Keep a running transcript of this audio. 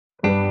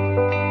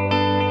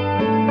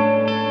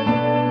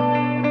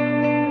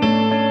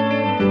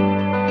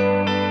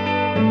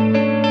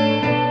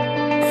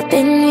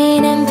Been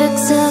reading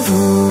books of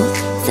old,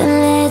 the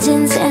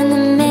legends and the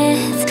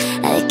myths,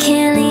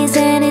 Achilles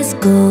and his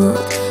gold,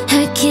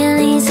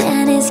 Hercules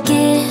and his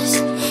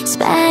gifts,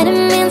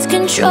 Spider-Man's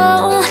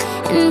control,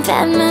 and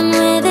Batman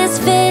with his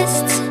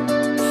fists.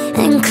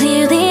 And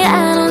clearly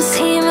I don't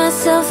see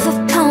myself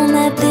upon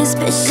that list.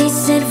 But she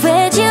said,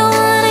 where'd you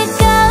wanna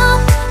go?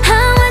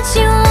 How much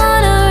you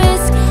wanna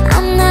risk?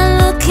 I'm not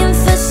looking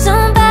for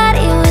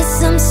somebody with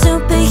some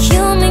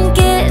superhuman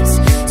gifts,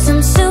 some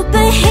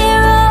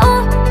superhero,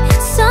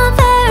 some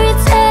fairy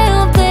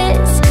tale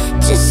bliss.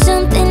 Just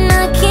something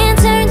I can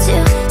turn to,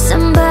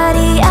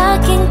 somebody I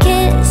can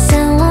kiss.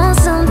 I want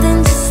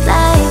something just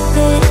like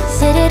this.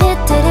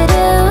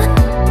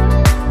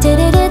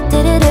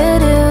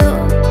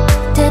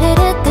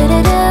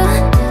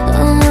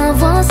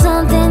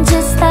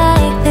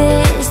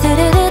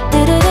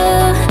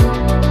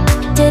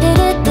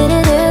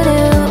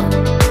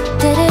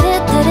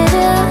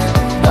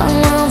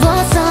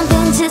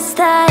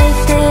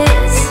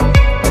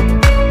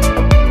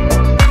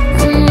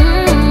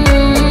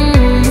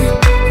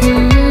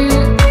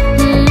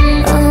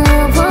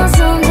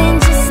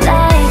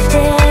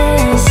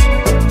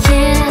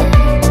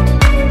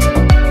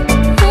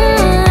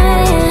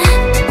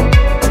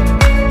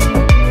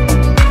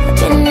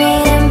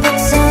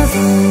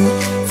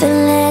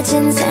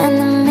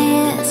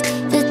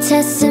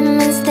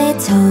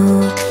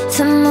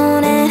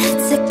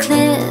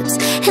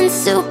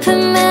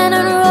 Superman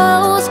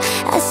unrolls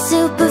a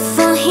suit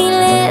before he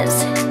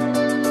lives.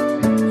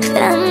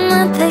 But I'm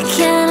not the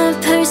kind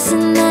of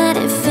person that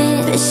it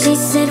fits. But she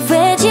said,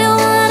 where'd you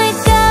wanna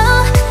go?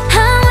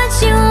 How much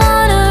you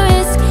wanna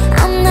risk?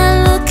 I'm not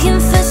looking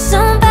for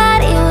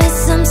somebody with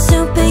some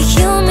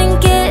superhuman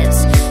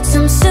gifts,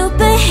 some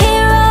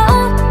superhero,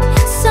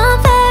 some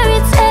fairy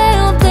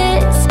tale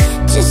bliss.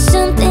 Just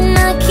something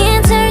I can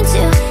turn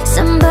to,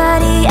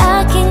 somebody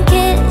I can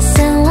kiss.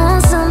 I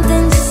want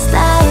something just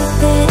like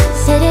this.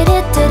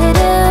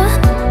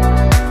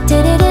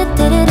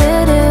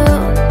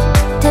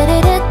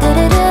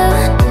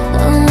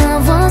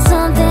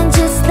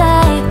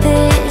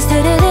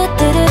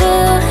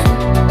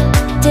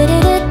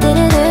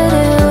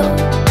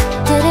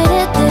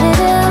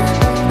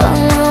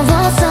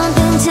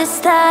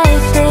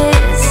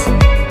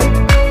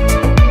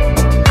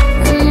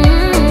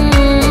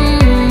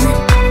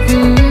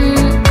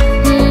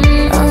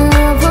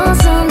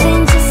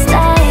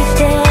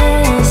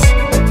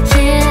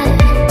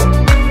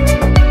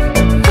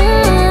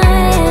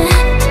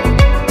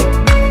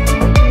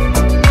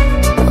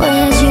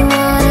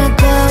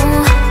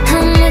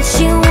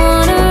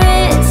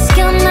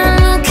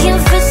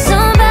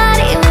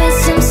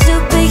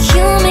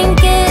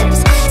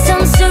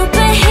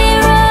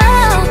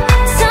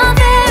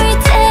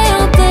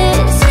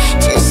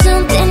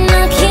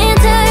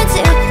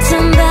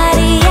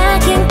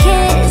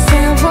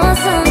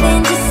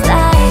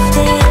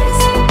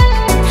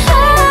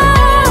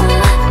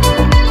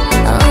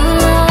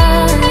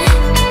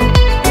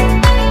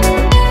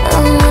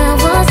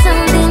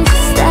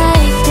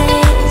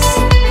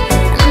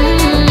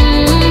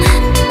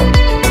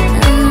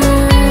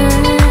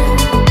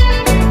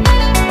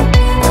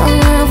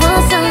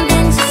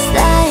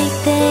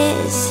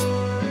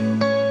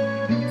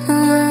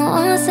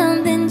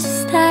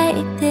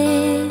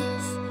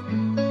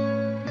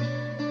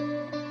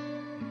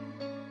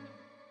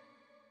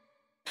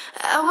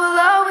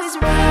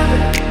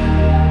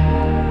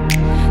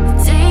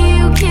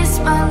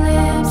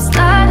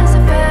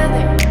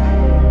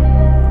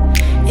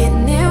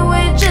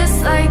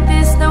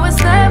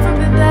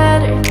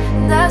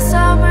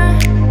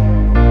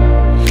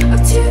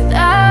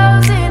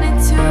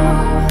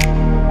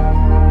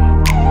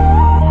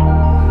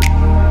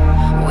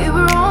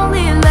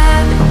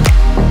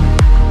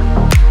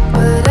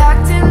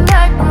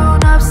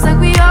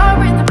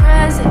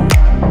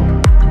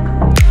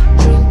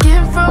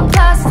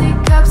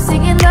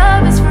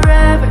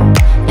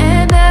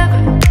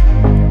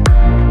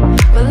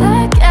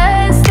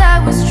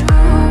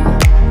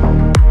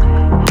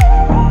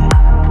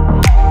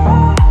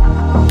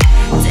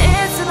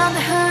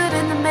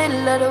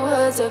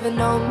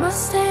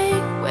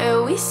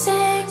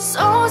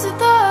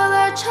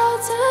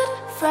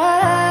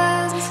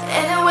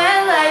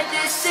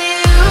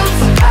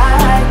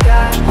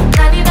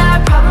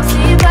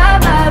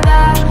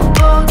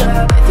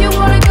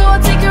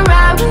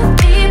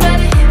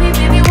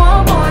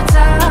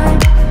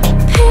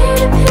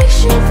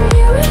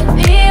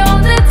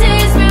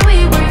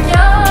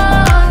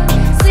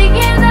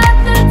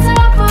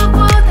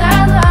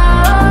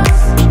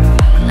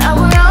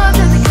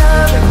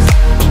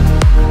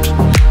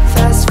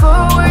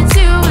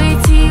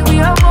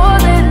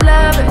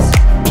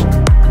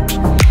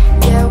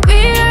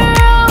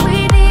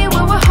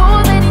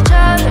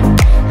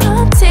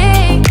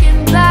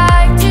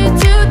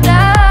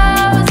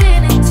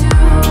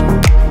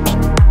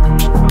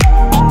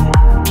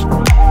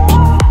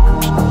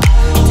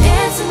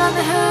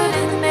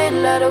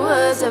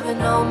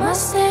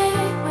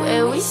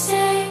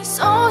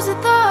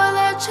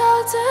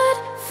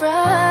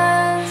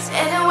 friends.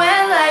 And it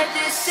went like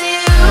this.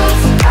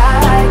 Seems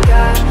I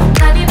got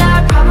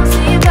 99 problems,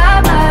 see you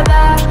bye bye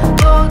bye.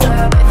 Hold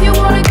up, if you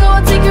wanna go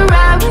and take a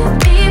ride with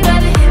me,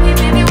 better hit me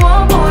baby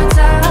one more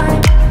time.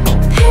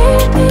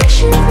 Paint a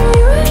picture for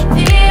you and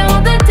me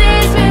on the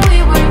days when we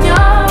were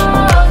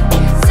young,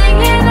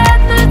 singing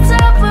at the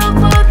top of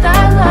both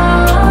our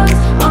lungs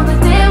on the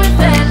day we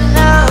fell in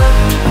love.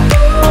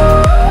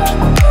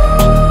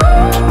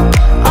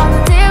 On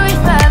the day we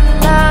fell in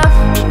love.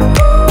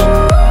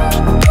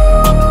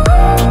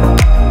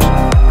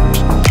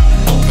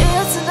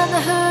 Dancing on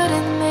the hood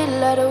in the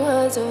middle of the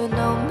woods with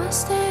no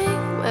mistake,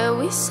 where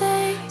we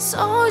say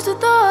songs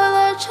with all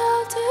our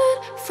childhood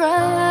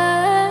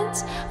friends.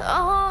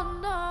 Oh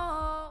no.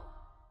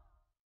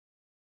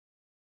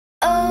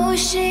 Oh,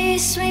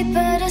 she's sweet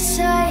but a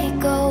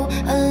psycho,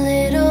 a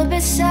little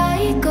bit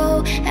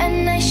psycho. At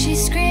night she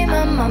scream,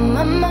 my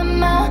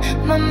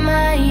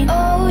mind.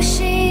 Oh,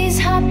 she's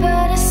hot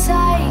but a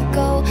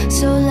psycho,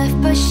 so left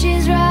but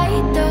she's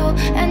right though.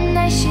 At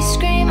night she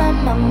scream, my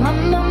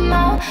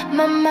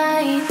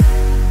mind.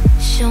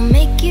 She'll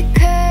make you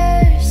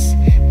curse,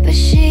 but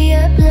she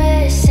a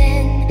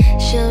blessing.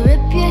 She'll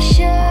rip your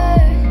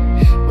shirt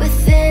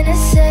within a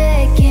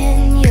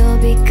second. You'll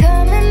be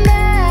coming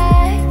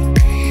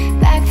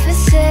back for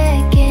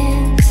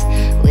seconds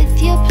with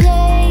your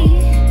play.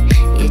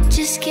 You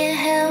just can't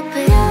help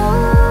it.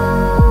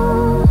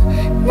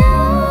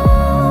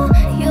 No,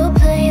 you'll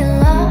play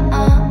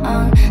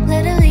along.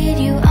 Let her lead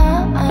you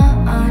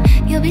on.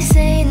 You'll be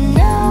saying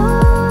no,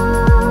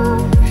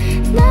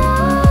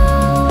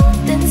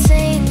 then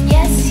saying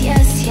yes,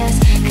 yes, yes,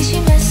 'cause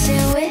you're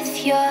messing with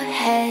your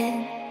head.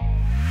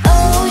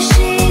 Oh,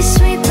 she's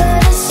sweet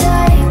but a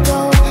psycho,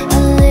 a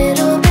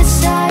little bit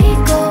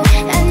psycho.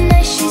 At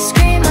night she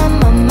scream,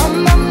 my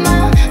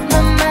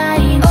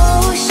mind.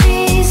 Oh,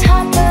 she's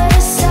hot but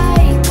a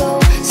psycho,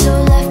 so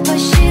left but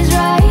she's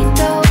right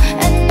though.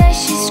 At night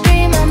she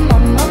scream, my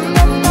mind.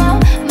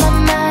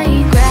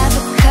 Grab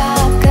a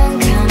cop gun,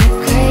 kinda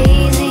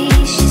crazy.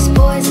 She's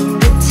poison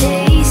but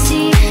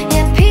tasty.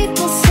 Yeah,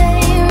 people say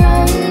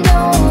run,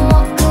 don't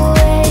walk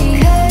away,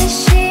 'cause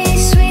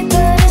she's sweet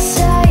but a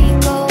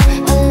psycho,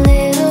 a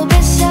little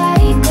bit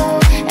psycho.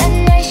 At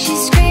night she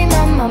scream,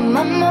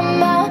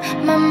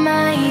 my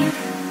mind.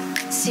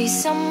 See,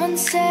 someone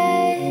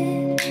said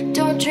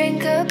don't drink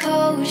her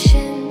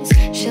potions.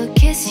 She'll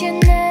kiss your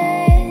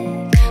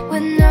neck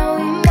with no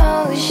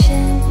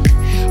emotion.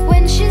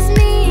 When she's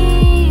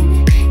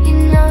mean, you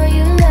know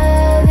you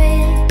love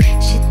it.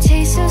 She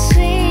tastes so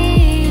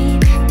sweet,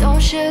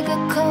 don't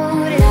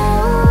sugarcoat it.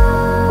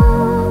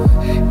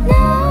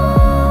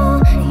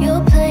 No,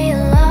 you'll play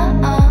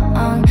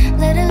along.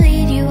 Let her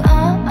lead you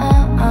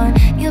on.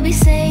 You'll be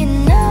saying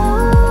no,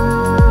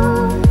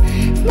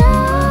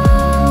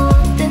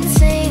 then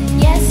saying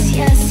yes,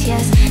 yes,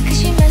 yes, 'cause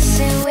you're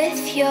messing with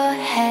your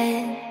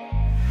head.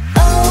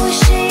 Oh,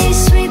 she's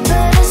sweet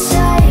but a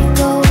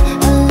psycho,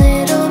 a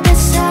little bit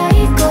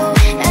psycho.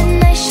 At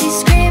night she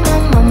scream,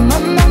 my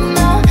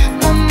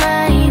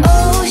mind.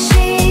 Oh,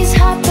 she's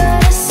hot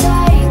but a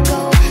psycho,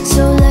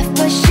 so left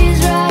but she's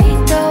right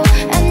though.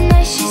 At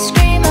night she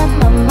scream, my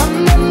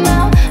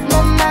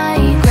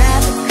mind.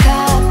 Grab a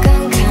cop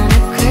gun, kinda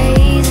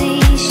crazy.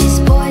 She's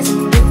poison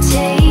but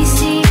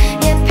tasty.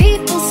 Yeah,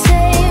 people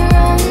say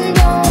run,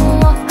 don't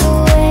walk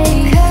away,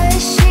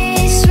 'cause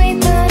she's sweet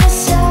but a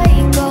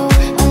psycho,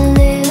 a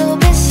little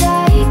bit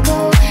psycho.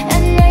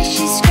 At night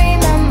she scream,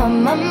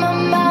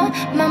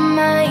 my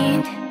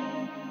mind.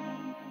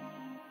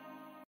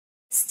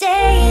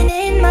 Staying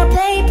in my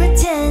play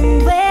pretend,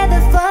 where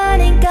the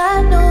fun ain't got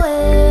no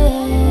end.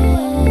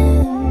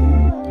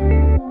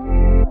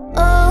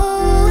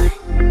 Oh,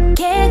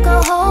 can't go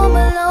home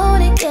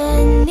alone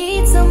again.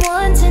 Need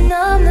someone to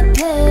numb the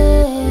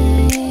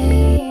pain.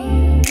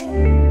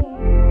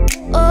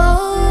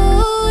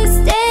 Oh,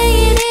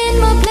 staying in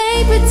my play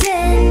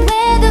pretend,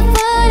 where the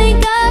fun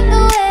ain't got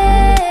no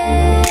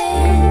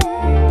end.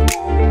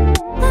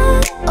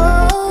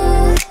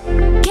 Oh,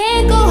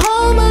 can't go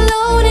home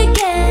alone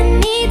again.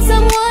 Need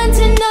someone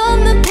to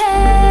numb the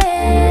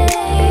pain.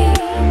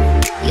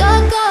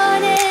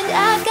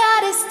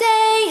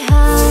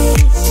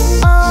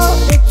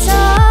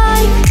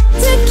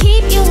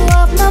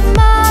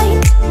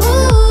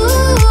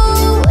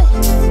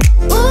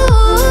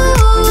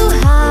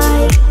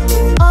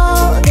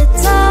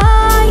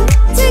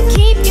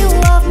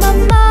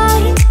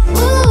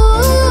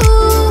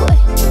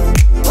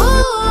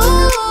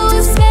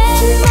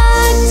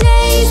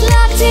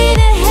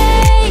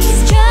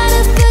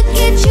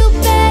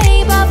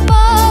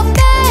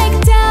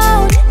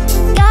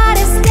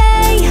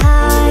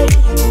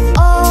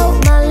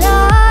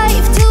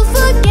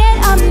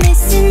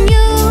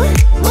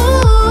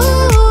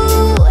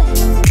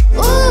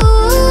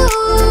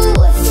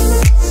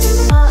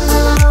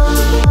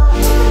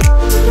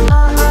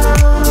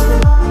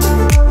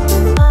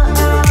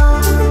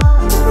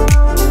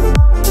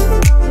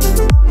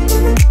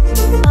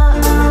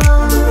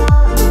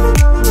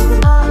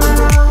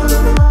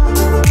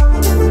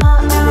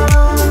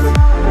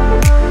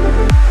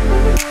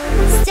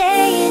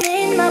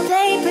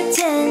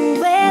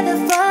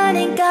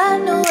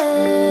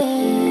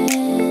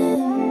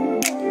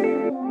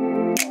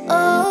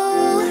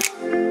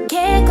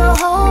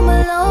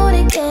 alone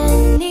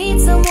again. Need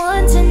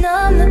someone to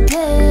numb the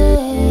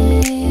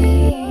pain.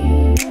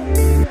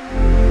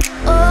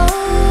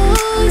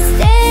 Oh,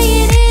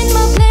 staying in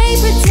my play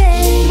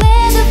pretend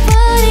where the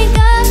fun ain't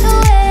got no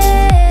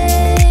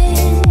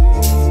end.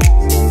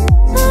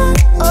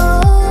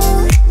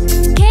 Oh,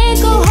 can't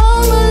go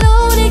home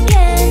alone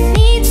again.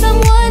 Need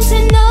someone to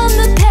numb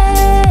the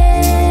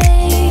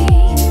pain.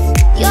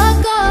 You're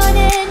gone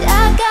and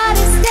I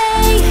gotta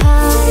stay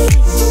high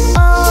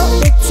all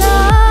the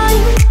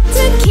time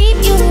to keep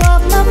you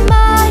off my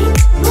mind.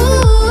 Ooh,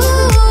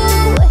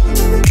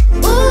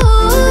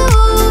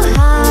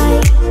 high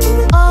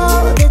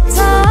all the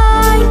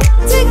time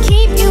to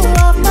keep you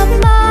off my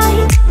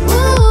mind.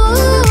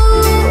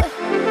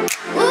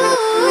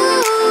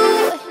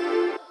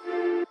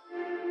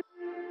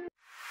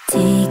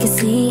 Take a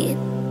seat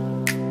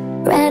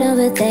right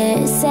over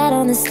there, sat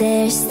on the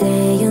stairs,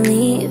 stay or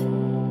leave.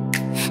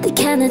 The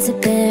kind that's a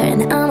bear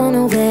and I'm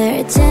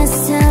unaware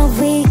just how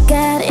we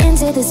got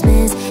into this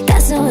mess.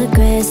 Got so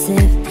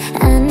aggressive.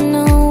 I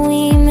know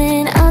we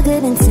meant all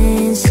good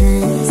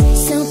intentions.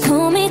 So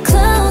pull me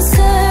closer,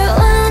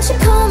 why don't you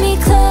pull me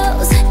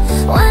close?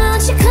 Why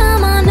don't you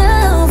come on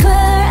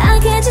over? I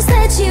can't just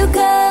let you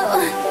go.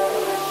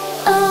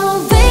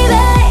 Oh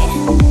baby,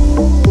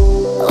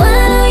 why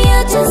don't you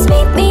just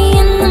meet me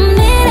in the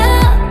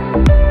middle?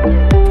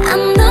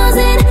 I'm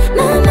losing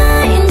my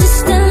mind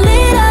just a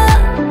little.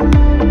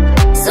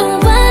 So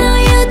why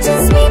don't you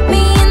just meet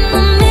me in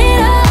the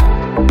middle?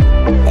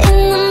 In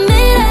the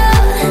middle.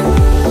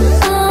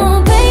 Oh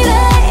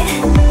baby,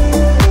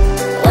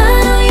 why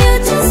don't you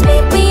just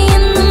meet me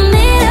in the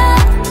middle?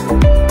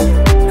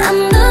 I'm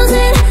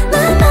losing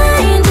my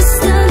mind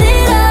just a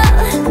little.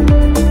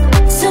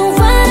 So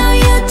why don't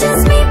you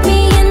just meet me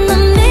in the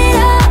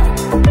middle?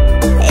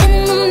 In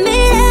the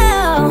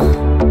middle.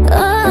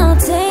 Oh,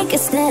 take a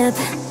step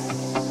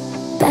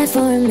back for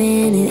a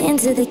minute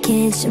into the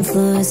kitchen.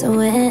 Floors are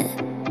wet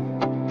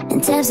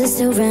and taps are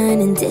still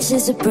running,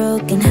 dishes are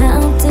broken.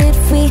 How did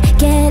we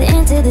get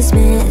into this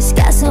mess?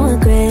 Got so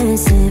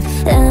aggressive.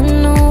 I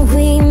know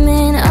we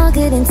meant all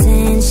good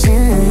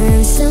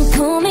intentions. So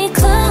pull me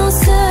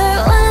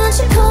closer, why don't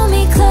you pull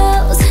me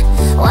close?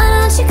 Why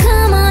don't you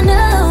come on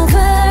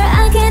over?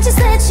 I can't just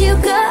let you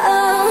go.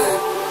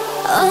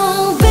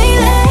 Oh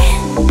baby,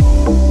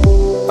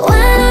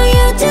 why don't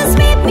you just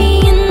meet me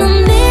in the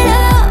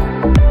middle?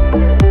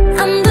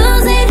 I'm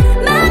losing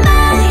my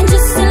mind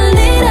just a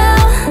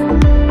little.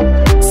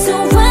 So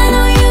why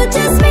don't you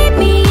just meet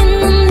me in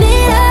the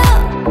middle?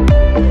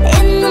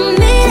 In the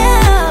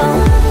middle.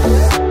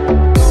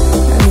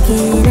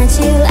 Looking at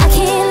you, I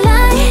can't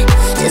lie.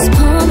 Just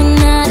pull me,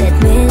 not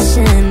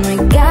admission.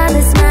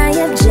 Regardless my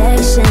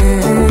objection.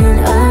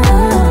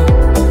 Oh,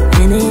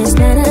 and it's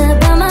not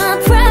about my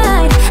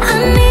pride. I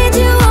need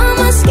you on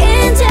my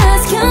skin.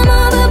 Just come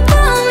over,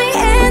 pull me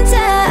and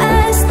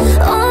test.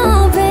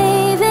 Oh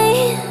baby,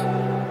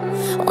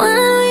 why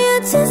don't you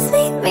just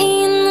meet me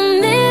in the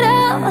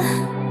middle?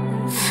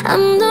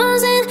 I'm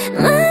losing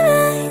my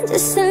mind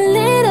just a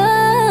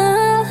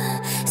little.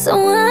 So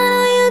why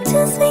don't you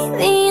just meet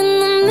me in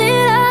the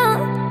middle?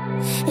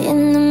 In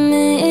the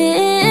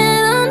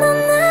middle, no,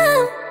 no.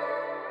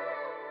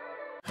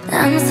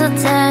 I'm so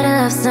tired of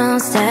love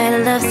songs, tired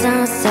of love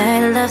songs,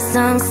 tired of love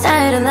songs,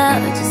 tired of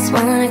love. I just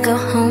wanna go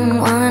home,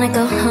 wanna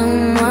go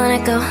home, wanna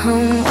go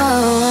home.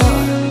 Whoa,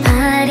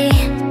 party,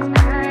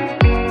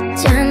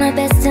 trying my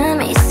best to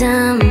meet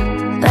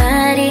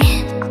somebody,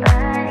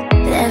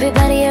 but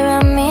everybody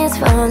around me is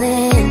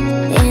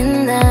falling in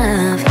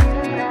love.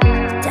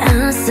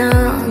 Down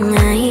song,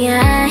 oh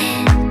yeah,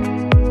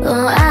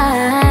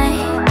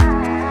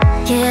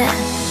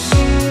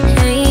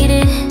 hate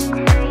it.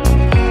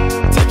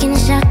 Taking a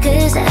shot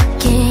 'cause I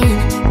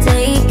can't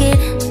take it,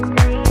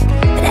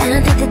 but I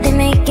don't think that they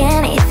make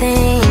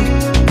anything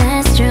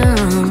that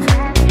strong.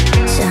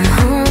 So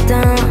hold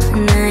on,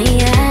 oh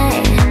yeah.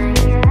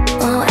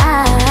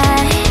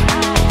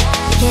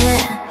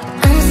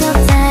 I'm so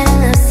tired of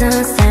love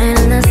songs, tired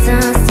of love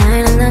songs,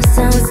 tired of love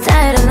songs,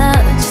 tired of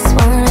love. Just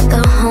wanna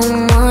go home,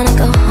 wanna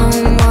go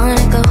home,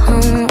 wanna go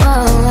home.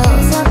 Whoa, whoa.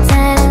 So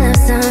tired of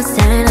love songs,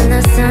 tired of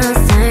love songs,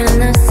 tired of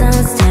love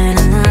songs, tired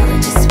of love.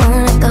 Just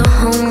wanna go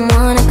home,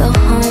 wanna go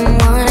home,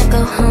 wanna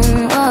go home.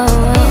 Whoa,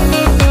 whoa.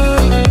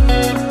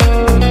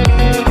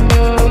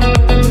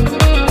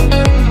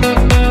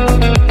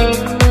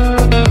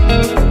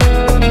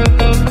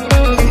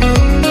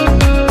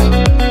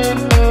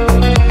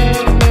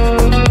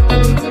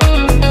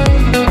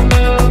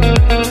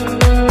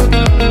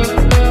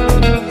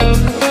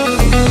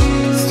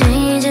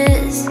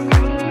 Strangers,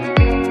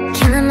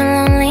 killing my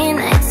lonely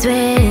nights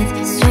with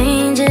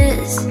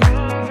strangers.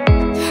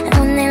 And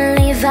when they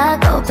leave, I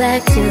go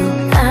back to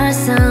our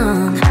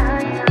song.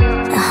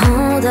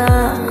 Hold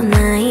on,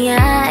 oh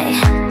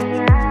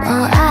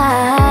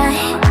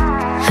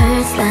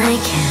hurts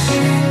like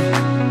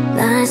heaven,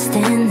 lost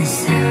in the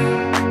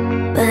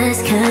sound.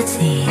 Buzz cut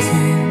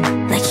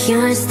season, like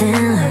you're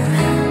still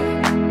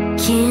around.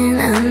 Can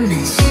I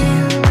miss you?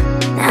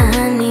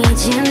 I need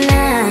you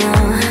now.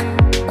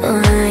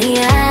 Oh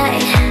yeah.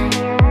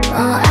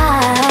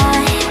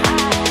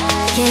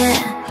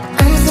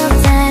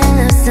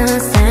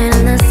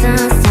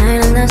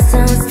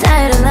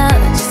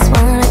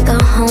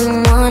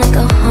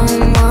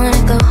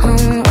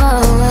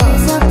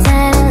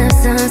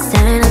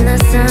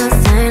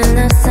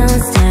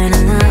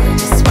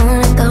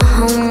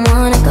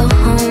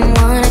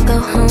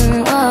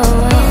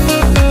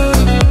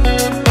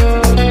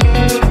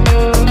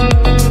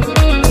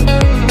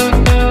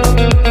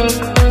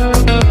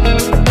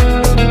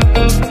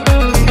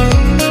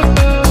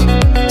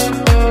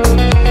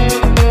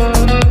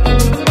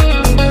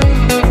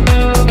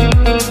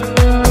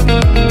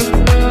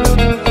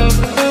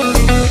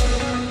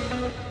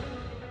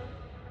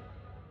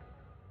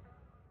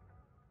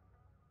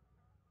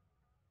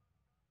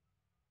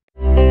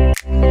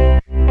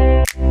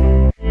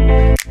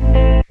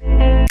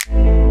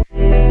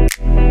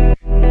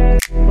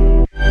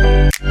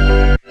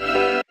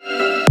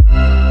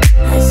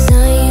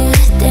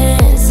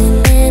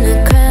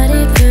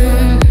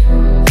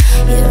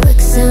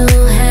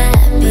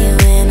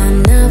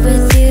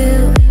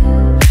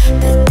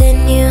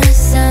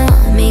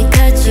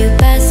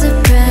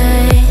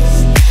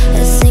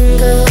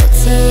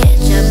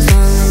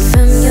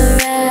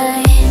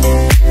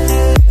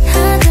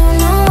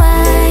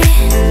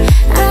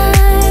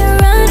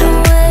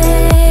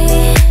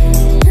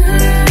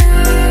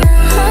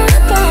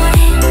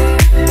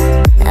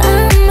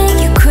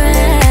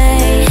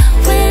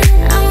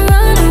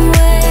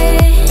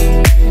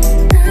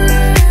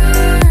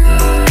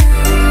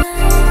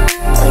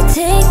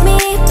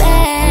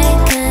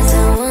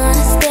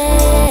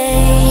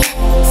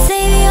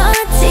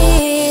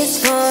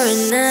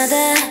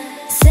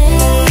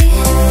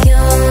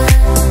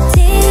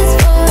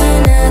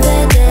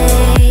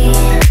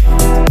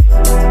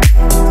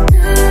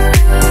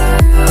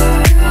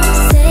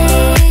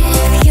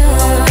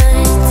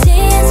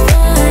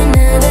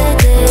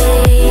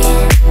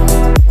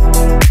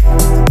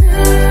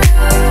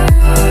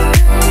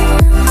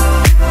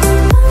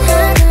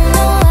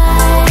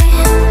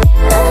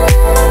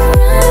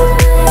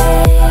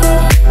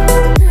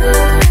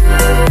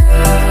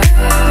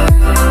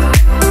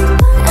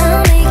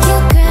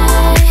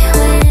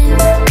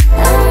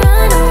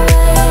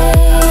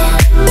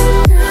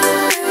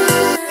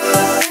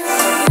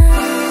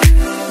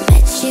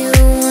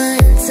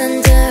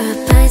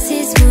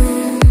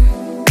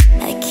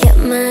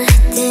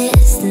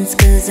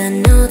 I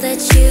know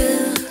that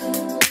you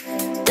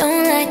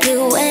don't like it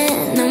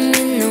when I'm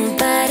with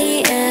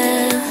nobody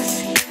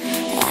else.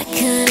 I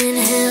couldn't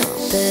help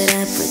but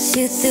I put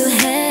you through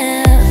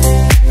hell.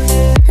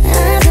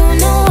 I don't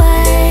know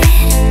why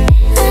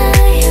I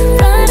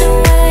run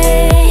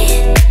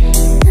away.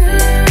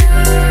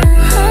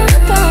 Oh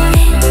boy,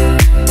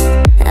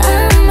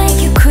 I'll make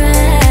you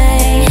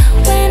cry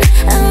when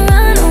I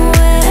run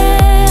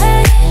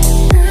away.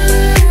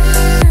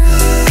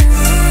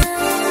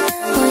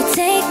 Boy,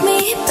 take me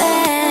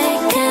back,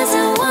 'cause I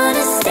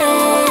wanna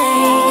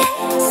stay.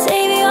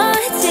 Save your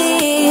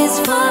tears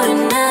for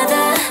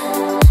another.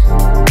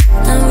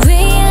 I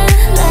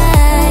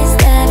realize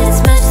that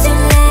it's much too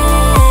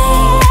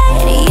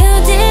late. You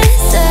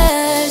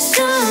deserve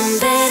some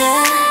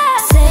better.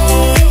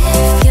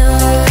 Save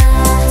your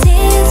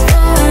tears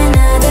for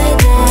another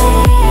day.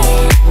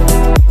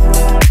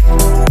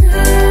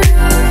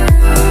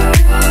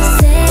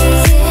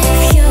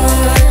 Save your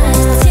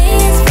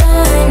tears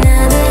for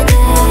another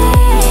day.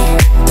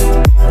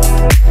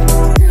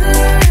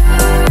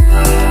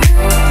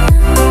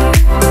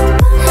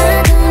 I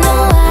don't know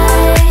why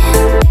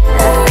I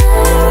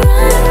run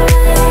away.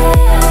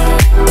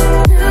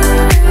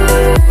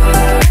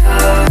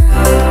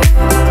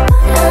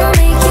 I'll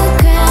make you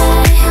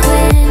cry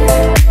when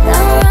I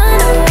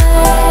run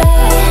away.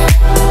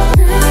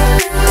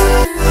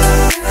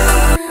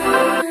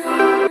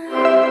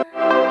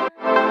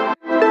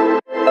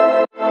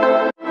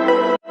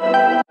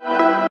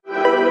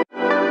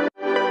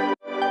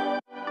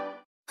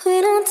 We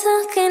don't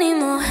talk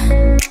anymore.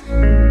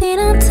 We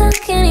don't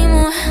talk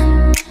anymore.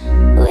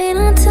 We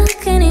don't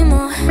talk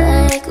anymore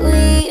like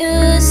we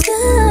used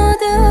to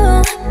do.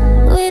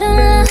 We don't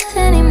love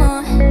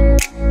anymore.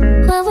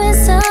 What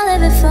was all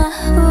of it for?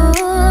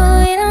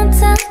 Ooh, we don't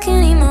talk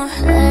anymore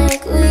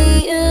like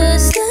we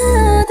used to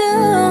do.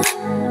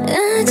 I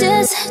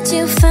just had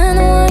you find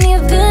the one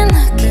you've been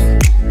looking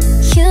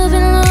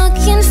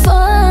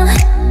for.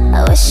 I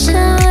wish I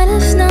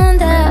would've known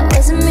that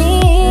wasn't me.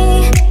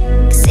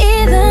 'Cause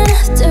even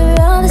after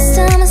all this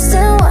time I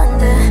still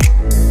wonder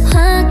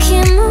why I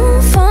can't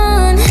move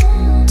on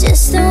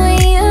just the way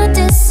you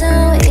did so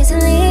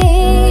easily.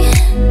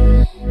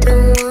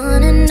 Don't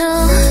wanna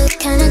know the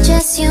kind of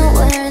dress you're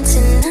wearing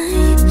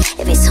tonight,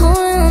 if he's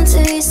holding on to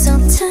you so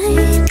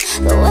tight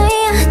the way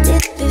I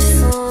did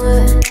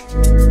before.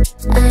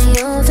 I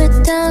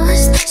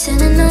overdosed,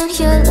 should've known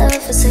your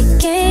love was a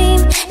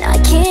game. Now I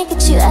can't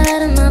get you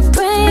out of my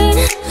brain.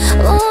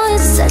 Oh,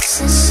 it's such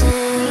a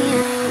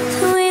shame.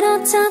 We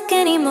don't talk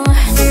anymore.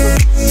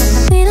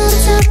 We don't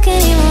talk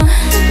anymore.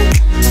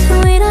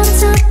 We don't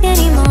talk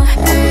anymore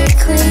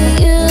like we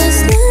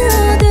used to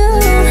do.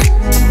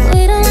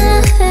 We don't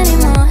love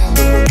anymore.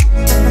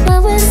 What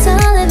was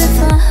all of it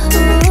for?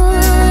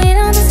 Ooh, we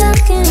don't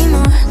talk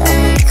anymore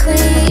like we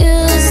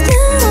used to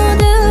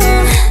do.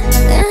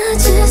 I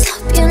just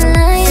hope you're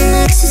lying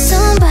next to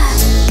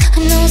somebody who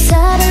knows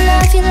how to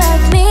love you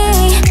like me.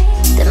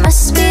 There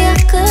must be a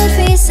good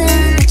reason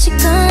that you're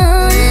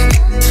gone.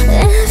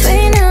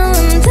 Every now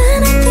and then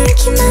I think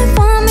you might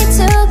want me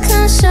to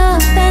come show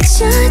up at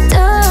your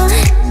door.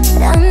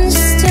 But I'm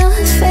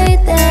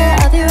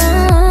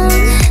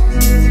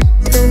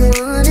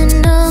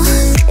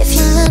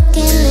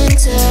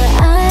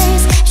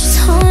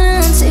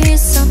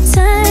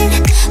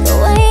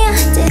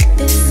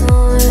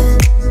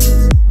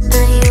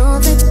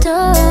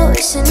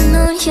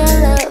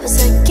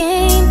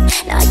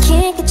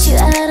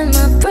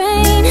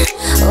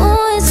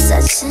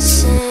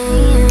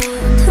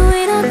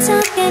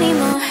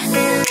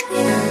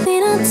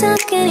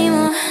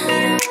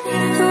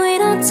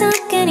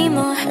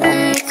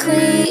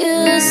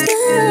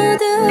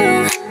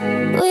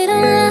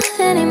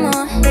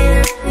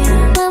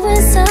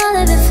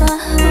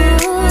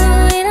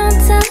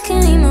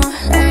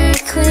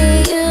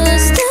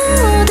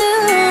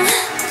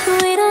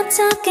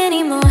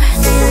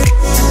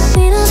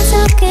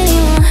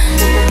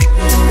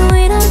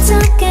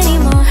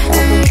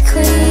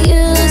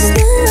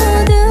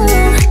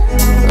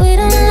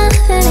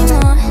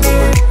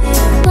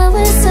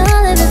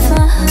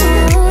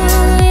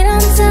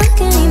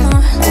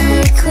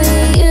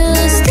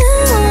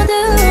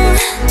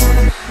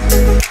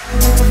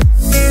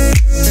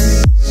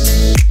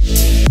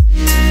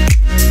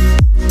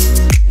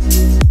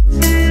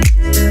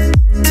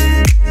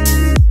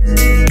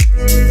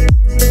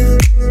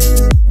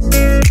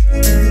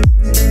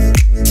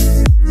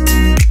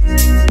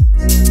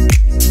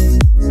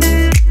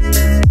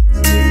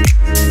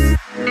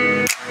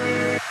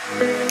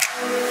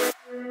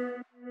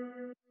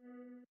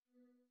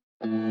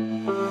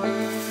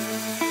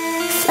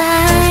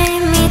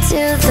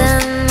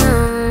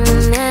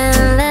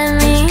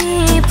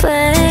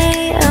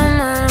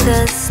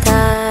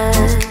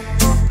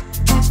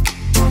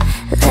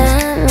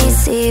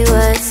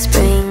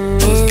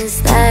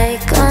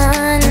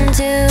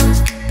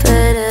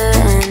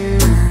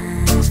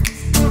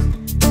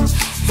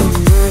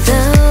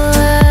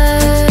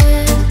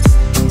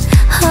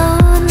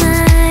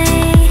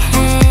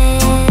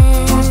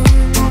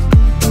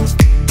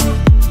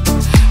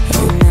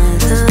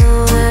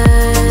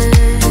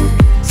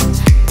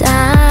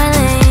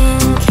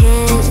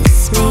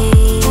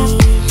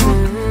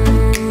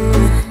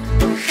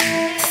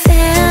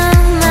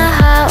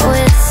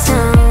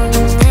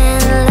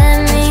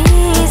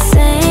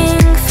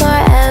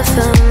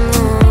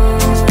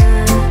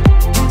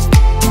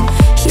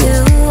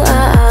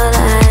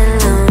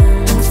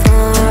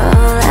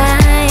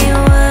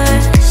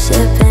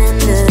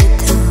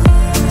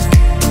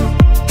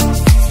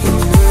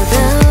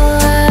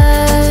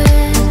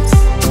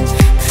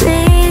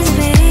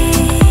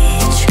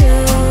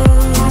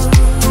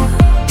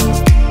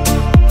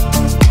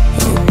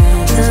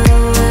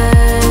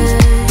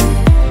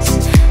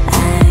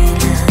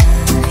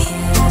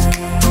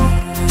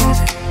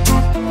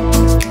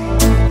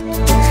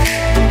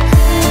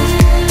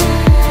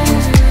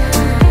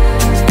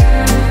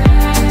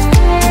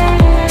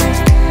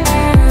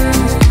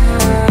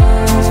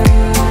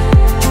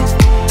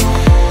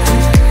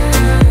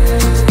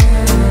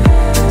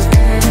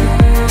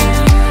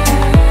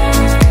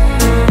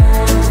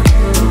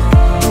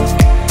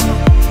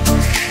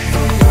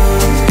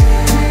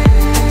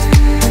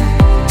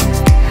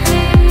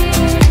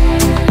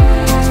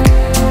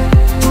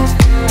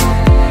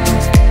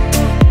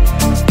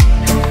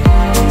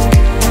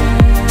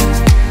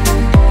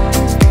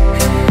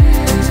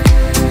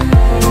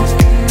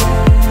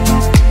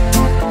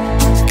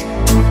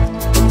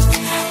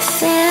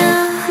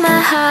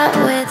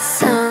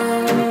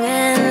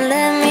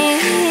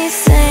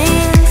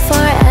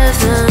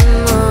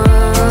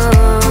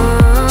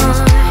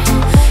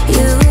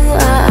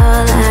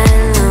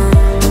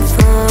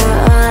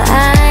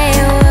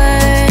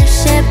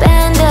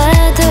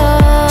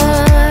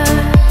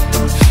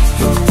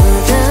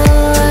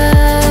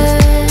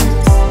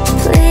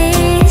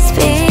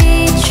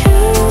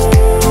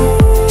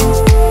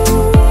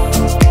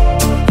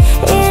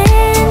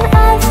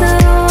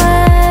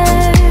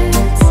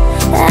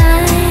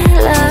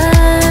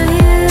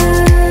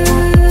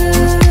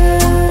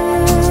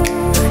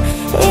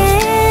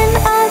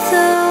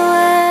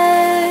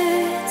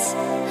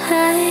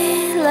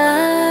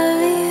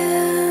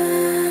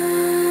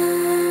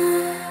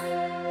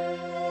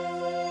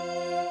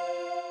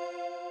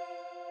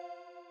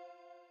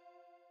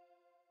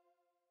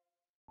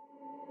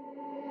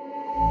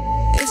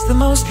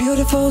most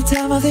beautiful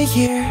time of the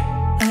year.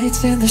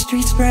 Lights in the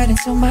streets spreading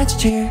so much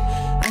cheer.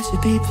 I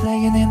should be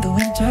playing in the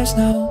winter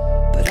snow,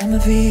 but I'ma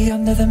be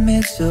under the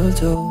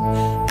mistletoe.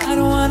 I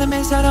don't wanna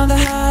miss out on the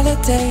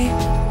holiday,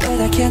 but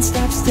I can't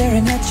stop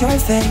staring at your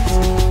face.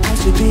 I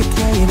should be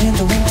playing in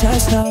the winter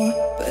snow,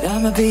 but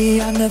I'ma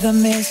be under the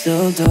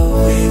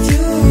mistletoe. With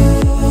you,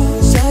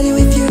 shawty,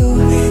 with you,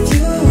 with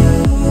you,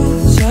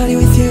 shawty,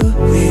 with you,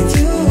 with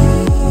you,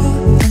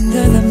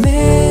 under the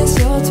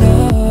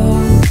mistletoe.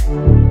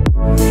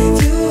 With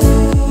you,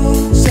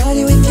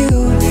 shawty, with you,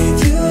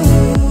 with you,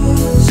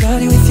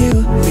 shawty, with you,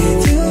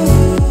 with you,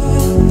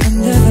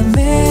 under the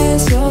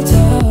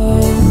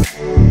mistletoe.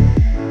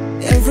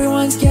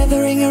 Everyone's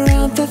gathering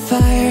around the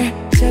fire,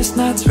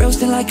 chestnuts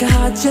roasting like a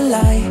hot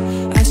July.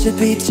 I should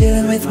be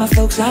chilling with my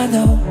folks, I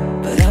know,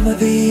 but I'ma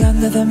be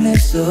under the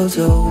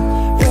mistletoe.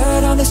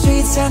 Word on the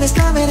streets and it's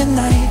coming at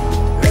night.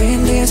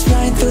 Reindeers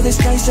flying through the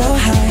sky so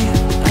high.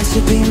 I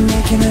should be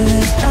making a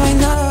list, I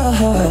know,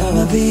 but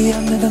I'ma be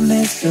under the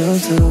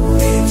mistletoe.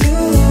 With you,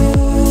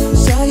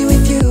 shawty,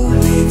 with you,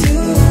 with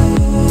you,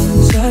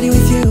 shawty,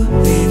 with you,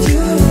 with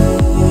you,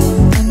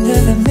 under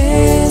the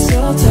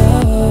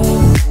mistletoe.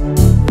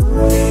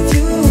 With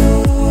you,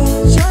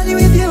 shawty,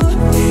 with you,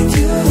 with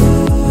you,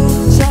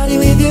 shawty,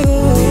 with you,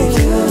 with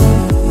you,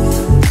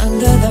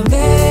 under the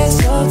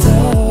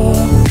mistletoe.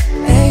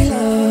 Hey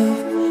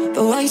love,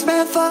 the wise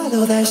men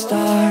follow their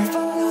star,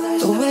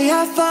 the way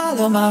I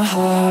follow my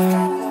heart,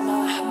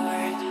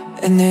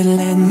 and it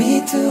led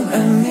me to a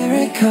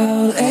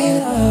miracle. Hey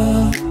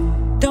love,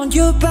 don't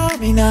you buy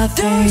me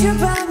nothing,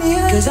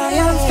 cause I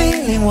am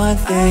feeling one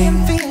thing.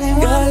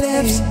 Your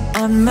lips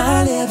on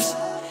my lips,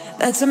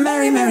 that's a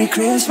merry, merry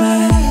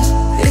Christmas.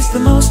 It's the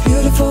most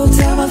beautiful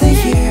time of the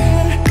year.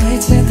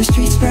 Lights in the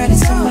streets spreading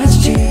so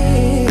much cheer.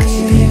 I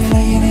should be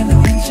playing in the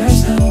winter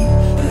snow,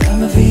 but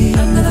I'ma be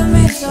under the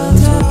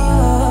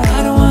mistletoe.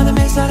 I don't wanna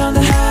miss out on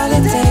the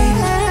holiday,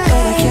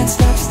 but I can't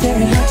stop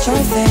staring at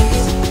your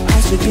face. I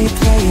should be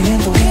playing in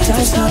the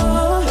winter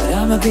snow, but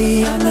I'ma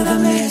be under the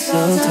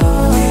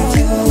mistletoe. With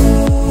you,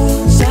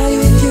 shawty,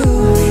 with you,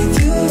 with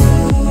you,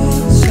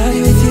 shawty,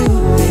 with you,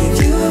 with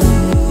you,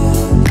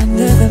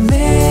 under the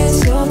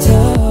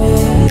mistletoe.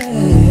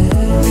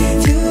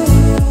 With you,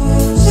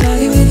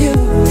 shawty, with you,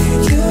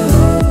 with you,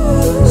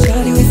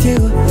 shawty, with you,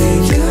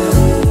 with you,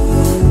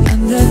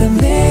 under the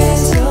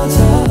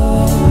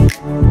mistletoe.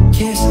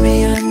 Kiss me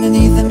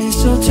underneath the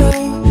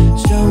mistletoe.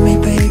 Show me,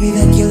 baby,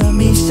 that you love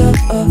me so.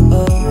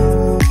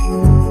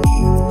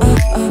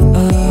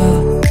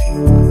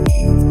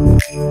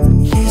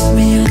 Kiss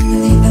me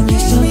underneath the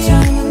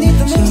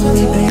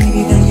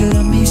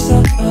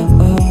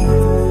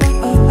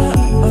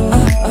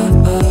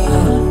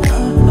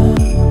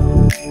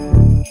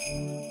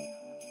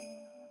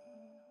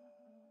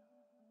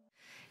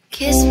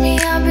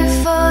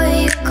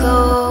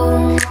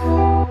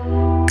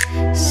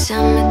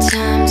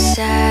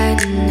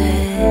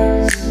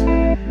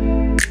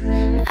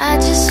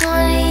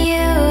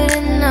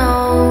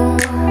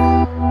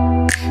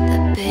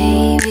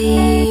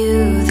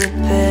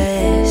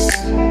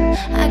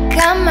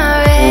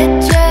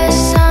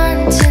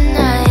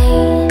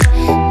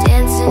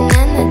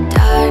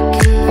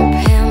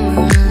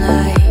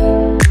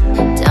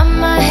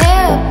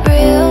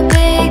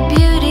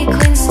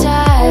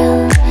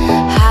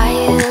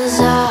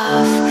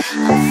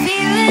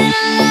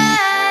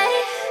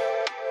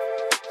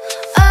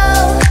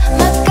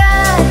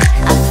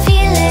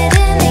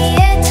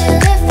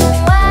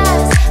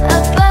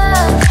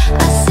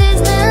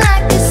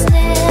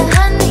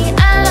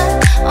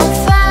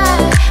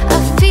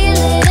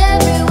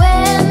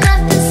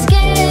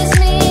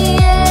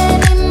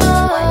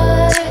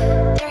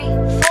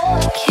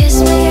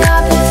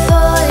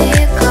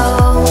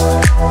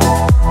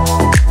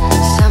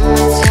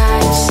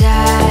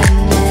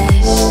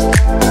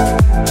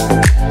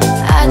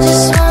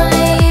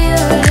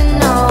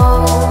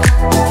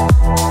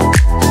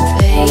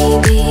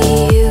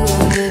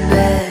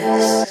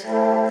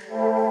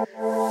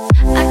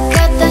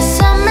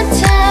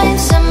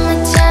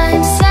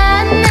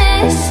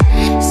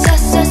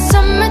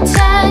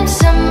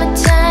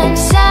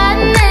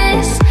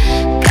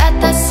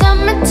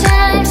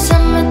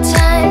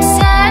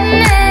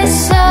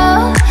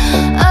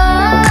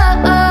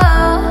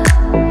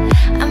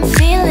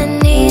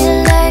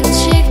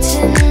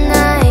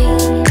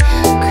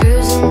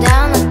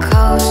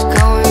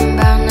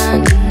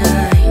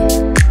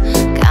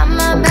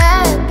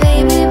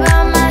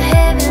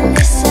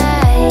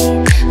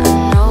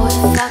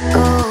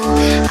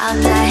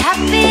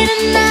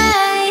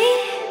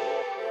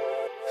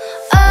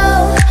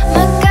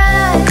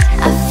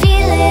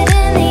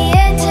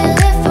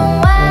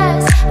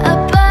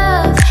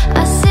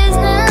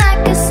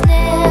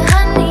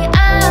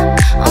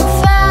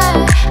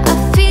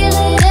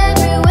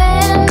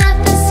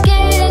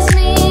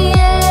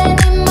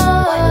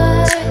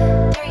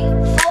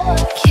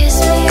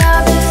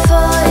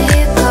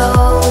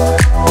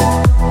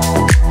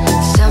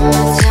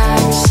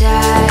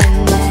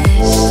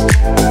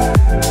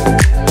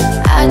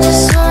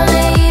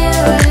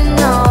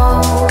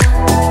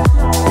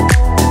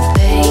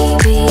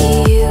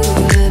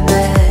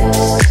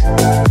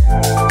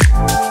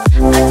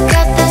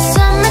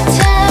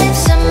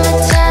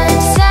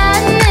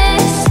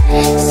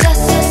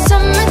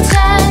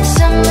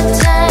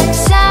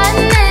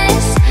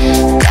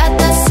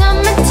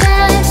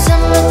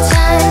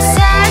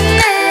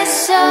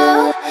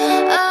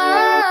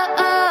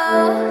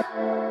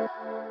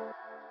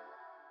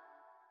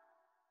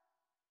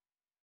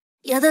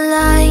You're the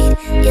light,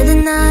 you're the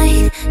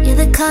night, you're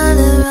the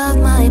color of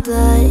my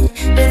blood.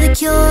 You're the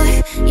cure,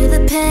 you're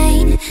the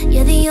pain,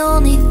 you're the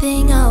only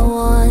thing I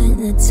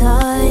wanna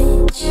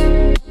touch.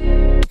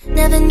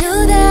 Never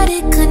knew that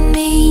it could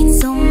mean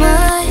so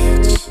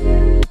much,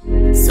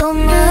 so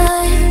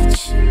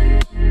much.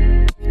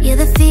 You're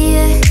the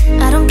fear,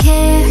 I don't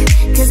care,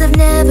 'cause I've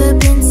never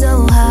been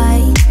so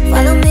high.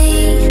 Follow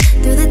me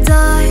through the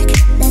dark,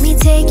 let me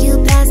take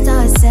you past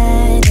our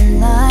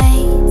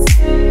satellites.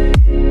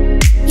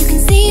 You can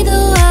see the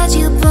world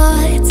you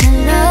brought to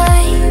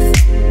life,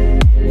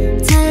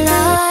 to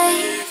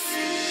life.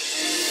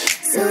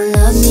 So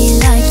love me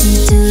like you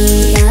do,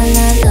 la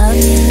la, love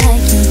me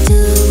like you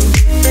do.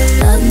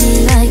 Love me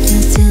like you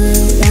do,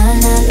 la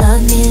la,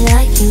 love me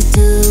like you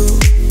do.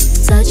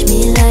 Touch me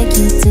like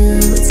you do,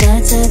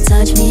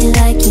 touch me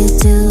like you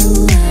do.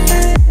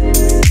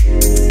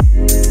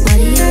 What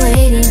are you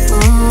waiting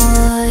for?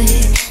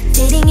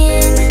 Fading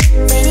in,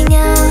 fading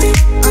out,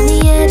 on the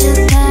edge of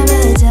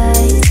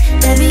paradise.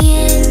 Every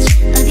inch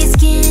of your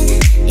skin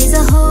is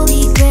a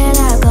holy grail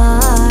I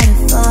gotta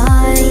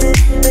find.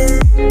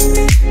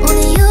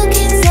 Only you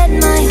can set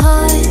my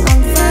heart on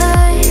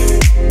fire,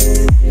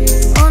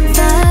 on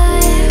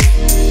fire.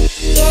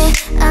 Yeah,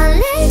 I'll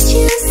let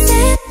you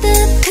set the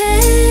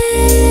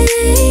pace,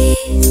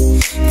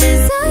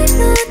 'cause I'm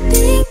not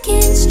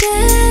thinking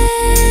straight.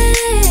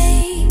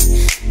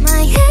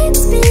 My head's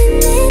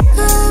spinning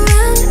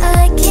around,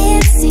 I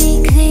can't see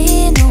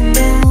clear no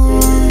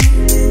more.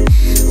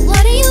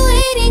 What are you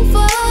waiting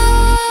for?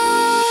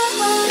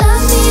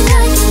 Love me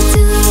like you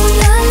do,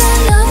 la la,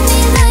 love me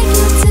like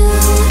you do.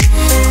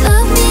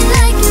 Love me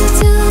like you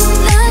do,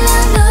 la la,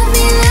 love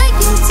me like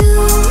you do.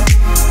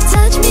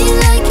 Touch me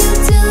like you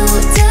do,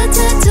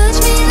 touch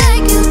me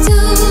like you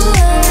do.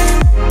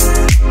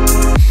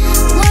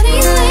 What are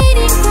you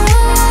waiting for?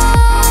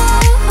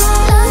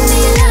 Love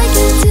me like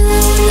you do,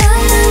 la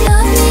la,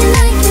 love me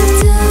like you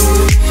do.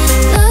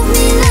 Love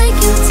me like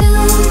you do,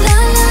 la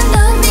la,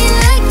 love me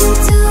like you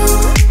do.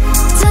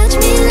 Touch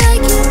me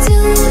like you do,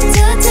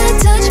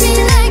 touch me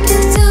like you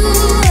do.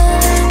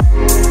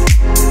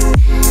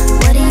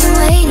 What are you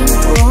waiting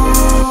for?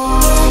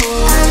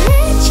 I'll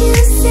let you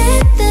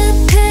set the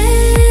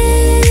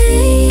pace,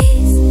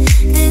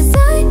 'cause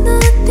I'm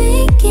not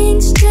thinking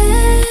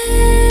straight.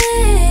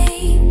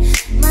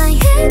 My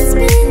head's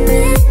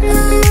spinning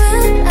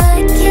around, I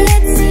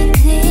can't see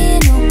clear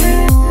no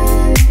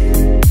more.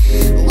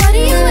 What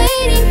are you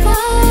waiting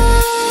for?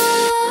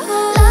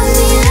 Love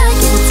me like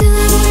you do,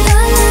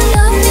 la la,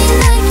 love me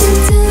like you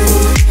do.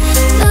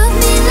 Love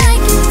me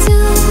like you do,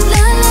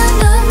 la la,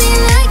 love me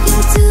like you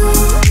do.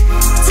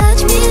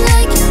 Touch me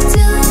like you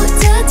do,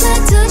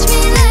 touch me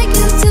like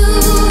you do.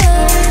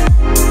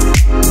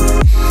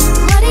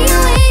 What are you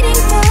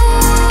waiting for?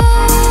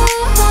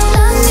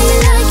 Love me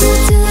like you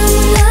do,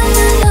 la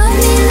la, love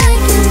me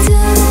like you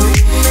do.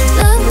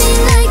 Love me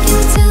like you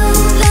do,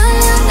 la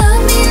la,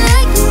 love me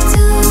like you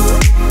do.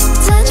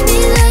 Touch me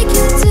like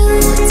you do,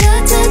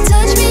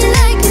 touch me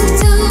like you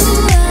do.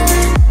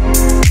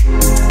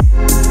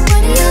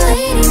 What are you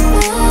waiting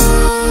for?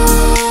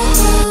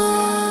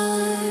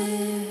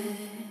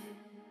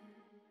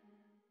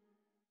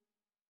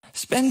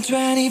 Spend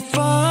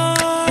 24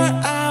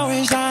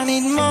 hours, I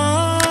need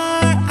more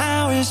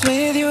hours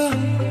with you.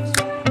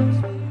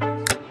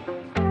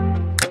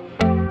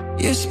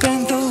 You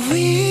spent the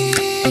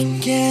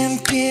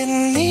weekend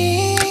getting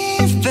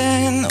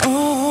even,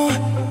 oh.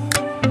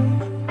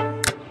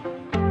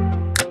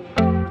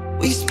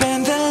 We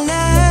spent the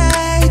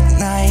late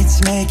nights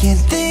making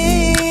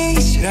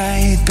things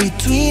right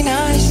between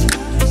us.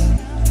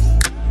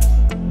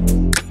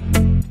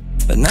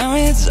 But now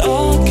it's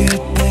all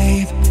good,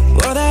 babe.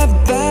 Roll that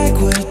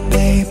backward,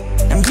 babe,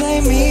 and play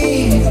me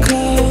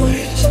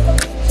close.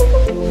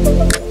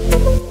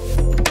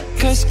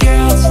 'Cause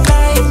girls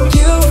like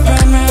you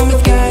run around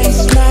with guys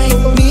like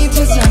me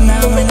till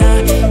sundown. When I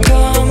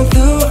come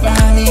through,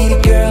 I need a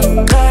girl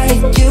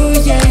like you,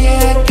 yeah,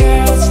 yeah.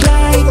 Girls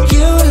like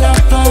you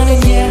love fun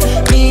and yeah,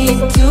 me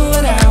do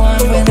what I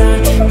want. When I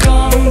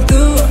come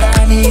through, I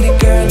need a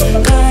girl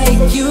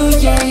like you,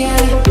 yeah,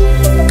 yeah.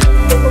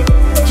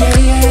 Yeah,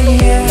 yeah,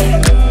 yeah.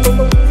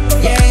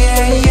 Yeah,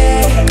 yeah,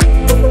 yeah.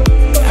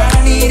 I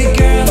need a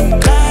girl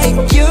like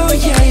you,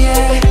 yeah,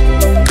 yeah.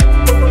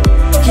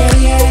 Yeah,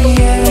 yeah,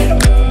 yeah.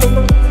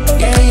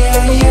 Yeah,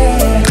 yeah, yeah.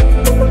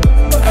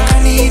 I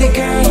need a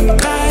girl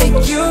like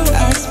you.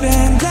 I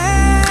spent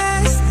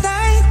last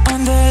night on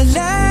the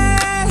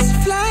last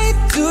flight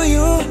to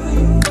you.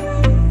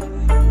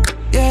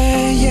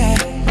 Yeah, yeah.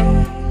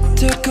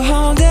 Took a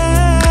whole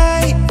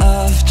day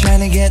of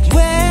trying to get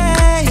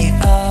way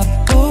up,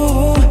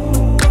 ooh.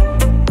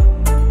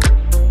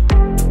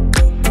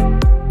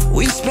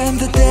 We spent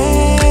the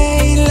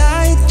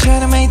daylight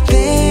trying to make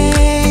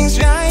things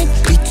right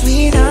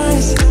between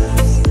us.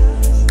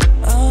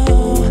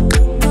 Oh,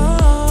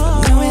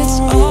 now it's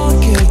all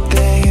good,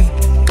 babe.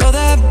 Roll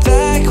that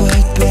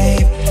backward,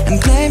 babe,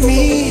 and play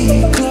me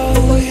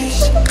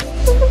close.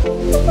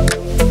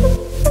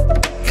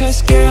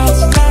 'Cause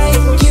girls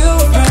like you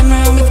run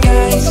around with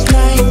guys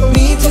like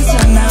me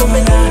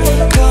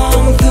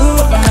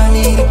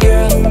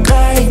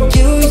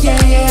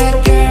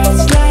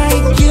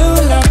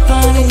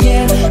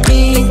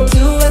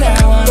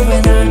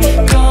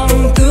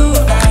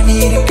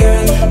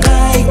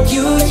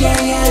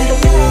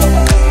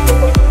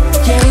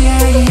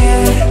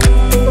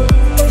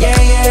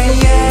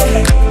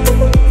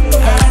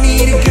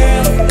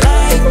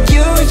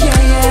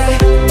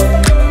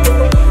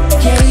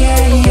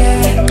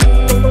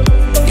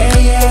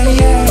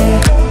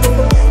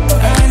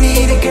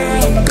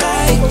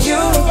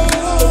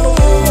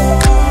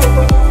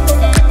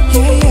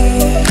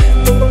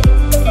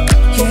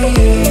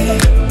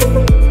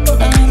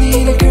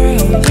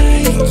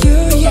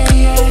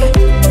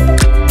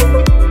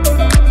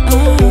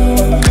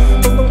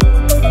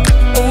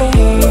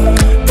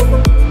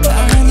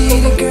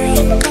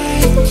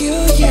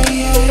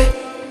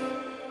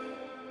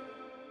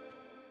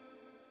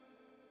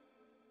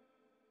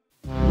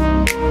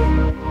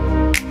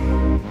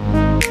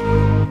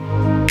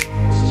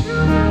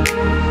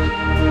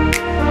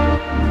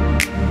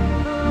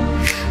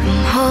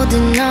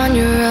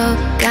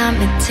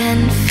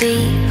 10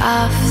 feet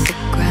off the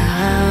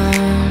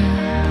ground.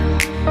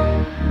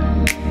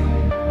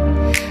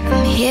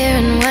 I'm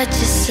hearing what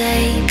you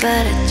say,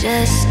 but I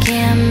just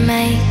can't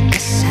make a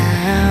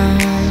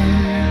sound.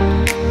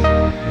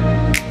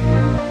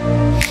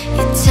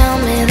 You tell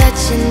me that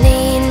you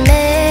need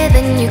me,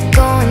 then you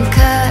go and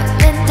cut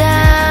me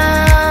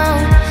down.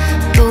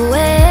 But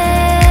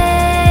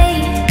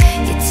wait,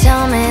 you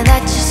tell me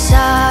that you're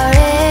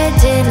sorry,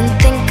 didn't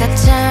think I'd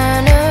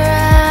turn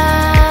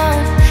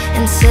around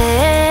and say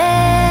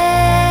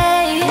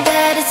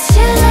that it's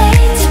too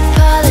late to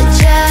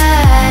apologize.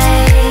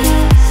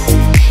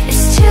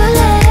 It's too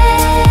late.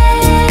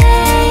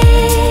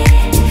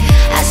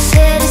 I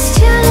said it's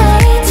too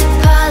late to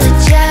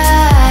apologize.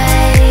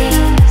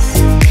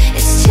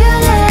 It's too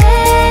late.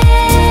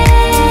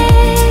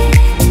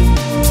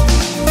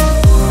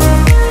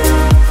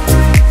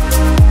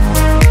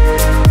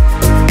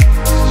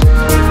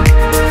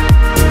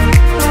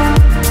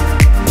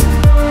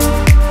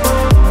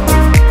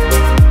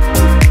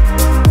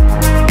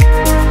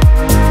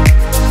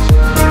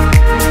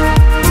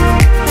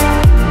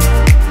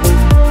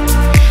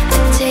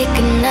 I'd take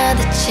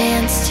another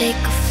chance, take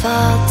a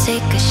fall,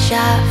 take a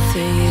shot for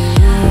you.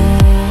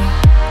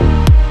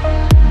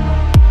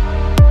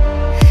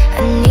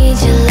 I need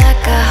you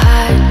like a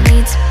heart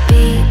needs a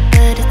beat,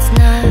 but it's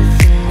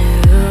nothing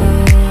new.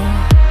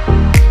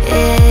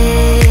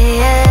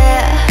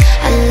 Yeah,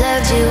 I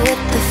loved you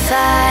with the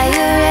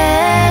fire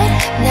red,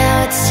 now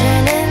it's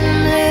turning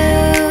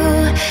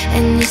blue.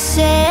 And you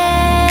say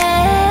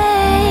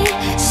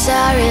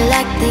sorry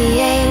like the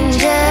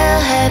angel,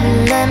 heaven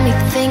let me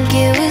think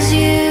it was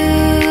you.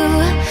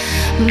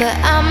 But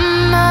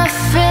I'm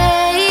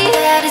afraid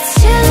that it's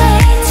too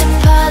late to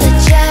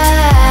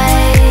apologize.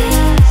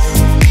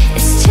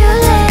 It's too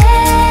late.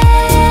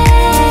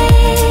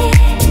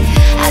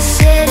 I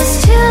said it's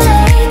too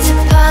late to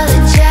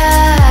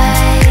apologize.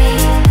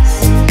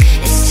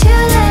 It's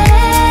too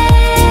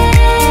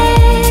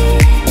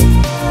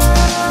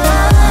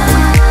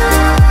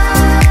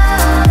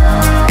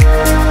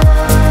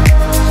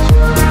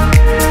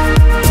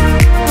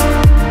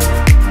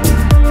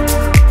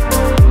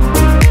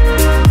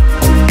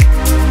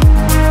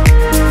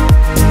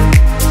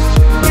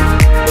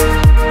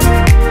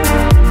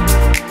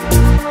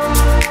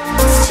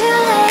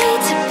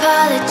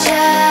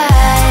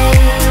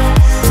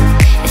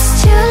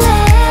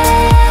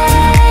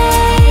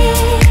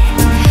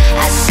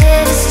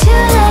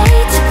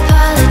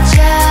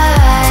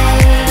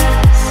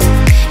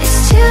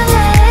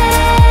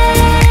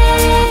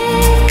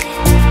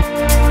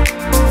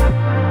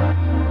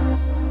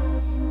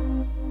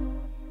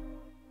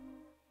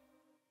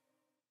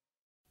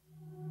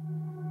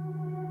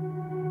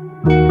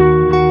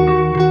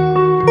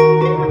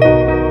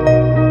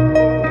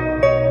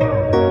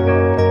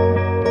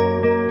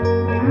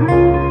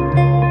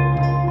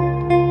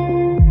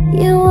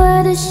You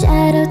were the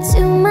shadow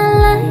to my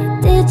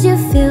light. Did you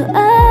feel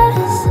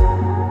us?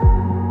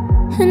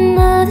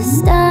 Another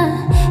star,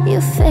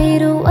 you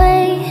fade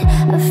away.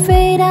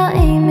 Afraid our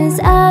aim is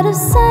out of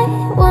sight.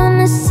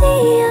 Wanna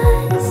see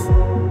us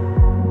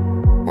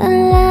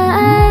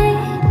alive.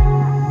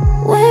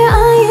 Where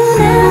are you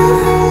now?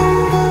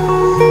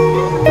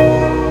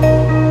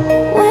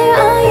 Where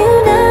are you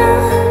now?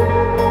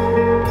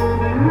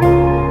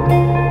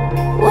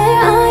 Where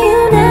are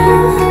you now?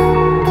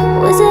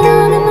 Was it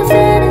all in my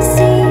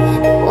fantasy?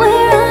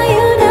 Where are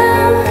you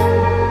now?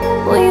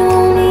 Were you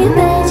only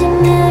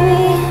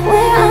imaginary?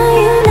 Where are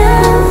you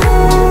now?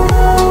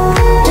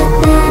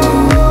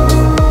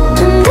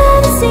 Under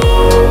the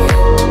sea,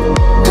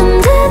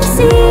 under the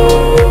sea.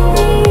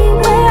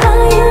 Where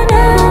are you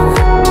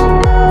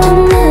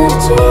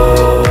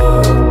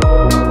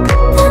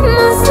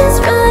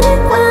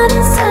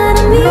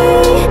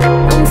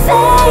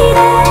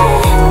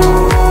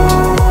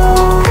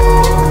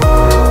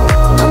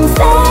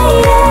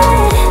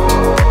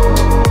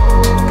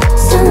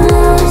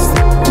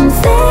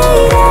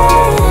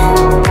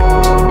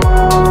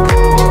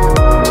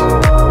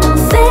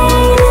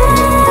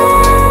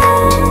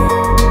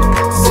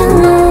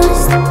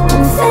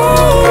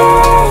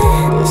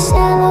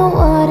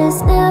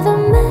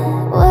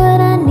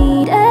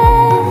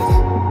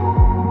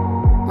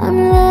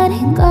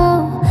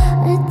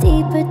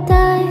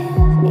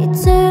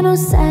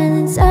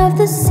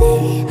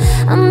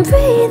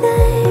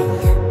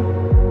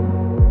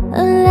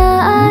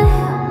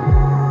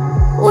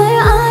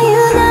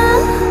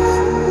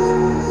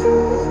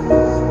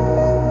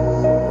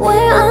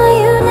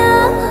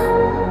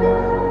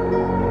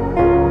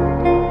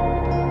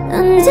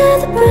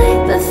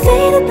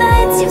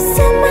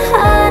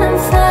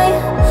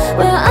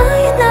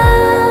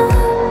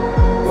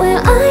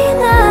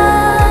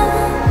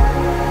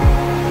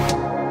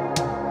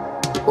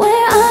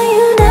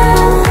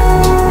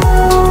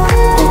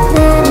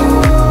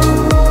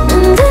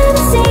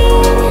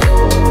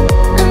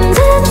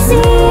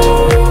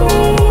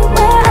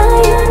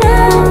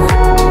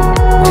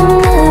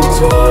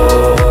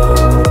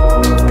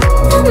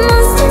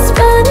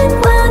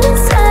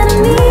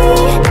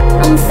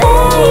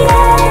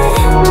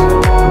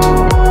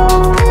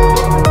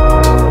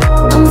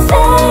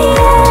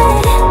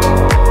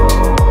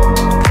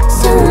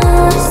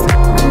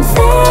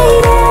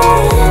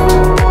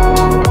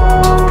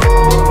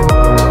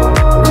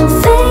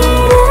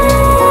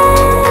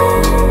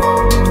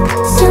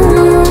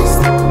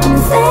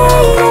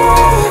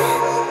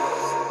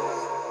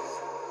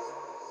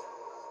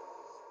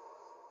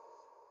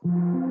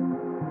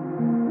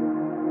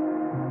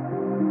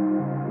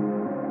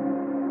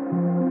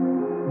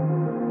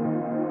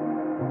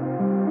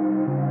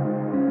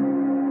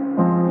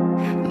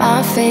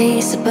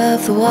face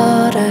above the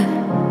water.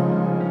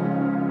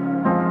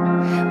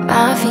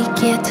 My feet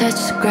can't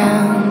touch the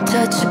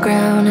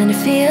ground, and it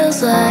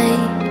feels like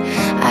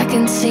I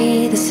can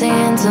see the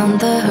sands on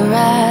the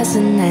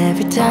horizon.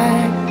 Every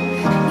time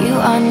you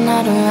are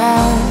not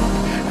around,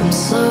 I'm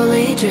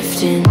slowly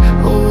drifting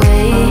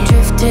away,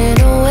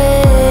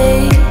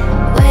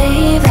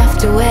 wave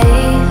after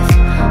wave,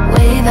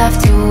 wave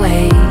after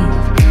wave.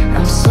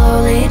 I'm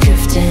slowly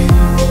drifting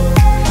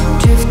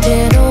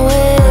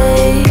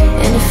away,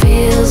 and it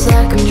feels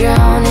like I'm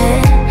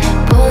drowning,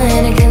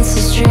 pulling against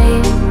the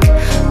stream,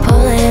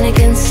 pulling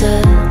against the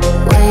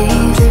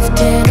wave,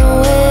 drifting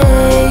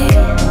away,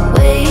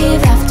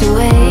 wave after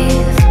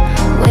wave,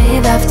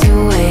 wave after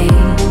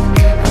wave.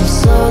 I'm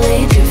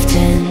slowly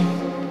drifting.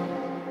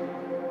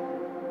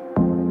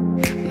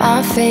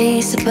 My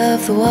face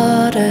above the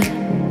water.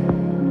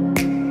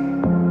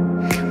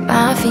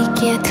 My feet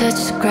can't touch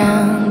the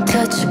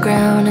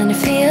ground, and it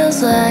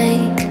feels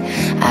like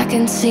I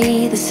can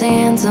see the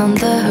sands on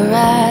the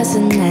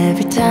horizon.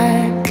 Every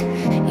time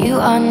you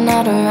are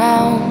not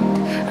around,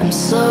 I'm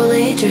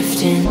slowly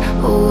drifting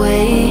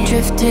away,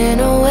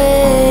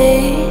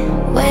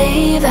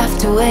 wave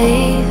after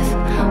wave,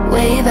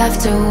 wave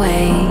after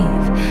wave.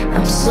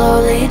 I'm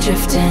slowly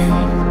drifting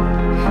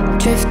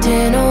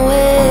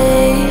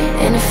away,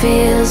 and it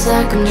feels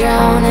like I'm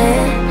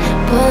drowning,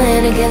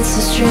 pulling against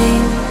the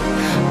stream,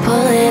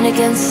 pulling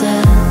against the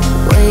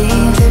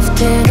wave,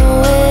 drifting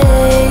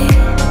away,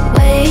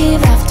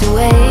 wave after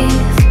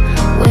wave,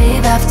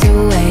 wave after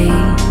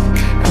wave.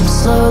 I'm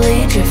slowly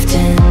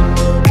drifting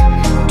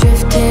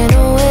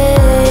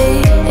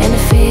away, and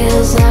it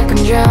feels like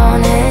I'm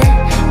drowning,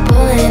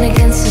 pulling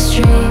against the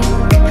stream,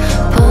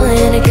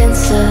 pulling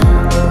against the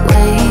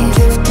wave,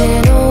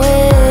 drifting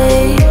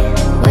away,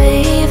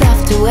 wave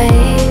after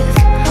wave,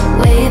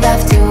 wave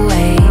after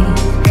wave.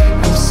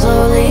 I'm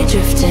slowly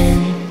drifting.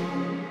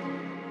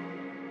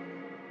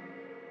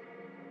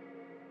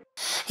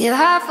 Your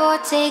heart for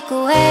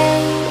takeaway,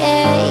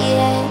 yeah,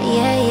 yeah,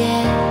 yeah,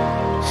 yeah.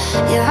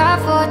 Your heart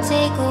for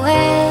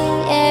takeaway,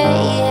 yeah,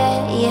 yeah,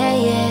 yeah,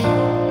 yeah.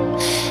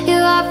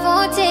 Your heart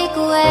for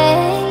takeaway,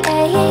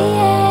 yeah,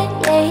 yeah,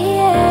 yeah,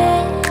 yeah.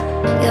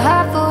 Your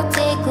heart for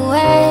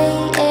takeaway,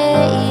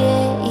 yeah,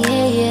 yeah,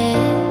 yeah, yeah.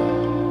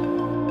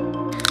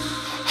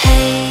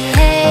 Hey,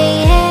 hey,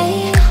 hey,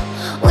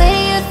 where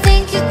you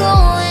think you're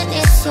going?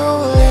 It's so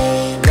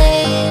late,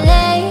 late,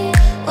 late.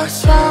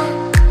 What's wrong?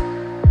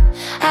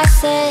 I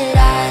said I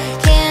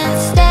can't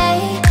stay.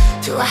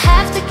 Do I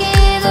have to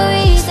give a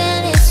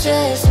reason? It's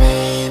just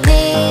me,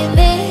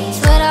 it's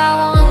what I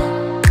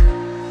want.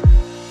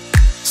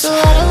 So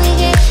how do we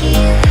get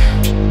here?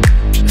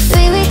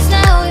 3 weeks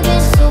now, we've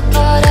been so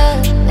caught up.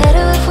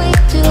 Better if we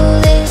do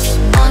this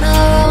on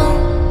our own.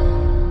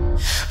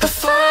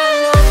 Before I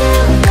love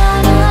you, nah,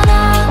 nah,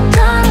 nah, I'm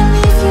gonna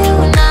leave you,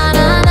 nah,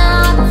 nah,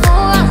 nah.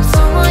 Before I'm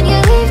someone you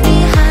leave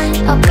behind,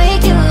 I'll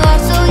break your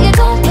heart so you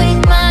don't break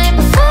mine.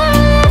 Before I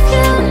love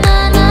you,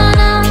 nah, nah,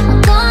 nah, I'm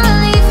gonna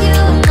leave you,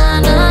 nah,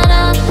 nah,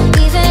 nah.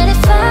 Even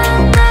if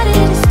I'm ready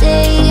to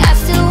stay, I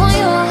still want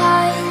your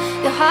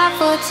heart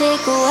for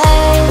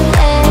takeaway,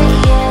 yeah,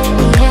 yeah,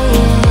 yeah,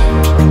 yeah.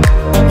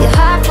 Your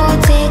heart for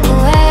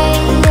takeaway,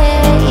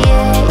 yeah,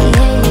 yeah,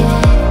 yeah, yeah.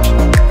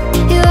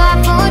 Your heart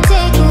for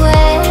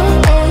takeaway,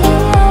 yeah,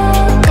 yeah,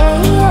 yeah,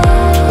 yeah.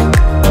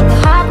 Your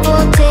heart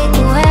for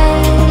takeaway,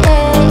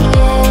 yeah,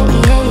 yeah,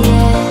 yeah,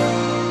 yeah.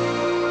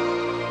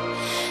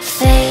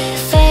 Fade,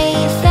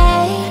 fade,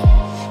 fade.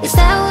 Is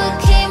that what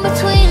came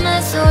between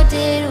us, or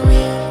did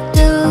we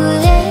do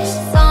this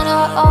on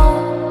our own?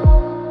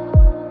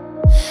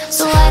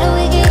 So why do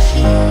we get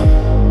here?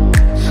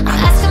 I'm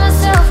asking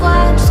myself why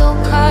I'm so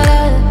caught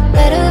up.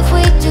 Better if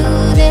we do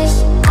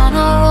this on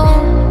our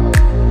own.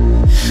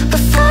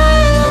 Before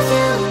I love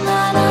you,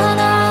 nah, nah,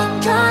 nah, I'm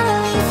gonna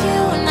leave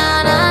you,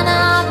 nah, nah,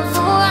 nah.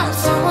 Before I'm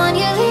someone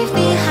you leave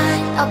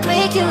behind, I'll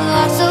break your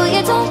heart so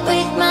you don't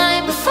break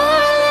mine. Before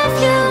I love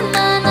you,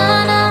 nah,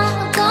 nah, nah,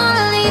 I'm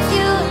gonna leave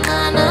you,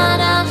 nah, nah,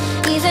 nah.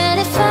 Even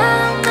if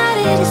I'm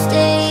ready to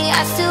stay,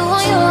 I still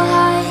want your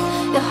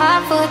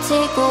heart for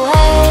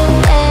takeaway,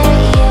 yeah,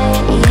 yeah,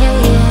 yeah,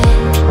 yeah.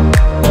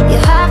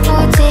 Your heart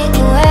for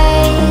takeaway,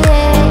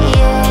 yeah,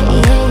 yeah,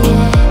 yeah,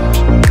 yeah.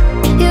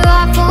 Your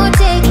heart for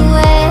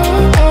takeaway,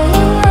 yeah,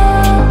 yeah,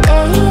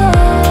 yeah, yeah.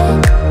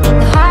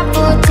 Your heart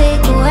for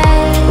takeaway,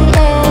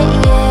 yeah,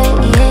 yeah,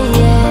 yeah,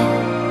 yeah.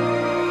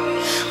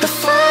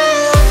 Before I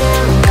love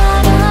you, nah,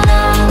 nah,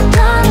 nah, I'm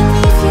gonna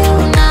leave you,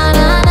 nah,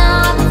 nah,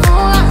 nah.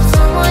 Before I'm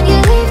someone you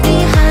leave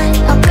behind,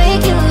 I'll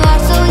break your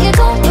heart so you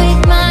don't break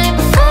mine.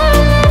 Before I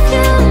love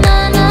you,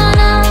 nah, nah,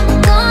 nah,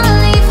 I'm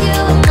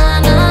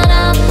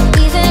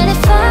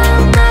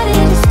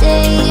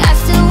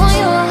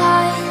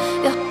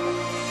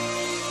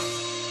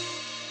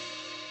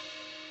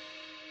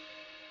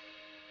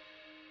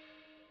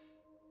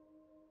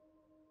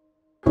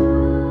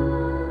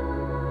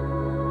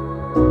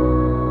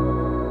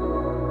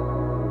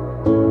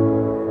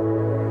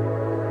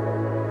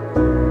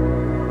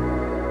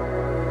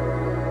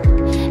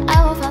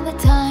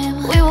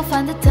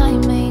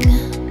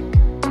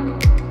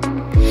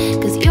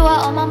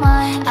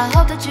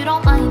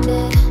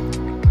minded.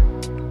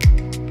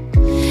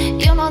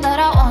 You know that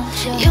I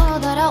want you, you know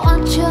that I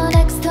want you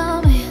next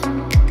to me.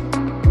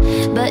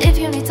 But if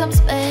you need some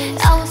space,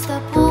 I will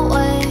step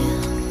away.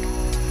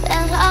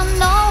 And I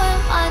know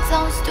it might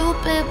sound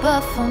stupid,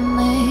 but for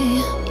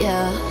me,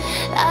 yeah,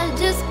 I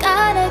just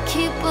gotta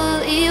keep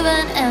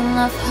believing. And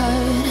I've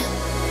heard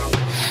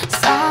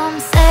some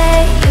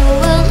say you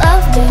will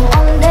love me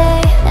one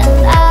day,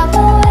 and I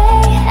will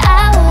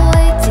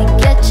wait to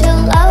get your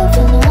love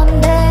in one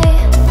day.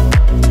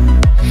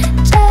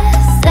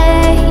 Just say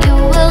you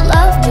will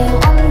love me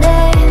one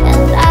day,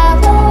 and I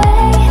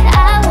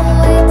will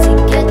wait to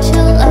get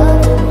your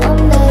love in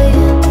one day.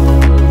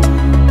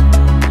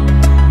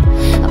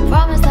 I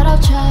promise that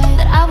I'll try,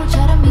 that I will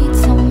try to meet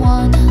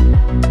someone.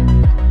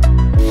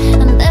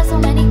 And there's so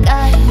many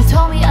guys who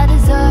told me I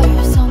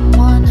deserve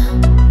someone.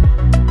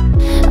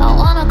 I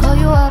wanna call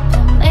you up,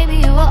 and maybe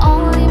it will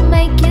only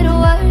make it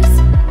worse.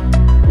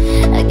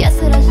 I guess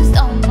that I just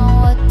don't know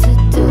what to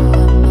do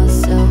with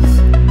myself.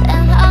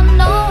 And I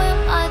know it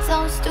might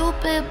sound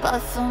stupid, but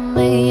for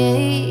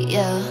me,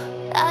 yeah,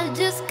 I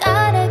just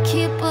gotta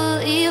keep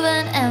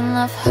believing. And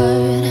I've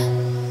heard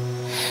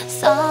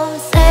some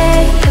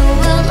say you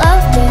will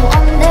love me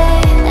one day,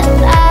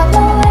 and I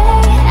will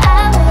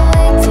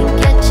wait to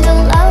get your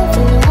love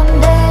in one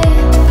day.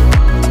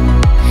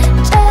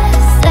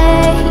 Just say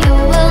you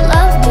will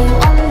love me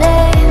one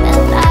day,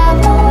 and I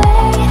will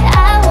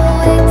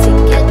wait to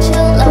get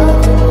your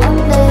love in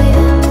one day.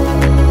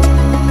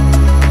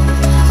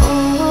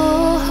 Ooh,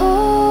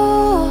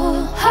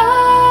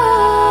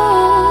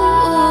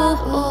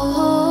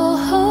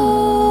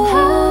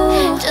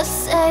 just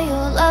say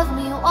you'll love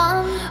me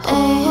one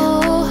day.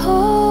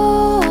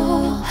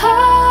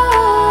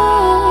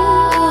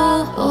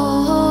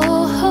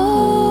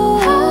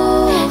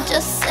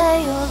 Just say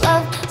you'll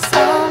love.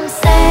 Some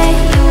say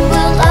you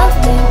will love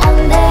me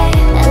one day,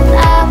 and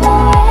I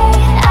will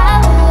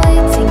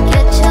wait to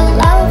get your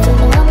love in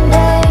one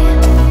day.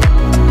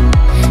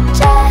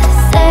 Just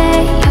say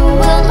you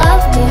will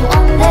love me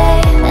one day,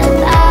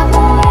 and I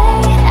will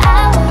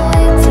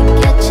wait to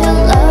get your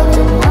love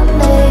in one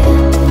day.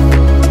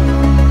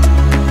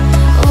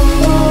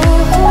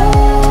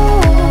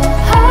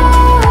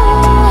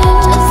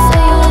 Just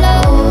say you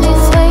love me,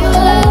 say you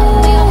love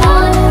me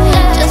one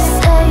day. Just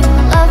say you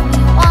love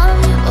me one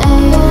day.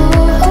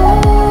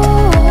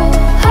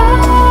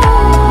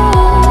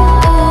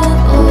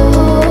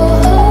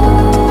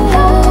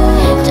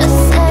 Just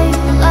say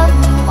you love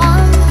me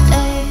one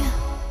day.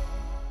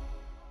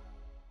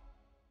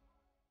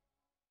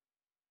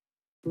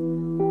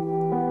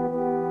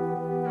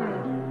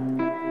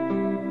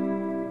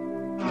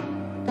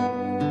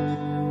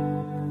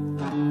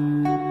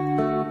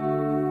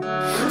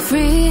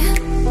 Free,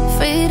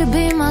 free to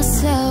be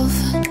myself.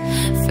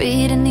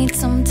 Free to need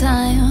some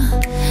time.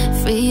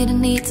 Free to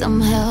need some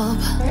help.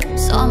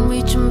 So I'm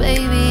reaching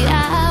baby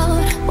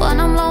out when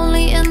I'm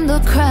lonely in the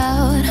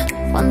crowd.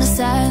 When the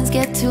sirens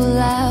get too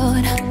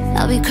loud,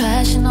 I'll be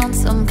crashing on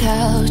some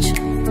couch.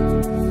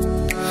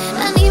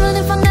 And even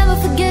if I never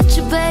forget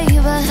you, baby,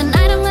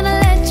 tonight I'm gonna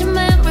let your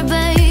memory,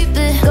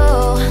 baby,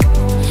 go.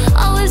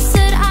 Always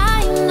said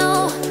I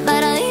know,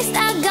 but at least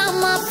I got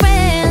my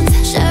friends.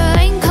 Sure,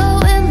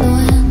 raincoat in the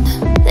wind,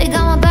 they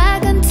got my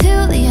back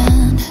until the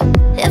end.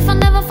 If I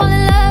never fall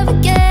in love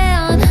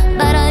again,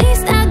 but at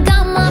least I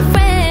got my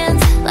friends.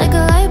 Like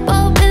a light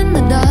bulb in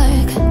the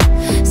dark,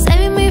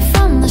 saving me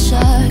from the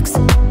sharks.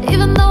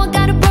 Even though I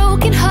got a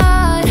broken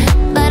heart,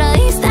 but at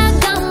least I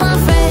got my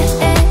friends.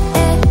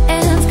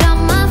 Got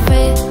my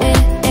friends,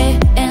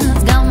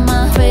 got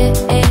my friends,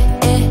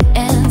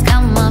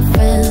 got my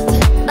friends.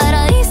 But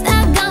at least I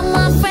got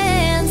my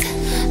friends.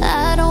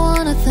 I don't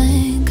wanna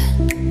think,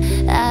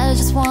 I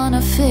just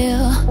wanna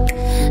feel,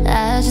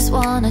 I just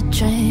wanna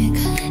drink,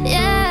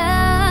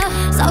 yeah.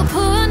 So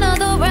pour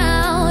another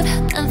round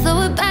and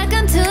throw it back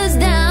until it's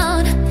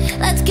down.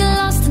 Let's get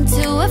lost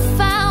until we're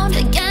found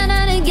again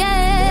and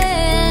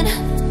again.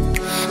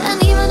 And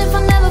even if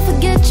I never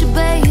forget you,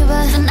 baby,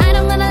 tonight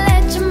I'm gonna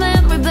let your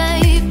memory,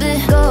 baby,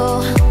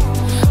 go.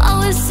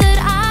 Always said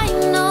I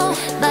know,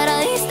 but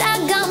at least I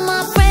got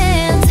my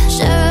friends.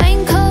 Sure,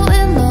 raincoat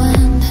in the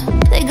wind,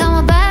 they got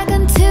my back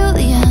until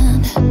the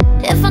end.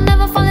 If I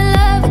never fall in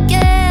love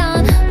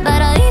again, but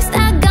at least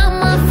I got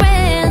my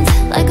friends.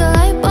 Like a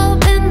light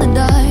bulb in the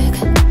dark,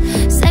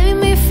 saving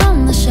me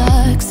from the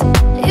sharks.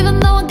 Even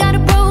though I got a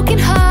broken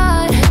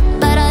heart,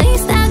 but at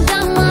least I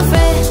got my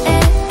friends.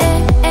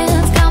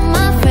 Got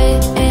my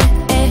friends,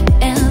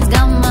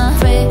 got my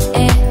friends,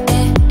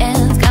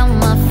 got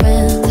my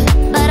friends.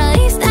 But at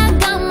least I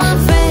got my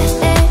friends.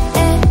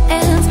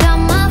 Got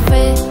my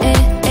friends,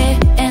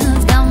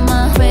 got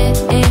my friends,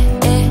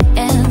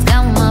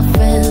 got my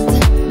friends.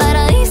 But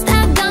at least I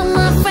got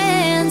my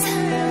friends.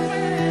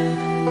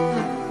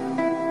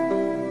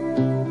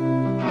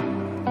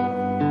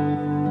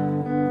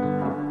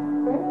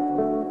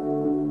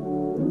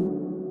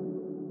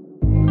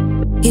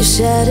 You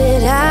said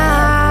it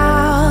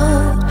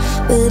out,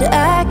 but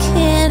I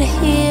can't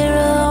hear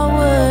a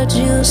word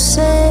you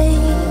say.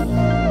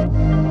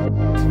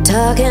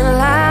 Talking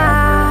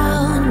loud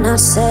not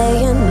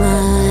saying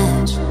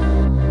much.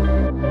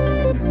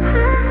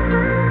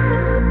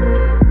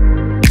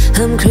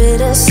 I'm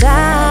criticized,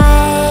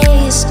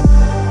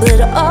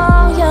 but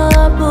all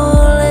your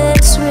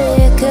bullets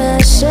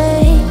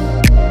ricochet.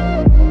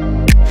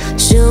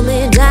 Shoot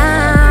me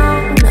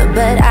down,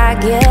 but I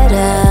get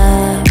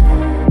up.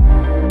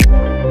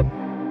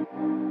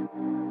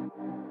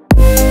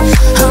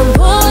 I'm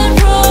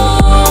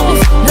bulletproof,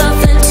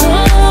 nothing to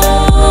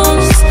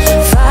lose.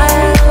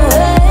 Fire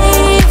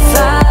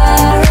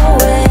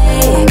away,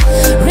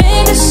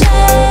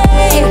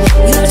 ricochet.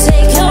 You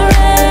take your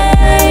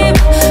aim.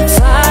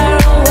 Fire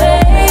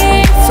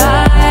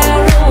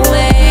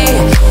away.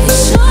 You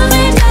shoot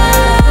me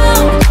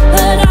down,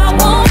 but I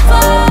won't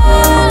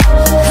fall.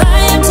 I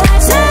am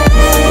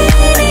titanium.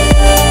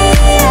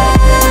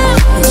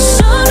 You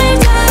shoot me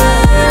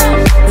down,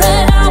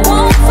 but I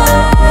won't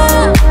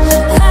fall.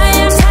 I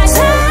am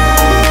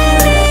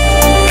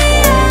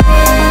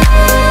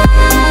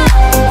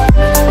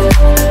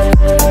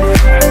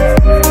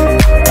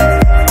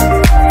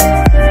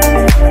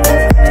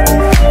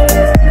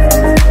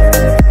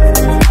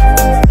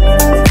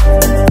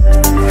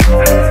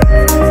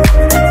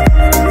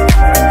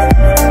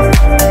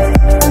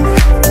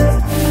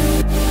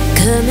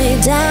cut me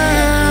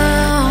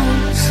down,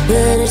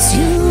 but it's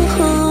you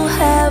who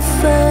have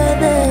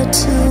further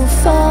to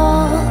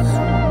fall.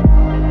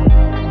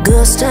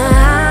 Ghost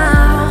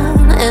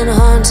town and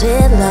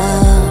haunted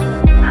love.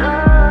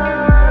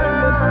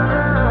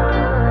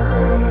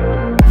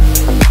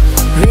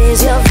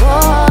 Raise your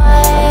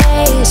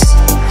voice.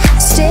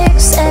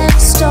 Sticks and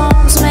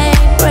stones may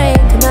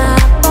break my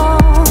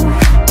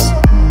bones.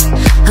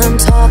 I'm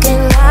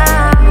talking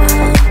loud,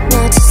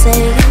 not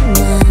saying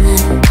much.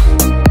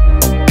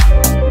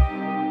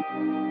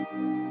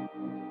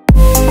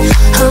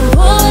 I'm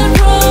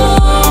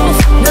bulletproof,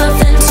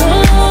 nothing to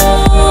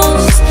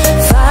lose.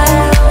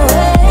 Fire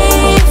away,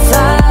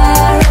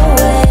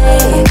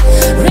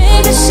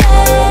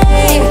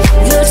 ricochet.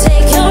 You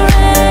take your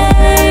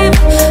aim.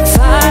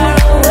 Fire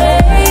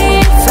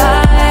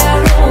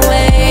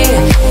away.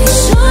 You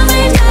shoot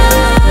me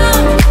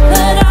down,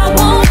 but I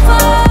won't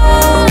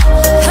fall.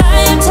 I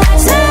am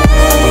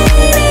titanium.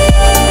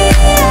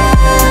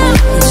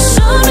 You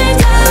shoot me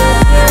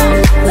down,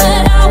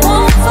 but I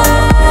won't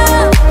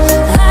fall.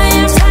 I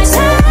am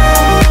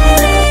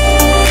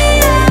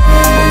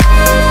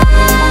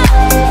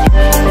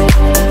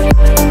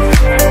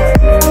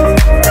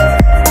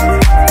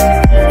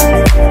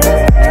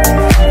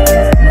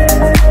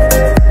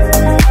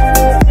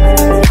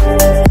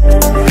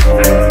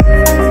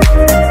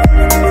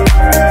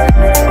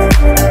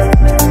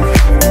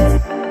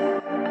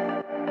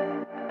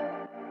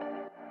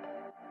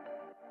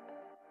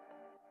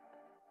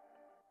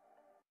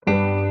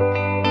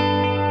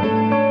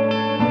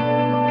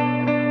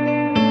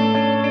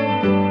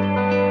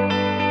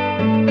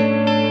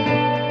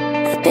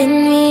I've been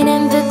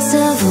reading books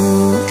of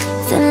old,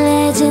 the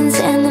legends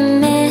and the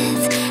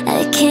myths,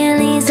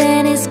 Achilles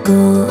and his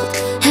gold,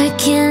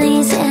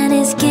 Hercules and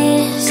his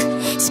gifts,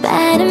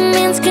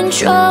 Spider-Man's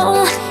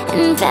control,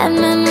 and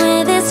Batman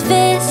with his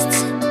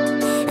fists.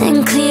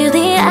 And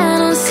clearly I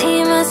don't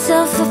see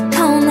myself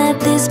upon that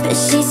bliss. But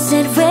she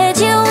said, where'd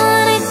you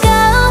wanna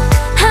go?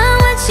 How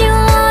much you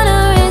wanna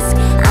risk?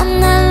 I'm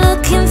not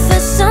looking for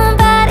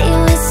somebody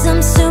with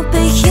some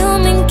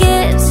superhuman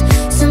gifts,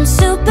 some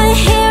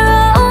superhero,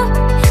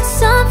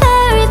 some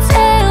fairy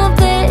tale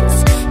bliss.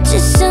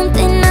 Just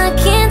something I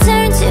can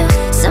turn to,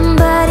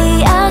 somebody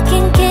I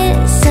can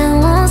kiss. I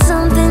want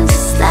something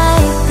just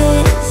like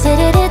this.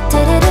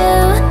 Da-da-da-da-da-do,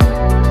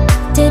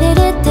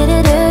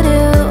 da-da-da-da-da-do,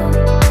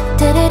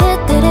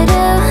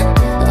 da-da-da-da-da-do.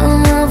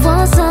 Oh, I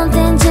want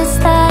something just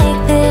like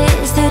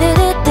this.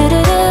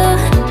 Da-da-da-da-da-do,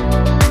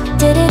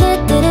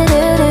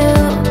 da-da-da-da-da-do,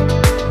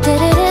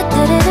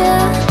 da-da-da-da-da-do.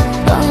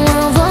 Oh,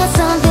 I want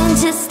something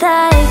just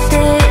like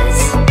this.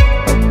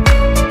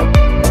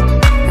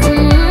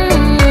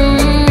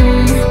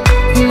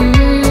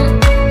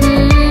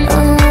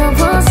 Oh, I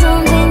want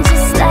something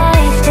just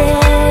like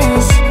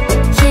this.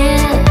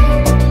 Yeah.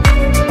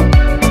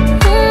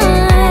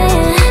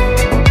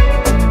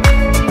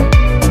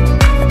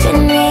 I've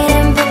been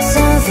reading books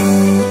of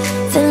old,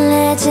 the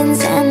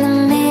legends and the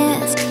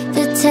myths,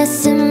 the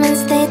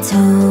testaments they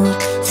told,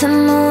 the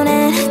moon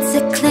and its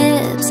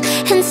eclipse,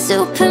 and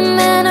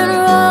Superman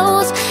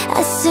unrolls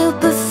a suit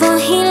before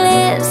he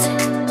lives.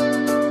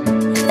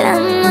 But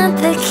I'm not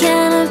the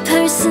kind of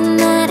person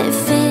that it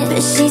fits.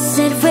 But she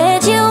said,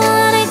 where'd you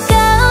wanna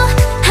go?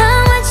 How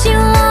much you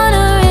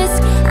wanna risk?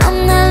 I'm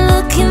not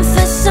looking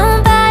for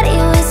somebody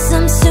with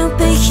some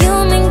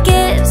superhuman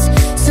gifts,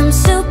 some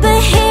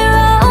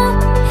superhero,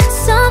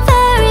 some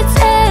fairy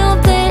tale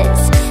bliss.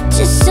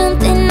 Just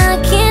something I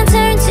can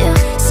turn to,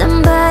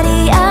 somebody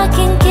I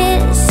can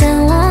kiss. I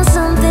want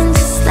something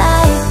just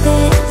like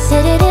this.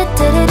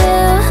 Da-da-da-da.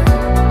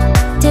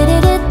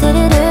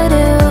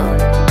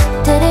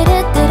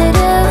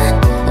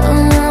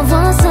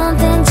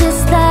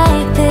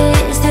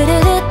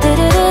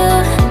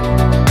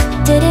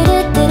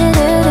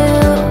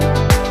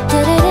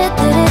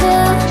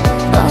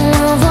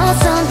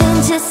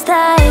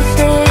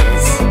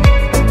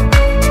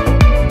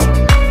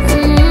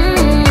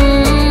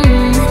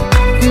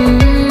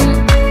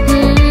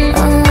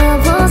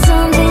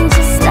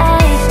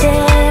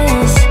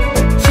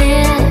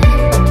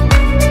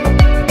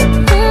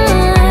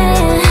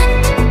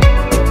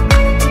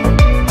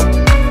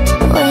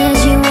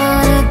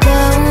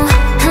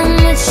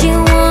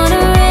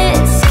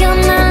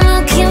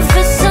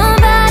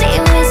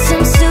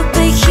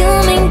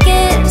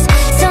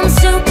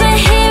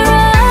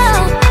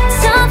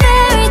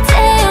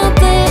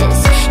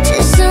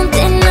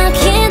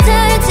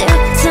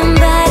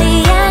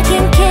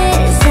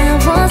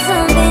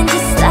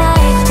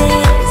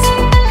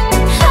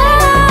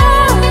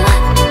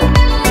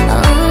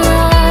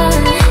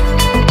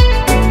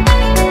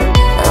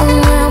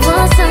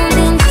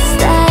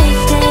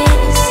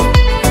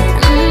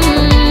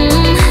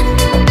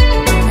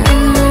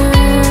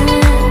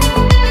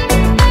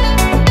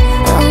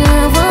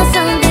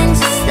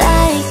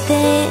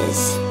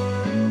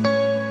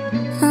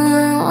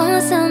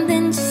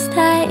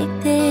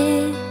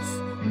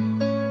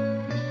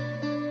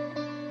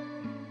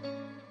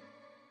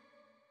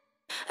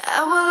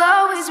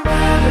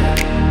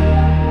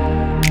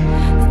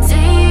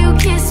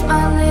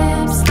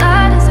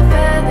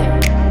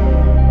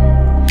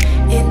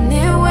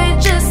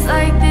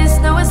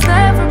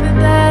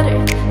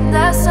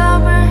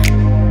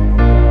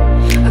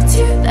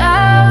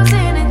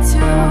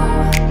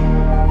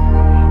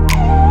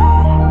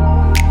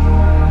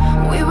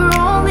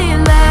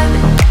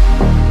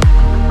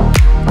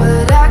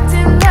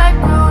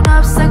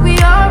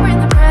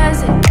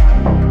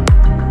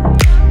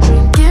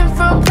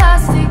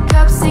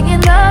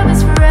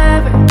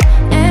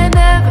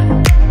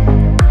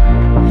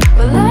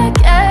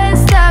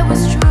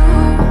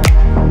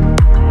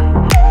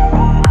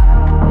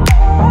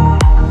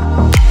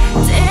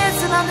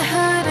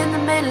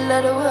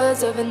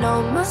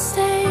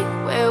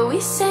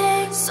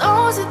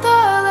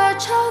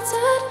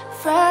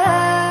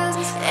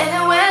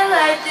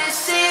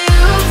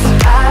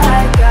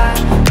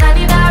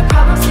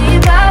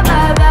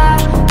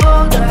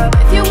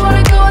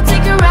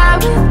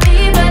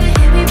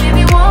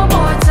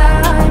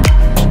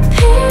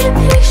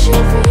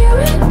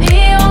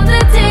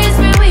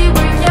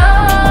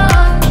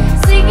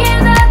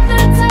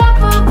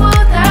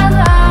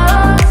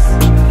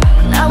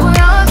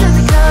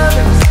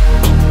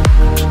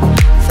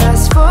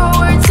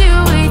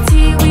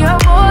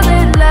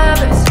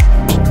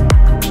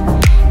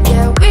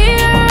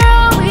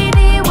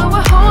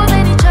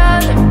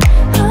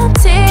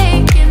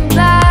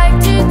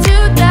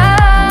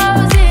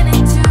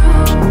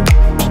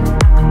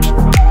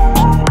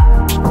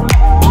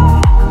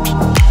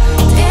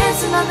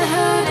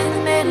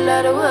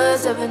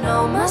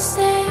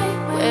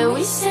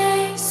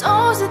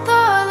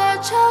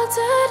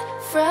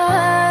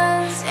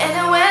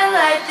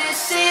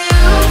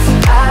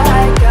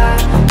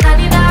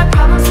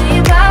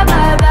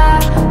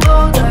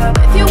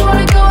 If you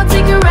wanna go, I'll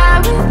take a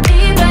ride with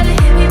me. Better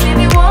hit me,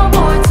 baby, one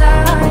more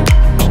time.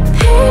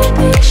 Paint a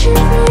picture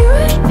for you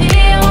and me.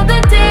 All the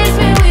days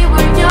when we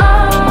were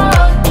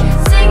young,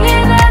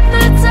 singing at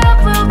the top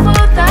of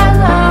both our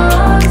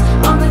lungs.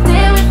 On the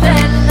day we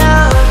fell in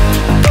love.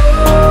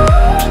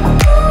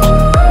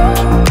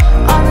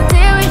 On the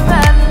day we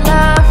fell in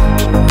love.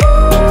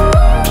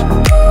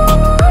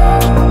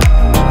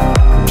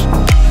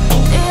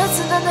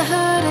 Dancing on the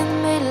hood in the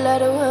middle of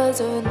the woods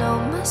with no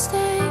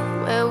mistake,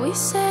 where we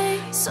say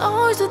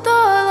songs with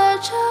all our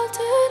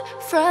childhood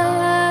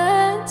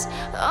friends.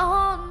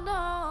 Oh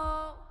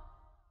no.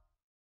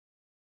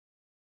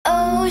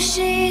 Oh,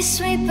 she's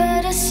sweet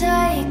but a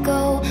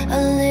psycho,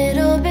 a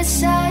little bit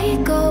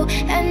psycho.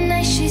 At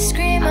night she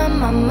scream, my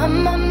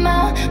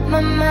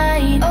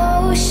mind.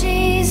 Oh,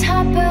 she's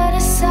hot but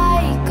a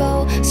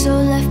psycho, so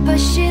left but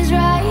she's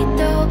right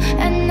though.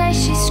 At night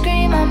she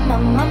scream, my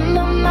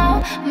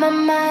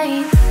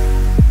mind.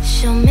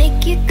 She'll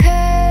make you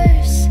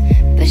curse,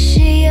 but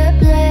she a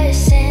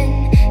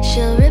blessing.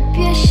 She'll rip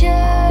your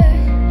shirt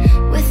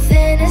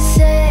within a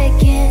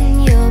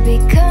second. You'll be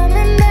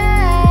coming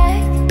back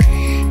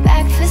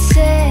for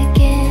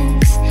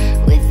seconds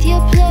with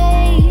your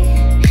play.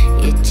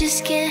 You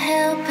just can't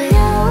help it.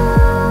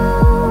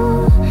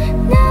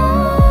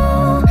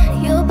 No,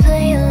 you'll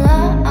play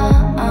along.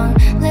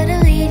 Let her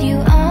lead you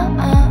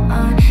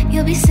on.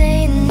 You'll be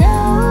saying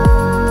no,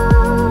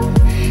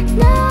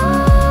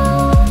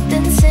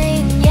 then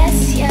saying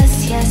yes,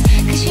 yes, yes,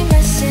 'cause you're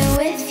messing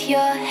with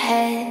your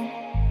head.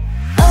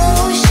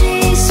 Oh,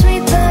 she's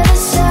sweet but a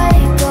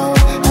psycho,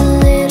 a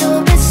little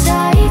bit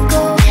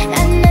psycho.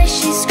 At night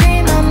she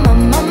scream, my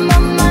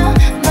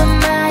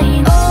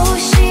mind. Oh,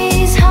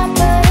 she's hot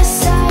but a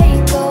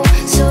psycho,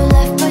 so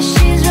left but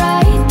she's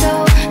right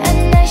though. At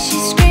night she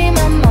scream,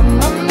 my mind.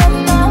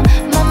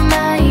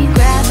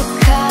 Grab a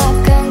cop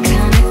gun,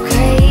 kinda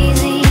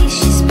crazy.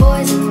 She's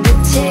poison but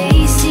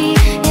tasty.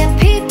 Yeah,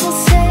 people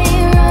say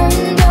run,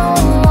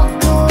 don't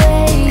walk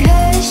away.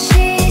 'Cause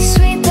she's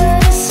sweet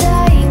but a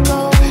psycho,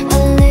 a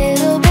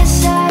little bit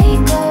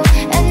psycho.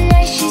 At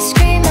night she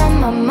scream,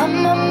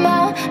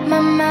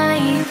 my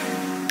mind.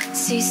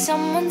 See,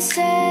 someone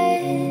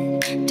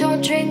said,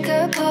 don't drink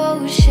her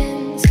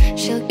potions.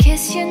 She'll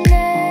kiss your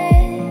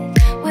neck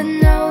with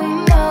no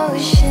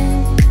emotion.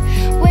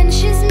 When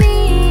she's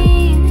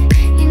mean,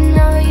 you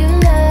know you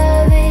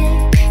love it.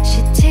 She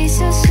tastes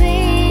so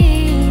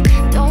sweet,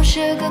 don't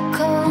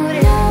sugarcoat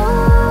it.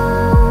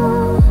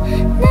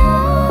 No,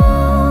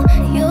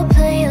 you'll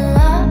play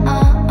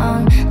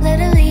along. Let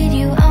her lead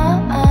you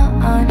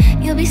on.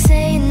 You'll be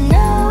saying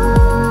no,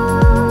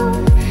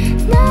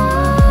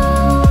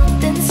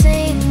 then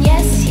saying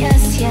yes,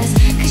 yes, yes,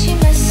 'cause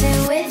you're messing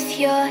with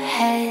your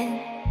head.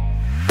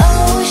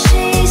 Oh,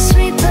 she's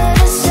sweet but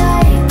a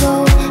psycho,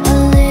 a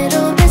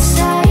little bit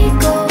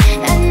psycho.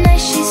 At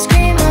night she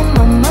scream, my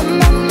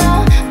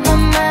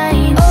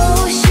mind.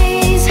 Oh,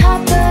 she's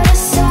hot but a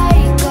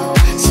psycho,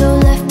 so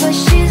left but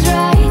she's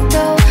right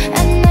though.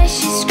 At night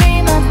she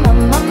scream, my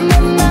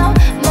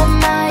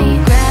mind.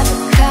 Grab a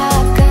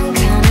cop gun,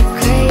 kinda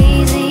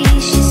crazy.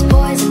 She's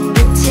poison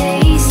but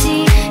tasty.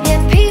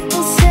 Yeah,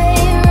 people say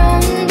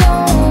run,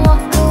 don't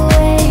walk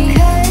away.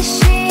 'Cause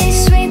she's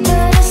sweet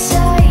but a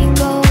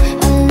psycho,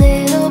 a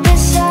little bit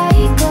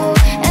psycho.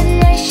 At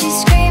night she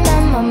scream,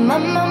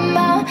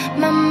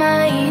 my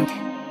mind.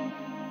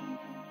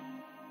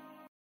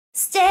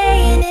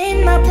 Staying in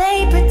my play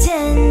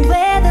pretend,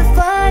 where the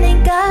fun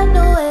ain't got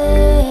no end.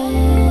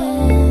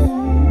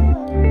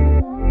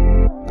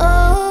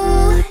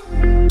 Oh,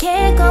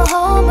 can't go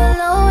home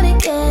alone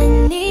again.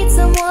 Need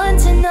someone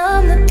to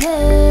numb the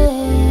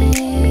pain.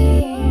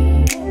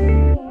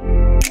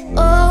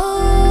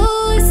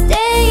 Oh,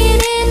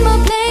 staying in my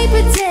play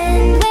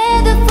pretend,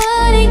 where the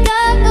fun ain't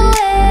got no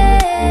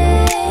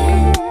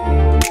end.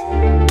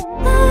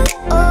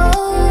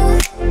 Oh,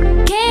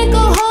 can't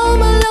go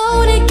home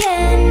alone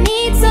again.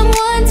 Need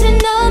someone to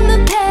numb the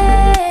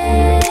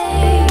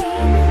pain.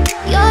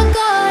 You're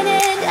gone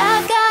and I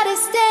gotta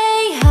stay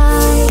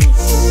high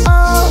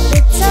all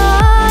the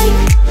time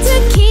to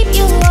keep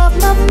you off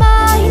my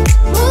mind.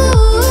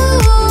 Ooh.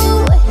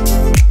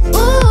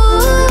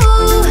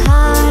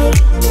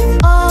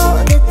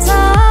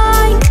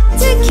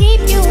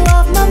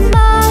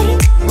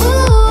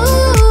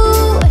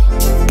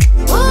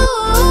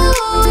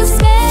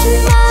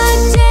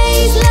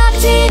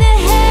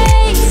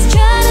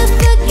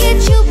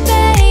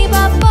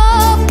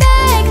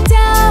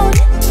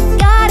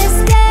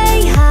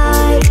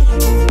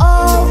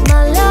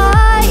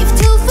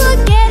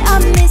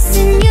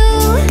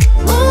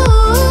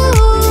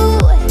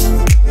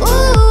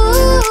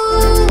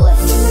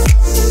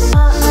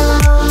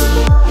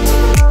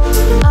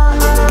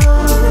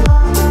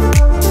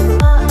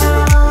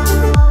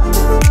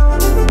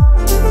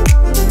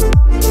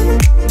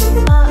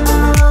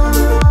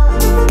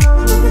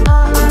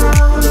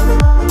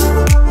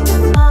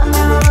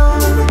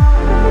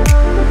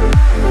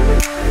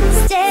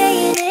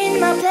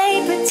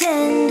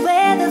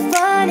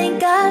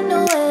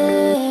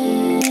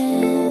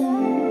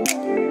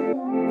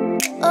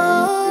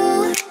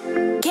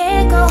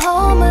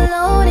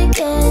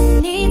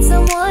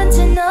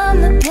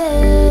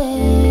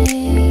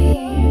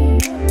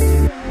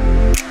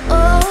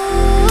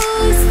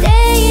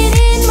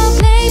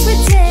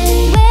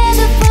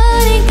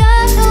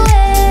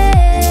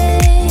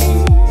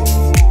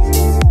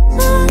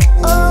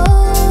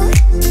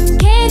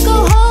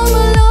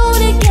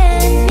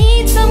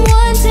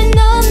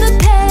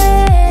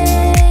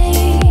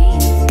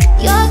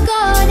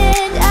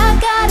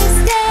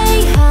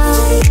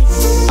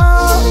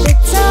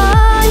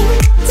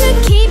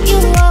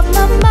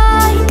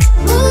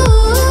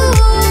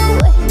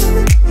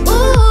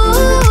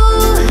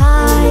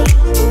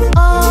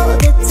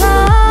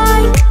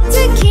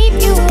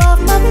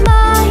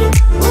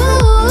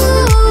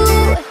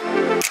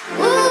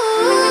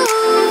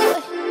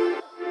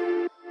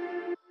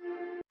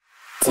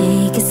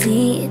 Take a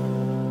seat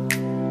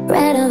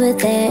right over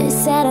there,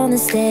 sat on the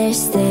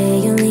stairs,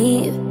 stay or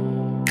leave.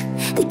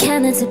 The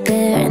cabinets are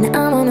bare and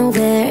I'm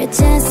unaware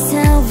just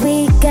how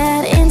we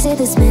got into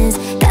this mess.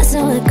 Got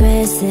so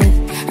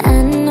aggressive,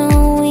 I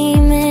know we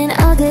meant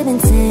all good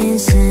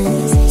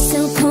intentions.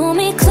 So pull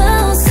me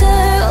closer,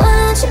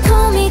 why don't you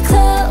pull me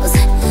close?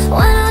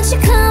 Why don't you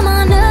come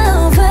on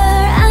over?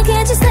 I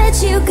can't just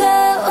let you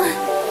go.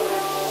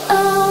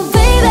 Oh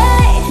baby,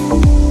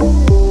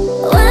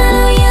 why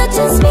don't you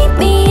just meet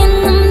me in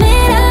the middle?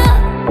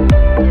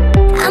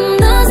 I'm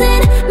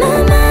losing my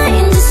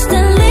mind just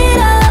a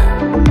little.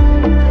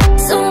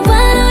 So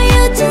why don't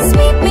you just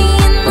meet me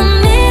in the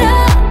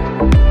middle?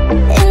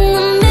 In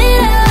the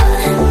middle.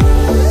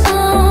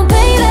 Oh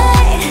baby,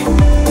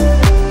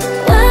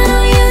 why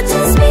don't you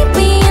just meet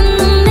me in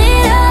the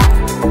middle?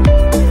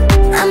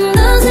 I'm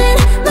losing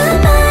my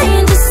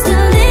mind just a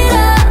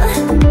little.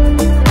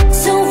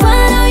 So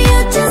why don't you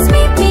just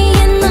meet me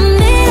in the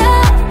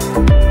middle?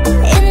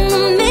 In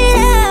the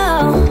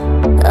middle.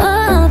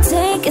 Oh,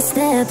 take a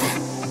step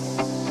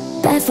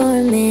back for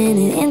a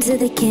minute into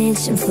the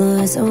kitchen.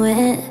 Floors are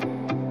wet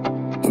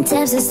and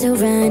taps are still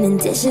running,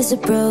 dishes are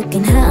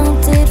broken. How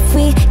did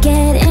we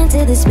get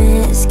into this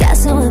mess? Got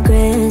so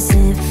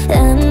aggressive,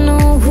 I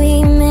know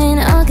we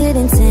meant all good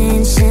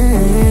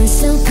intentions.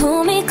 So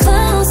pull me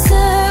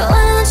closer,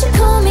 why don't you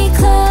pull me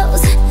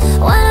close?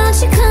 Why don't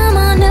you come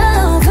on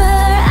over?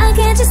 I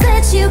can't just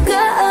let you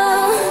go.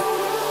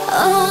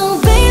 Oh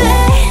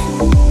baby,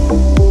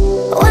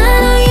 why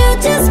don't you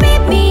just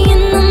meet me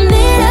in the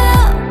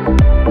middle?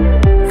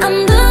 I'm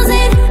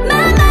losing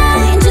my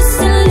mind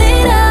just a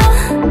little.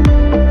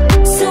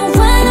 So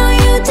why don't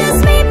you just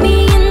meet me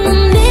in the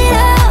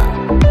middle?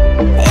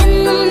 In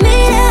the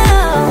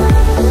middle.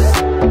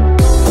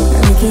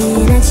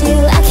 Looking at you,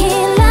 I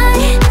can't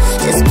lie.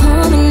 Just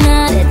pull me,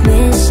 not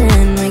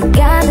admission.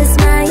 Regardless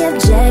my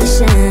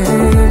objection.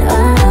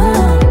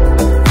 Oh,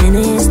 and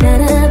it's not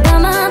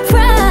about my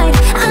pride.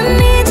 I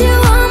need you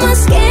on my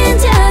skin.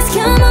 Just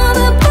come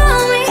over,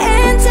 pull me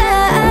and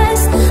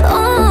touch.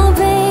 Oh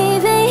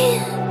baby,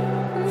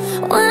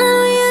 why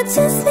don't you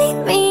just meet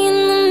me in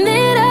the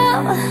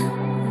middle?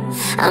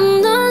 I'm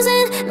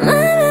losing my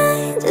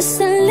mind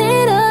just a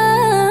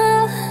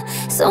little.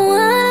 So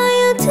why don't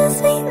you just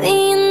meet me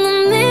in the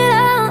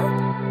middle?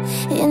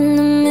 In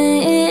the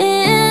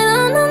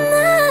middle, no,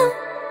 no.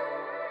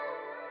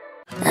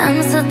 I'm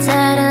so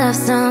tired of love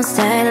songs,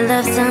 tired of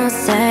love songs,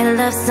 tired of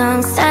love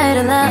songs, tired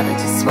of love.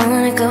 Just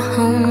wanna go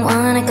home,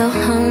 wanna go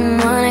home,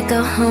 wanna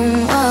go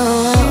home.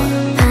 Whoa,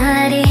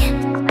 party,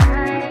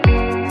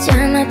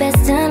 trying my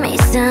best to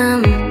meet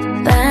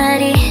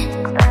somebody,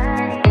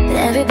 but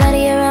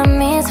everybody around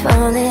me is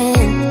falling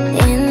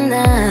in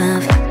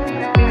love.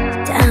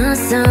 Down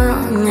so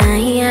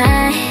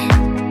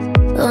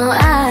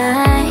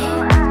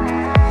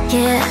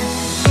yeah,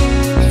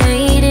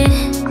 hate it.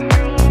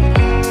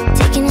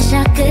 Taking a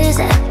shot 'cause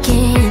I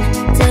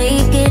can't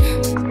take it,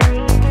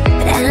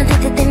 but I don't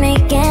think that they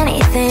make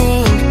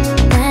anything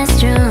that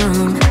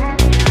strong.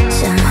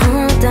 So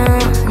hold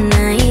on,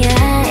 yeah.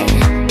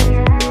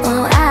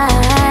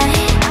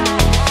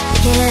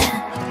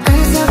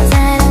 I'm so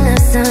tired of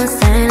love songs,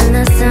 tired of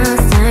love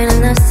songs, tired of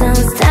love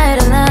songs, tired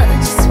of love.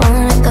 Just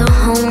wanna go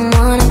home,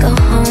 wanna go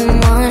home,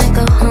 wanna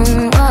go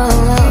home. Whoa,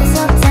 whoa.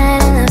 So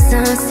tired of love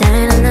songs,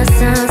 tired of love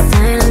songs,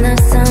 tired of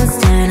love songs,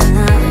 tired of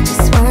love.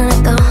 Just wanna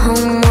go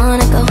home,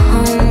 wanna go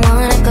home,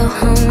 wanna go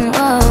home.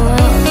 Whoa,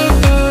 whoa.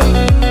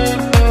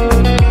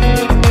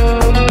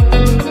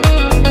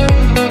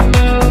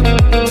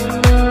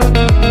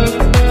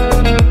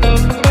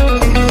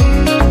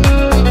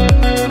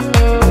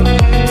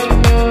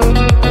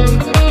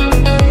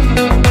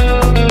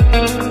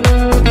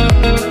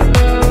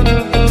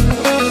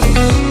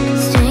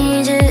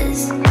 Strangers,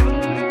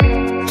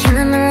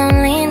 killing my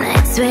lonely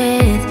nights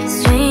with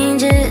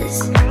strangers.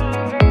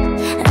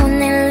 And when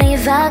they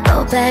leave, I go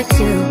back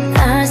to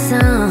our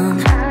song.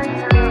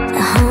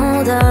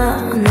 Hold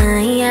on,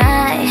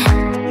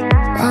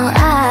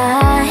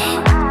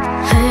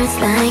 hurts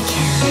like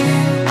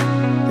heaven,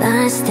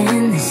 lost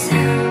in the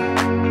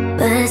sound.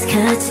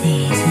 Buzzcut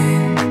season,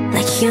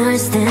 like you're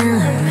still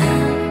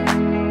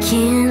around.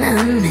 Can I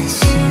miss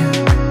you?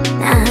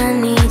 I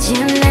need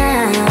you now.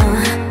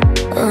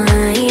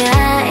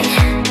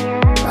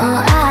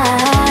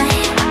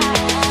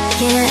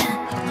 Yeah.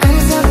 I'm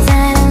so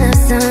tired of love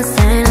songs,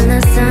 tired of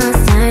love songs,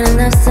 tired of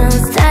love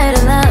songs, tired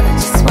of love.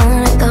 Just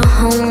wanna go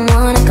home,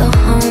 wanna go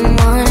home,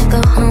 wanna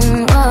go home.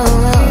 Whoa,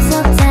 whoa. So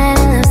tired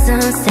of love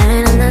songs,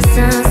 tired of love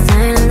songs,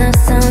 tired of love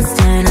songs,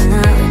 tired of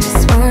love.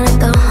 Just wanna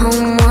go home,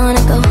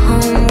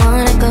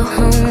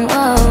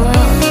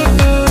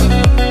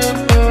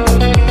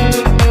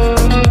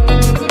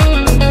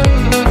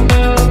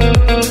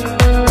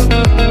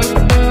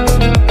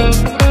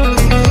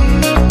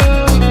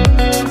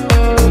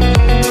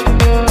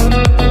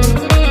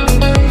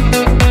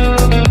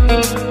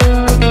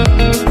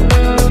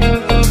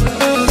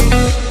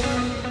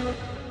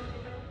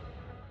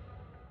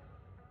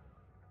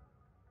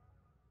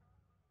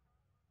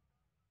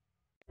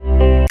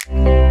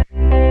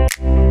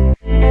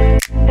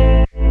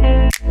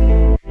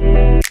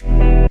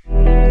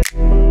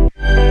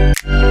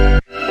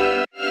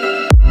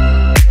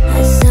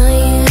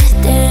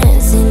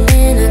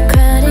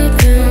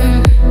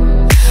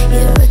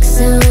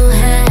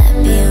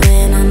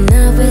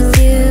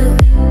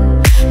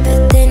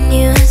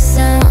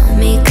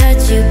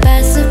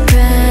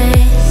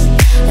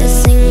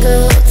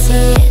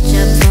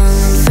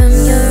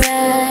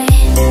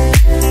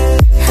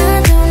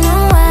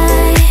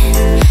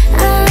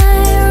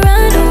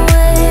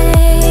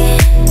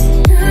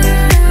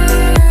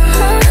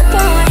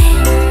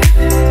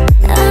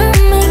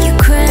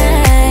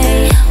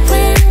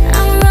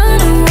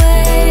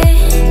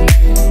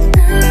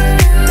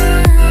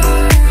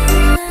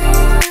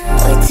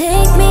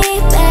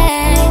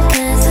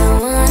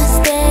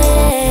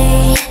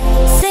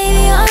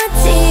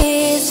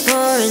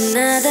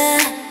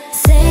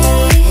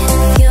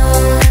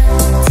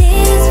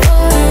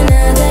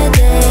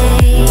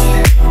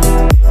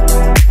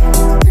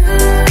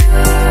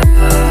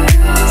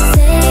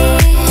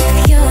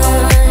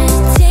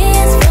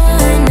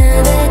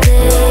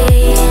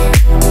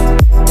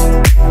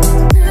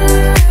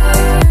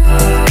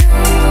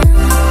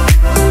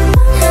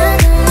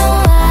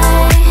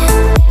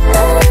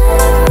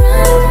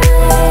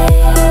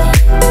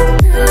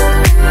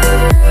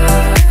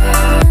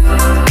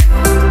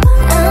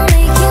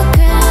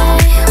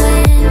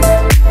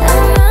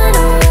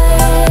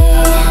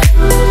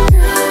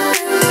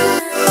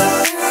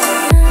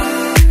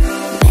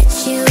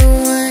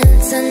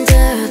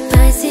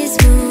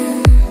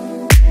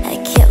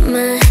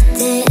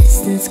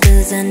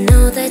 'cause I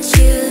know that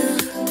you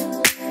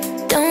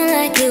don't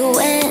like it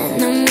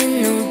when I'm with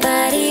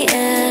nobody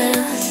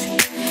else.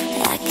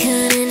 I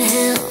couldn't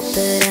help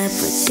but I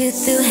put you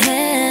through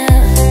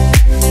hell.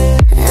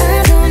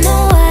 I don't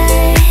know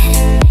why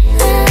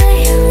I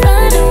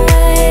run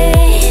away.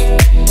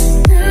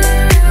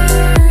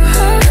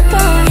 Oh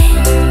boy,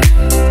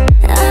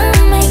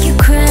 I'll make you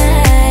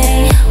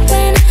cry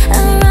when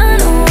I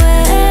run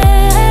away.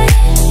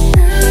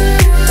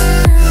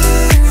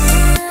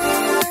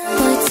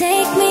 Boy,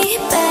 take me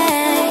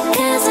back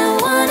 'cause I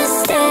wanna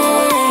stay.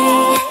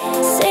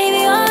 Save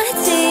your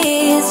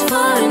tears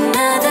for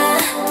another.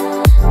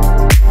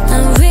 I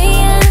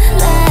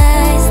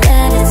realize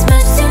that it's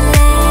much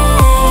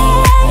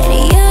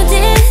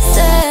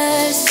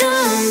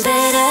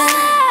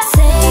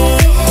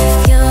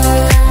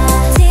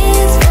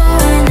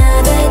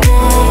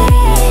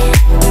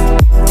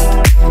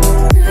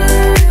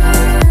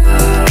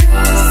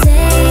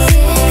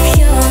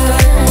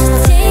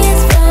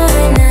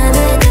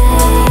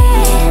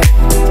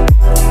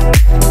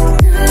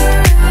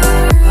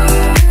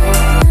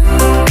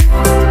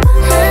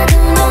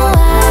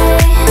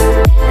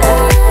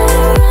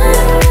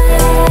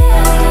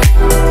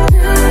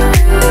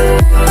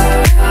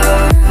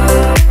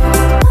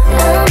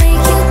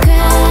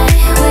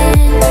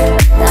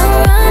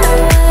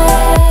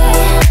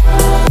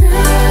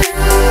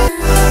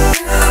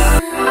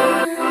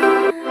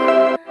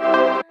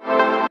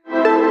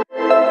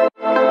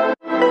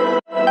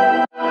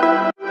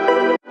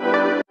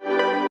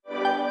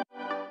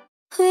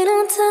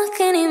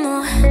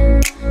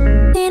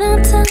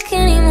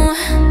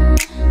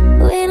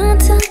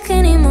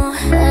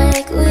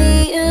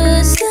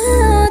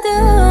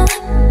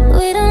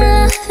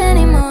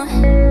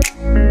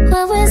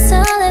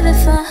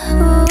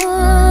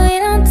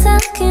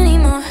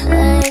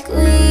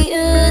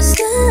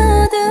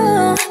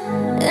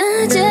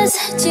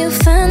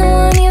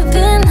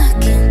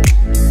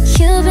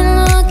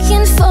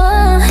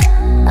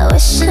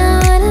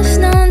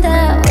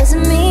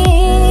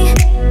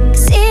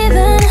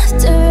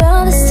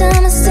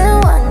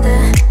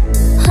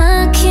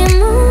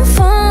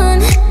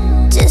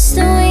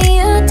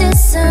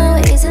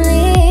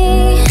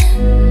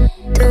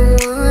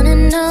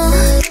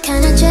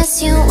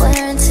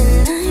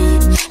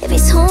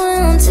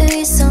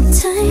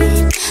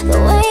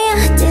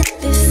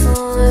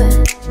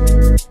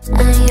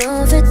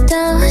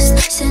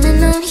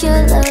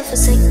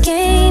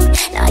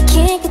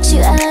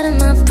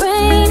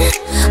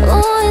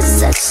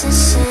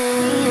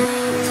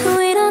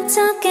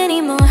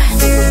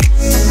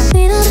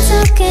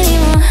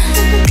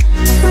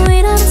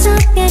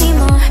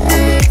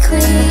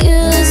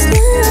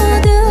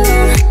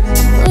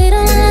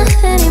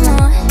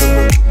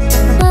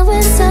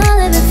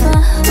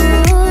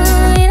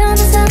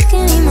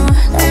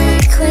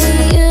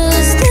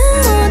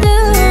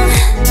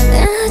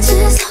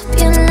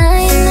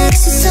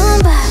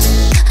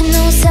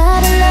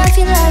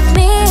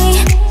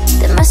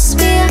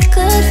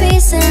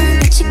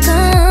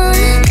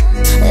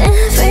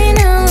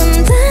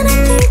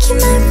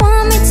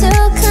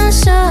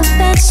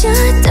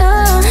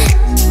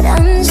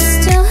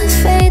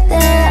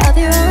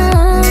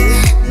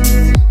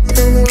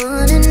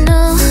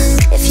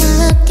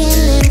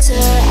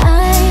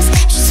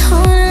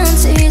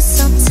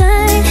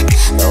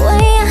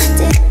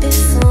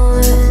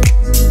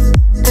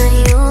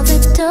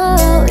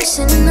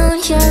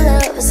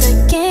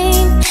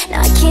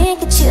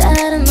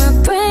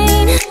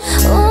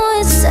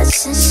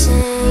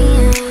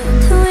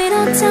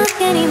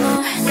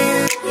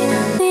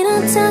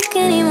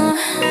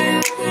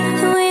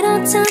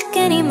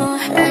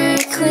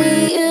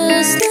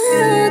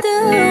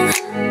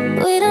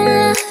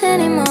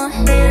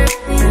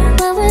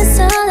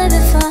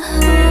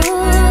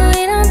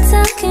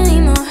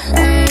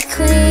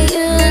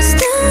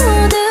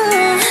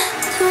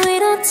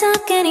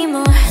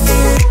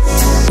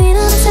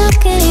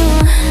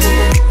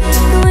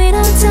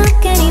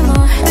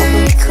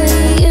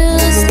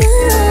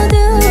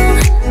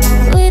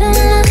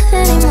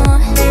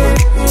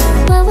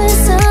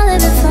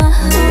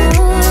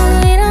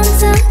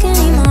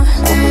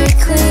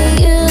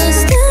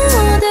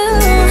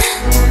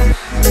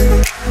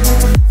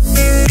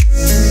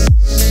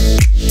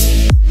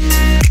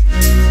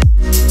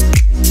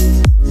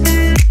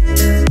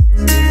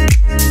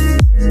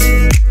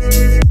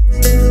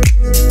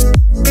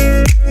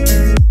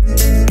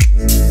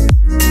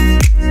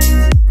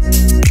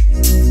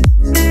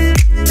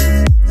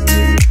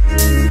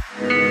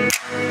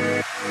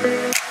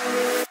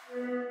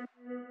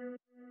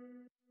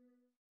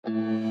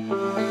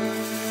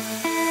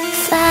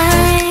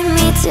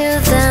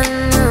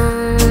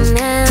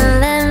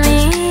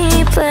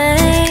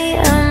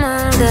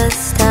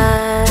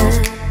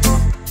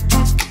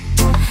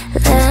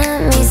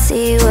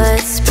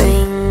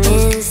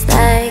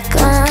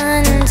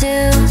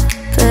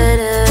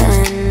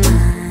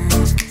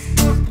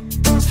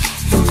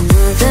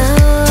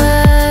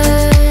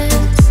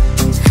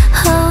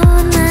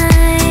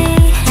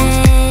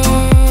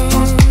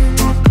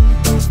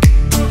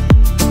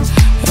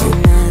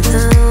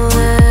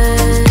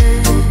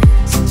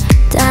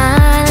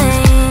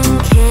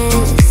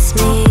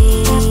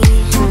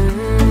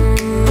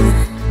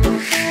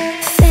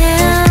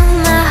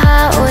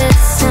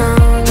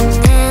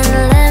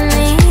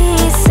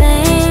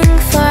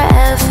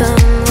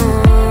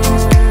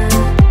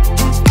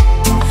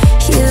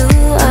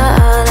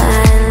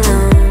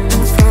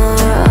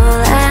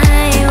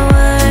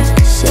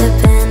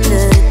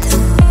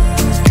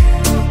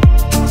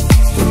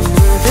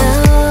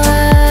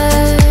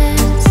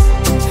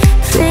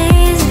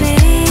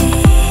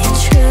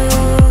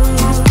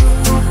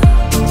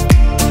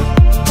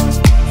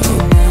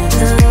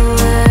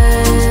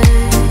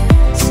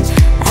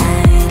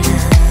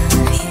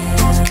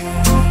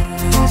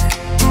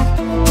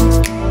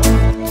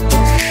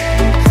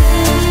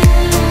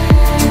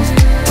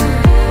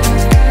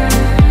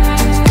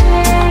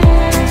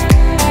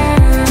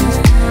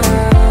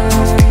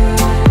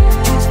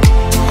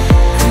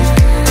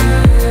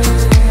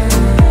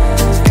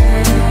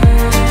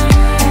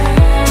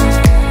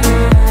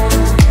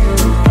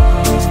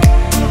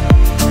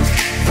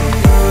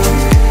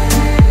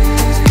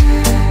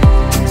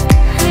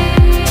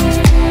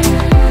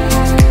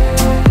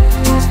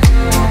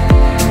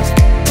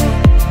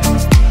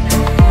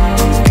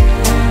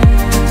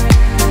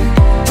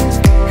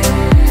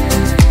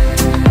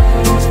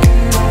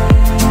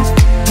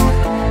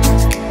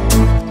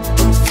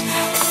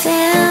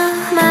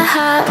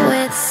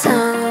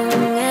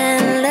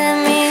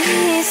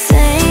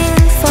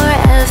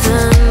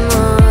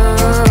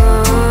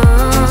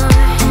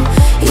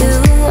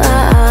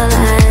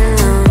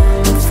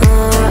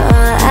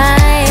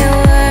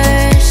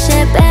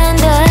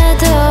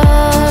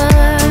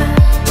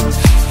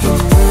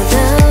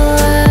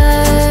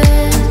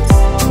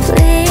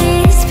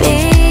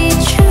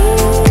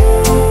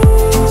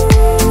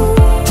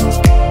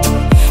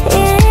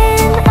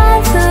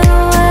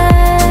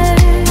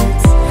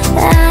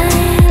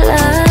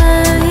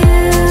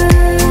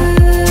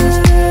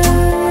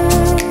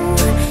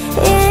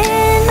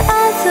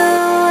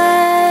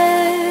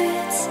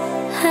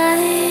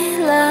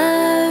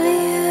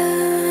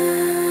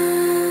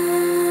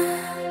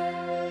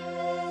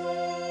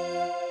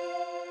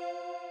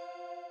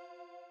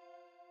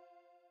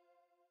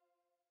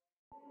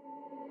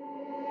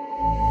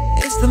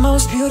the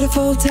most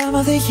beautiful time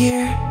of the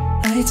year.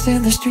 Lights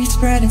in the streets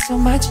spreading so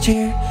much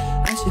cheer.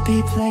 I should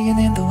be playing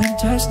in the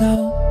winter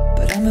snow,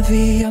 but I'ma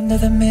be under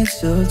the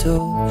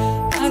mistletoe.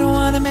 I don't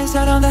wanna miss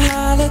out on the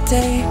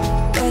holiday,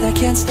 but I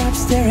can't stop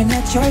staring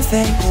at your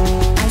face.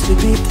 I should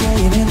be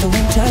playing in the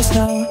winter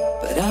snow,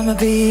 but I'ma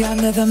be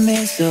under the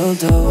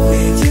mistletoe.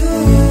 With you,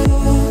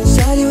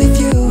 shawty with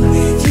you,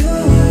 with you,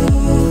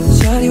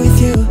 shawty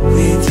with you,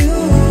 with you,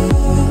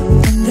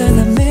 under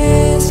the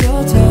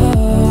mistletoe.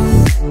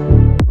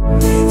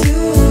 With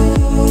you,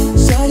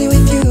 shawty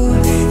with you,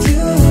 with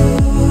you,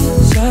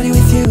 shawty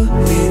with you,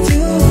 with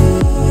you,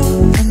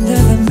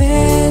 under the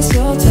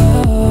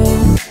mistletoe.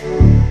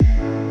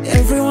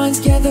 Everyone's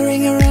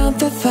gathering around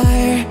the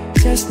fire,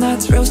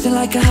 chestnuts roasting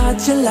like a hot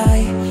July.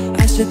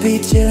 I should be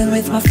chilling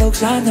with my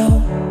folks, I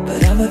know,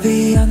 but I'ma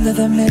be under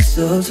the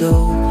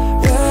mistletoe.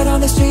 Word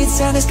on the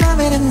streets and it's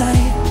coming at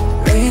night.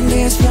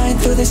 Reindeers flying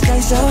through the sky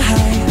so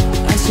high.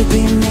 I should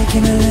be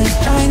making a list,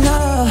 I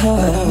know,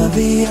 but I'ma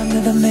be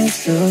under the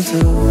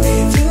mistletoe.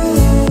 With you,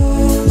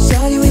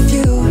 shawty with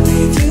you,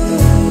 with you,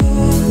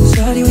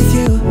 shawty with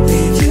you,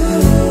 with you,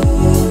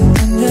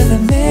 under the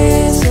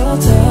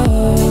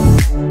mistletoe.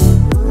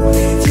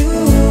 With you,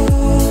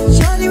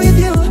 shawty with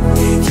you,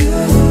 with you,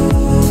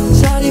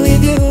 shawty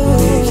with you,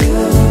 with you,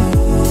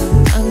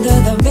 under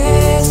the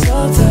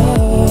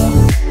mistletoe.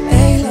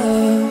 Hey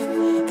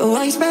love, the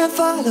wise men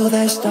follow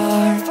their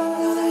star,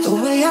 the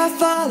way I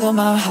follow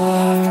my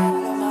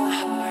heart,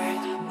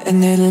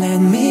 and it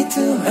led me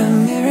to a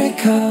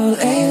miracle.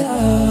 Hey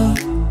love,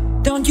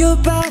 don't you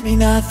buy me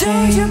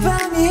nothing,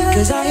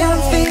 cause I am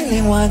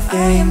feeling one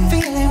thing.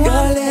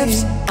 Your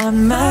lips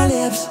on my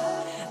lips,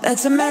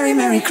 that's a merry,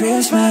 merry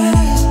Christmas.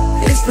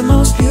 It's the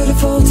most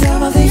beautiful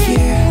time of the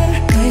year.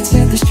 Lights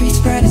in the streets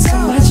spreading so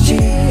much cheer.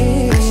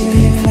 I should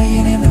be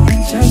playing in the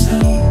winter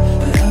snow,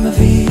 but I'ma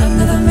be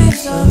under the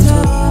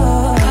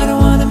mistletoe. I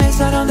don't wanna miss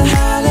out on the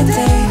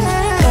holiday,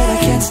 but I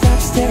can't stop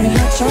staring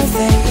at your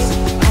face.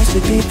 I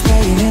should be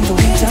playing in the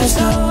winter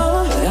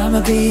snow, but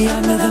I'ma be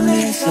under the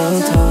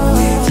mistletoe.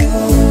 With you,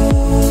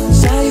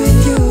 shawty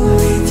with you,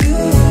 with you,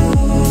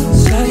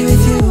 shawty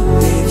with you,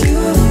 with you,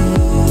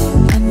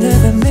 under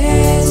the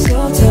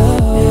mistletoe.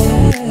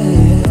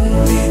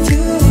 With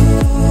you,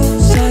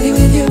 shawty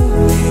with you,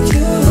 with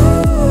you,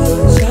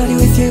 shawty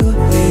with you,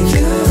 with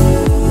you,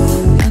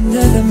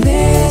 under the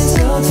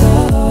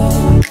mistletoe.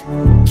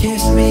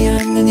 Kiss me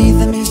underneath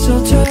the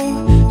mistletoe.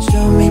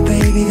 Show me,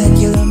 baby, that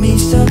you love me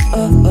so.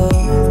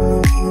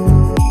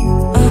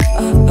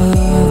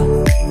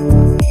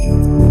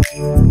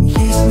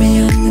 Kiss me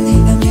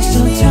underneath the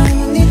mistletoe.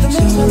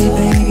 Show me,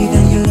 baby,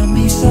 that you love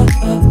me so.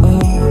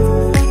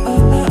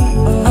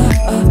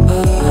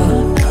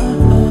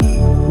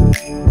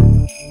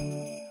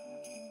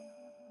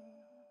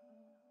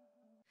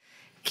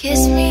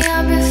 Kiss me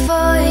up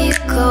before you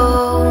go.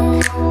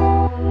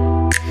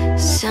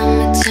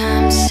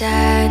 Summertime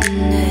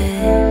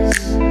sadness.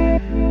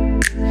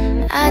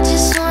 I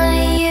just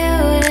wanted you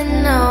to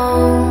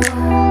know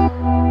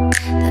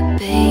that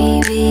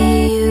baby,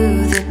 you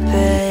the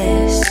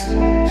best.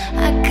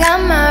 I got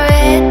my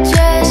red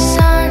dress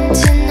on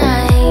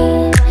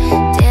tonight,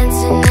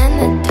 dancing in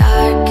the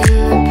dark in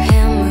the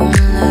pale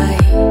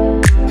moonlight.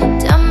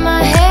 Done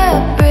my hair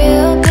up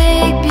real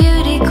big,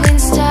 beauty queen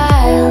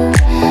style,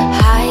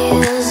 high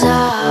heels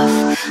off,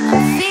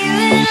 I'm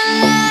feeling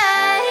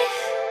alive.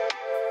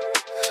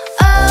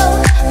 Oh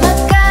my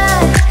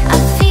God,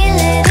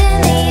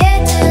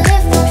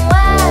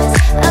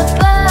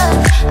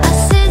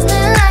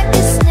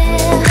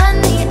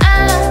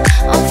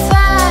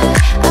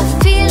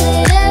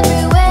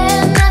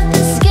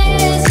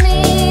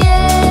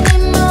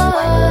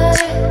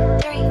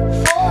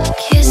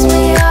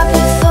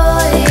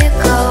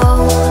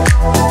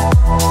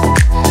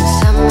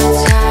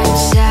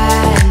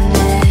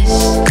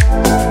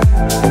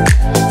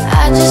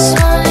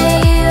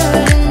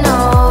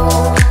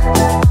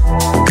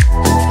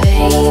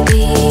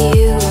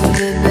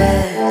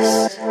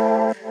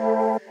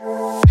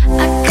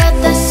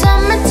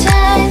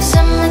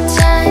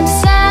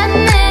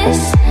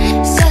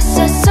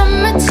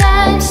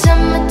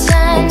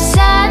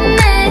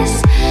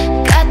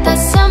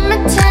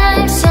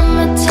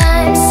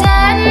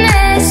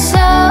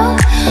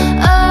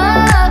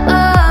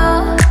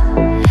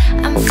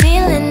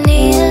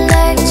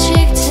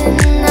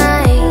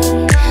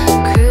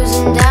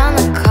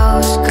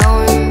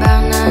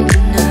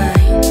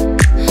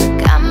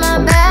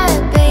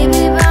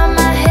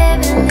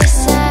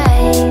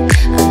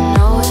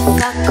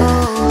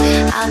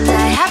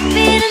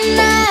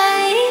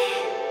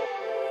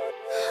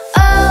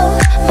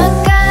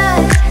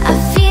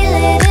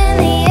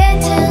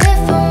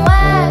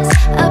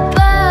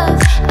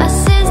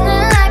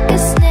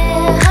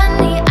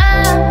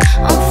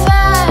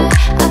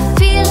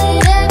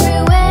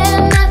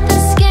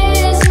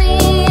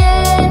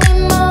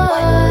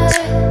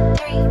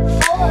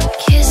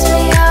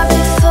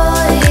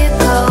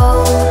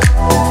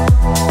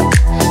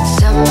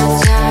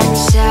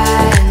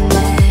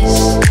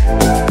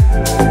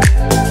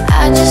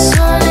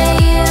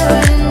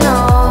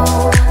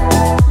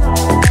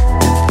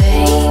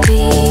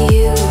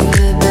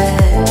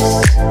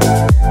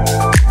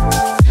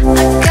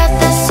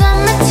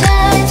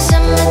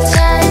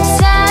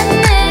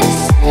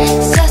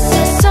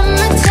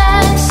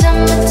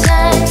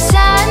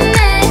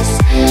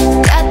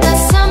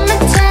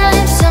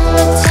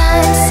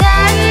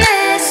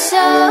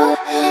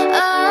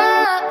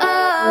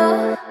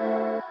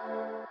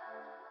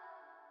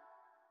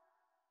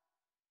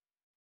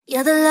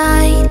 You're the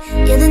light,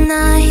 you're the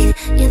night,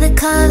 you're the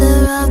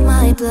color of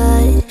my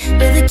blood.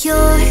 You're the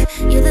cure,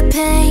 you're the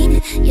pain,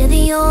 you're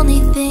the only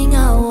thing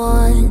I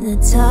wanna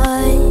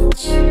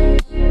touch.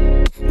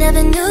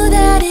 Never knew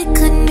that it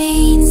could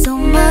mean so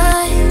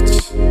much,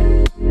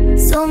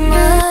 so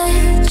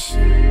much.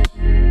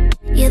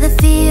 You're the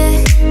fear,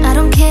 I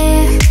don't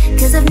care,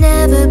 'cause I've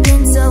never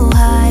been so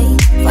high.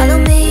 Follow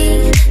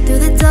me through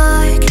the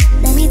dark,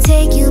 let me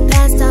take you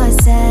past our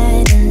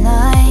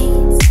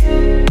satellites.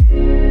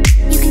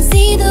 You can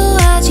see the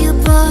world you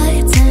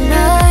brought to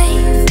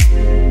life,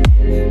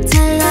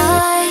 to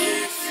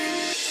life.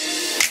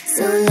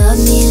 So love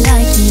me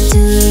like you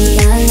do,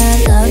 la la,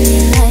 love me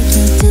like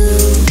you do.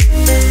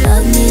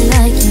 Love me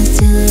like you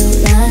do,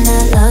 la la,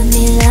 love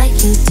me like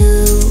you do.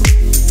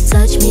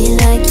 Touch me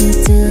like you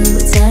do,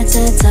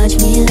 touch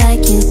me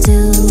like you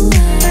do.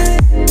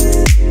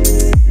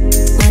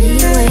 What are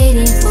you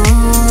waiting for?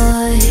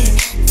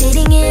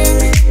 Fading in,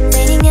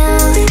 fading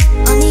out,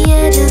 on the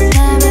edge of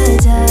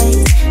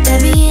paradise.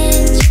 Every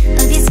inch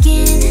of your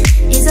skin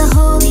is a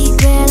holy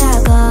grail I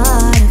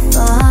gotta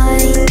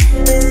find.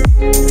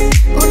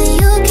 Only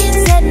you can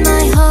set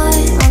my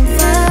heart on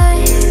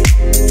fire,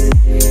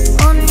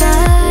 on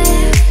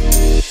fire.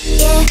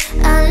 Yeah,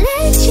 I'll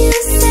let you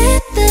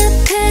set the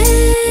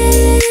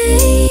pace,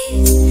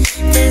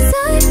 'cause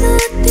I'm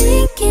not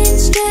thinking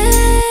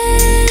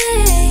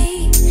straight.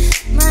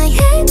 My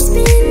head's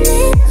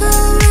spinning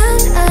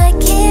around, I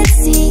can't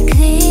see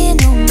clear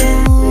no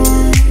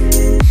more.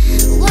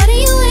 What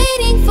are you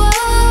waiting for?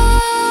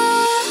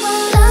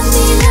 Love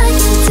me like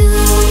you do,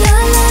 la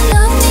la,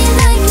 love me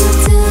like you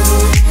do.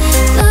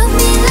 Love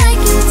me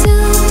like you do,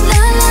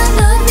 la la,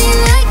 love me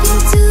like you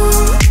do.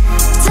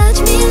 Touch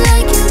me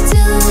like you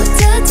do,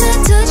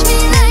 touch me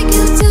like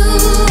you do.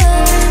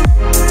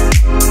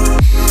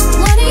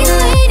 What are you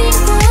waiting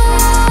for?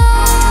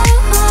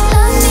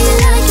 Love me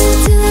like you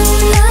do,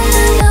 la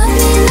la, love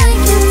me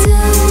like you do.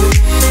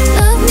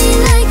 Love me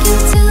like you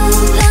do,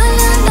 la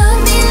la,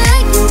 love me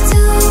like you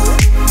do.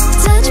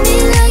 Touch me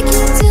like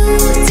you do,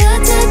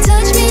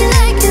 touch me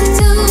like you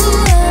do.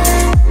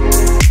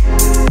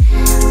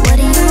 What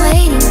are you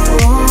waiting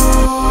for?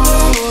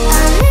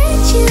 I'll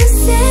let you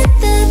set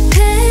the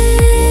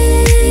pace,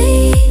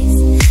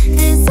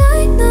 'cause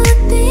I'm not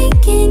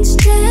thinking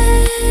straight.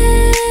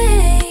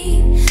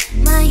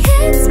 My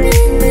head's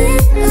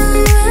spinning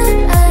around,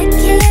 I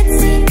can't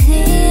see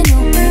clear no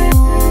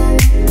more.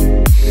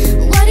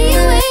 What are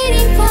you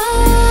waiting for?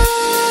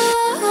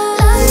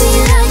 Love me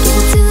like you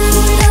do,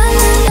 la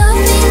la, love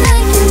me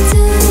like you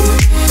do.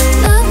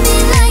 Love me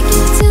like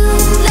you do,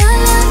 la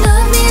la,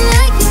 love me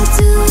like you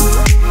do.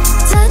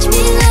 Touch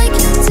me like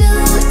you do,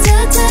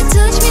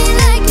 touch me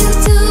like you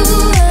do.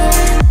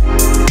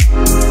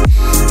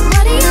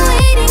 What are you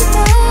waiting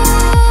for?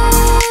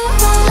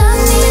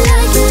 Love me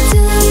like you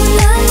do,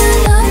 la la,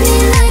 love me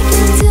like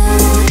you do.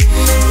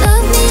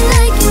 Love me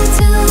like you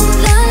do,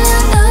 la la,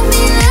 love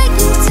me like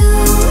you do.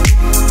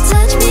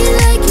 Touch me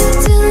like you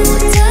do,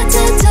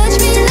 touch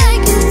me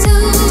like you do.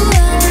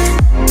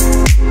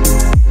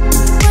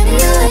 What are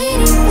you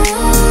waiting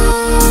for?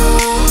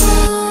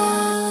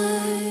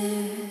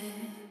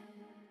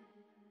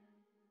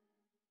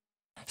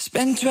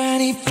 Spend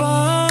 24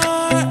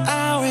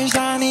 hours,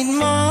 I need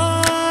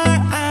more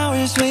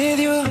hours with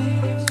you.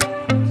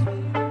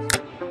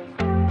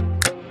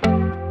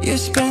 You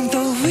spent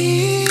the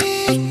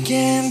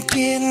weekend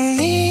getting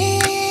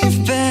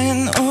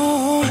even,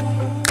 oh.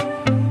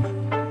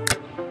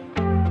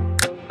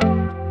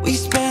 We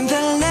spent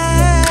the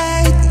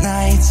late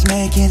nights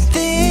making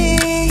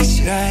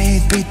things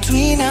right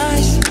between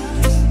us.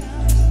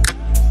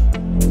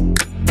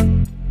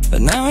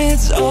 But now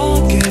it's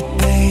all good,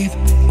 babe.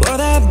 Roll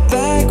that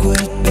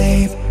backward,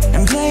 babe,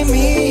 and play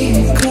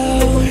me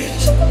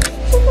close.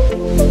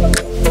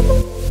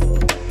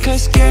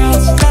 'Cause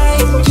girls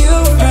like you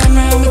run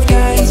around with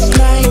guys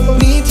like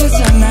me till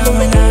sundown.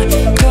 When I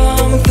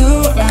come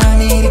through, I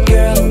need a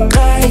girl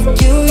like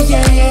you,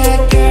 yeah, yeah.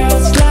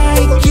 Girls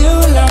like you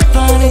love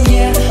fun and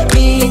yeah,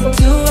 me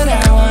do what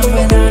I want.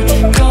 When I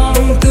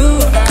come through,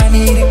 I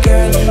need a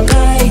girl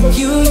like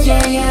you,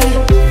 yeah, yeah.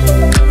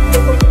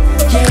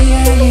 Yeah,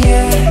 yeah,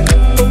 yeah.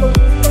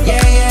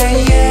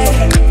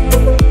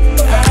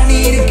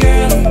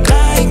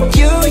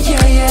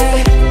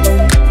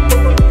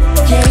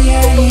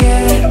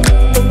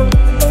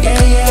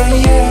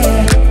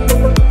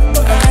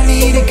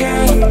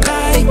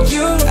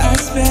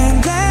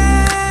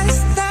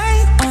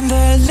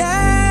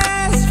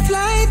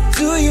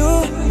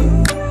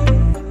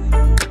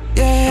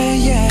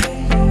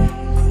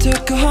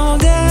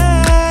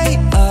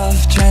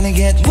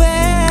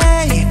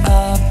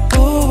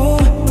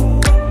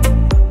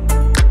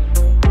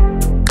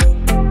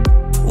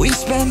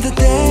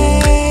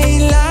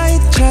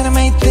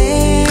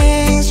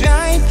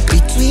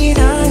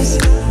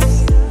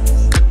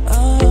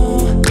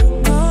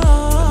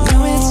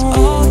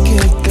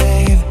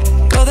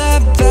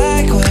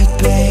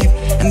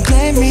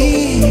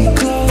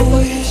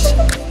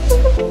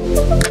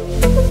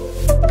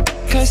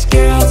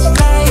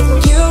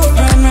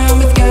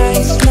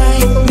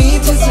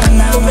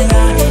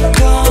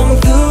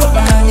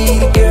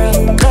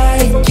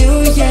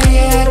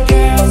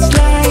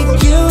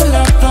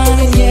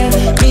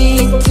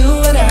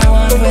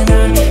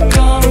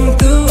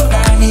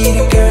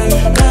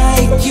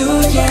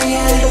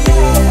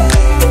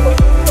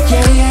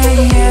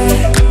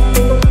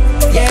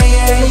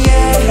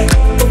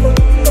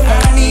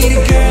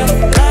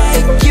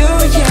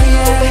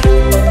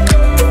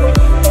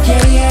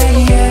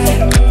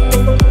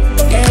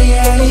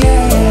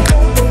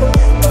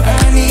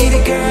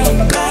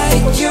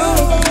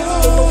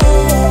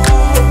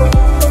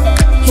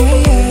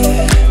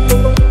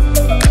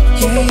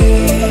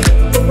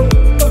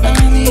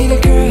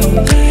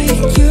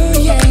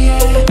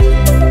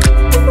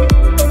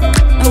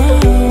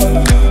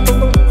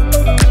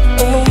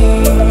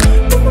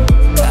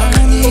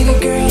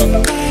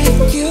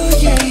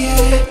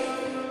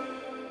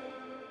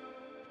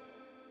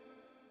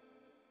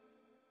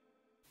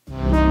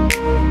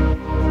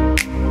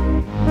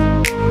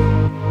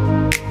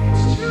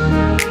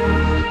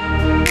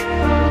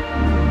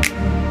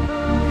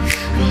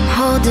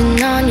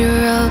 Holding on your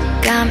rope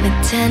got me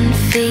 10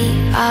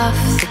 feet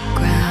off the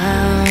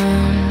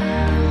ground.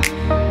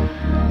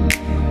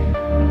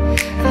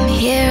 I'm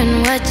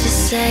hearing what you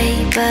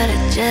say, but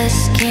I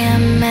just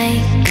can't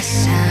make a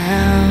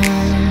sound.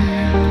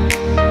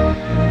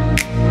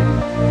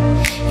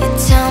 You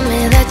tell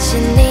me that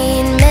you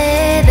need me,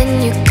 then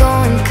you go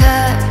and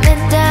cut me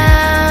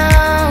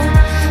down.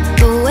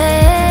 But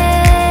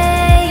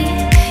wait,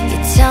 you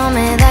tell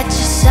me that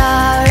you're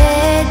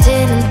sorry,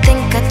 didn't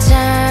think I'd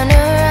turn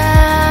around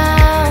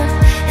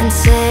and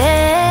say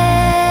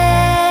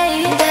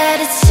that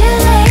it's too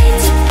late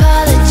to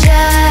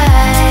apologize.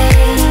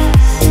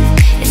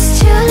 It's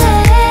too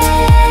late.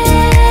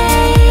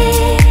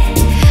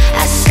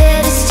 I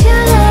said it's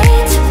too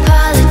late to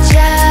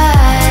apologize.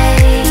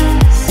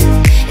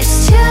 It's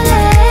too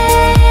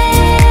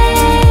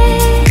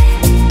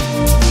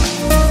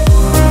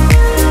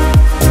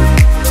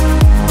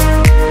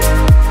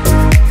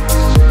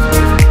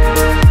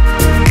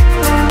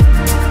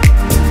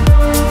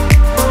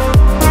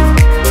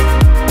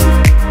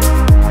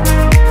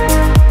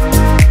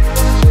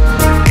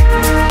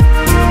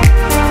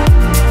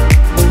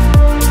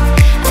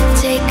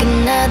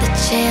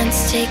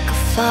take a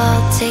fall,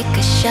 take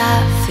a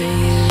shot for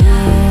you.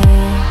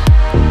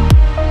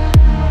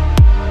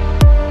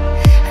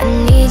 I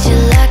need you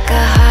like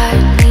a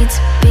heart needs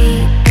a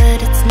beat, but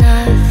it's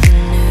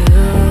nothing new.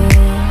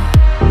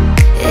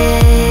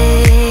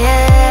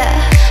 Yeah,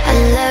 I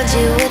loved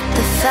you with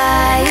the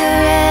fire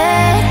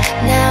red,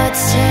 now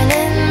it's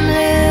turning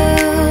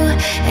blue.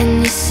 And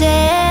you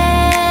say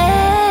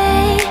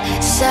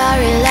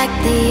sorry like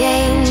the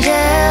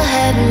angel,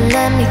 heaven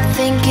let me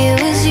think it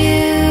was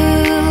you.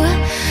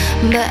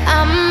 But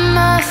I'm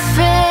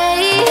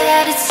afraid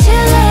that it's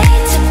too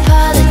late to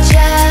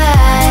apologize.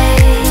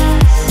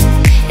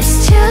 It's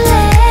too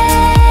late.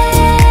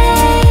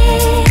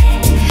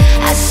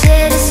 I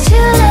said it's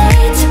too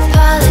late to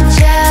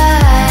apologize.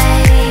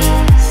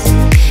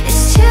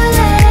 It's too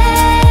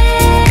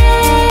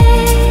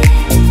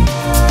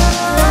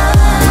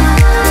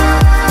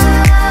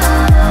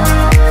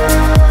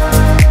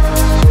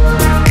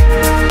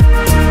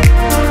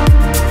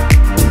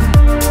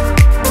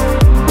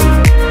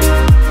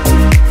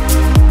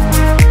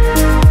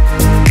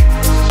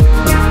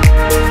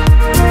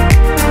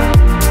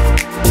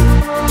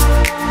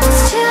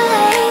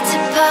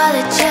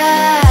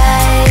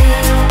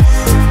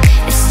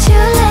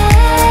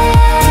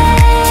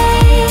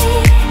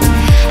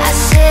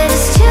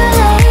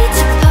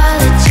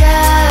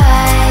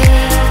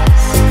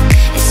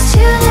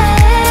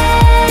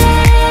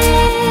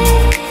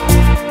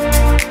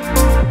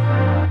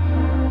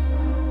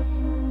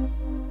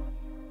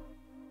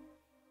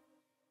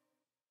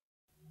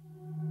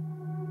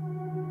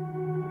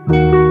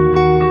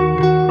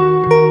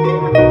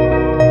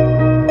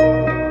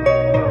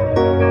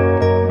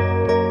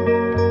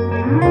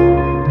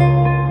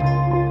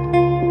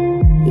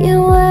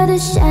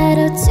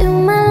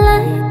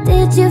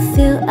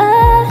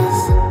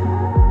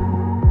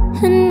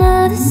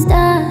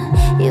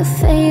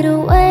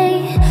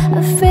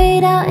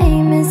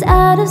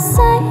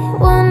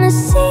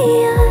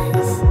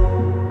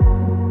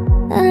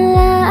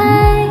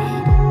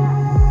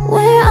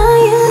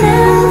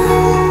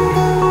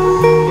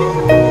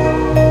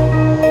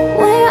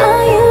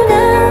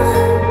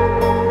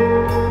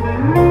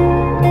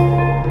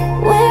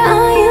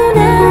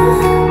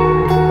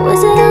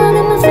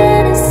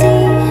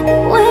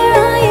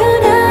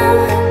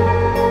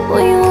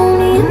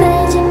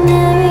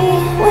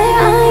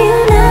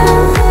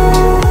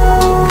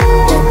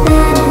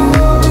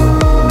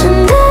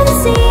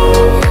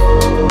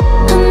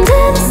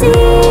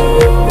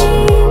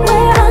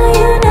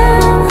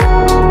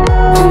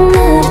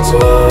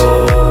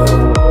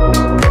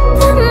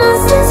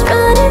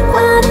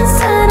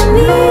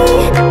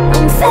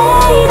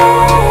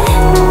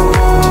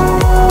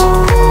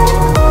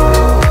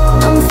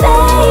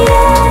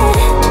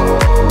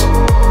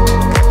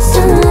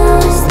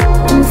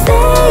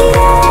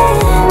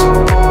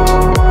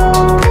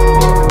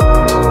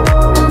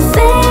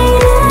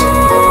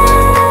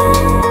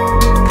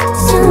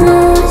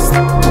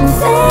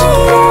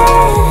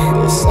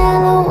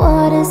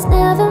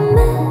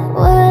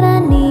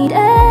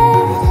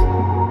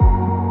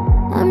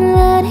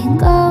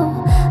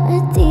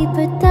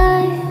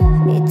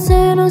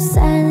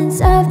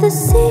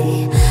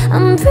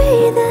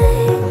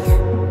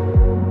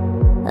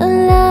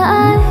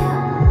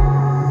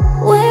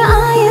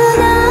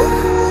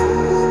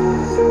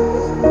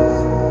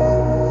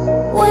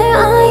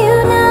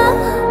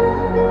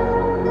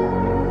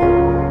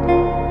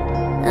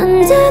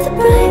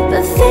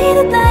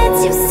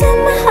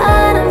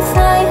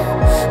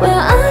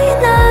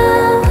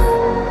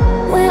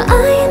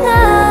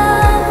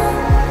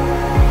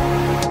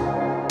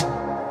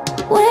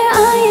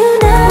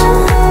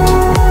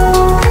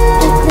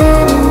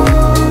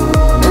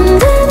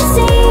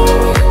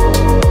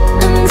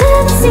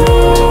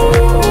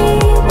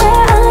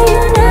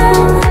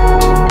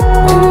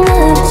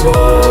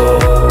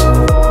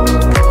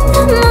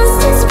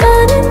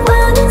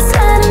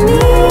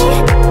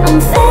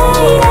I'm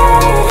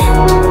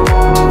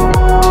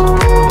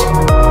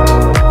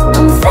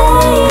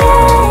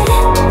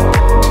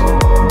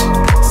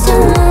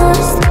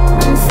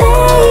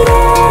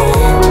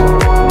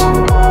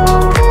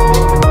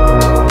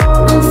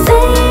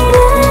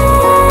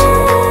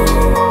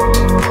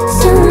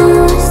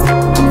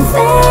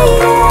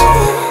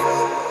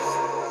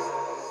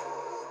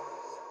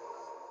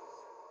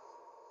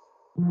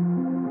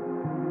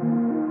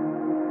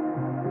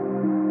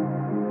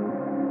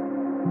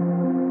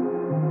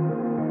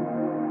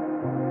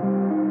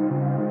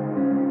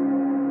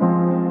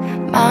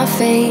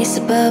face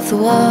above the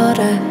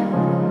water.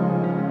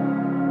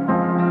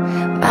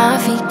 My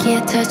feet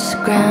can't touch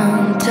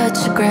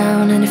the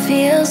ground, and it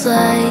feels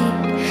like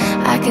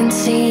I can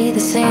see the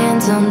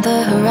sands on the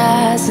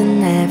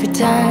horizon. Every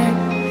time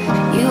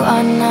you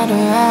are not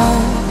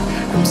around,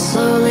 I'm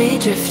slowly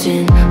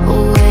drifting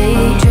away,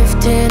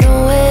 drifting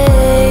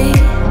away.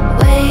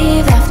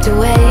 Wave after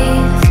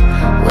wave,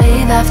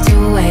 wave after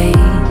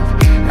wave.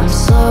 I'm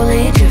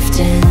slowly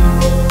drifting,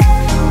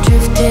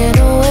 drifting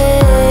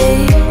away.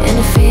 And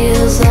it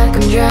feels like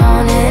I'm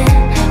drowning,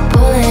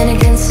 pulling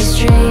against the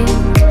stream,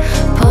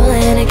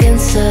 pulling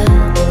against the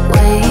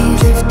wave.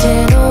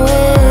 Drifting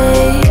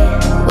away,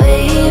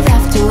 wave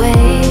after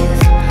wave,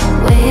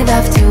 wave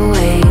after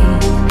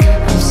wave.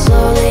 I'm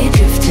slowly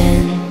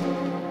drifting.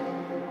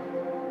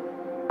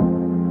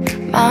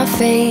 My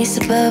face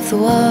above the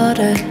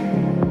water.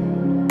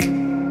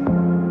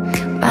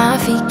 My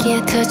feet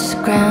can't touch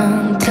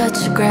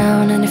the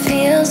ground, and it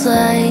feels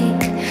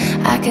like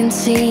I can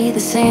see the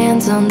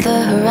sands on the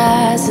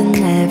horizon.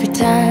 Every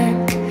time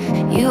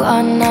you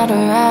are not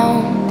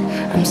around,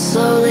 I'm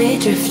slowly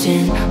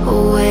drifting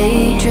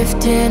away,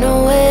 drifting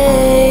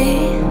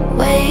away.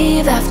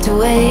 Wave after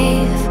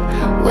wave,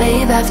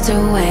 wave after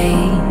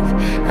wave.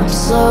 I'm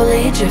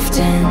slowly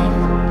drifting,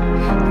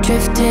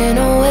 drifting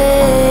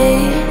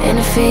away. And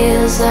it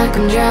feels like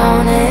I'm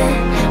drowning,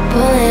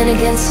 pulling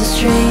against the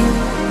stream,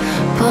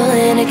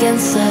 pulling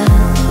against the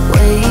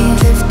wave.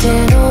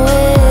 Drifting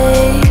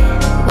away,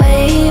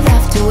 wave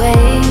after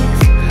wave,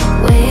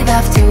 wave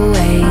after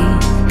wave.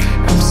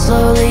 I'm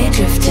slowly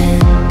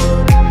drifting,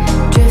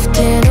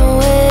 drifting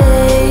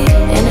away.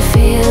 And it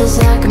feels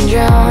like I'm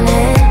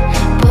drowning,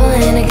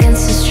 pulling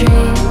against the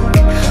stream,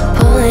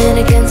 pulling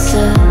against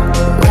the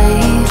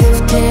wave.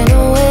 Drifting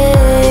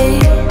away,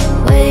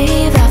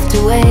 wave after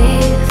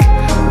wave,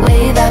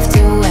 wave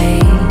after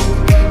wave.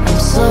 I'm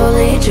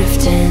slowly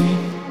drifting.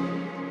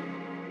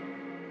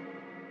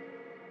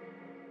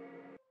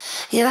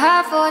 Your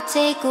heart for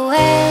takeaway,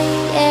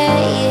 yeah,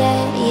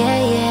 yeah, yeah,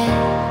 yeah.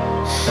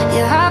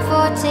 Your heart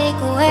for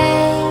takeaway,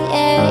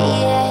 yeah,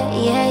 yeah,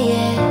 yeah,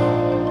 yeah.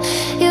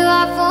 Your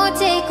heart for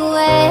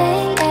takeaway,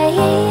 yeah,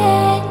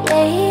 yeah,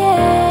 yeah,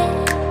 yeah.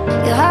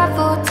 Your heart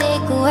for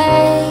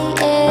takeaway,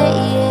 yeah,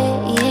 yeah,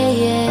 yeah,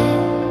 yeah.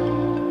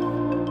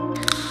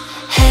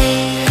 Hey,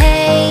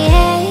 hey,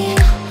 hey,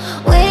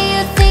 where do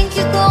you think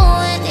you're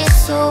going? It's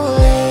so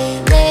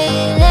late,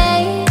 late,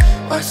 late.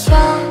 What's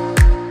wrong?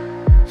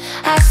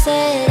 I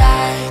said I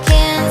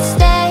can't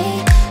stay.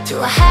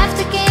 Do I have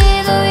to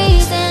give a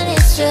reason?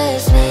 It's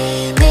just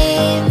me,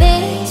 me, me.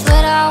 It's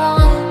what I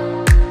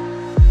want.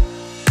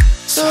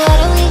 So how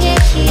do we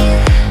get here?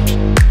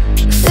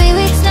 3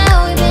 weeks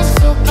now, we've been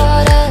so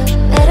caught up.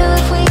 Better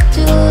if we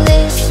do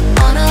this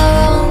on our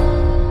own.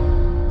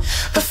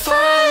 Before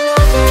I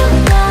love you,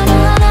 na na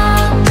na,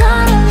 I'm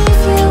gonna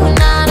leave you,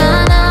 na na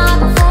na.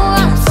 Before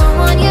I'm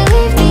someone you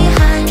leave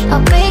behind,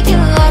 I'll break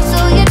your heart so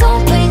you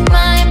don't break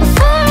mine.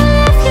 Before I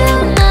love you,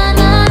 na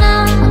na na,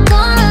 I'm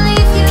gonna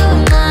leave you,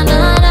 na na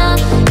na.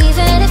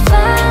 Even if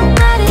I'm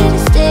ready to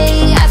stay,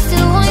 I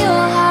still want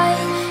your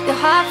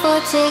heart for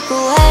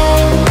takeaway,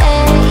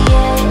 yeah,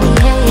 yeah,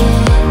 yeah, yeah.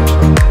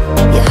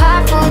 Your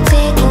heart for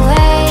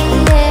takeaway,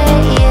 yeah,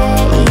 yeah,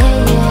 yeah,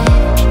 yeah.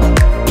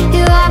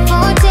 Your heart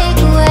for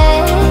takeaway,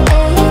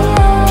 yeah, yeah,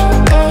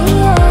 yeah,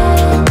 yeah.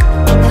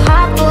 Your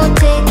heart for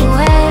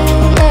takeaway,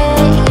 yeah,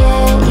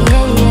 yeah,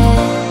 yeah, yeah.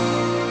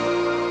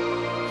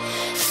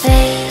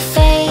 Fade,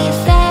 fade,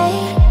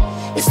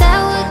 fade. Is that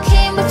what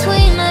came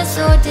between us,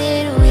 or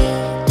did we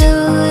do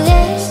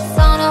this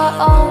on our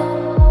own?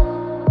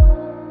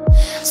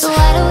 So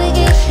why do we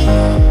get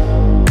here?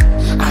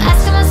 I'm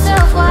asking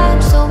myself why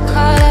I'm so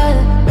caught up.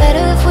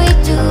 Better if we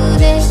do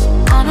this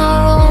on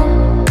our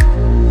own.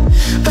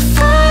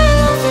 Before I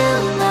love you,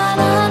 na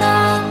na na,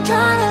 I'm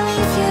trying to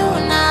leave you,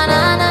 na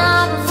na na.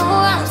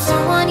 Before I'm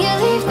someone you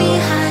leave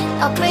behind,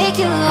 I'll break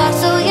your heart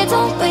so you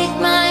don't break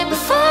mine.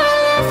 Before I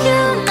love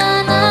you, na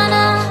na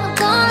na, I'm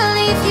gonna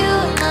leave you,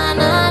 na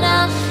na na.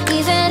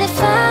 Even if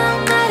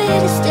I'm ready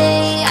to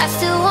stay, I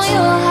still want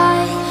your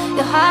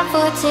heart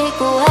for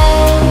takeaway,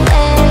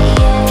 yeah,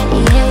 yeah,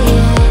 yeah,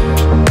 yeah.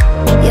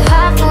 Your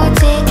heart for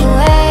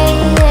takeaway,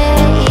 yeah,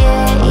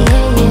 yeah,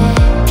 yeah, yeah.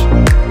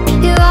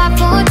 Your heart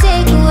for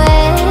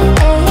takeaway,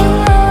 yeah,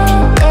 yeah,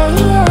 yeah,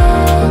 yeah.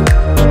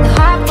 Your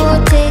heart for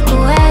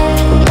takeaway,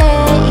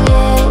 yeah,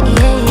 yeah,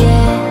 yeah,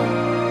 yeah.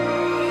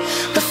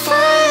 Before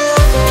I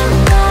love you,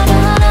 na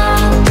na na,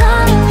 I'm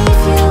gonna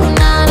leave you,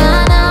 na na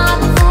na.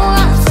 Before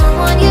I'm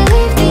someone you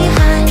leave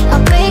behind,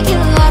 I'll break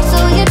your heart so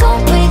you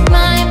don't break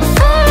mine.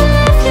 Before I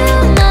love you,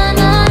 na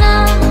na na,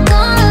 I'm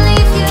gonna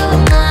leave you,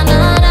 na na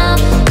na.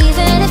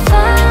 Even if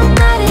I'm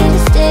ready to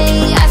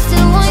stay, I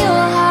still want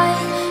your heart.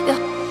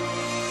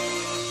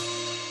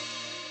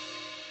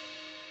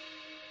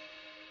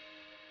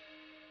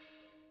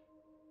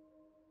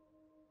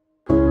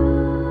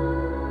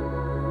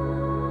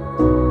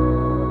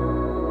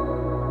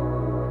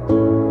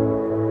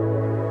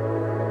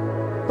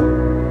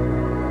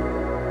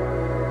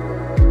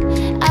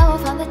 I will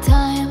find the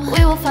time, we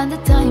will find the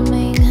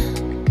timing.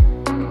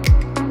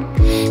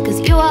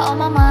 on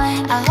my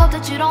mind. I hope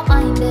that you don't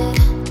mind it.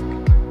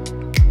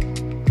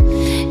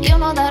 You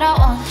know that I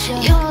want you.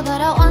 You know that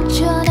I want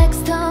you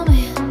next to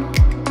me.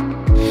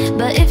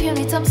 But if you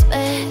need some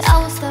space, I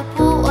will step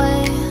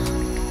away.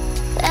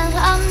 And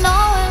I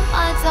know it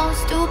might sound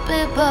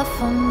stupid, but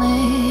for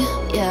me,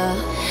 yeah,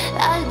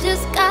 I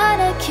just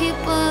gotta keep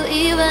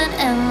believing.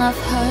 And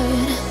I've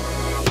heard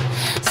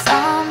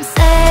some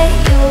say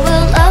you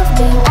will love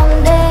me one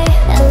day,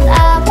 and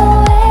I will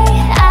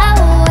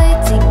wait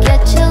to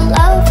get your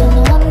love in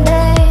one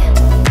day.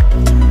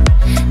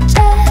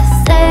 Just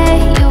say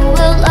you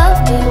will love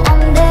me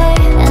one day,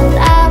 and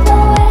I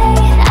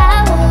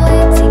will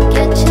wait to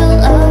get your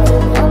love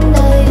in one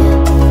day.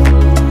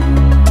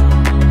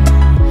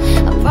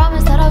 I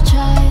promise that I'll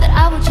try, that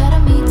I will try to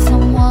meet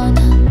someone.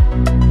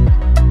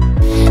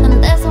 And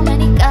there's so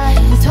many guys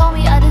who told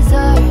me I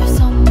deserve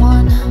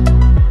someone.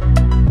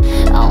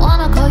 I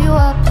wanna call you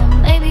up,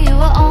 and maybe you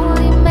will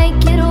only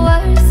make it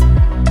worse.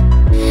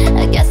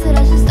 I guess that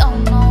I just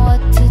don't know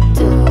what to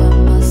do with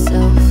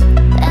myself.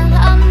 And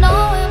I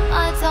know it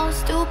might sound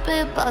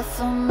stupid, but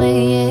for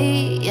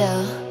me,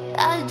 yeah,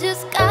 I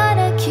just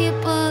gotta keep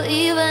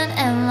believing.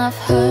 And I've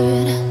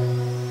heard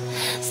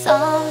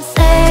some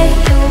say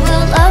you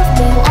will love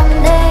me one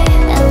day,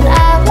 and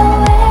I will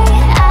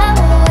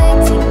wait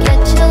to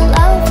get your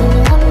love in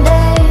one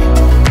day.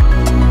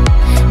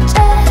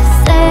 Just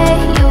say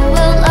you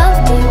will love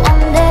me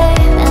one day,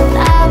 and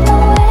I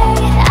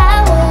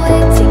will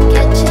wait to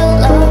get your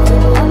love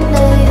in one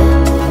day.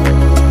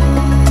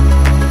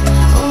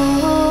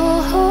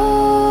 Ooh,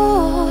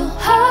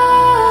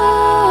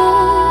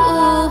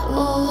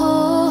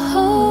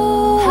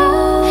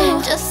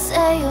 just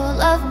say you'll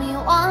love me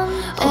one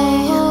day.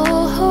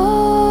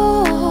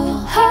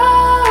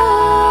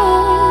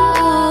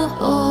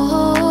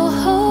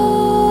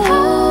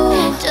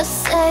 Just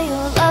say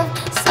you'll love.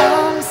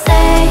 Some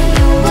say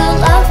you will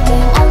love me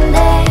one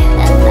day,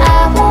 and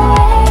I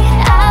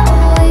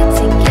will wait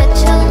to get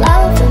your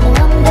love in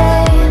one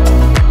day.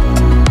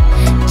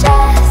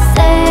 Just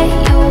say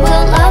you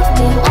will love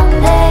me one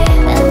day,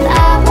 and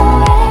I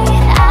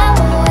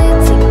will wait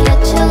to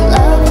get your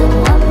love in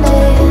one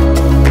day.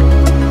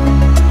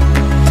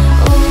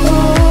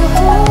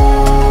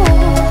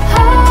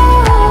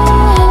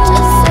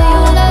 Just say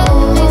you love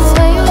me,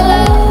 say you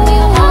love me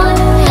one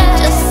day.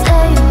 Just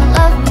say you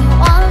love me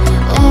one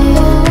day.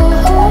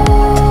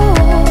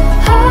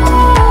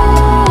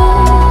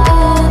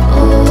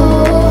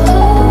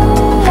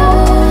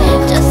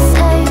 Just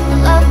say you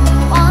love me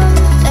one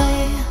day.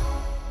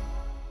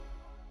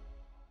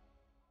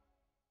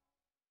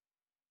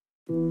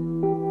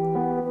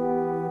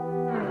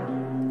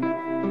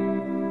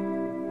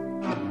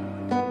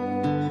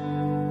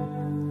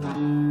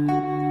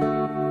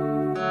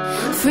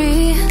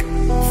 Free,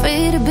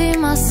 free to be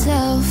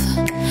myself.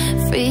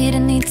 Free to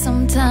need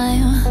some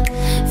time.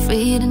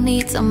 Free to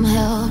need some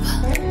help.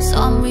 So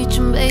I'm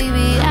reaching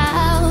baby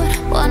out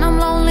when I'm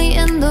lonely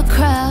in the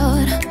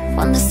crowd.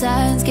 When the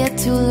sirens get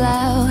too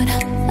loud,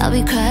 I'll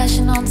be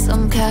crashing on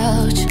some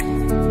couch.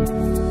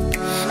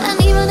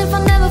 And even if I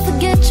never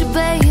forget you,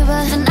 baby,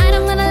 tonight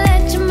I'm gonna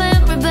let your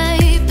memory,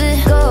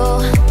 baby,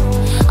 go.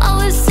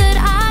 Always said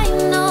I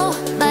know,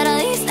 but at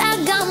least I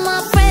got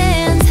my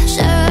friends.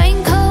 Sure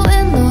ain't cold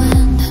in the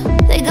wind,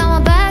 they got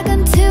my back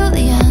until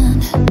the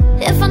end.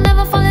 If I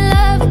never fall in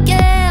love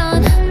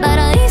again, but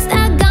at least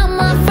I got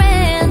my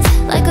friends.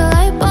 Like a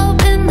light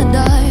bulb in the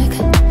dark,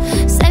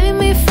 saving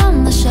me from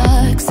the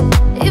sharks.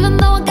 Even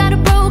though I got a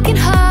broken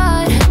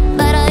heart,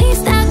 but at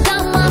least I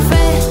got my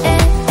friends.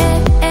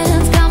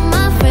 Got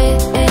my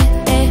friends,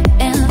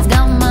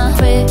 got my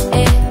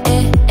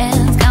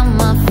friends, got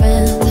my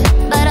friends.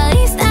 But at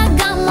least I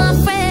got my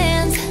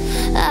friends.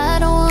 I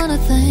don't wanna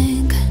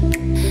think,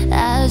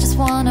 I just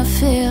wanna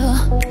feel,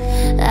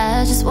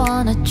 I just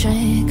wanna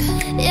drink.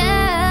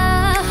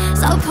 Yeah,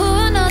 so pour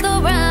another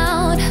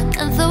round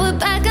and throw it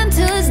back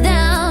until it's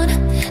down.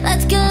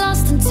 Let's get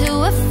lost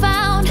until we're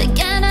found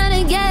again and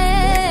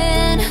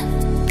again.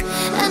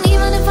 And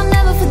even if I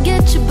never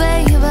forget you,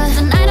 baby,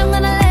 tonight I'm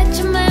gonna let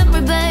your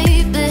memory,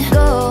 baby,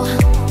 go.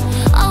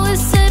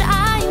 Always said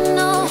I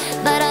know,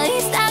 but at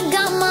least I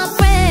got my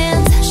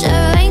friends.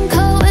 Sure ain't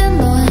cold in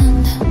the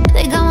wind,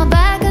 they got my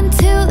back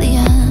until the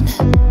end.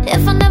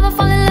 If I never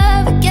fall in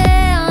love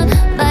again,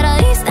 but at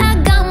least I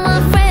got my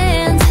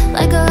friends.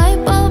 Like a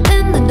light bulb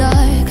in the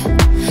dark,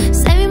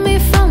 saving me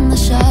from the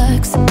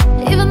sharks.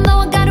 Even though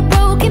I got a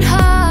broken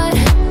heart,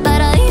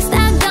 but at least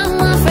I got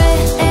my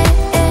friends.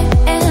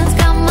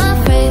 Got my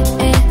friends,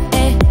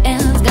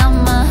 got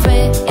my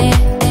friends,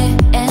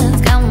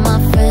 got my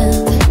friends.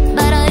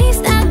 But at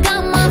least I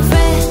got my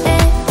friends.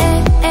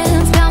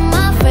 Got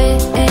my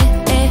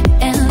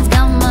friends,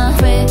 got my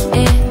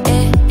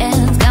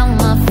friends, got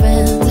my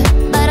friends.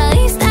 But at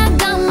least I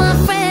got my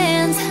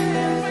friends.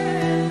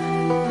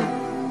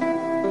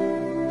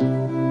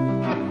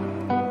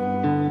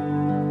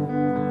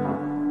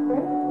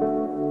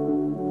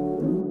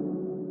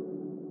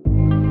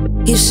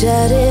 You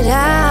shut it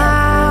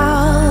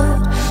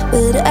out,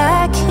 but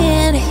I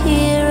can't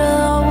hear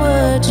a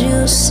word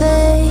you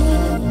say.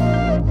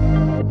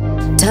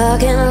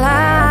 talking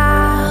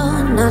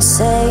loud, not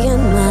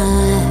saying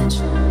much.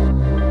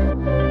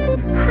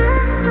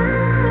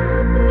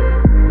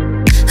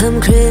 I'm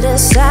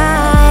criticized,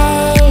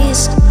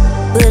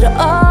 but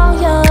all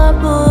your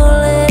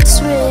bullets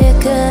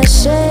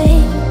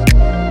ricochet.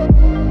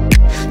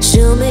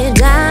 Shoot me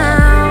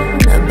down,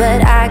 but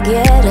I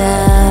get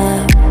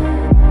up.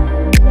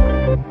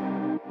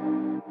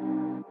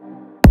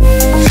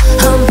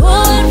 I'm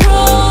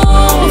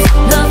bulletproof,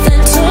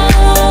 nothing to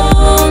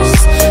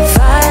lose.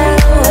 Fire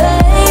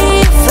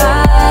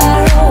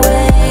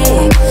away,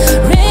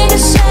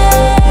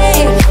 ricochet.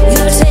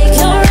 You take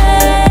your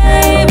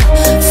aim.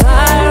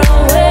 Fire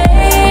away.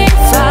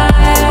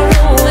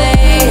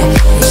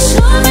 You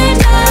shoot me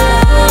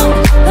down,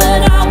 but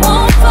I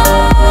won't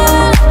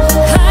fall.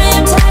 I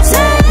am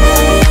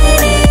titanium.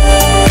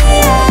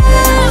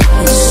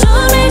 You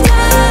shoot me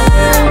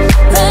down,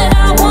 but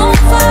I won't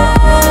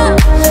fall.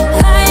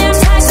 I am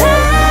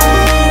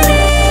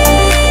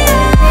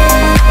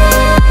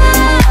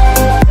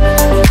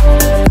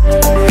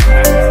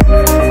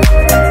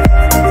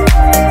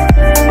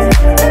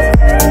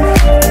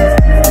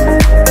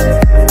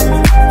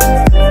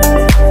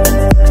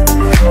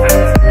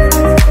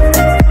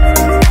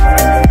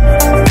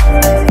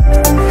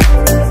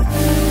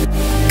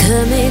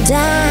cut me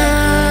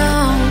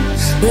down,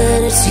 but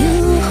it's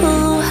you who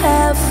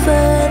have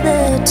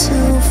further to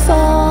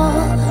fall.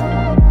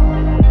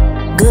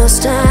 Ghost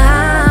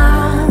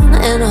town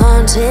and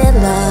haunted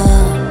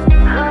love.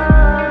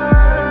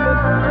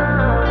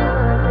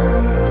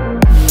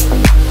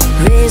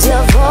 Raise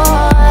your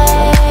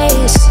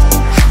voice.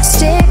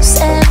 Sticks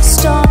and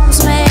stones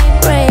may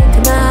break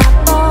my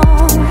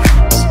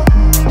bones.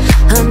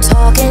 I'm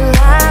talking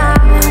loud,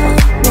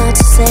 not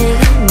saying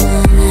much.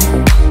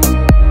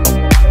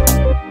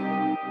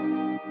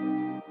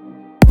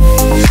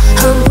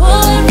 I'm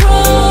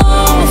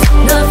bulletproof,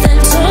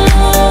 nothing to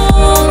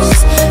lose.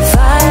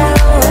 Fire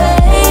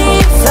away,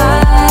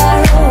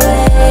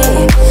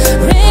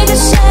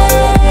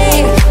 ricochet.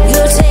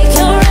 You take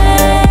your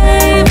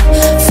aim.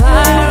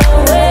 Fire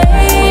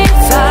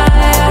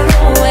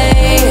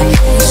away.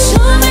 You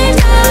shoot me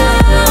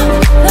down,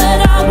 but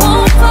I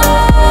won't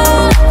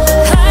fall.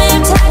 I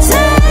am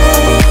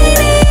titanium.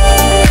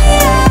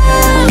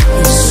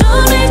 You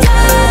shoot me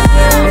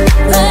down,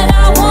 but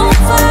I won't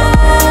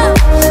fall.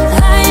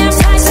 I am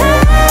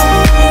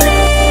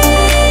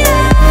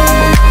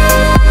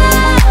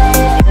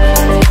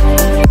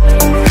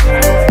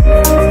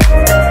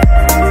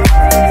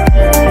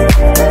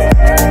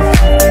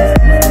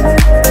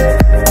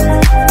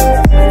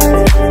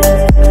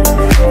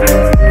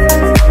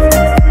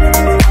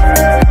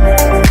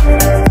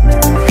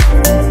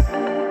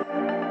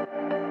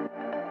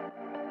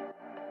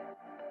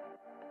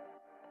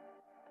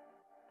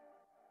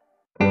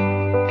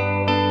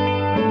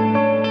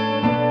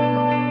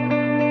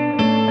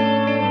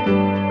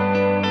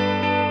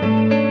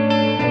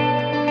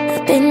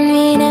I've been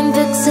reading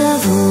books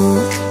of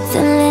old,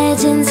 the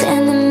legends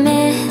and the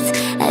myths.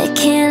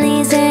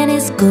 Achilles and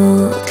his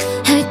gold,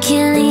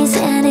 Hercules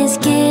and his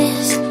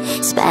gifts,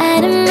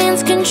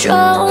 Spider-Man's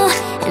control,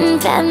 and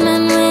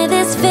Batman with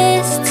his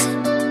fists.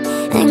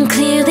 And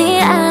clearly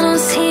I don't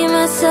see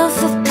myself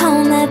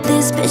upon that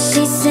list. But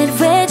she said,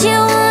 where'd you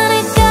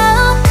wanna go?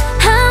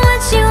 How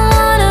much you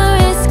wanna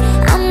risk?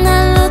 I'm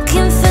not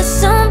looking for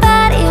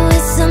somebody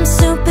with some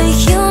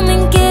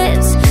superhuman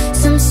gifts,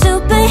 some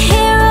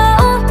superhero,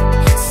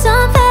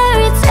 some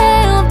fairy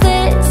tale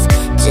bliss.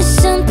 Just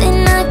something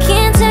I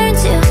can turn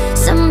to,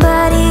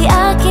 somebody I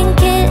can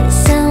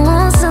kiss. I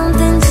want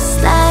something just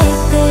like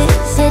this.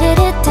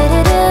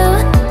 Do-do-do-do-do-do,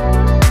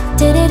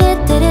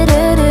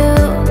 do-do-do-do-do-do,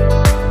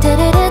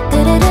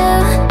 do-do-do-do-do-do.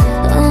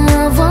 Oh,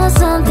 I want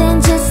something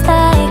just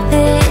like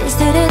this.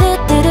 Do-do-do-do-do-do,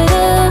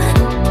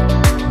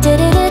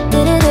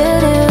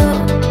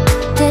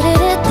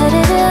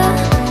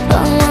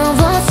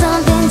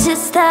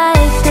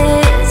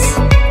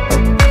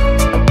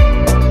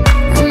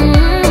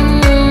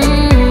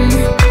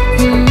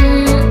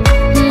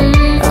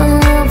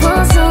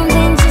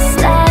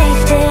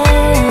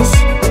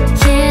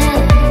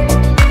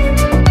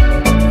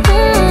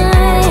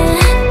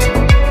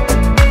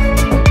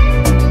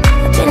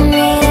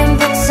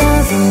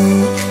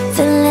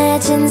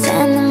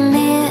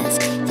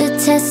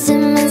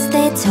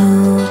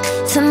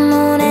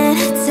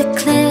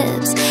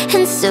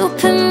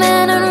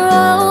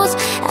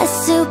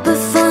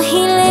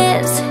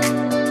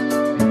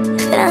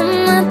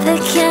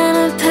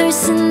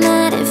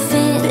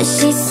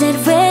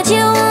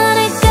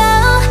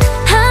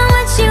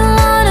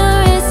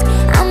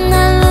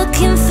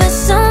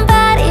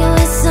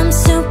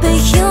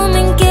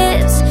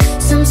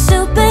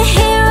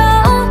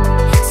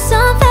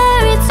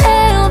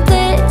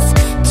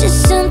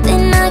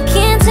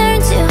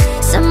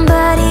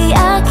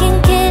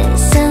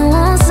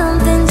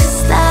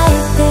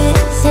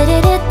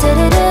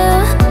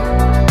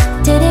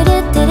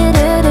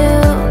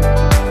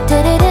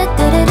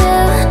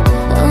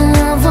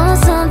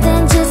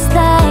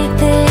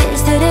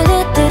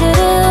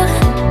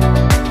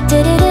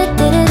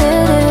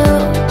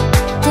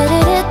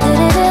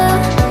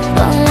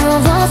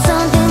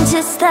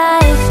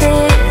 like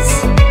this.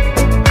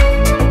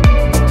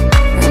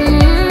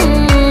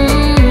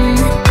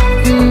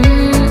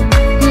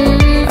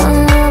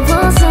 Oh, I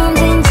want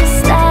something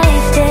just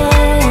like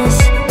this.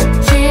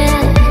 Yeah.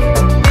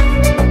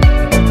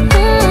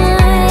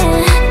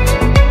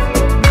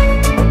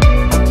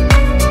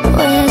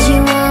 Where'd you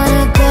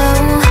wanna go?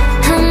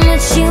 How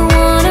much you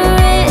wanna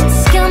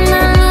risk? I'm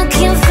not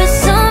looking for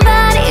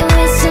somebody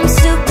with some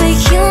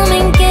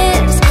superhuman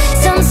gifts,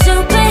 some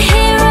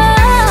superhero,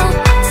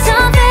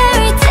 some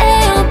fairy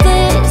tale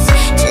bliss.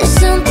 Just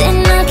something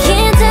I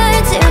can't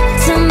turn to,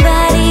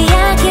 somebody I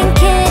can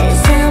kiss.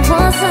 I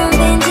want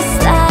something just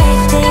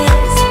like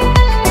this.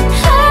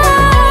 Oh,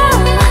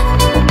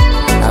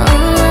 oh,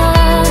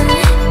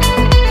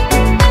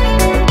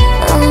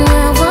 oh, I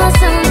want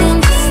something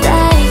just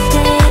like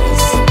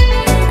this.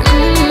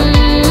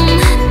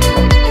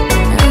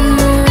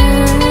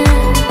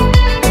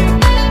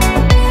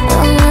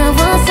 Oh, I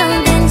want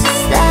something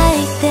just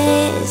like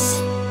this.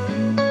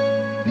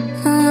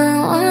 Oh, I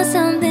want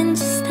something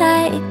just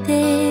like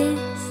this.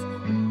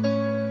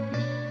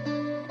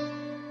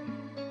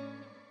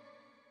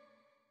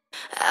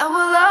 I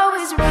will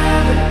always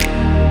remember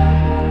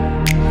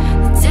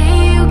the day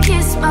you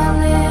kissed my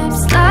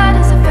lips, light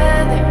as a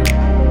feather.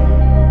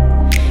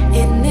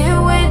 And it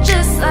went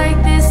just like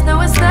this.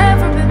 No, it's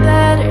never been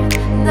better.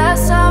 That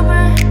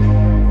summer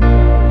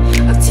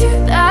of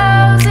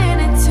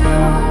 2002,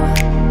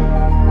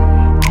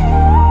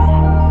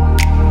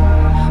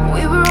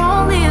 we were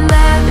only 11,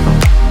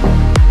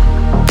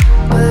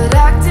 but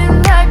acting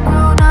like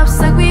grown-ups,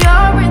 like we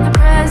are in the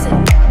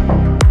present.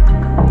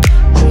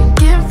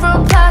 Drinking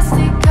from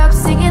plastic cups,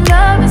 singing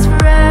love is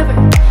forever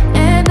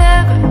and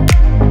ever.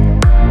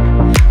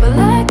 Well,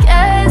 I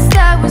guess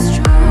that was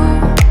true.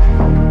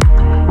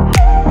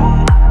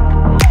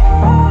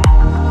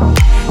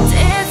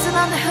 Dancing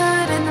on the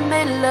hood in the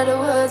middle of the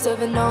woods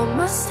of an old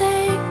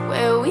Mustang,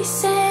 where we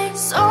sang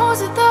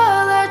songs with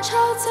all our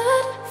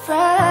childhood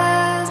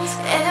friends.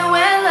 And it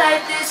went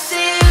like this: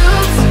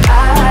 oops,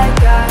 I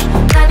got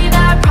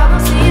 99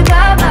 problems, see you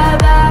bye bye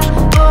bye.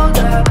 Hold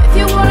up, if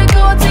you wanna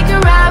go and take a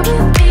ride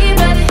with me,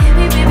 better hit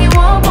me baby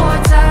one more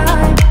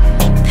time.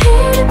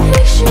 Paint a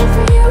picture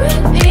for you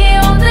and me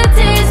on the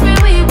days when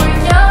we were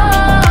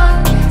young,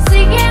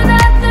 singing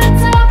at the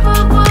top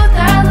of both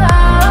our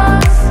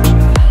lungs.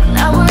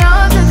 Now we're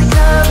under the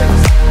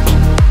covers.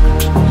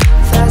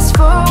 Fast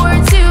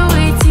forward to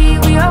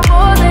 18, we are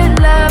more than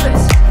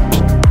lovers.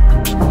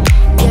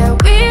 Yeah,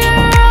 we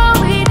are all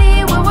we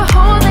need when we're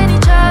holding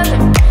each other.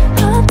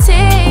 I'm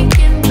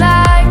taking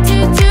back to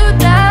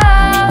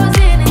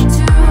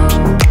 2002.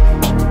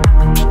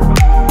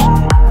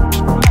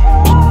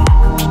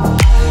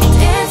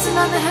 Dancing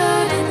on the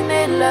hood in the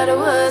middle of the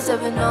woods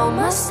of an old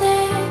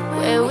Mustang,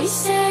 where we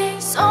sang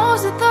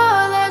songs with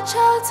all our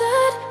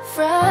childhood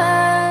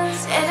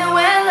friends. And it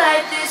went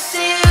like this: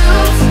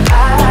 oops, I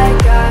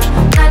got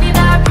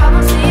 99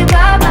 problems, see you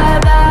bye bye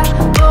bye.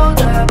 Hold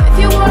up, if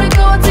you wanna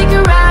go and take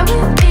a ride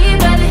with me,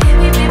 better hit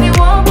me baby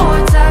one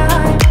more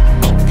time.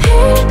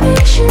 Paint a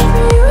picture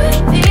for you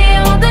and me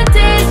on the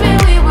days when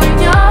we were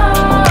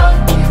young,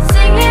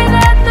 singing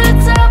at the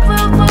top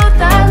of both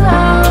our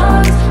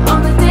lungs on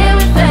the day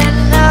we fell in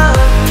love.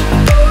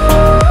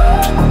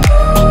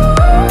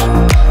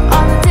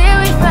 On the day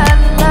we fell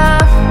in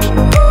love.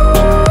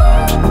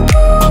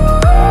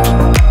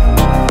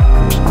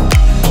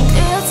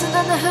 Dancing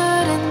on the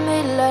hood in the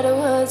middle of the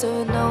woods of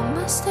an old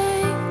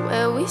Mustang,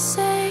 where we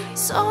sang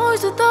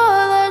songs with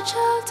all our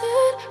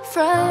childhood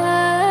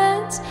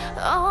friends.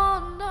 Oh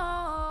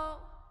no.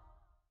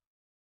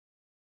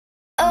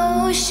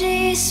 Oh,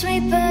 she's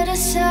sweet but a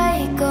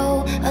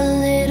psycho, a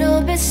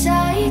little bit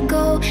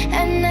psycho.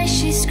 At night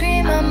she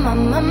scream, my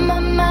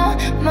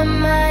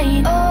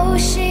mind. Oh,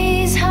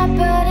 she's hot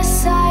but a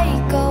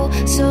psycho,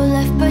 so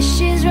left but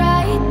she's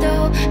right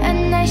though. At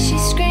night she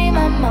scream,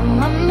 my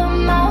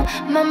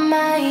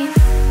mind.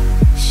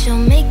 She'll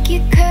make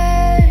you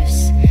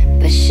curse,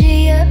 but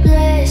she a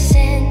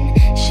blessing.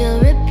 She'll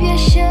rip your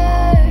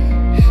shirt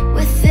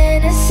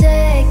within a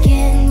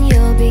second.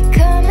 You'll be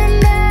coming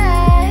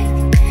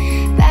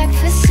back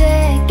for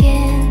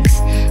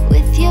seconds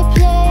with your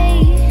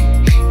play.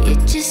 You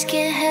just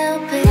can't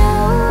help it.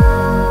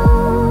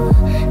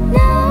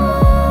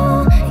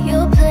 No,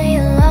 you'll play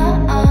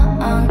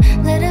along.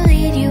 Let her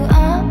lead you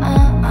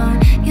on.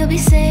 You'll be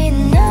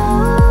saying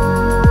no,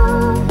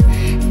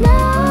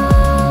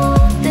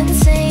 then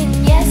saying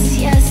yes,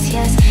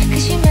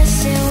 'cause you're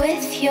messing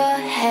with your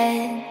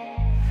head.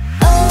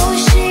 Oh,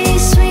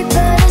 she's sweet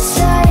but a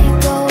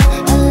psycho,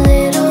 a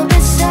little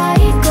bit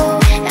psycho.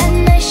 At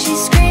night she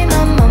scream,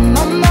 my mind.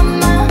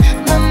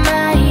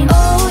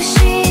 Oh,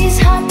 she's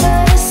hot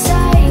but a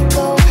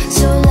psycho,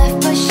 so left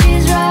but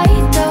she's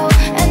right though.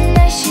 At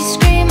night she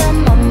scream, my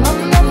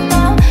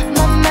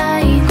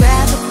mind.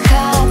 Grab a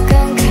cop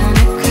gun,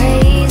 kinda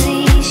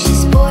crazy.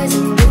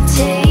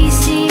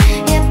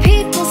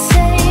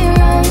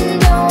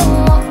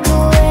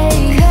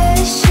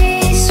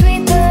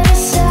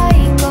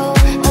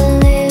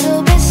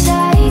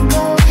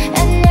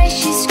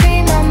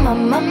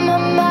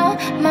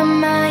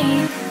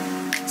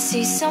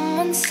 See,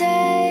 someone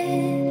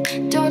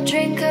said, don't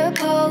drink her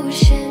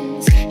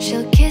potions.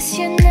 She'll kiss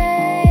your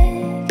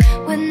neck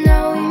with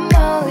no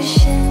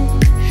emotion.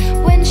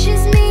 When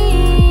she's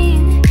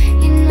mean,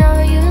 you know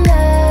you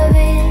love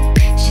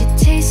it. She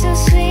tastes so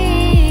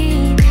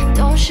sweet,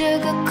 don't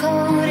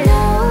sugarcoat it.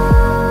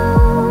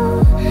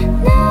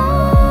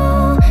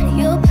 No,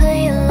 you'll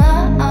play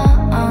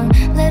along.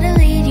 Let her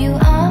lead you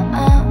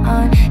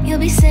on. You'll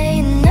be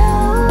saying no.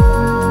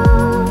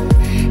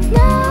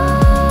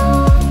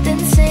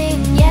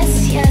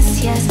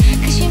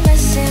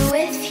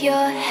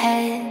 Your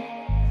head.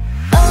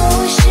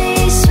 Oh,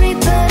 she's sweet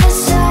but a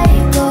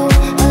psycho,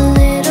 a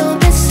little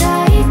bit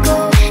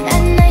psycho.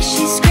 At night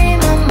she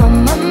screaming, my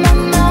mind.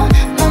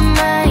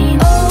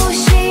 Oh,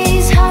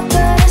 she's hot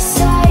but a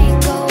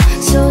psycho,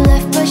 so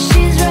left but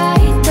she's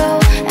right though.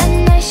 At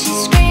night she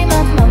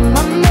screaming, my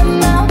mind.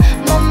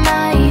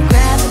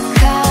 Grab a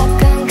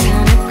shotgun,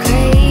 kinda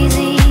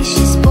crazy.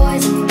 She's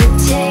poison but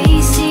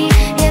tasty.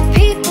 Yeah,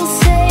 people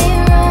say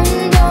run,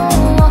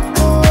 don't walk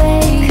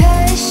away.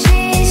 'Cause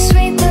she's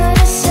sweet but a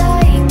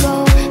psycho,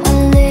 a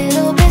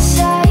little bit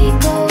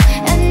psycho.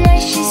 At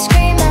night she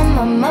screaming,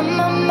 my mind.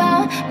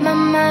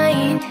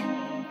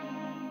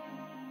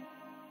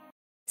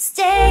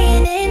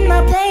 Staying in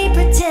my play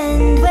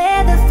pretend,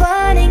 where the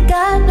fun ain't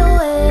got no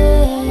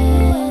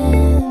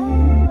end.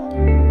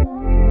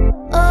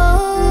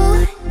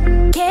 Oh,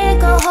 can't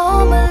go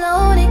home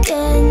alone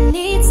again.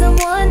 Need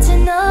someone to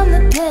numb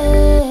the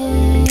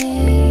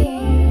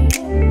pain.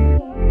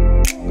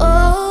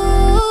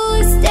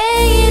 Oh,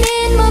 staying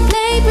in my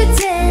play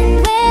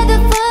pretend, where the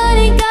fun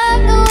ain't got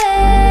no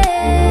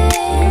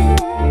end.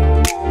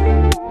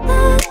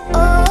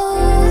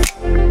 Oh,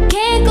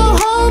 can't go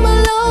home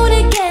alone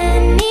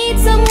again. Need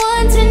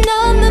someone to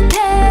numb the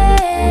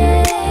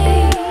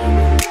pain.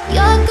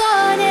 You're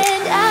gone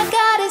and I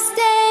gotta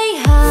stay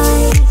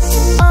high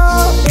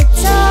all the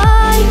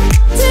time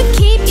to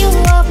keep you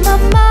off my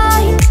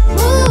mind.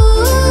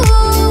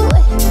 Ooh,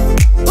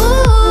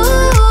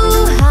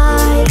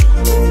 high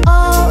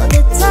all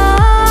the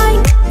time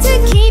to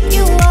keep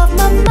you off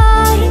my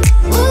mind.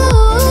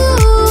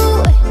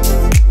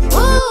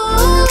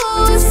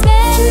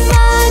 Spend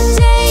my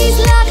days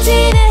locked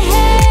in a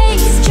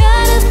haze,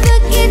 trying to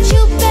forget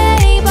you,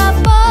 babe. I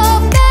fall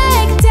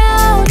back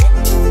down.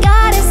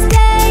 Gotta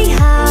stay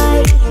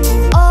high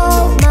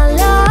all my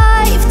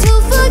life to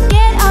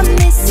forget I'm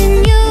missing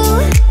you.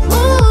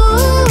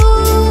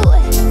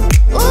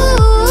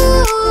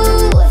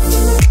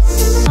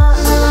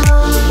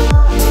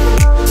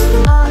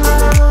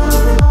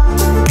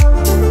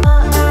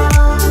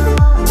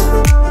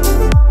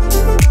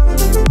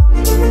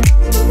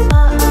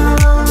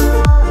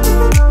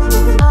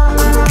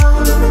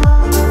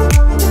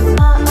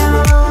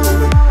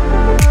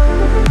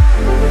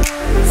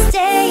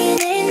 Staying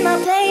in my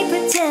play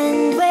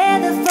pretend, where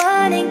the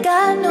fun ain't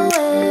got no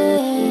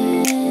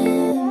end.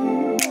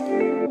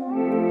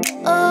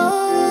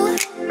 Oh,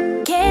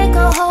 can't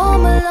go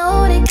home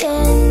alone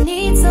again.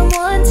 Need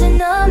someone to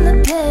numb the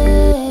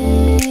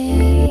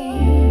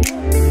pain.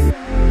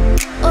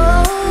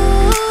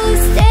 Oh,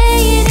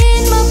 staying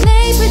in my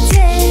play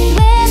pretend,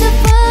 where the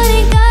fun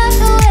ain't got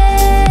no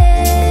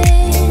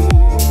end.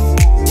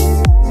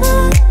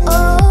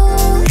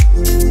 Oh,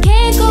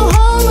 can't go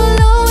home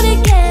alone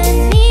again.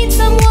 Need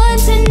someone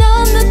to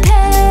numb the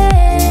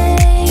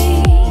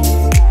pain.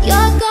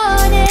 You're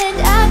gone and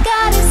I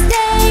gotta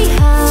stay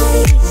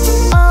high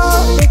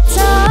all the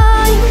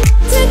time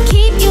to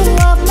keep you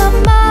off my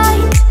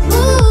mind.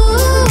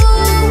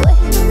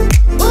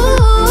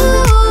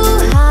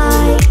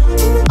 High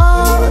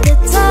all the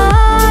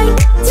time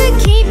to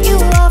keep you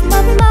off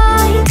my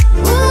mind.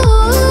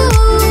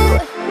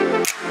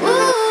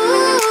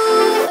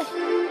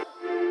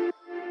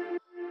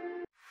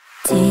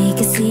 Take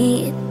a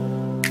seat,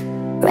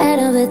 right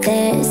over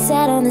there.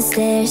 Sat on the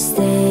stairs,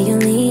 stay or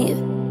leave.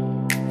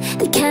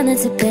 The kind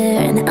that's a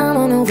bear and I'm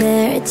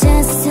unaware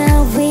just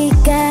how we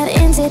got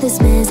into this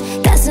mess.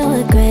 Got so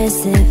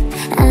aggressive.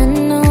 I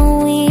know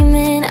we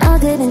meant all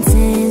good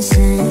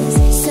intentions.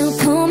 So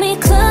pull me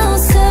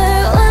closer,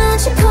 why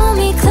don't you pull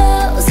me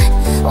close?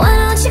 Why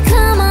don't you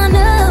come on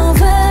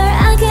over?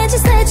 I can't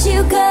just let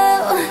you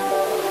go.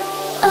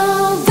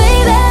 Oh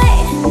baby,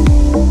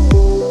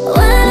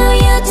 why don't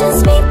you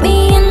just meet me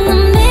in the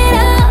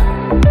middle?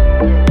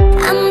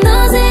 I'm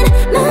losing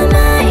my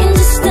mind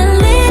just a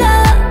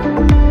little.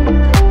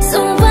 So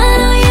why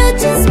don't you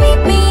just meet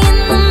me in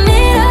the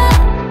middle?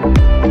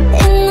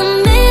 In the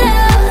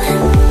middle.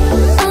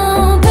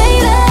 Oh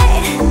baby,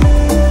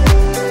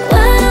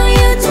 why don't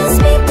you just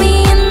meet me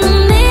in the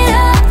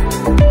middle?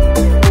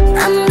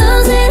 I'm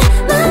losing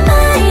my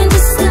mind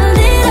just a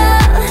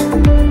little.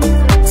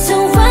 So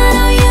why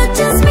don't you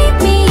just meet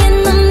me in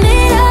the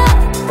middle?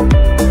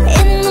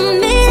 In the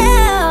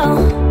middle.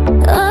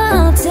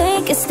 Oh,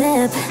 take a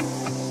step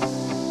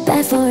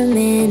back for a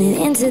minute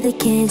into the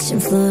kitchen.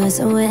 Floors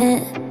are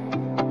wet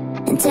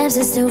and taps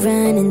are still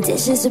running,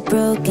 dishes are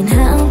broken.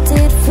 How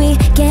did we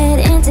get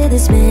into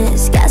this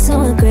mess? Got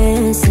so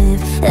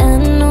aggressive. I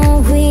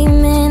know we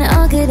meant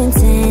all good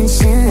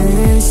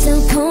intentions.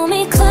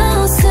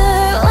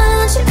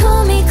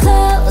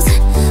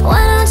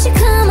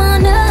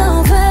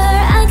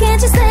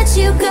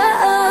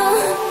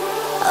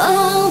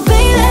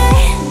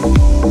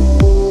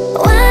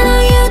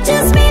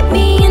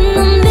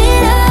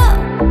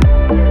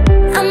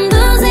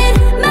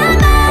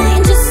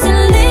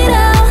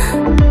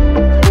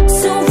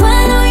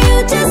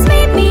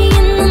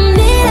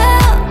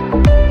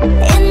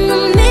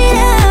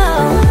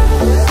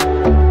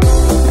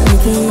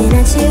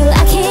 want you,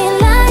 I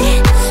can't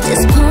lie.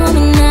 Just pour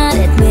me not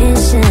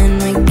admission,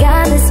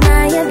 regardless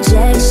my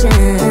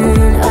objection.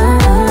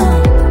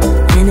 Oh,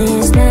 and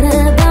it's not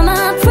about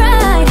my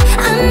pride.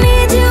 I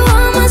need you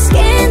on my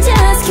skin,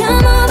 just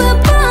come over,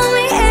 pull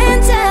me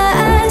and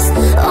touch.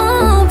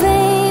 Oh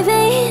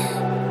baby,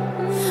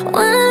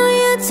 why don't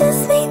you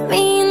just meet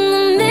me in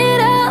the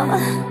middle?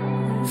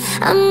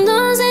 I'm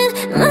losing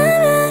my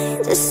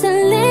mind just a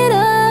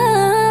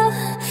little.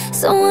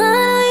 So why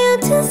don't you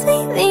just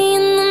meet me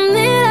in the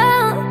middle?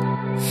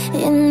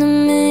 In the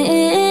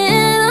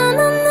middle,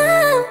 no, no.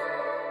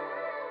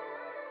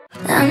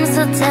 I'm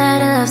so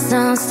tired of love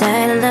songs,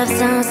 tired of love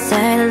songs,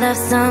 tired of love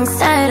songs,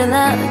 tired of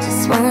love.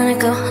 Just wanna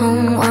go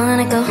home,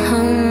 wanna go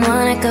home,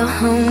 wanna go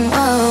home.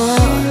 Whoa,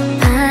 whoa.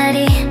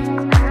 Party,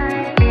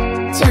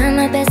 try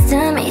my best to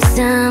meet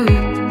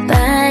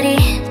somebody,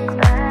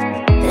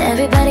 but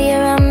everybody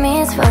around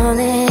me is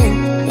falling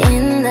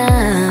in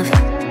love.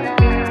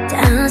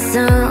 Down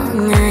so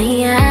oh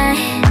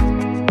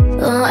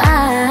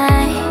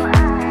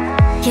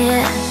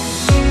yeah,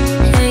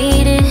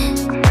 hate it.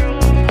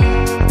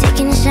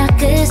 Taking a shot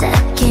 'cause I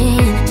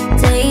can't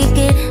take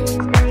it,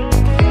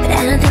 but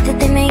I don't think that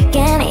they make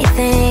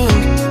anything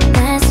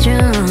that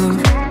strong.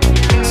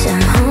 So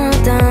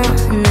hold on,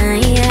 oh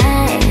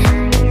yeah.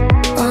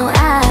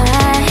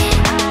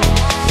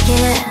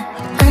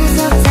 I'm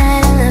so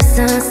tired of love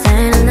songs,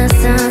 tired of love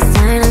songs,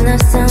 tired of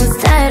love songs,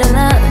 tired of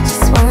love.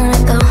 Just wanna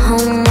go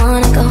home,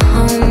 wanna go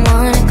home,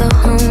 wanna go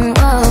home.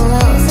 Whoa,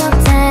 whoa. So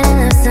tired of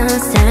love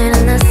songs, tired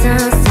of love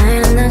songs,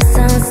 tired of love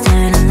songs,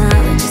 tired of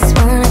love. Just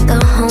wanna go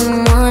home,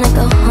 wanna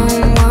go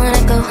home,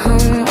 wanna go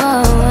home.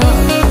 Whoa, whoa.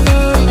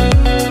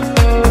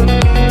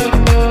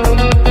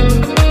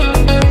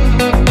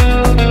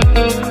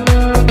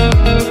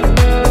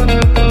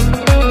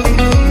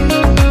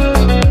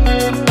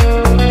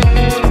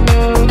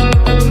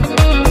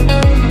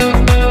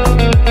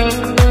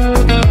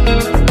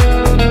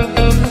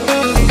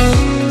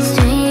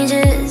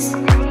 Strangers,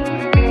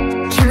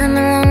 killing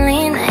my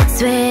lonely nights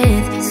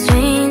with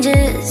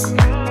strangers.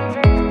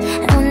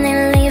 And when they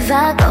leave, I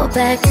go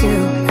back to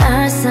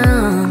our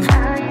song.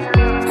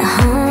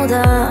 Hold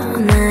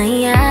on,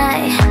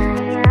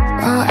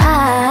 oh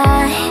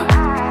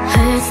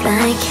hurts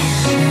like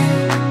heaven,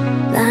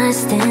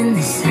 lost in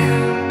the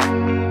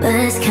sound.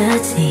 Buzz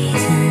cut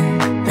season,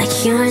 like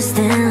you're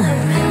still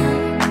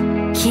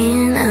around.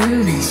 Can I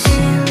miss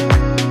you?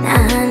 I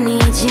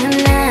need you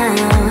now.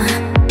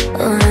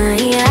 Oh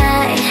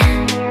yeah,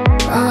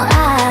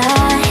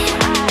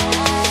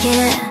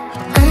 yeah.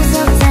 I'm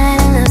so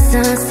tired of love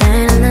songs,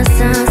 tired of love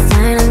songs,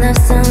 tired of love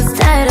songs,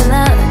 tired of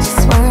love.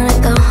 Just wanna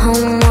go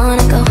home,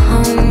 wanna go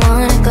home,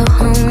 wanna go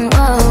home.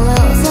 Whoa,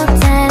 whoa. So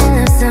tired of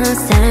love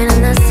songs, tired of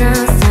love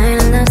songs, tired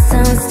of love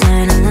songs,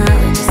 tired of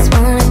love. Just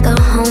wanna go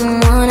home,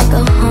 wanna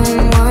go home,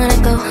 wanna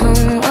go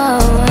home. Whoa,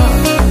 whoa.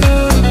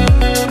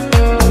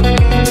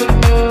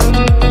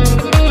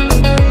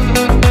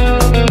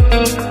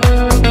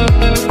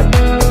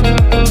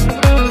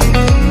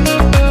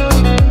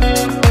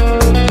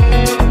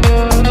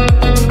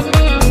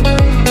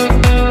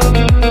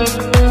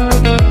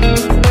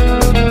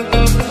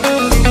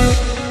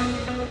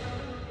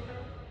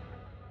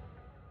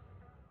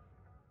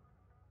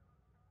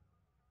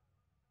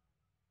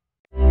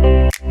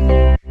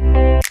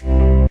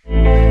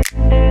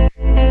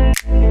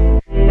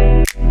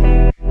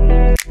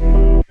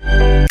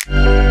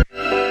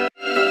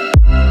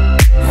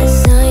 I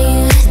saw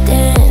you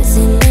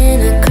dancing in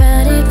a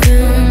crowded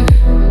room.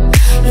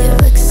 You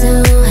look so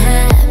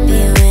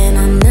happy when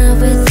I'm not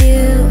with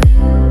you,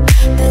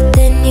 but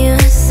then you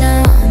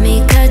saw me,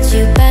 caught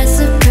you by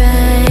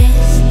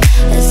surprise.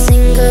 A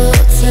single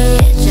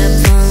teardrop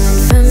falling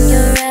from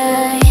your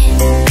eye.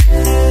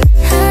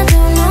 I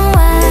don't know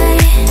why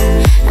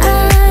I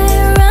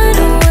run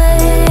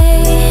away.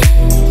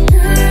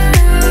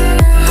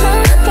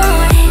 Oh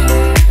boy,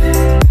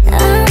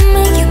 I'll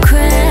make you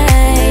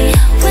cry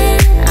when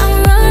I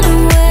run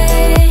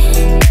away.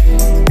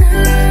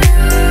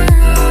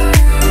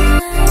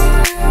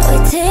 Boy,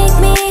 take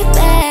me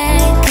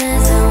back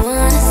 'cause I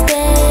wanna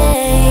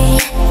stay.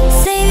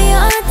 Save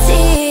your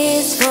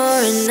tears for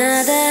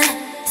another.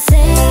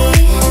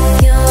 Save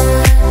your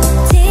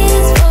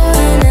tears for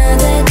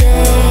another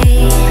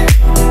day.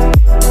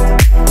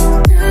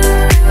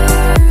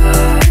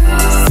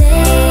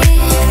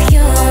 Save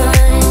your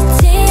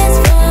tears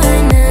for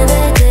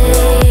another day.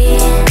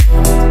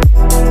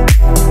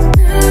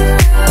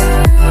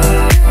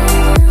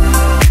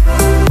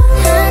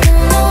 I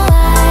don't know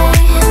why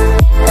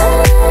I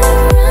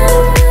run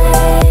away.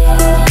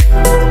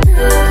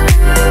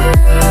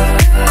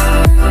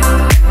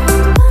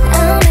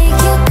 I'll make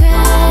you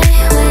cry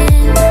when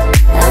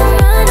I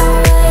run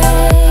away.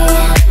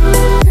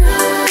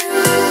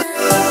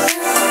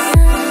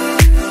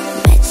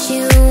 Met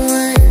you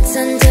once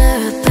under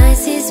a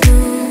Pisces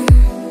moon.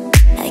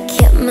 I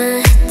kept my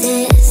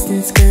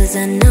distance 'cause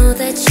I know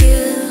that you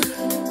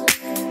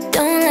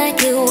don't like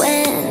it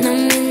when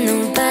I'm with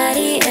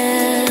nobody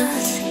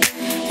else.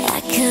 I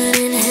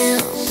couldn't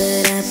help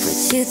but I put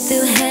you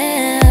through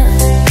hell.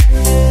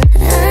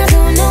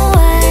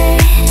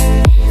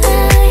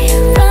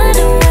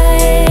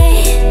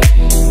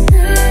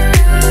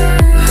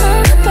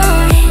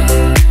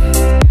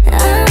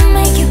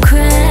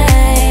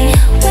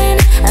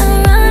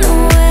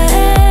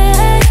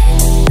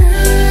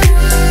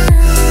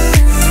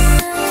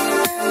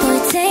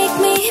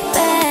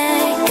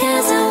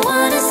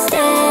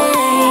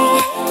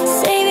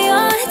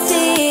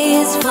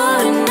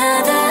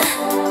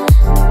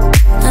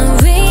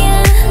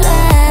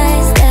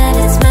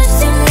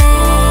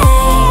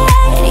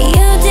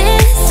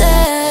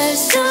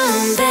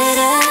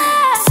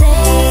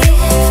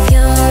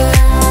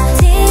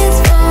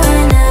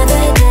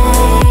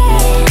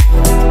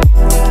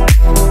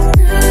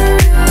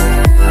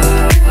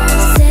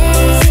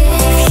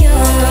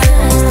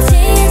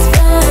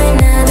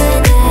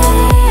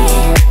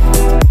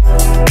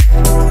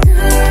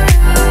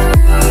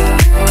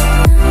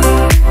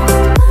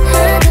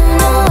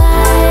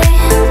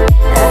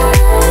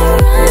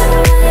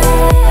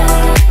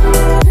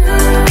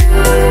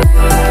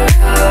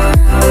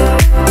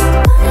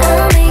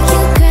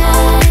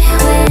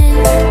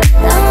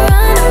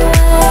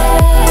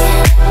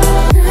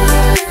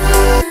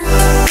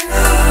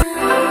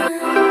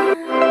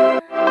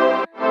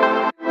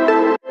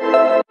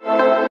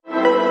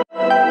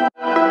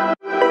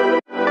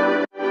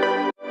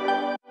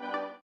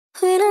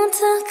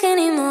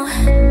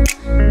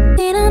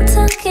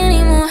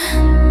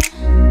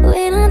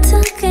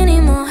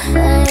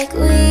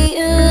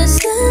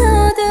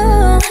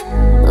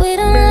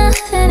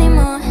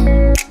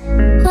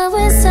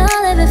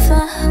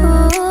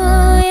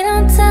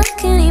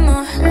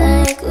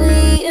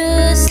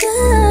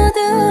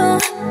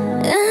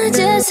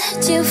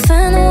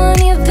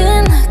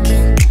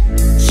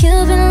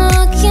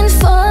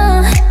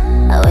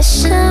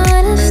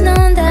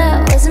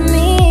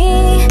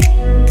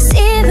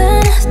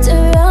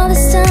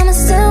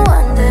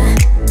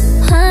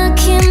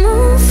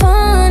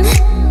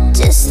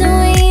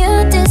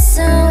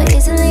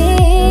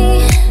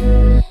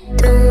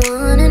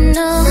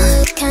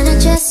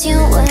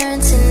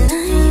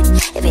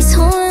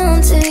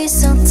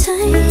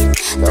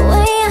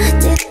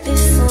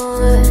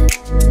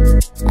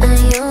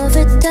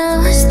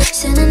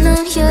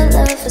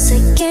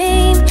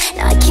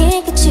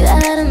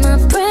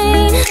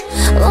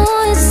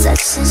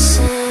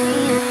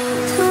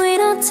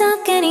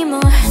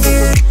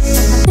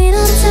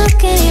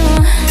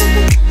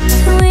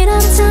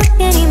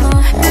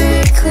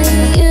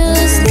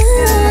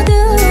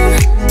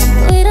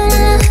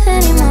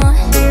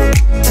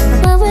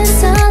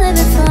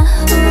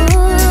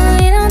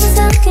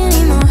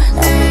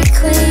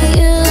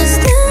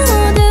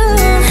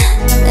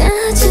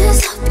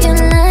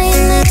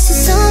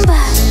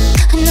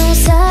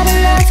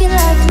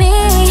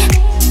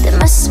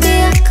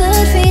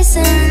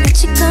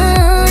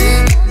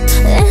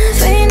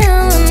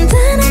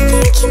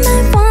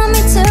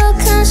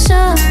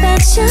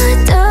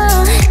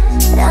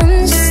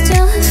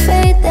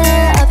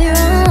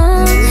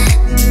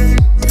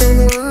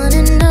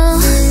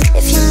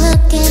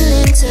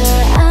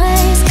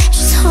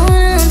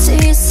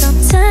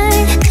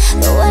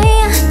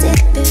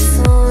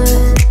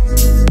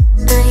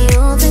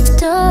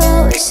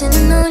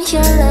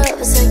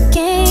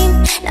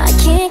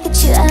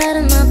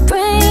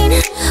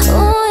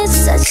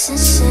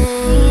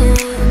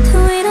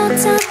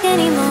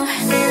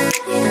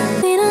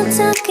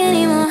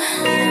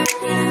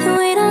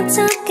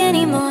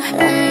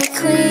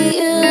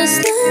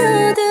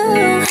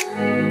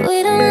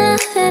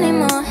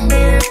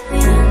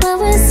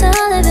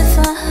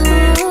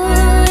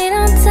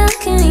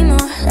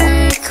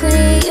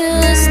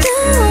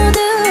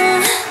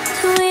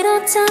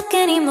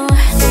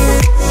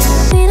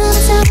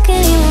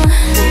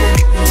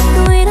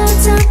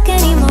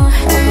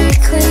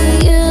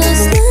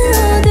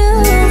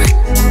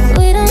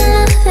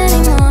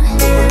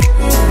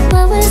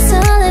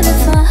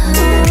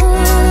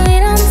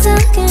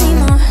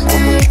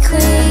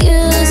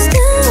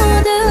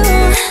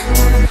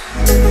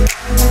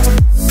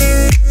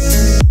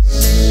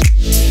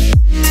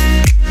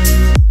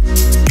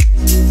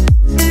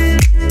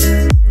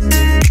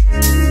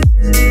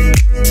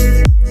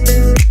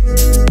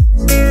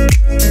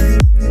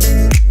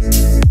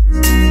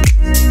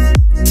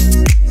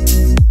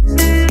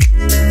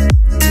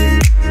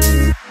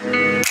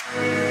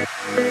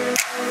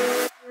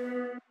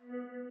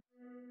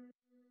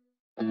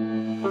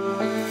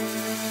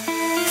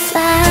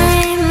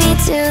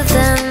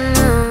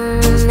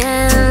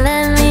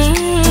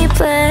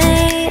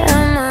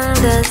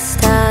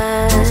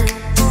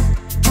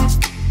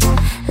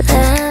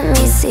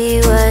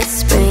 see what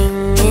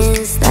spring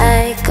is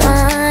like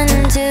on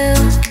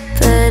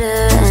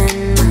Jupiter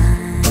and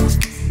Mars.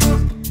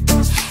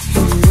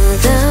 And all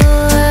the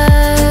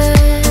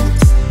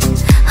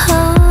words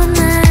hold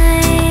my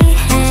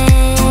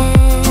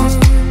hand.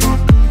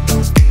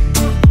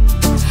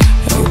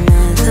 In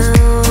other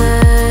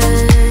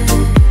words,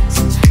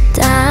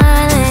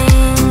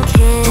 darling,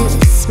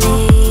 kiss me.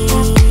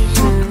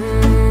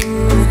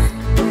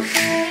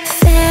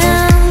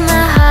 Fill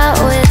my heart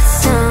with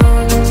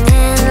song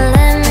and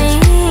let me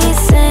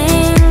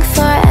sing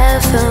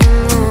forevermore.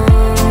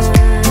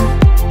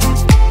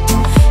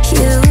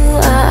 You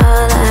are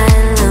all I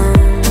long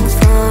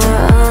for,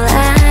 all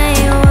I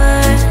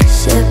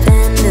worship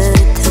and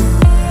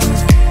adore.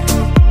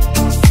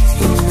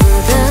 In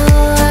other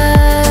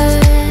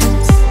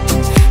words,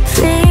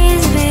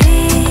 please be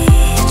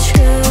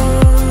true.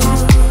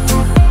 In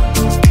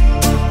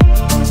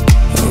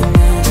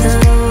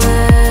other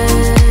words,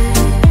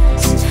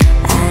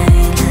 I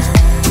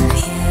love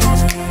you.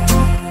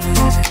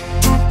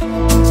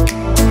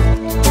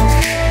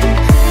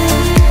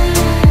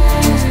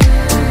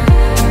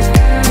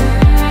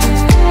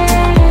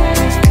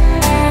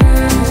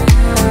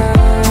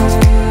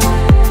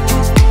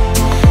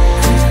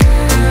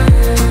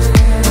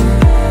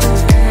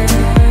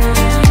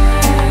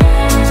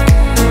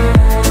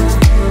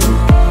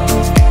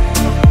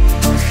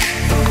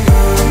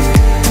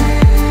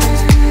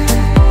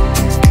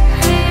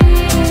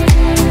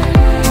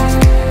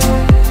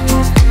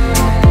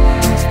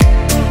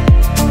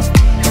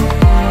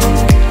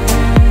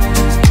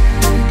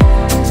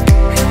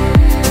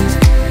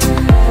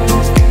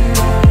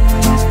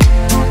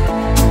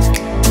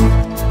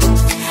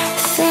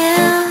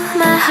 Fill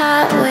my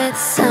heart with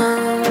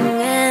song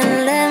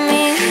and let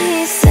me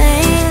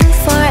sing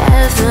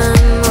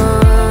forevermore.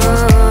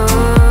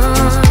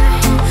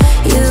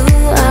 You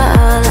are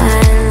all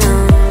I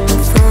long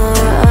for,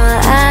 all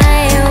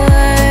I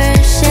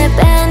worship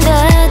and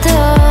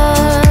adore.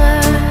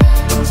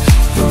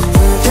 In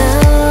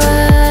other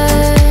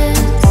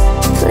words,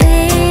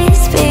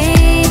 please be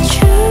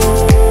true.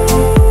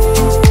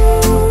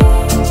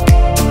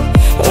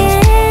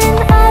 In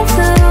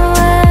other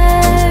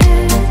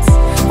words,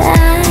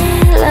 I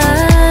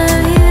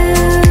love you.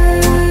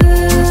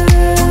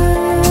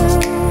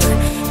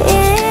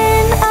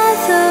 In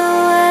other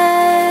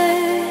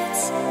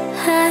words,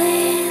 I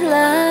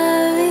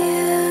love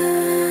you.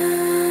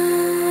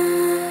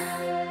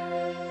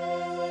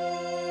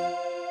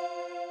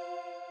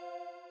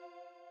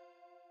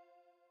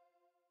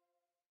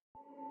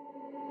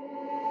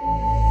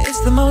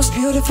 It's the most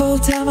beautiful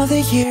time of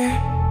the year.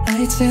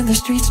 Lights in the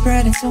streets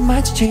spreading so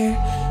much cheer.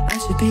 I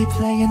should be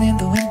playing in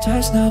the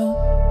winter snow,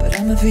 but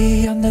I'ma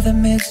be under the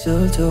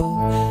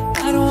mistletoe.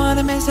 I don't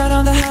wanna miss out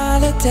on the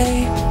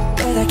holiday,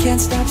 but I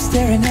can't stop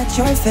staring at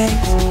your face.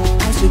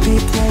 I should be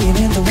playing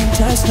in the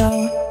winter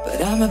snow,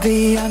 but I'ma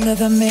be under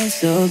the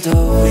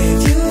mistletoe.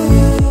 With you,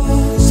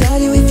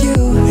 shawty, with you,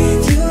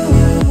 with you,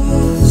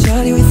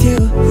 shawty, with you,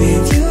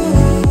 with you,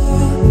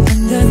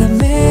 under the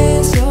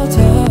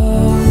mistletoe.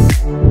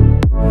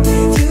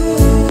 With you,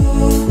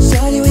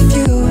 shawty, with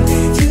you,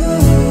 with you,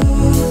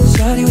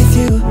 shawty, with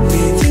you,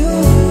 with you,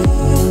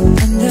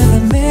 under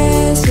the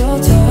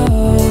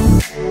mistletoe.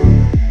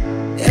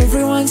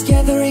 Everyone's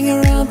gathering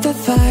around the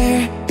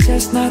fire,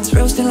 chestnuts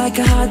roasting like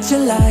a hot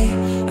July.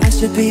 I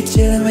should be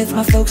chilling with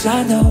my folks,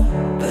 I know,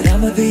 but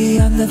I'ma be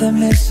under the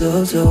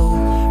mistletoe.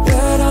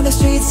 Word on the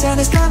street,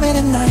 Santa's coming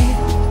tonight.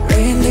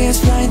 Reindeers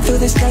flying through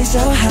the sky so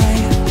high.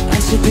 I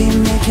should be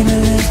making a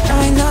list,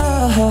 I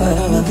know, but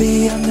I'ma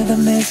be under the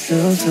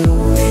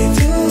mistletoe. With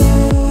you,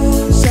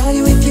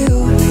 shawty, with you,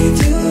 with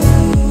you,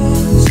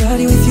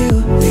 shawty, with you,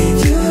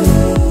 with you,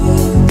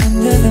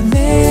 under the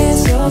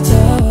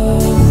mistletoe.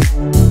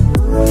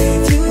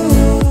 With you,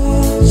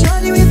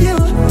 shawty, with you,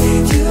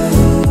 with you,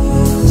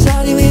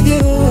 shawty, with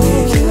you,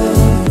 with you,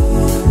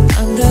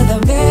 under the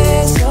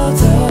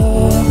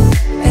mistletoe.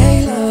 Hey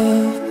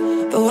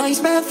love, the wise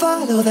men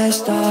follow their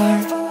star,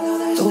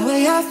 the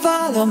way I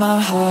follow my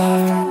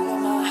heart,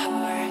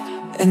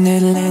 and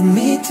it led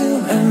me to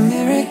a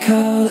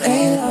miracle.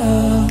 Hey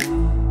love,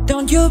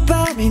 don't you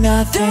buy me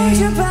nothing,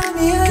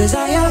 cause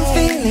I am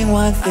feeling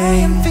one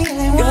thing.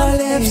 Your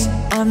lips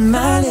on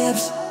my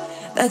lips,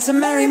 that's a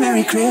merry,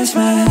 merry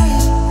Christmas.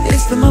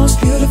 It's the most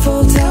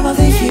beautiful time of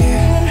the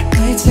year.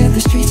 Lights in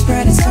the streets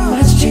spreading so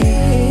much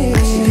cheer.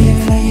 I should be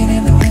playing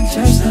in the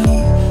winter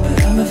snow,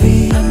 but I'ma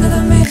be under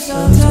the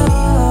mistletoe.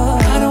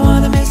 I don't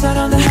wanna miss out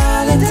on the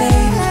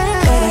holiday,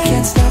 but I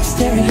can't stop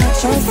staring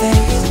at your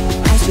face.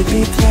 I should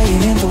be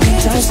playing in the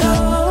winter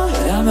snow,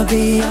 but I'ma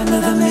be under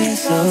the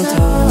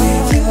mistletoe.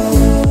 With you,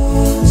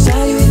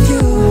 shawty, with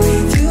you,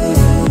 with you,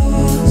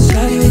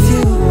 shawty, with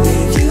you,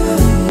 with you,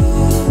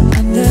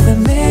 under the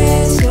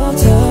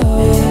mistletoe.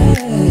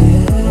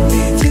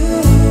 With you,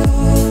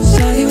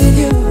 shawty, with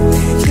you,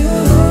 with you,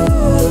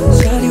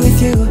 shawty, with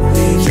you,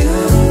 with you,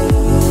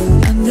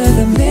 under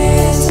the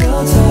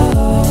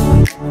mistletoe.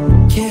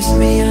 Kiss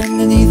me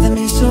underneath the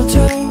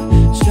mistletoe.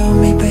 Show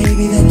me,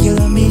 baby, that you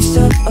love me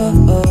so. Oh,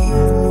 oh,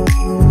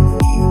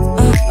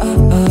 oh,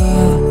 oh, oh.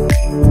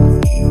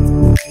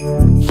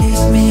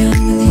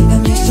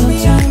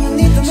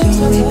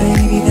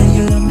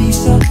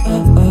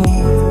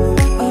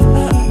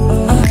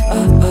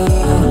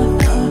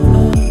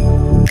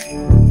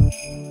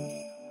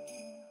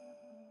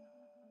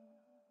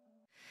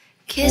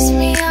 Kiss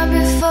me up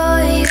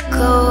before you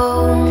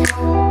go.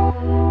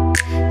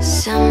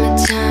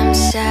 Summertime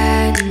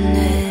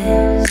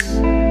sadness.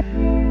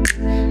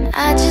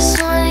 I just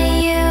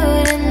wanted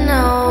you to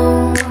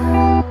know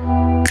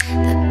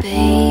that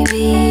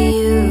baby,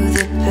 you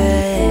the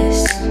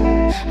best.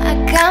 I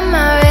got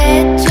my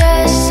red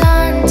dress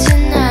on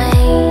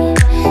tonight,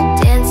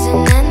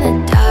 dancing in the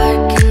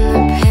dark in the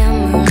pale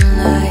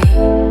moonlight.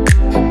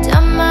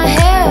 Done my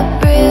hair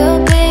up real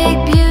big,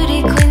 beauty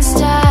queen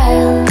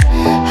style.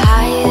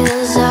 High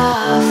heels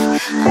off,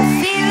 I'm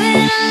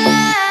feeling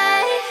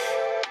alive.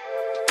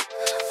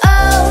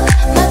 Oh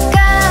my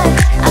God,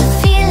 I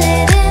feel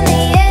it in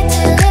the air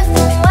till it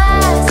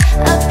flies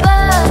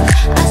above.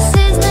 I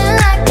sizzling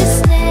like a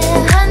snare,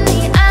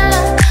 honey,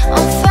 I'm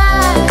on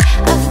fire.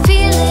 I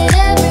feel it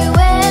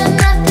everywhere,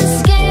 nothing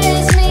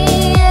scares me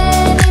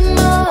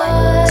anymore.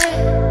 1,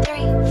 2,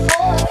 3,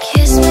 4.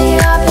 Kiss me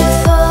up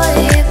before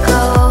you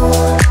go.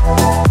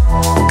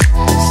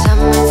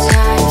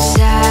 Summertime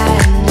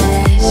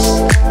sadness.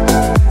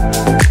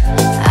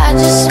 I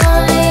just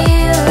wanted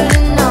you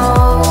to know,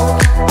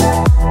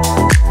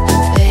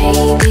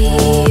 baby,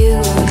 you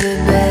the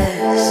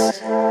best.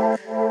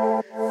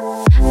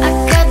 I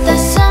got the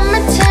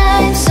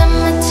summertime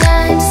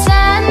sadness.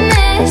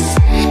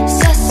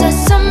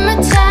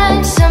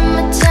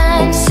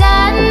 Summertime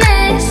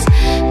sadness.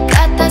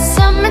 Got that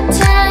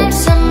summertime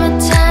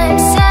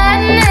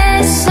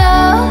sadness. Oh,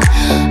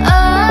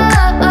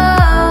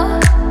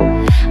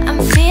 I'm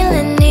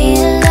feeling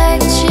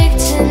electric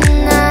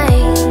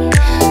tonight.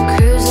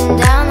 Cruising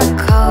down the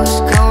coast,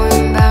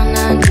 going about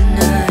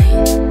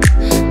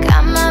 99.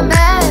 Got my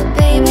bad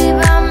baby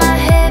by my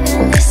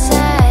heavenly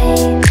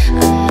side. I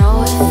know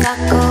if I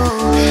go,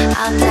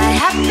 I'll die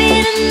happy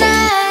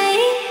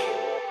tonight.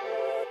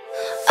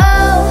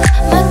 Oh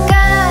my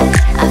God,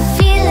 I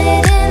feel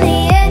it in the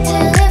air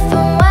till it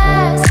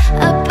flies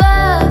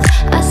above.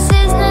 I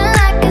sizzling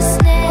like a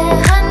snare,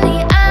 honey,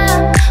 I'm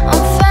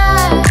on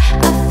fire.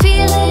 I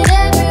feel it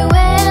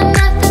everywhere,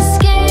 nothing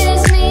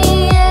scares me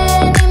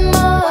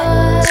anymore.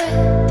 1, 2,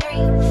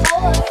 3,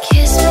 4.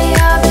 Kiss me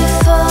up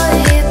before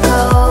you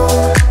go.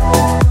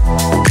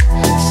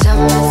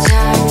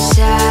 Summertime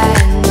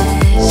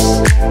sadness.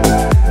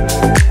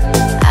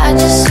 I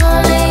just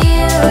wanted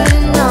you to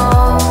know,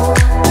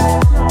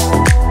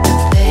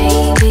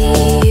 baby,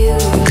 you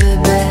the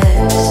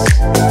best.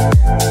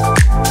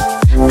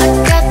 I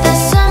got that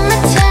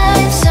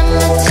summertime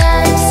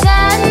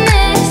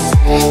sadness.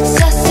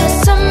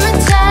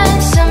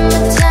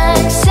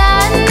 Summertime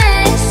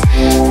sadness.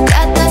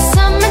 Got that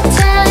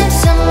summertime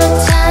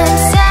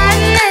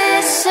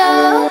sadness. Oh.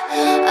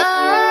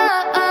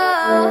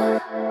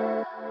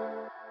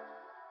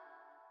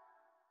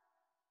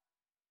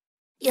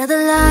 You're the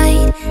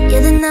light,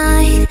 you're the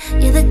night,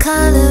 you're the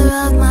color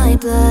of my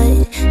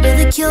blood. You're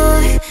the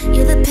cure,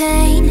 you're the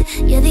pain,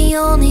 you're the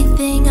only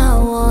thing I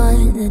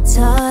wanna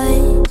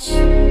touch.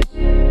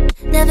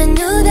 Never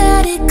knew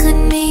that it could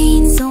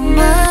mean so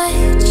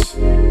much,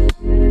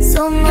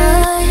 so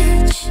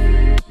much.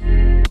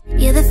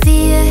 You're the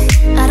fear,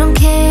 I don't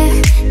care,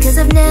 'cause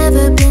I've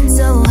never been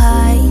so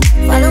high.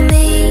 Follow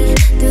me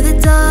through the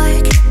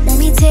dark, let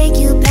me take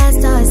you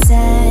past our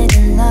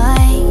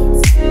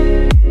satellites.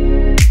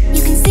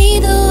 You can see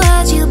the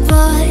world you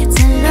brought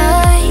to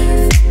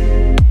life,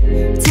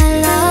 to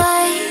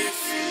life.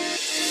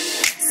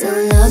 So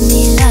love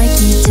me like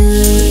you do,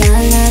 la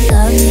la,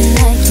 love me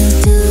like you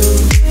do.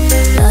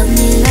 Love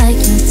me like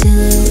you do,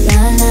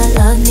 la la,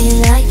 love me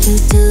like you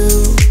do.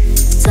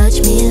 Touch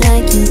me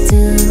like you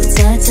do,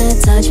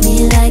 touch me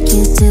like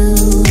you do.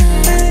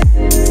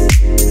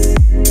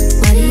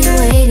 What are you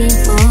waiting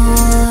for?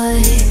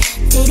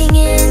 Fading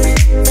in,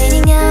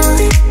 fading out,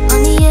 on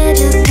the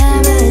edge of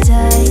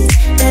paradise.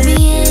 Every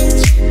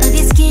inch of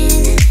your skin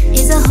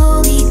is a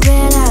holy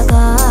grail I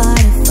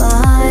gotta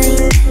find.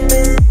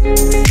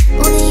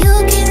 Only you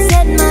can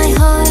set my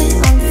heart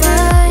on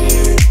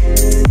fire,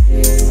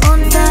 on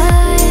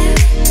fire.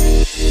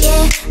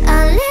 Yeah,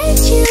 I'll let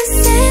you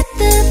set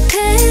the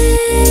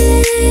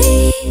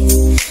pace,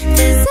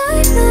 'cause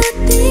I'm not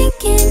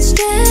thinking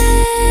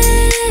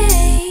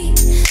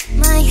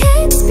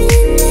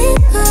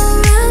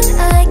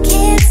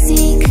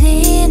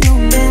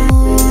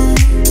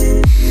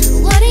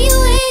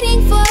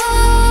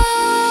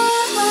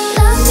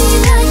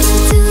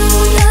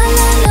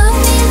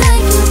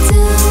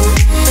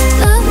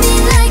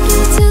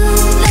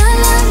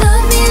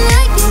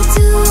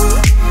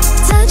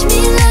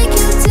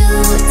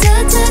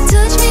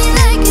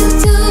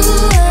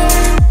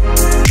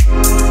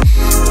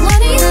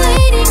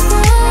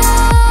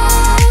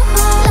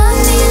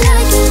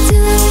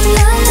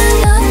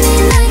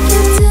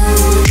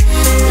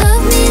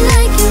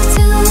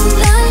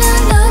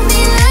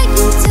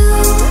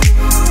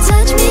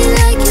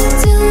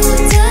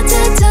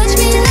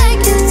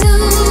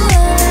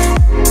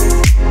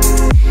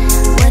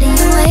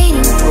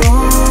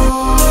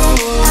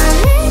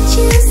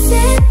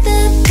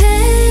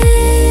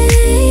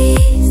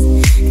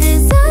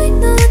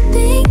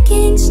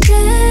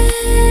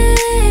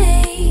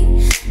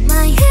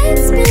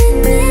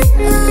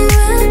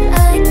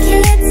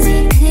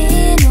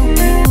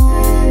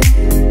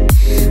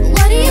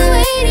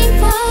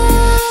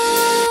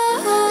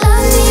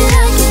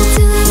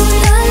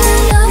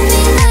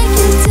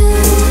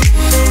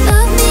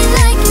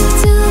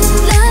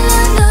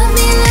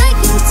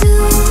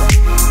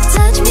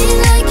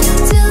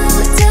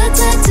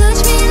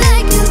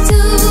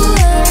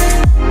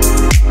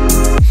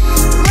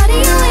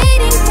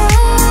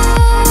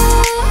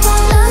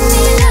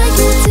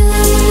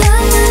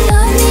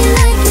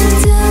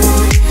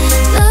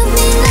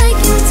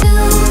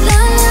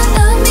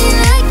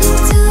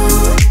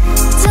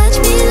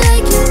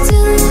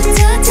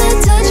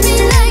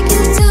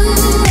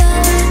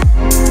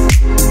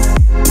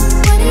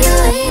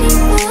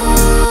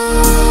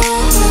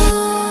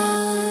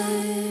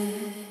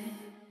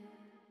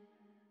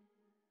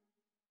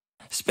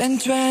Spend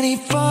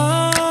 24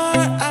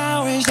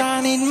 hours,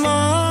 I need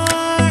more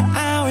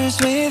hours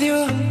with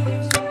you.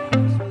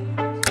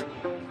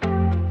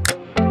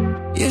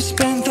 You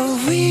spent the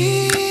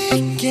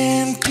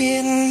weekend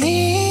getting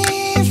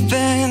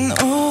even,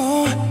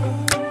 oh.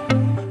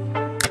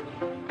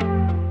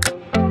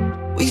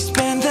 We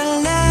spent the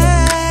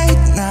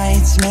late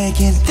nights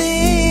making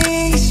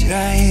things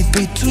right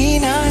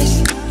between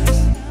us.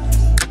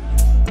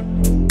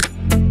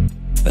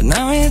 But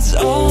now it's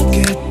all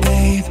good,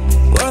 babe.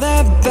 Roll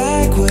that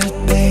backward,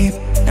 babe,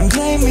 and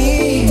play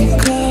me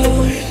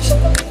close.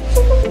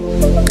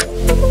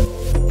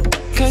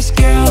 Cause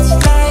girls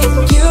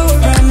like you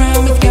run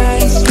around with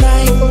guys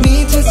like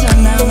me till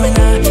sundown. When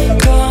I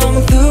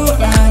come through,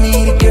 I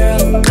need a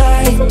girl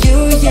like you,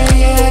 yeah,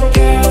 yeah.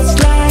 Girls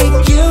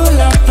like you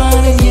love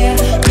fun and yeah,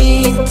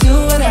 me do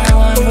what I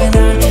want. When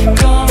I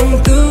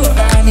come through,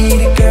 I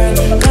need a girl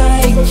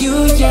like you,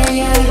 yeah,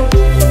 yeah.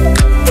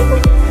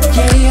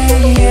 Yeah, yeah,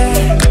 yeah.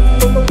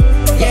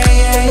 Yeah,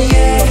 yeah,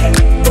 yeah.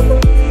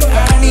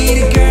 I need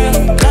a girl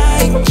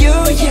like you,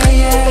 yeah,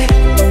 yeah.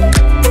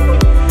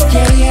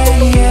 Yeah, yeah,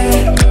 yeah.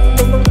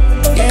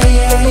 Yeah,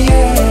 yeah,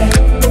 yeah.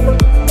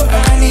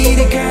 I need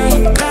a girl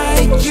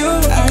like you.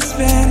 I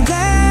spent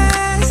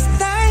last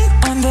night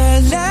on the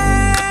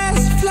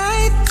last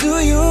flight to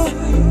you.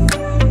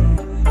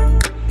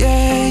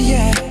 Yeah,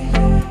 yeah.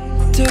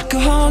 Took a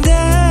whole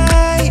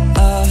day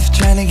off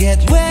trying to get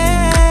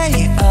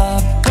way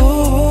up,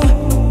 ooh.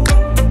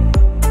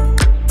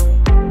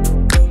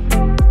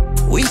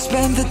 We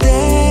spent the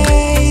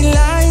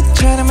daylight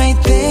trying to make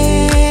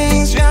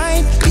things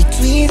right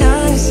between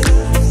us.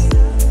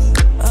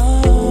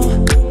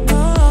 Oh,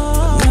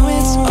 oh. Now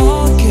it's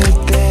all good,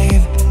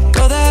 babe.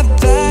 Roll that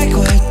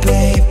backward,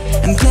 babe,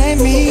 and play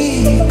me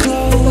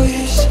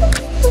close.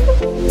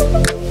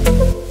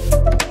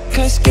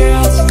 Cause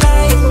girls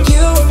like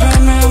you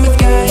run around with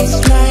guys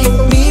like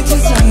me till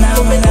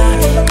sundown. When I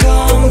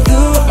come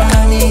through,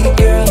 I need a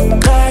girl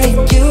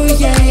like you,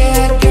 yeah,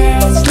 yeah.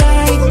 Girls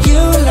like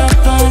you love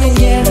fun and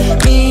yeah,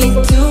 me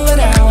do what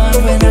I want.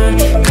 When I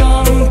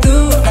come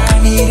through, I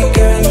need a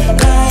girl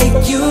like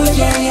you,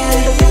 yeah, yeah.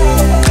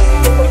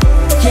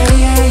 Yeah,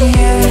 yeah,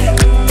 yeah.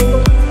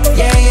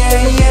 Yeah, yeah,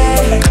 yeah.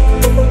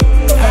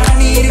 I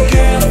need a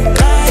girl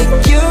like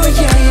you,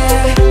 yeah,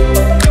 yeah.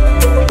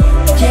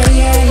 Yeah,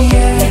 yeah,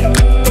 yeah.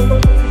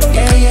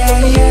 Yeah, yeah,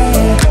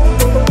 yeah.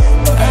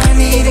 I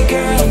need a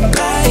girl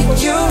like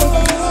you.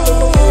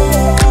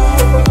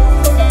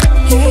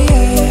 Yeah,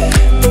 yeah.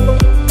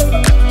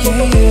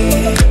 Yeah,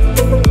 yeah.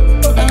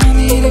 I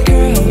need a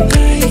girl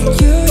like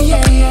you,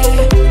 yeah, yeah.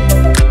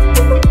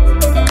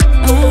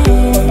 Oh,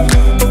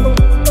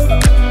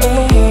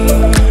 oh.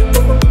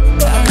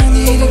 I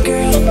need a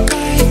girl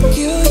like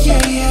you,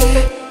 yeah, yeah.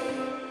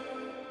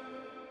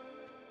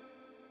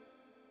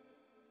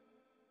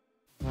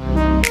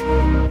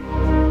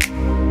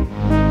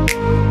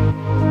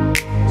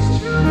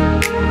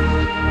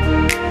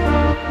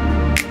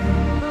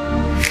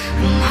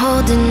 I'm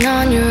holding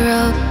on your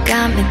rope,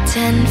 got me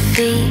 10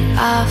 feet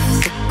off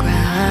the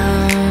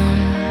ground.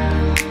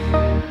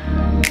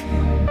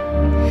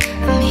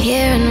 I'm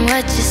hearing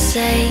what you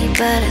say,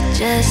 but I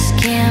just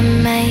can't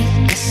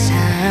make a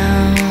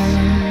sound.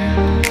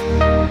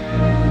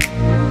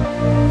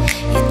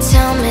 You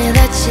tell me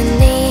that you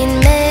need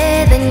me,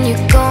 then you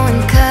go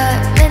and cut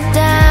me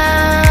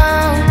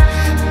down.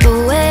 But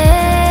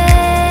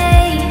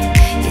wait,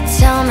 you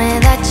tell me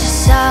that you're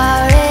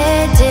sorry,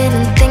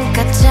 didn't think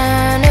I'd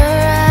turn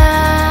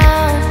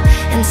around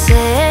and say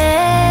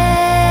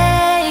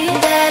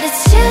that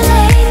it's too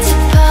late to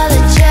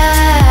apologize.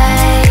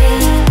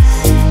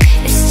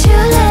 It's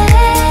too late.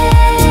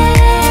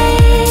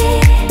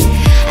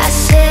 I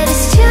said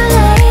it's too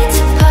late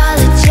to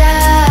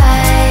apologize.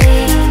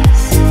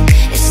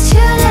 It's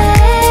too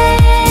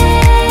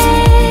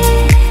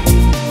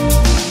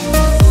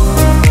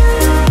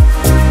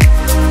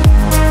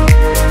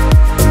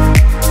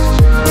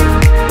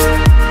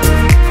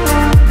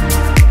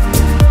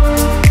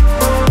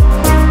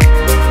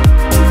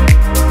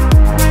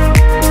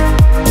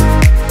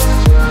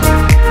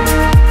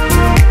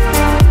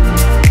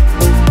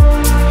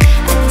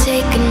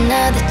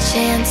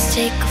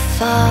take a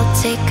fall,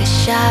 take a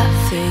shot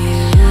for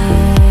you.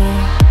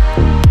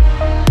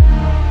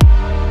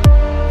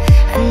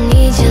 I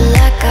need you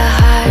like a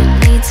heart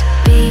needs a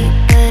beat,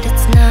 but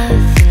it's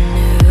nothing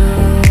new.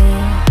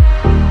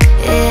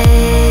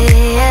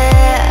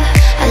 Yeah,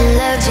 I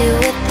loved you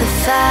with the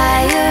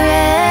fire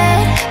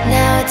red,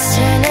 now it's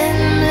turning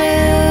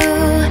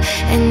blue.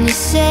 And you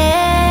say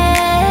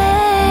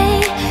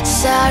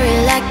sorry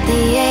like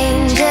the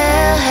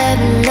angel,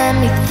 heaven let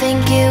me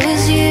think it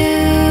was you.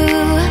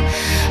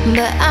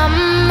 But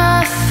I'm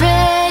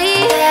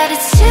afraid that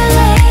it's too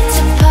late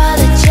to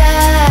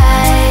apologize.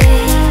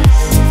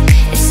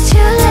 It's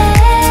too late.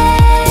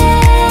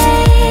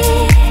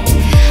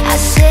 I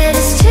said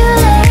it's too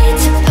late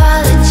to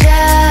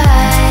apologize.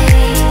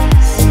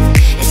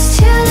 It's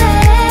too late.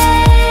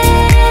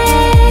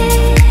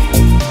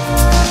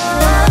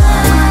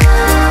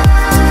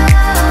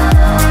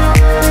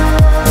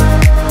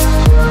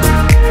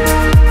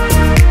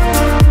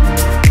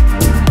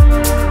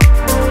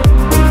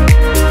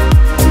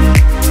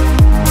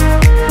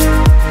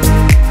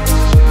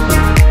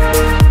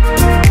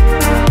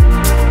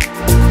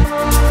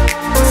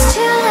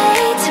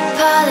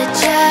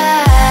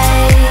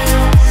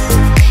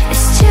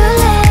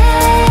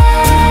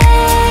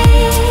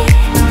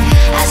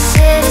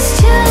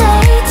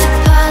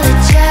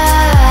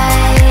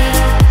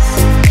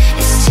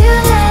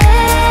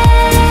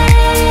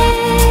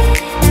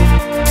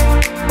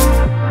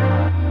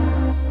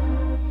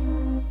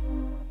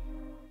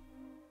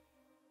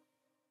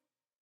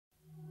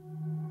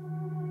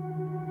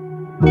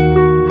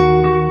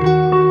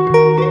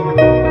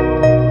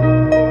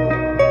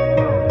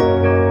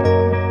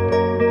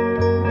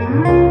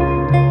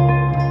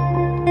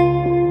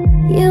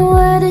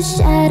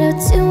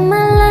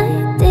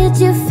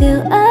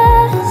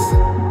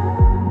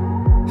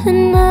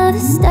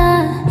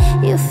 star,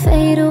 you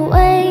fade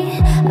away.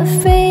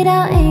 Afraid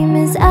our aim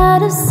is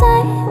out of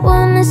sight.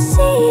 Wanna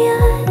see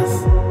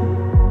us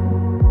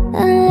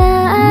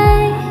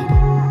alive.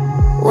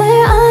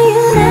 Where are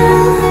you now?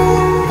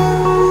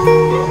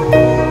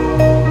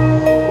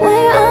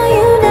 Where are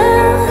you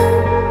now?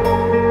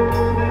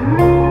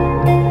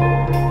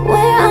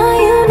 Where are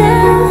you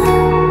now?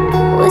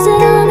 Was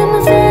it all in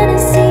my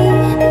fantasy?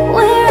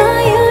 Where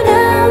are you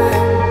now?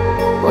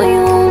 Were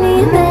you only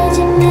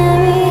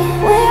imaginary?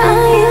 Where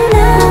are you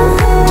now?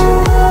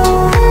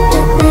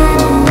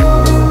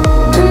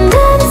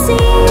 Under the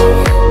sea,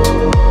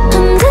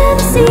 under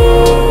the sea.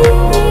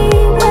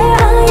 Where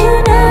are you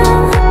now?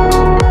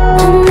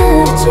 Under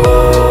the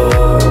tree.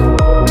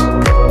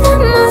 The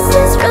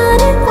monster's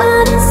running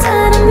wild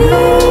inside of me.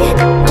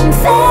 I'm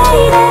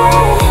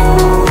faded.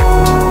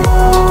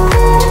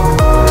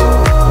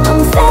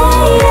 I'm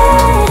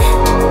faded.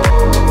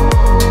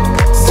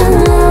 So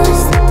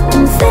lost.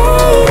 I'm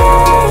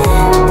faded.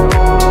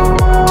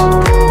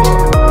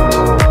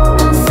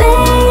 I'm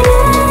faded.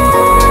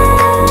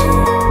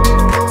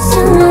 So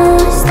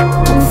lost.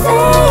 I'm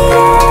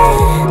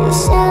faded. These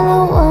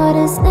shallow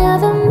waters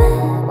never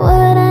met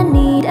what I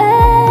needed.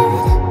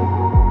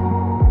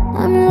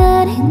 I'm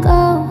letting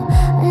go,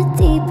 a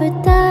deeper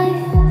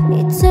dive,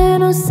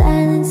 eternal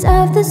silence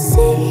of the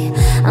sea.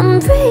 I'm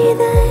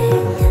breathing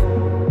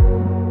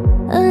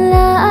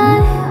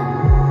alive.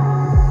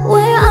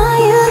 Where are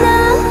you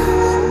now?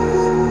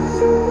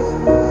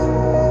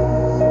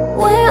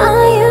 Where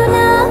are you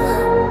now?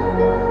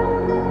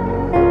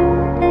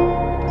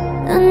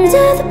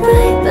 Under the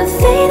bright but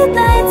faded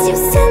lights, you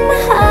set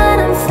my heart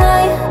on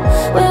fire.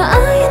 Where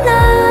are you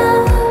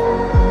now?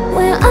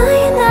 Where are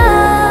you now?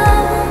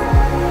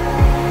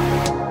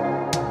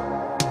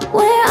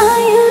 Where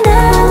are you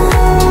now?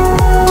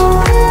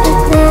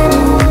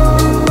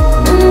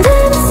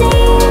 Under the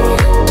sea,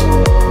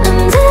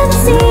 under the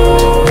sea.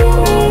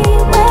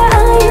 Where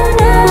are you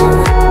now?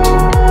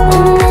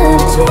 Under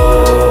the tree.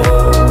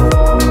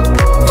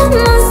 The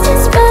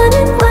monster's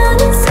running wild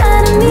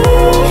inside of me.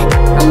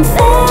 I'm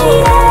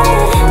faded.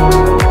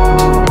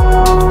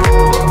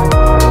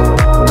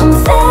 I'm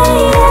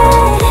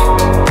faded.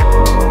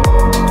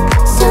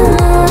 So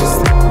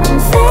lost. I'm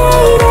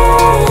faded.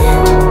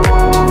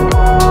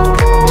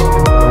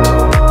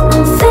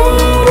 I'm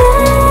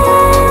faded.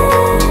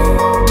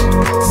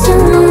 So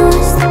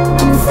lost.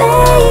 I'm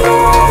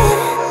faded.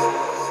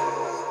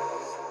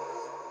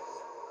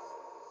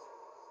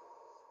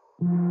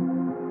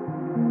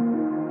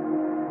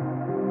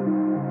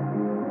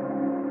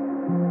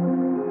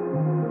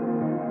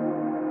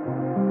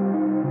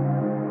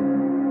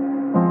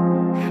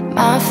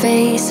 My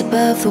face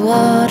above the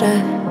water,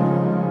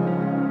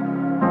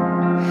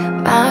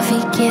 my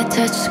feet can't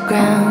touch the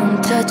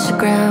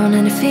ground,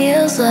 and it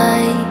feels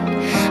like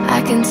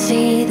I can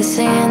see the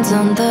sands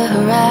on the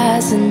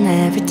horizon.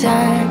 Every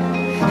time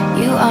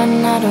you are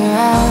not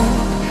around,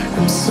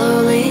 I'm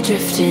slowly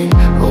drifting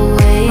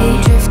away,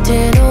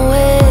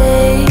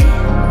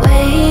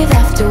 wave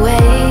after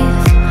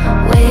wave,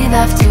 wave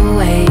after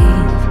wave.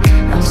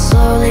 I'm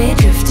slowly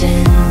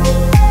drifting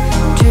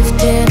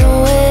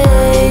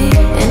away,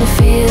 and it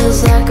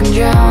feels like I'm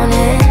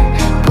drowning,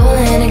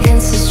 pulling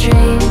against the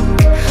stream,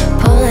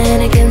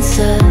 pulling against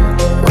the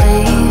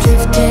wave,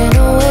 drifting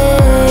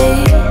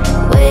away,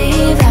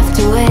 wave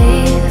after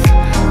wave,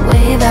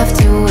 wave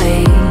after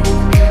wave.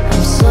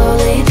 I'm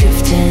slowly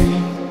drifting.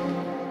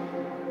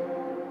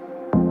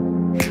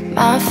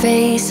 My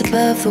face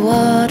above the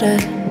water,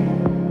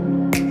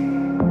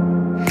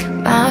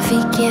 my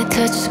feet can't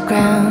touch the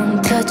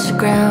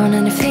ground,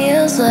 and it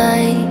feels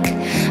like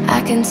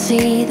I can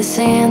see the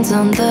sands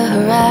on the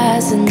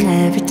horizon.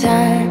 Every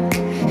time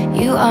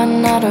you are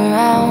not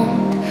around,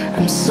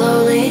 I'm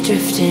slowly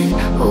drifting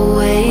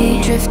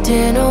away,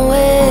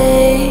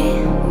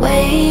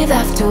 wave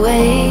after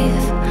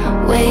wave,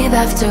 wave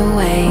after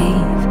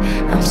wave.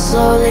 I'm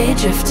slowly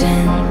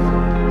drifting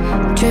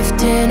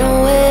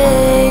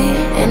away,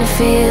 and it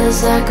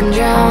feels like I'm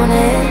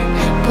drowning,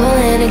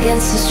 pulling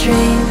against the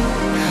stream,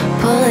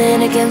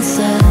 pulling against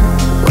the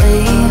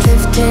wave,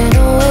 drifting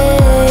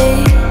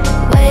away,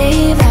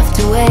 wave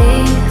after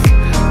wave,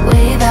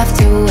 wave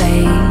after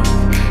wave.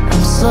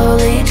 I'm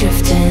slowly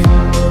drifting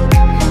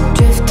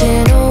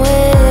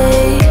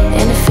away,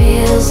 and it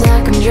feels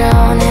like I'm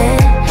drowning,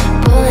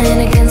 pulling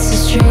against the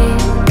stream,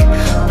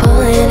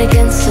 pulling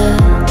against the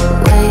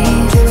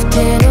wave,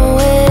 drifting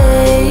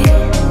away,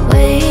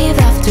 wave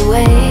after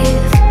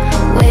wave,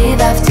 wave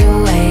after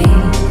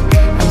wave.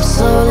 I'm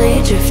slowly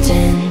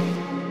drifting.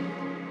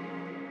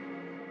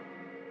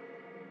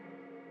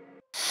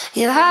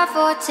 Your heart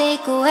for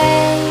takeaway,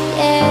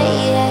 yeah,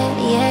 yeah,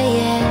 yeah,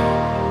 yeah.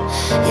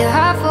 Your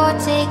heart for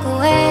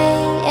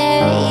takeaway,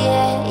 yeah,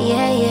 yeah,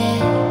 yeah, yeah.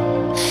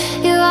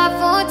 Your heart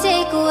for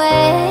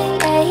takeaway,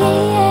 yeah,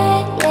 yeah,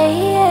 yeah,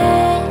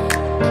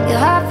 yeah. Your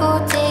heart for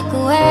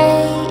takeaway,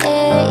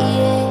 yeah,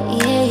 yeah,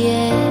 yeah,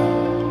 yeah.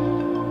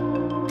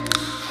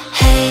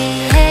 Hey,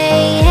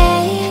 hey,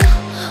 hey,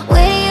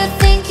 where you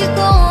think you're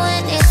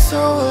going? It's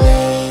so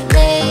late,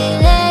 late,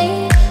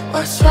 late.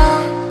 What's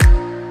wrong?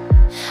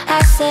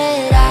 I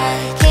said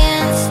I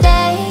can't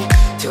stay.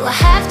 Do I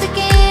have to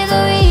give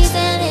a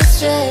reason?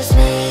 It's just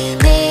me,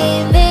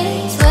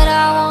 it's what I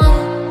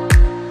want.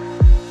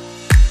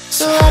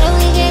 So how do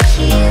we get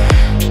here?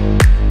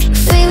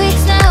 3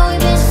 weeks now,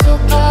 we've been so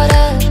caught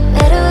up.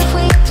 Better if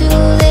we do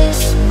this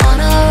on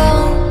our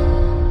own.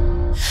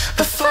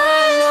 Before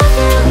I love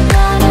you,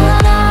 nah,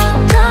 nah, nah,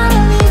 I'm gonna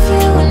leave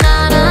you,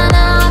 nah, nah,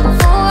 nah.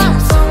 Before I'm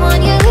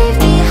someone you leave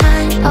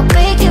behind, I'll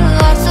break your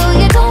heart so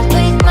you don't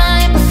break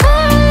mine. Before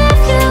I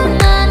love you,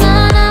 nah,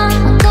 nah, nah,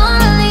 I'm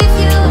gonna leave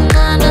you,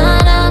 nah,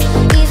 nah, nah.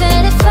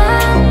 Even if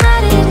I'm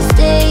ready to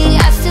stay,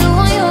 I still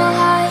want your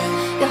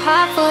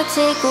heart for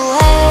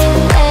takeaway,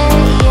 yeah,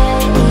 yeah,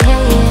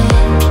 yeah, yeah.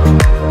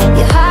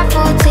 Your heart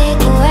for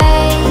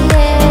takeaway,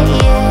 yeah,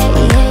 yeah,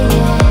 yeah,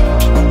 yeah.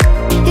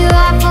 Your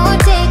heart for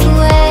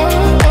takeaway,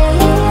 yeah,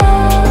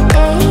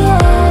 yeah,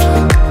 yeah.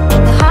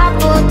 Your heart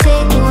for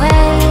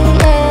takeaway,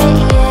 yeah,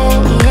 yeah,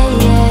 yeah,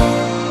 yeah.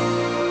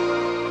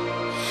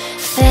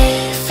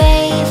 Fate,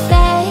 fate,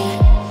 fate.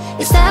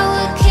 Is that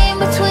what came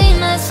between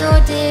us, or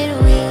did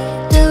we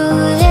do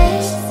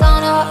this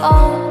on our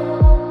own?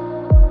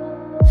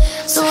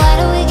 So how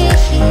do we get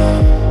here?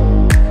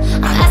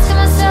 I'm asking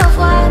myself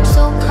why I'm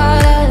so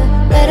caught up.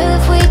 Better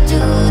if we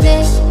do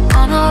this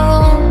on our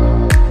own.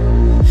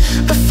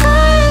 Before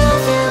I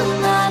love you,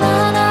 nah,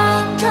 nah, nah,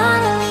 I'm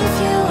gonna leave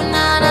you,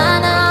 nah,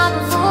 nah, nah.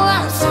 Before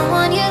I'm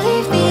someone you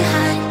leave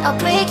behind, I'll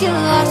break your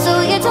heart so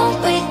you don't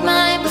break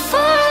mine. Before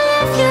I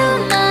love you,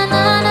 nah,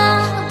 nah,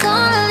 nah, I'm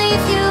gonna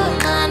leave you,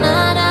 nah,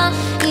 nah, nah.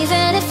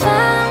 Even if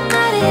I'm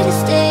ready to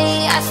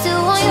stay, I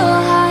still want your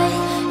heart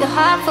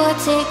for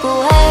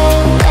takeaway,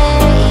 yeah,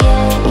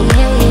 yeah,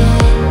 yeah, yeah.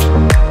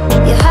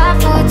 Your heart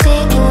for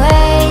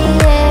takeaway,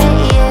 yeah,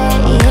 yeah,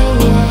 yeah,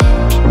 yeah.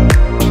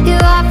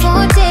 Your heart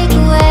for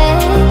takeaway,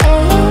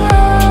 yeah,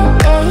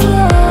 yeah,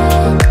 yeah.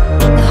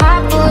 Your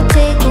heart for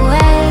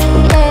takeaway,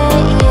 yeah,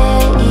 yeah,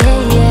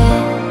 yeah, yeah.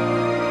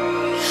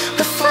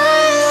 Before I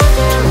love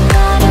you,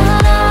 nah, nah,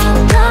 nah, I'm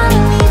gonna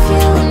leave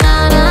you,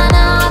 nah, nah,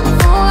 nah.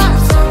 Before I'm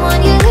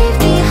someone you leave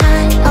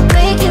behind, I'll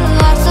break your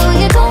heart so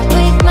you don't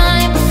break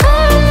mine. Before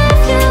I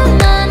love you,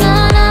 nah,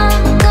 nah, nah,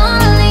 I'm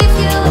gonna leave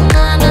you,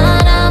 nah, nah,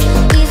 nah.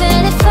 Even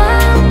if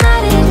I'm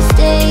ready to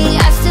stay,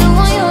 I still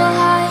want your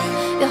heart.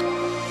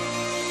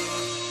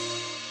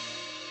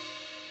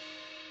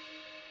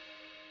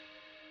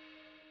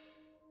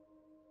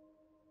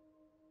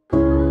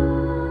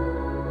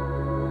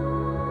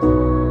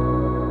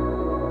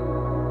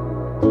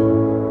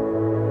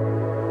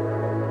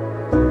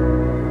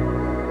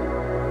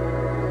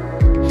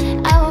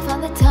 I will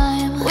find the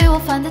time, we will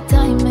find the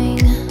timing.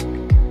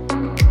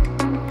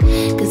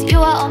 Cause you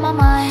are on my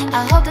mind,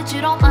 I hope that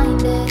you don't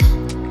mind it.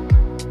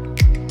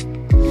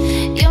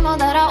 You know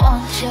that I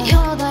want you, you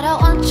know that I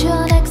want you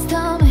next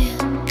to me.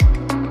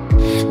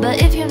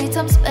 But if you need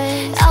some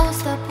space, I will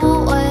step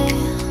away.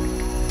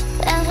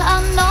 And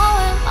I know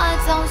it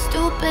might sound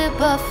stupid,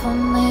 but for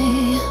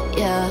me,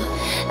 yeah,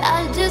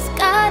 I just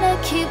gotta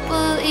keep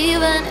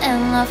believing.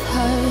 And I've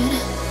heard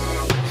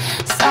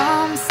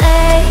some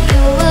say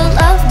you will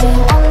love me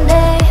one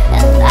day,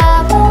 and I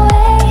will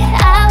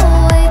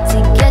wait to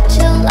get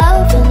your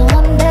love in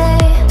one day.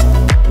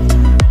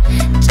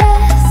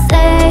 Just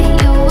say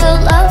you will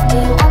love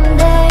me one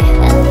day,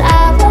 and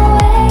I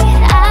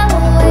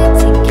will wait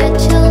to get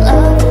your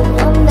love in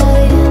one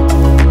day.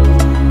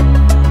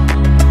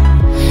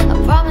 I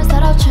promise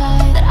that I'll try,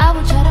 that I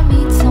will try to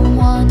meet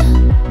someone.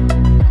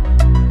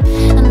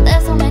 And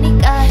there's so many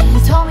guys who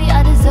told me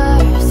I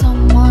deserve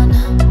someone.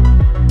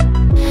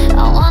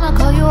 I wanna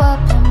call you up,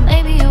 and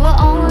maybe you will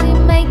only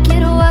make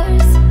it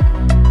worse.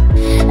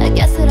 I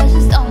guess that I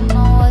just don't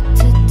know what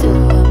to do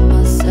with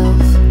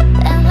myself.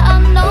 And I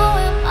know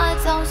it might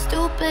sound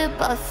stupid,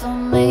 but for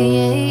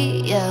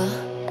me, yeah,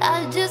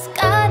 I just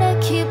gotta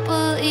keep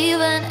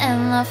believing.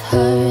 And I've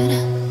heard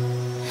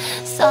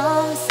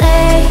some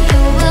say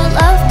you will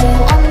love me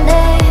one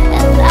day,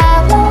 and I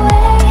will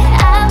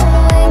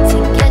wait to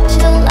get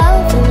your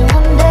love in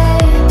one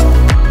day.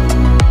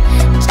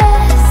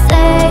 Just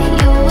say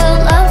you will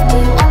love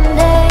me one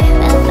day,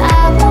 and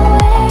I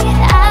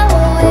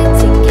will wait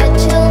to get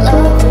your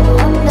love in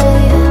one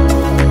day.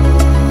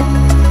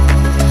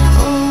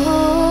 Ooh,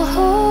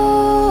 ooh,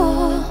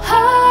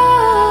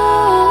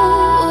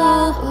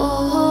 ooh,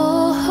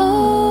 ooh,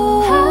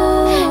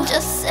 ooh.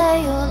 Just say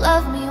you'll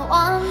love me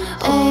one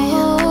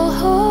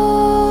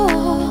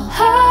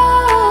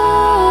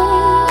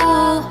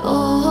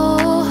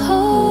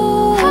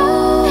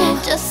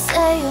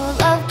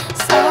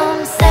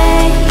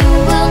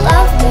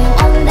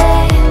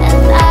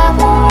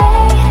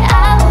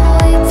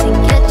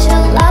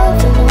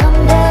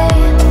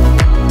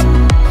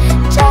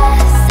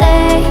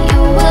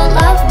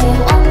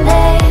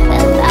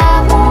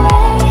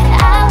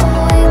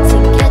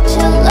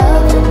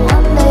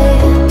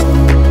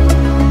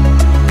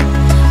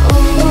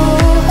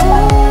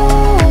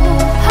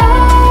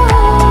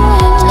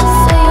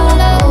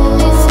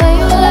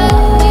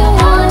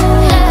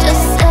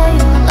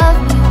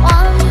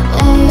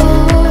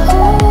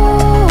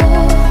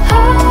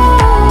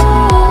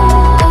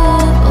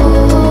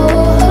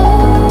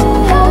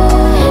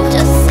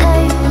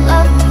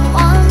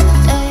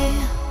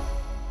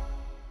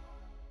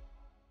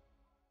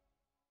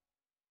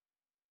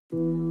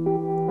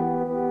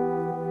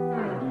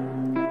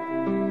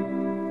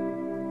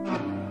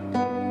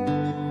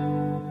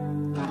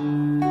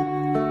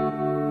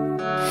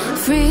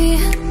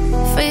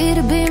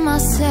be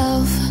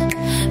myself,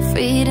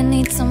 free to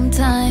need some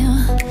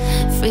time,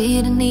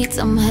 free to need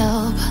some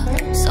help.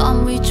 So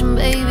I'm reaching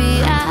baby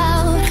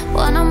out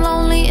when I'm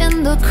lonely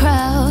in the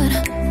crowd.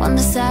 When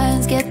the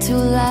sirens get too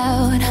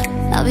loud,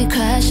 I'll be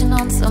crashing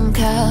on some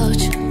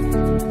couch.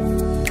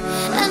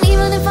 And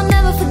even if I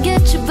never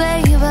forget you,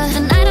 baby,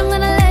 tonight I'm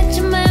gonna let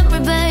your memory,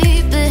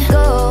 baby,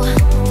 go.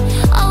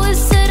 Always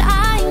said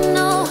I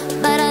know,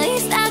 but at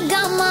least I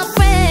got my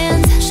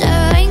friends.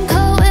 Sure ain't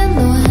cold in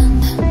the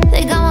wind,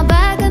 they got my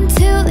back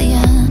until the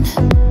end.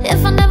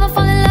 If I never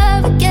fall in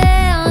love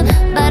again,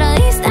 but at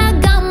least I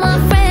got my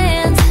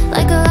friends.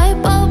 Like a light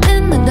bulb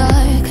in the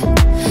dark,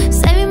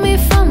 saving me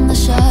from the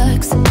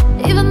sharks.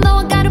 Even though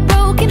I got a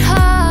broken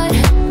heart,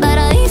 but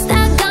at least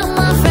I got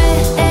my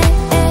friends.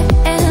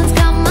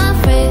 Got my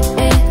friends.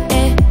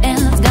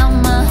 Got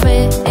my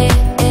friends.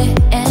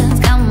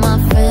 Got my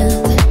friends.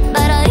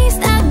 But at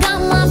least I got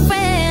my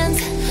friends.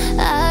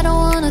 I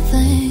don't wanna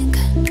think,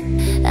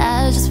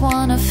 I just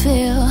wanna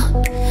feel,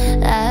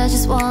 I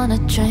just wanna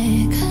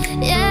drink.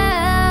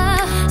 Yeah,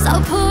 so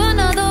pour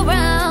another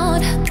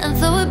round and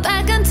throw it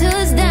back until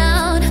it's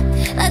down.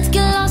 Let's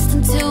get lost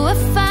until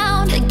we're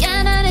found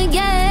again and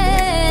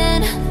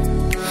again.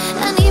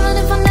 And even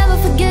if I never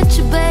forget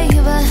you,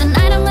 baby,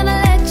 tonight I'm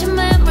gonna let your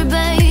memory,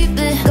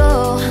 baby,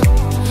 go.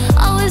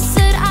 Always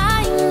said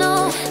I know,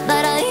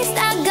 but at least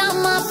I got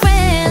my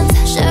friends.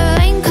 Sure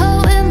ain't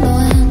cold in the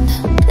wind,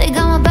 they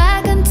got my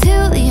back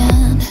until the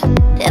end.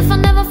 If I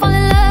never fall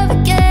in love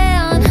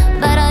again,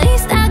 but at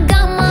least I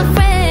got my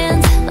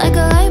friends. Like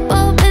a light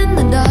bulb in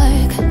the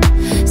dark,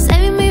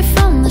 saving me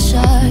from the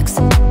sharks.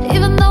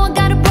 Even though I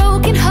got a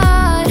broken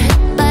heart,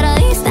 but at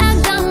least I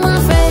got my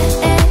friends.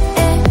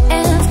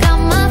 Got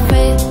my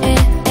friends.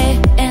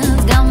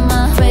 Got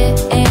my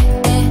friends.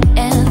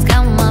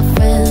 Got my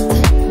friends.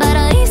 But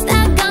at least I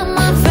got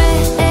my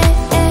friends.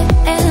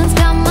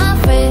 Got my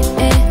friends.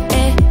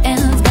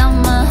 Got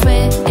my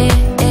friends.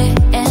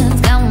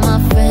 Got my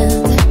friends.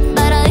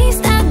 But at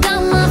least I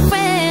got my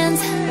friends.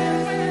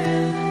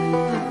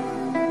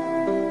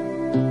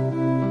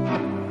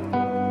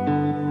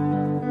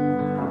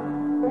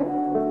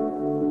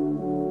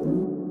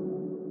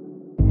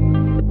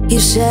 You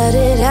shut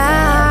it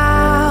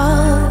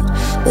out,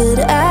 but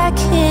I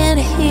can't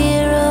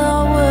hear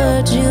a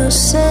word you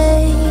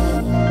say.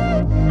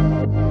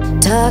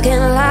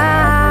 Talking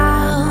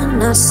loud,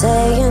 not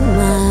saying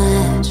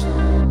much.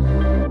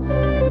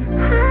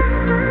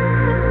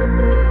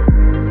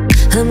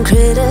 I'm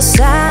criticized,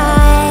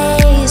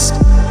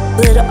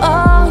 but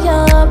all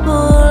your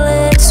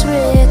bullets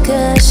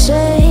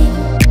ricochet.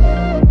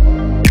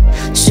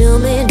 Shoot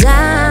me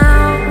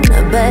down,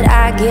 but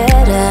I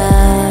get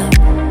up.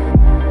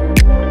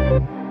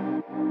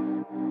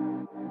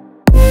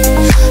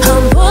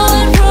 I'm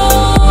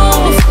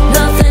bulletproof,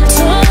 nothing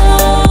to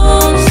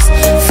lose.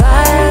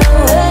 Fire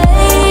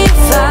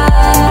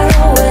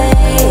away,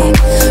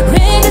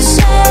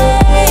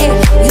 ricochet.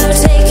 You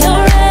take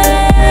your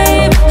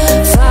aim.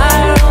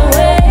 Fire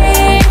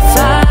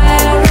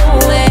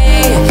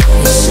away.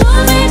 You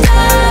shoot me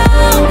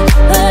down,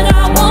 but I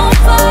won't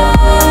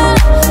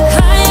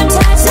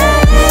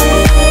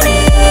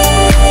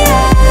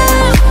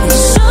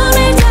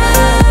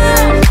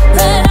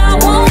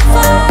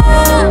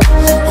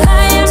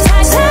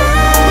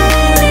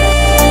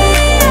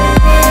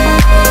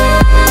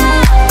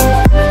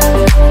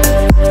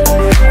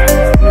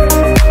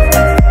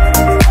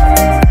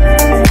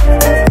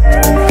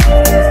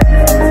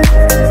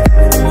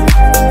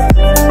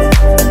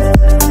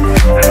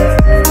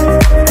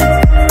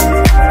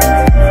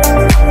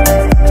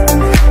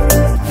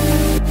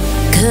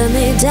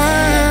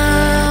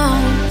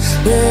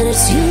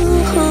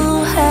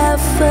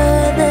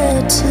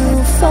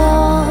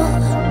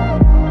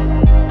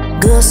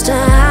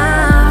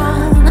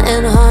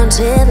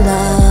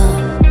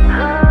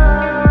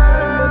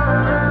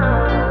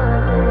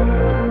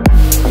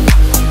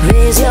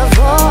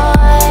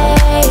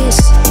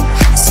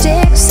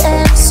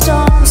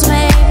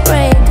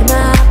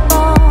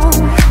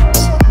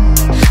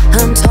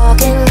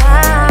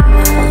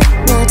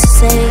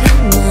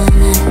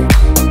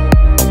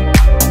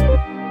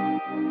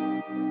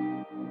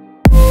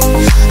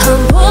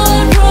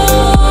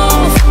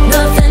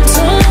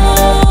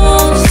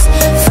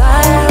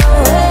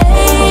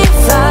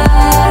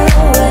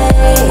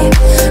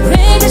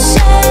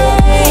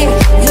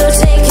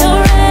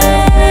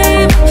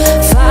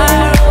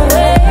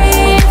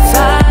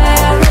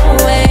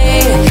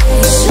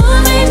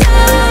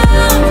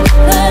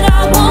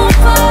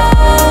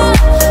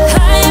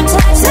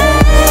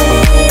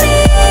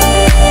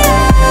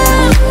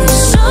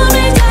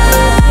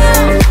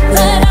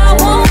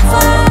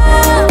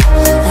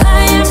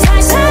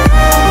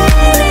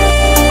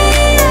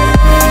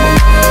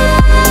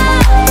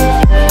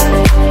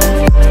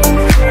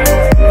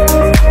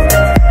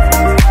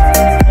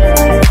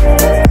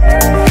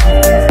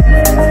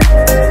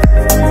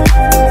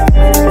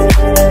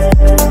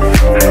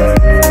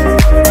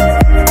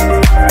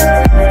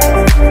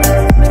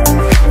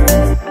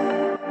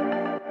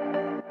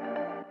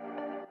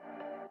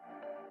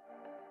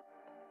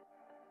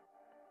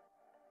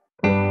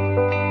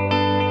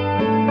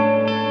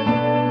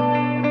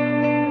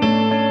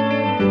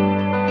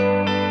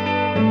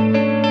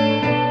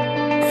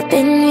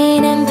been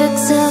reading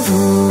books of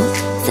old,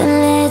 the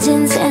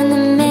legends and the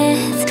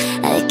myths,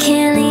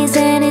 Achilles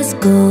and his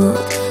gold,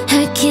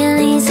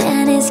 Hercules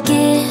and his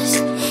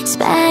gifts,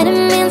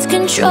 Spider-Man's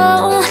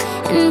control,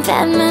 and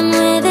Batman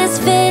with his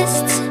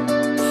fists.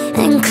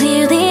 And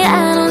clearly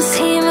I don't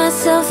see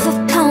myself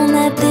upon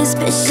that list.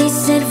 But she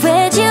said,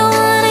 where'd you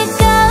wanna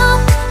go?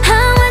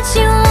 How much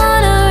you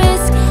wanna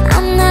risk?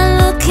 I'm not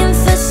looking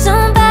for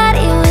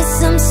somebody with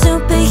some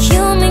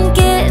superhuman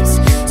gifts,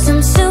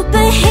 some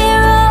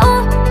superhero,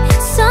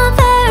 some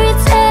fairy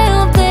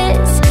tale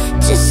bliss.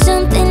 Just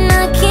something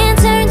I can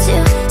turn to,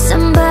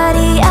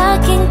 somebody I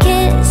can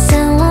kiss. I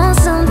want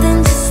something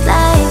just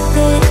like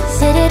this.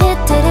 Oh,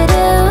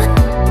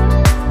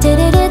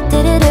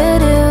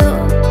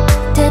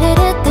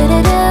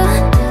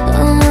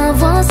 I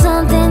want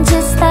something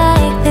just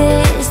like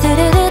this.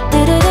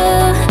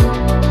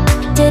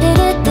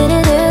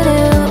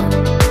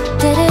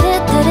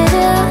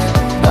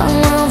 Oh,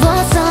 I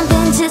want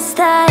something just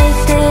like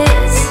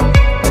this.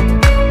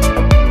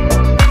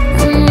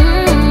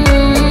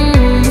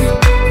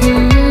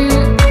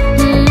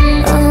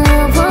 Oh,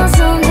 I want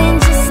something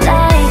just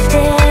like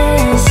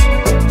this.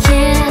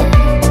 Yeah.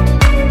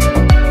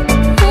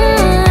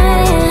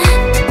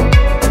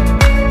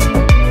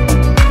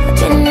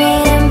 Been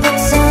reading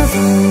books of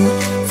old,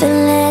 the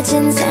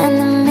legends and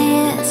the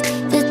myths,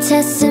 the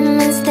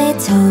testaments they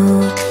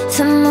told,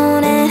 the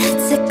moon and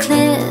its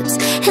eclipse,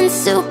 and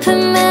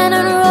Superman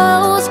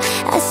unrolls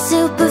a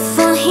suit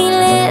before he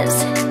lives.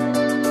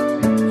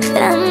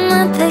 But I'm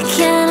not the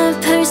kind of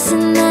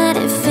person that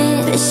it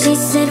fits. But she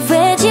said,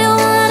 where'd you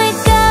wanna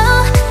go?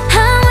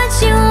 How much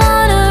you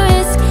wanna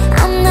risk?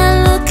 I'm not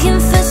looking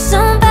for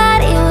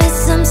somebody with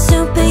some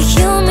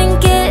superhuman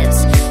gifts,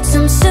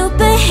 some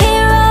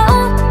superhero,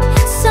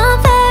 some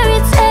fairy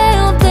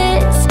tale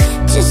bliss.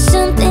 Just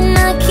something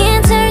I can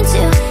turn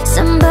to,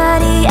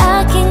 somebody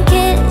I can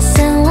kiss.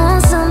 I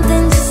want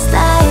something just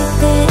like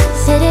this.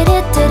 Oh,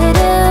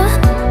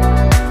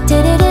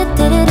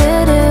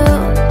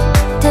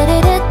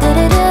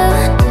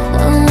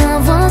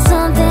 I want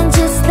something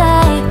just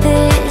like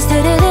this.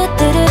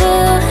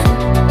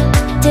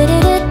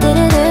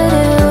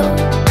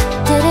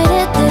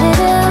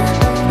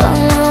 Oh,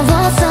 I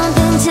want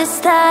something just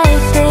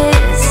like this.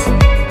 Oh,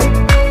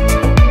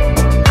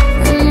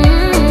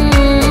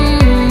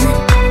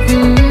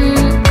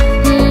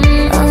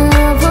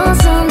 I want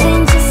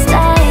something just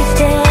like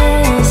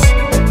this.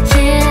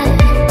 Yeah.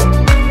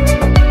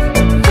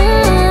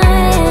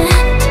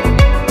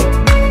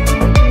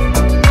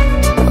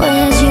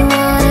 Where'd you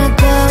wanna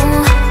go?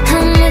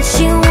 How much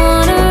you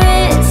wanna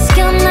risk?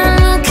 I'm not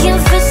looking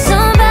for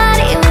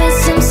somebody with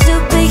some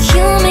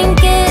superhuman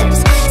gifts,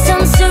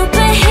 some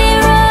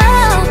superhero,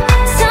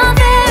 some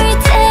fairy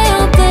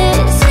tale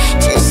bliss.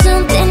 Just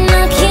something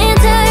I can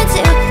turn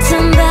to,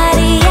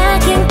 somebody I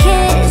can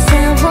kiss.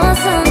 I want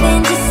something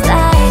just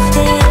like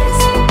this.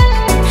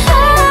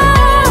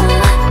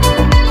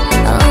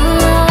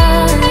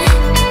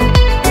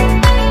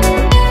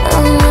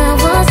 Oh, I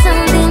want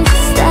something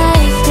just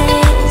like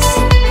this.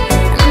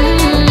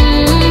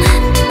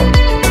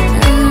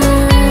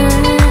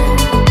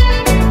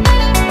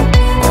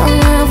 Oh,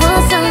 I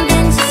want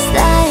something just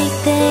like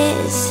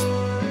this.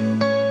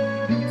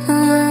 Oh,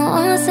 I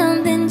want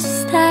something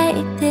just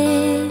like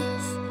this.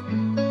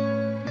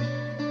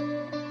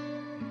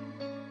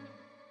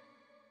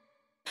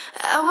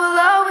 I will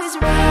always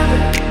remember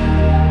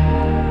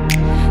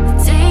the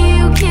day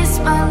you kissed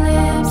my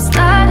lips,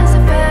 light as a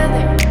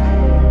feather.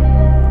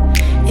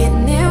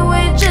 And it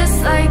went just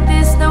like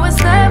this. No, it's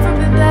never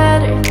been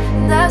better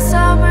than that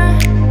summer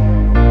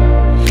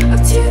of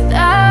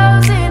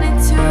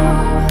 2002.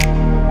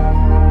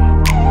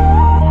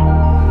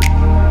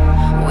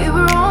 We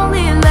were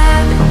only 11,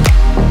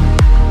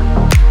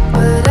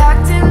 but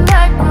acting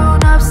like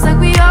grown-ups, like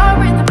we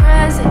are in the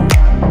present.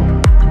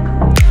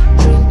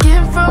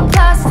 Drinking from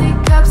plastic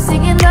cups,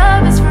 singing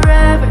love is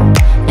forever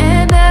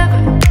and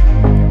ever.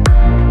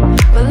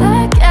 Well,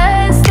 I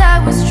guess that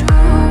was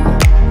true.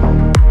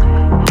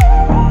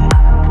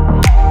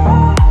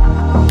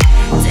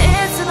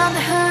 Dancing on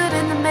the hood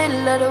in the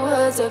middle of the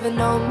woods of an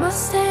old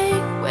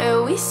Mustang,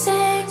 where we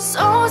sang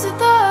songs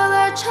with all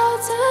our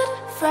childhood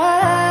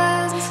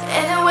friends.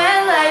 And it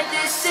went like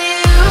this: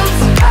 oops,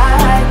 I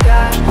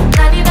got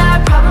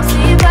 99 problems,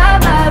 see, bye,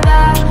 bye,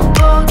 bye.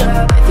 Hold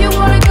up, if you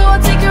wanna go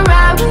and take a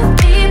ride with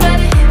me,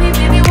 better hit me,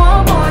 baby,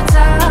 one more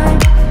time.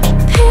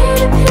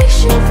 Paint a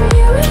picture for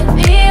you and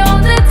me on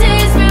the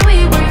days when we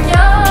were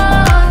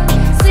young,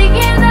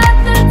 singing at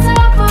the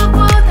top of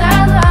both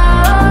our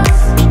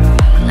lungs.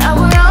 Now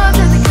we're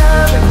under the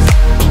covers.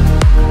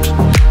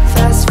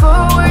 Fast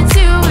forward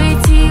to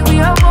 18, we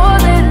are more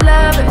than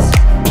lovers.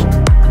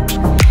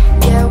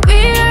 Yeah,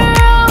 we're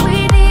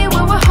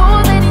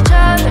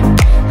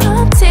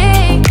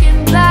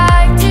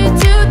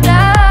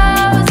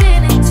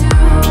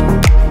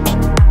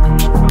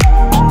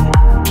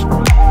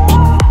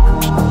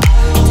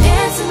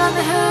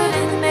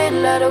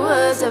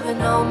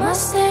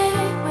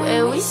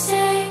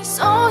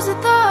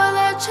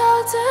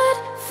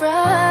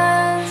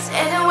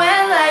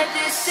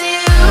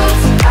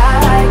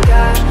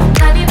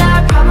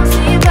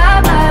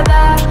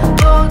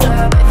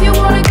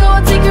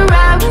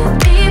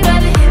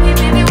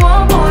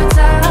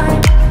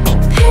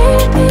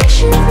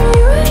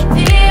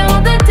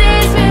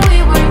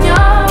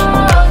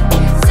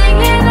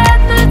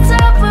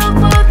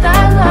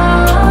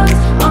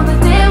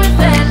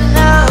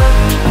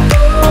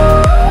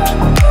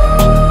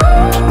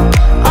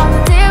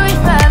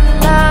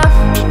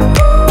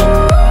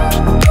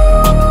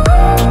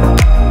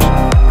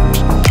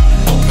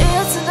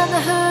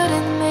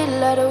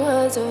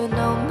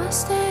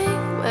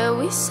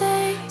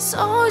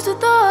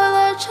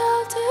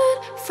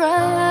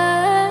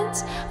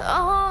friends.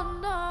 Oh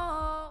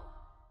no.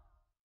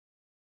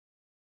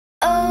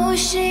 Oh,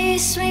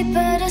 she's sweet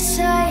but a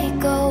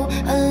psycho,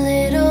 a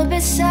little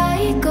bit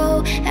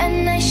psycho. At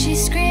night she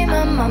scream,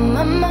 my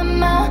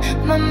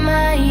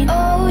mind.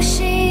 Oh,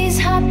 she's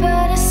hot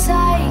but a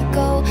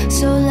psycho,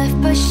 so left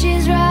but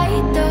she's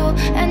right though.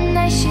 At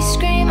night she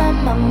scream, my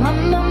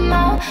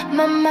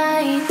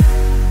mind.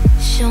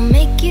 She'll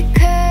make you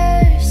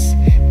curse,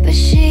 but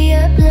she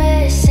a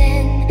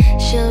blessing.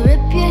 She'll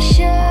rip your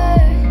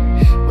shirt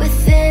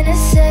within a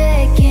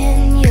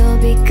second. You'll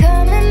be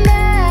coming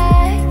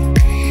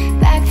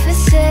back for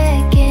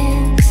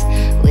seconds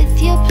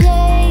with your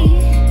play.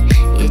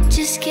 You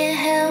just can't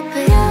help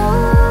it.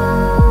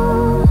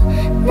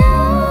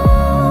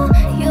 No,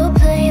 you'll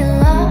play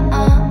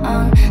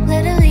along.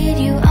 Let her lead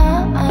you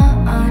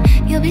on.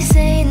 You'll be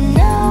saying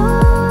no,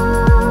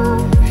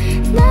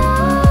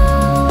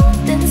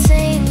 then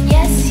saying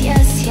yes,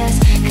 yes, yes,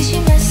 'cause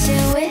you're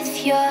messing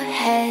with your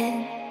head.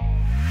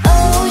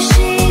 Oh,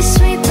 she's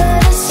sweet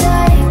but a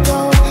psycho,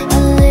 a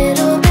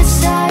little bit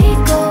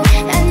psycho.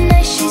 At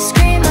night she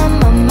scream, my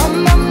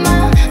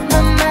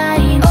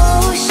mind.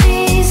 Oh,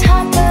 she's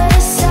hot but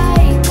a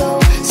psycho,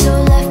 so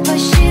left but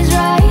she's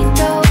right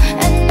though.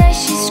 At night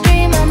she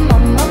scream, my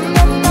mind.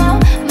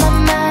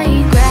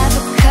 Grab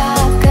a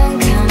cop gun,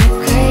 kinda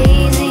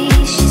crazy.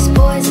 She's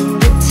poison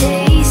but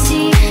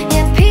tasty.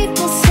 Yeah,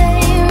 people say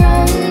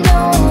run,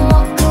 don't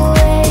walk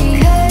away,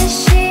 'cause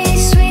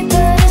she's sweet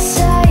but a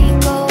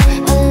psycho,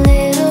 a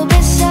little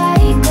bit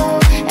psycho.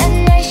 At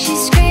night she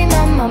scream,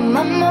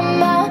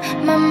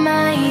 my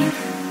mind.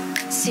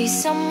 See,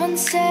 someone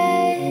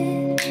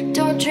said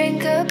don't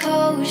drink her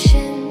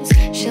potions.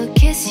 She'll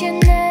kiss your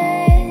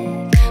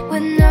neck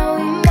with no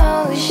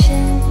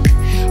emotion.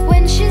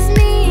 When she's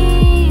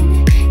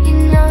mean, you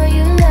know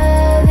you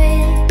love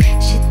it.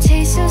 She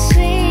tastes so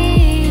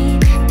sweet,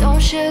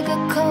 don't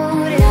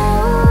sugarcoat it.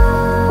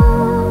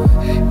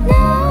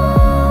 No,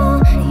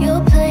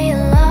 you'll play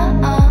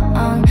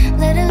along.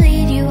 Let her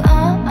lead you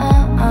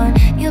on.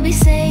 You'll be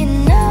saying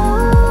no,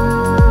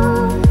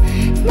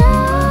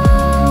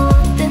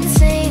 then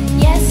saying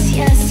yes,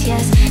 yes,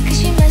 yes, 'cause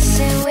you're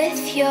messing with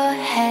your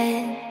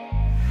head.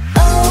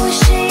 Oh,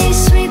 she's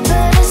sweet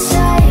but a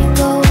psycho,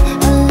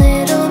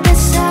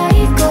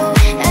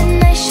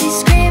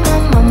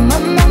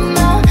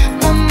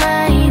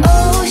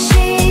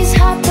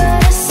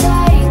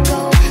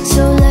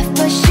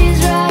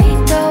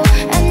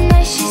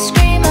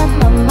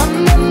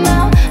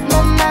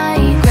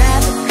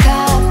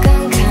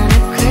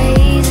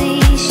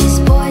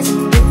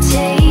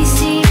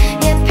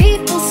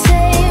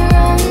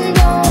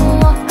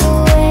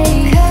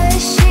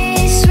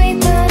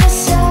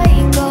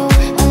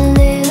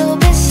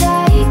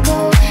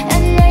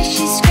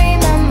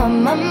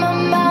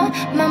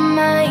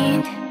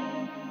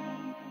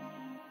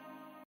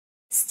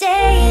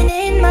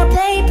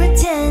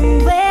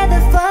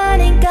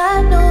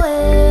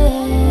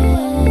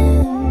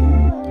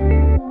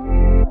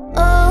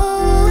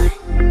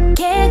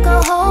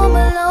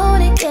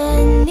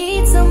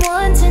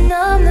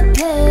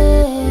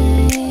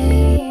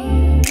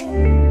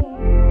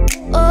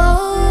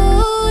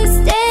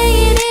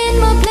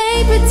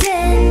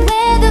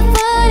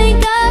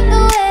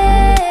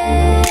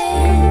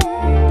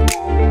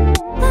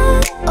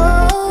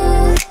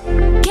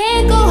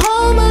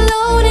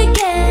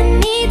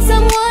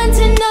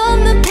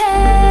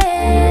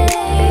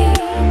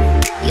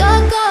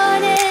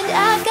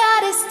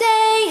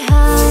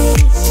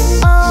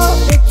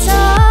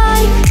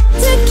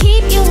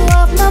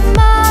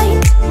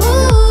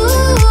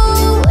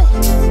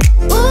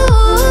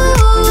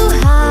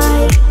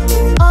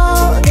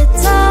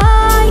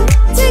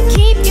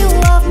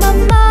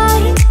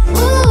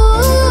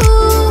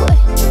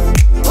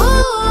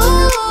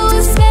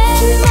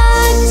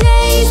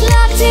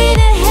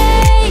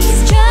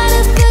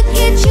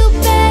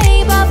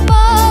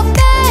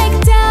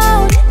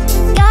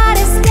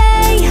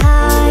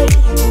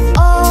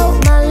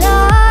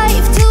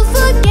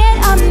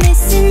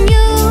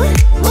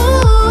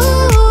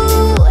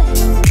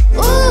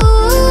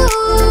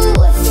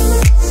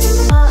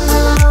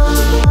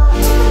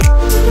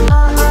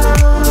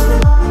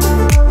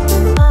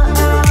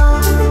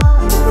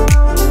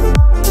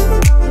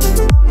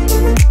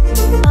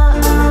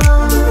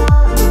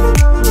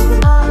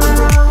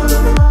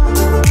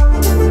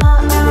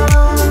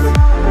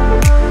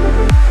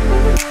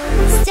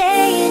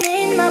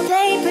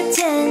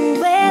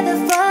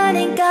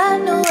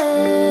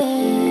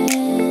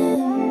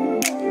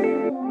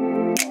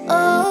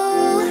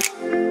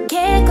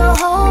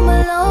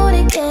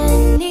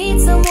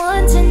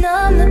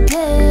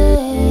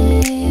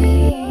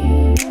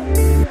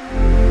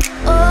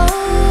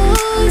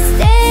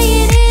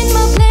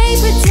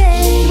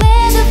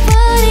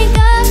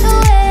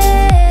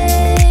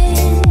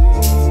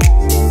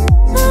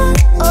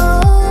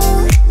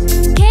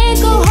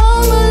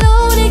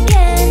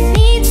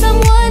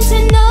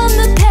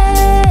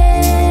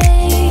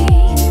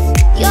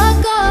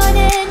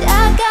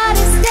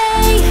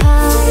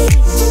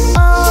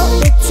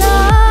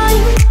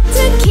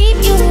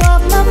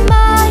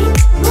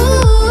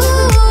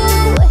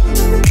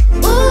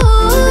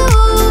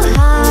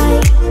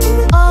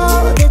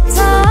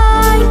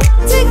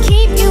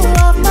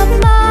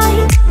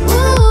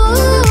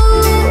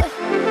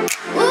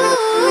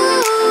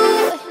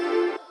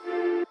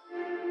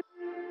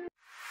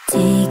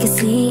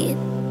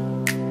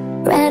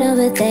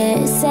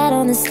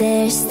 on the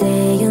stairs,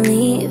 stay or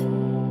leave.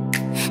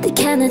 The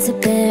cabinets are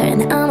bare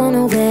and I'm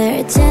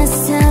unaware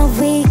just how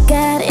we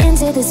got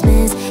into this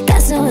mess.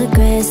 Got so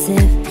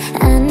aggressive.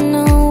 I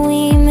know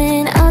we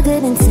meant all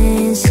good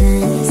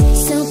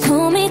intentions. So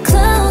pull me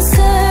closer,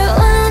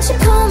 why don't you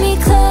pull me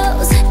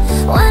close?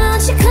 Why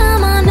don't you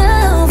come on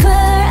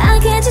over? I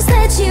can't just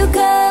let you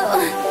go.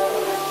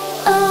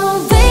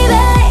 Oh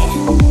baby,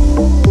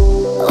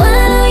 why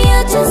don't you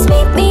just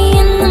meet me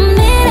in the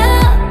middle?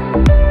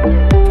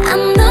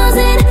 I'm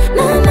losing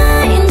my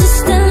mind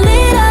just a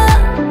little.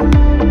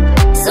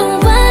 So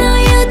why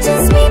don't you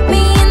just meet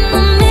me in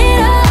the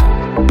middle?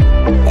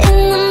 In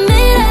the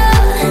middle.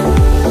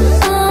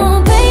 Oh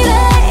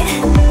baby,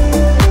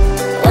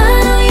 why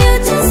don't you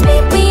just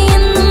meet me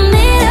in the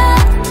middle?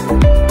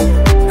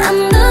 I'm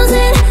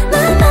losing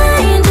my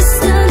mind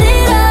just a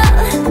little.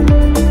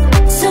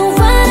 So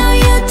why don't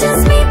you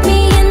just meet me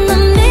in the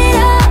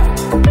middle?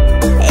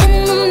 In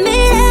the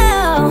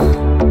middle.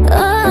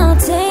 Oh,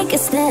 take a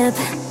step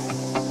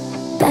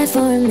back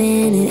for a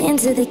minute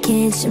into the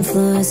kitchen.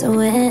 Floors are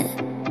wet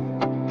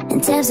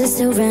and taps are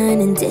still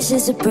running,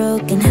 dishes are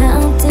broken. How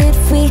did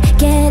we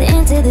get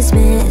into this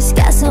mess?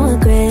 Got so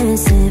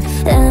aggressive.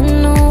 I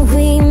know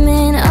we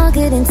meant all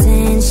good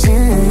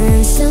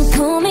intentions. So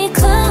pull me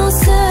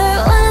closer,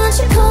 why don't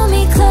you pull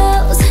me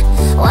close?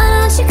 Why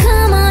don't you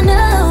come on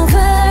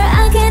over?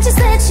 I can't just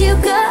let you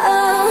go.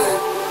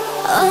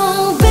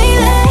 Oh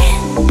baby,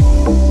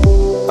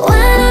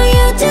 why don't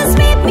you just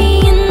meet me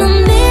in the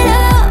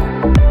middle?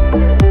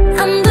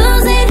 I'm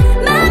losing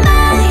my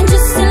mind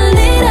just a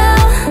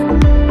little.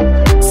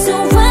 So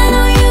why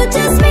don't you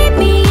just meet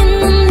me in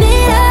the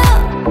middle?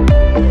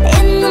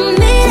 In the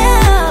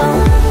middle.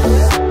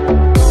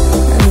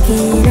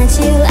 Looking at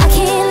you, I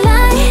can't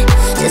lie.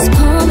 Just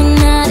pull me,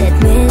 not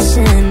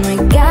admission.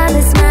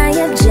 Regardless my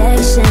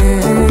objection.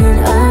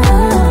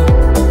 Oh,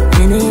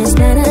 and it's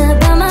not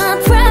about my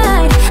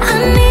pride. I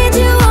need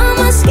you on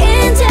my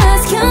skin.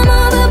 Just come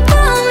over,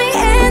 pull me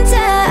and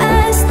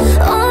test.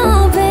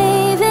 Oh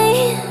baby,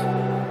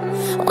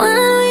 why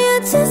don't you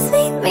just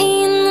meet me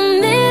in the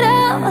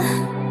middle?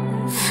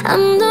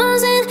 I'm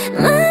losing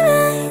my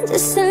mind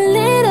just a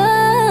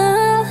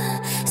little.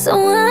 So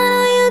why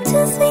don't you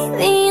just meet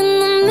me in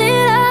the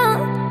middle?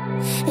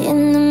 In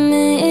the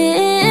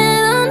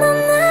middle, no,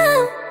 no.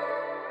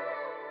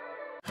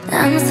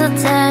 I'm so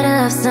tired of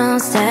love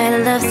songs, tired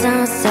of love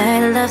songs,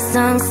 tired of love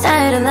songs,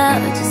 tired of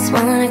love. I just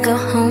wanna go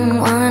home,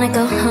 wanna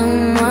go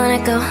home, wanna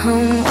go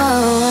home.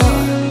 Whoa,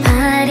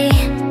 party,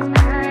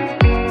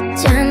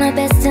 trying my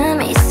best to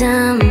meet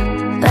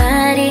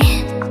somebody,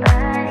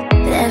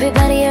 but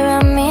everybody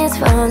around me is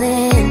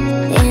falling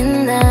in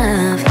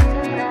love.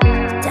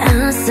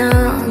 Down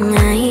song,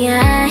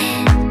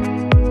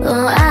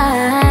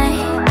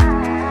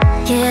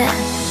 yeah,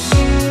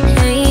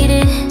 hate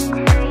it.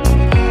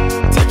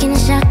 Taking a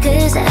shot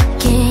 'cause I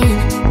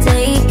can't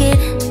take it,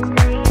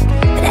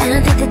 but I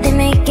don't think that they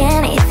make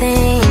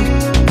anything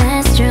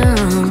that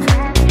strong.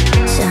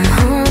 So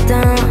hold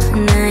on,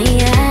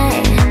 yeah.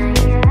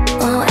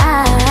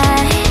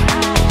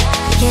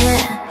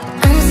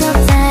 I'm so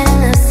tired of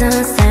love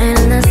songs, tired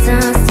of love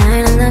songs,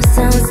 tired of love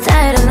songs,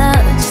 tired of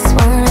love. I just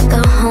wanna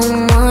go home,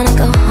 wanna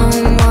go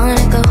home,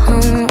 wanna go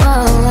home.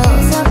 Whoa,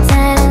 so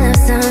tired of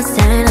love songs,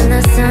 tired of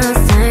love songs,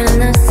 tired of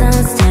love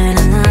songs, tired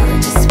of love. I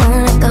just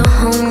wanna go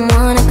home,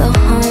 wanna go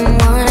home,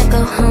 wanna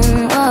go home.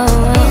 Whoa.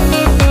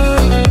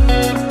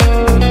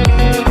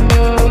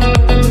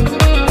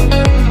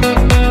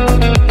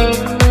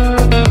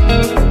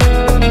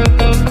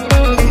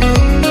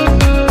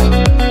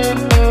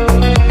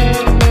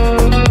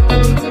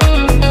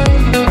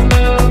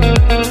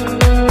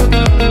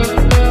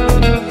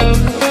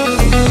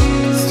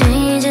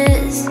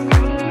 Strangers,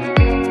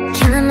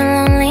 killing my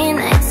lonely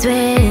nights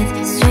with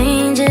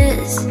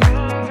strangers.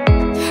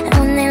 And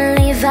when they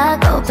leave, I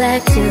go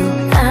back to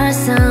our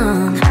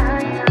song.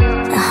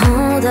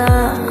 Hold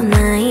on,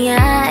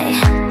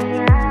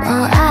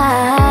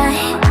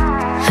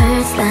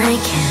 hurts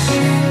like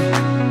heaven,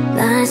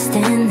 lost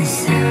in the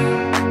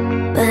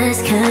sound.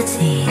 Buzzcut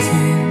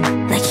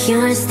season, like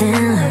you're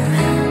still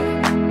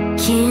around.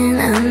 Can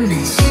I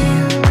miss you?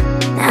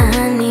 I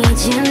need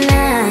you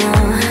now.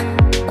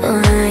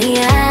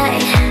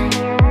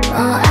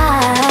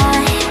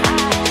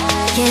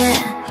 Yeah.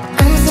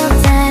 I'm so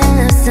tired of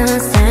love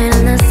songs, tired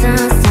of love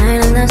songs,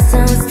 tired of love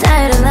songs,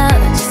 tired of love.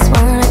 I just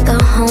wanna go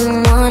home,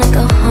 wanna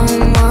go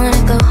home,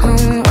 wanna go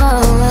home. Whoa,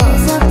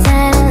 so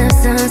tired of love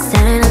songs,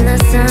 tired of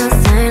love songs,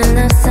 tired of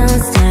love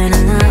songs, tired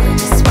of love. I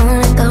just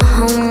wanna go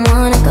home,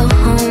 wanna go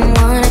home,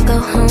 wanna go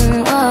home.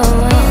 Whoa.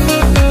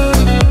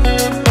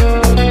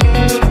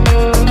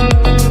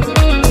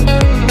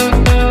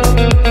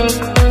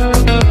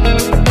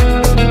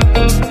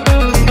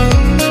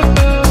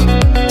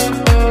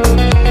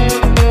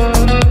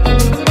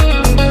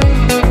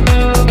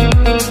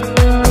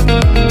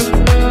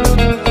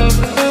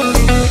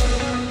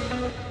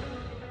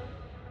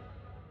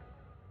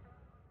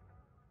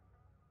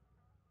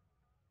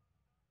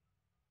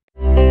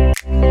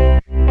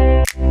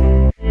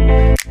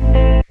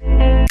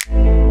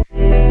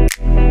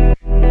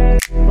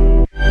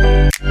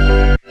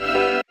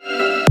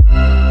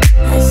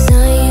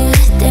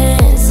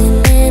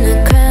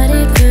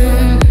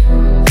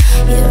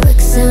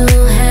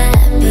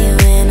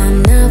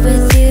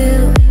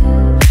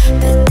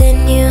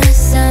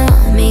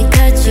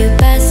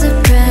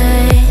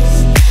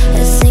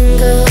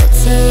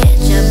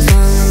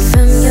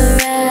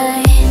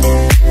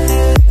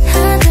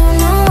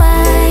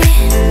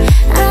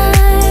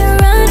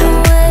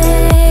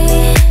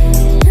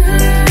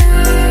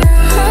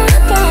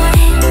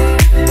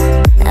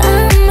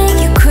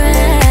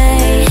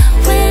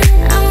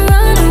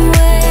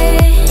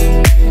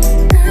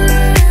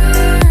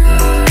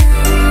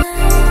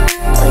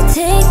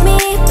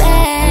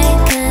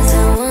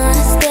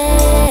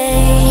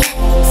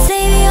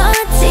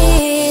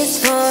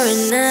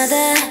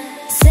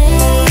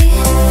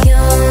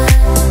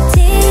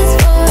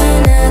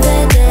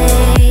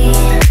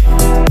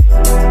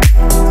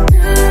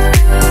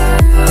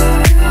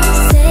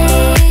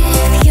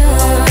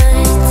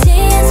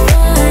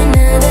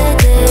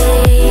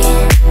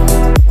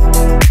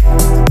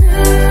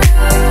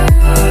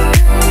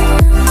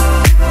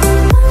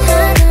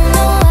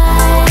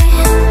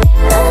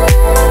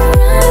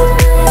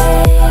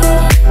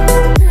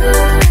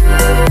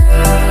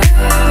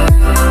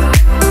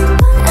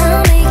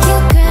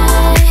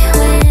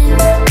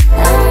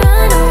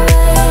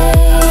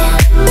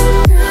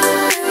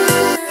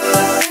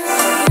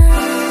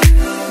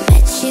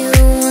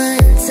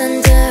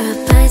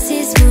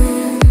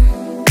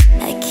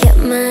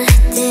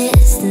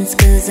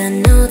 'cause I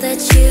know that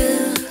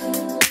you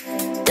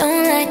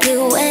don't like it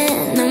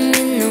when I'm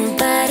with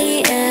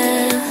nobody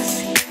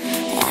else.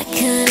 I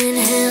couldn't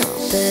help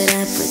but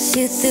I put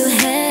you through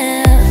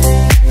hell.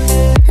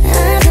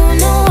 I don't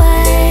know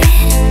why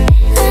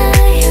I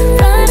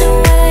run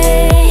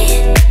away.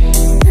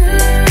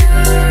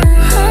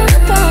 Oh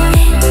boy,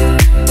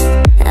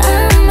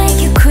 I'll make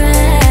you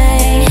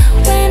cry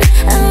when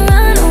I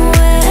run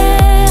away.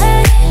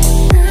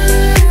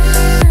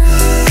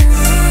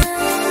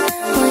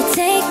 Boy,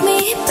 take me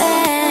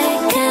back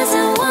 'cause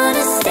I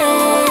wanna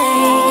stay.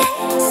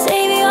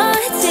 Save your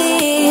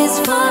tears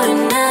for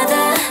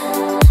another.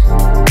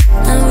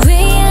 I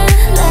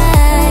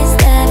realize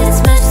that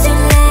it's much too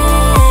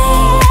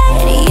late,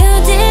 and you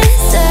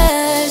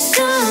deserve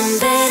some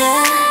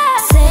better.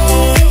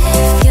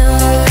 Save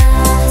your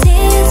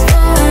tears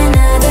for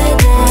another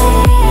day.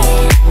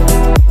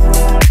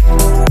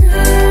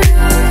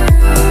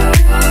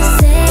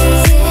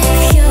 Save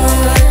your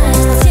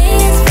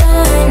tears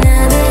for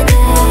another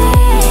day.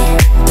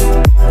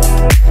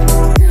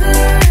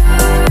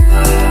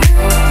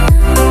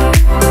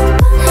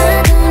 I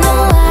don't know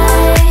why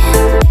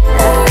I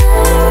run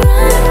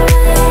away.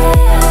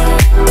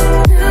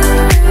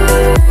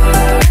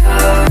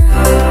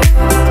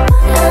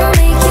 I'll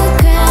make you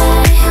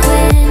cry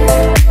when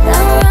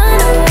I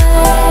run away.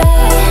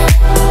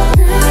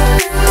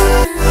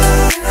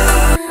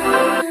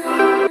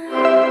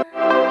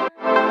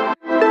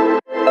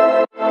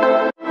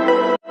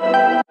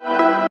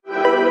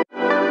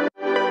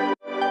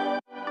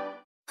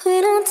 We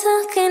don't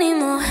talk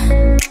anymore.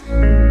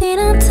 We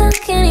don't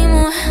talk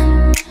anymore.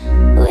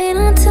 We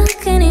don't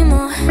talk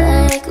anymore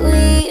like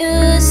we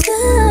used to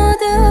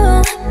do.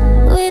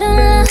 We don't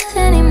laugh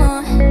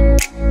anymore.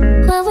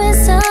 What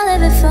was all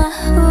of it for?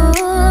 Ooh,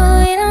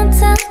 we don't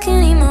talk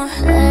anymore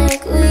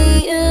like we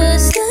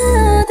used to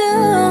do.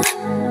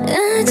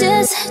 I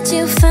just had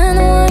you find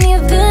the one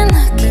you've been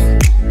looking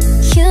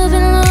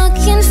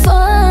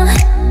for.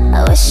 I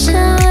wish I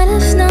would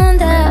have known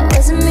that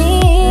wasn't me.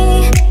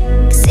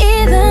 'Cause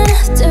even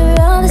after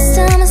all this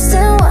time I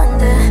still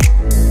wonder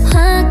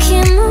why I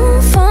can't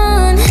move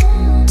on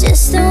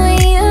just the way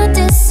you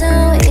did so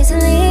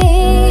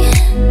easily.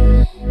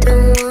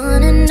 Don't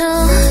wanna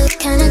know the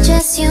kind of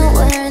dress you're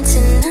wearing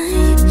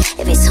tonight,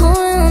 if he's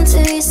holding on to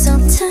you so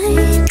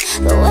tight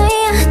the way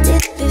I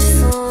did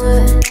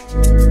before.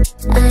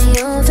 I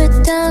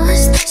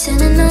overdosed,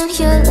 should've known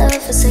your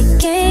love was a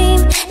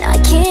game. Now I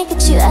can't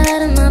get you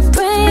out of my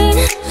brain.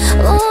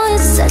 Oh,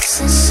 it's such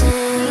a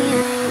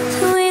shame.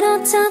 We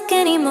don't talk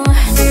anymore.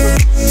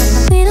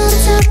 We don't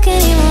talk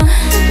anymore.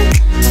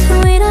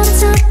 We don't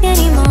talk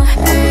anymore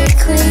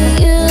like we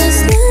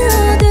used to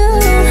do.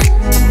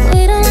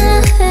 We don't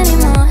laugh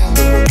anymore.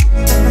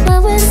 What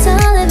was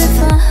all of it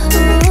for?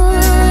 Ooh,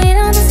 we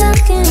don't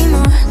talk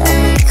anymore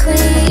like we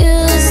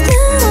used to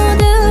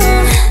do.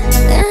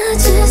 I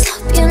just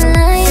hope you're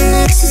lying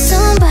next to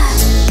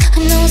somebody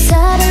who knows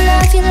how to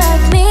love you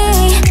like me.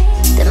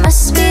 There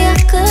must be a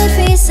good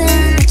reason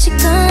that you're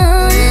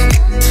gone.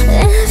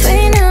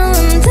 Every now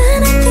and then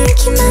I think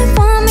you might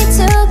want me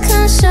to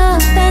come show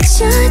up at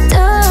your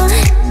door,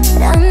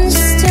 but I'm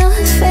just too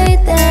afraid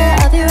that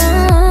I'll be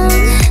wrong.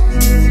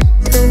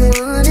 Don't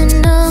wanna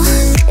know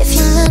if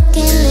you're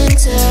looking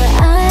into her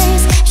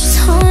eyes. She's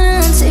holding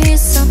on to you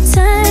so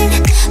tight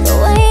the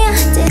way I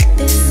did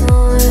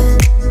before.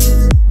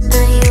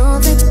 I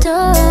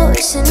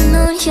overdosed, should've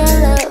known your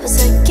love was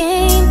a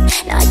game.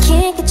 Now I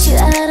can't get you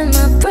out of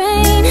my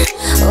brain.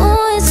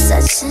 Oh, it's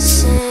such a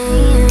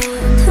shame.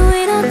 We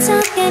don't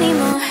talk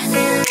anymore.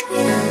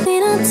 We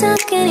don't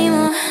talk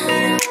anymore.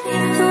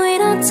 We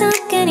don't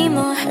talk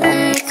anymore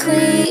like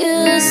we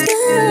used to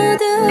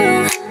do.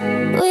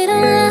 We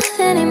don't laugh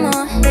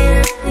anymore.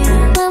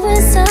 What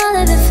was all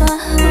of it for?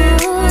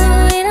 Ooh,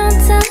 we don't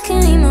talk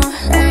anymore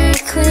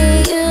like we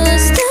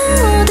used to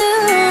do.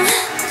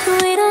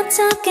 We don't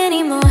talk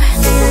anymore.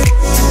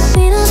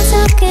 We don't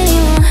talk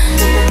anymore.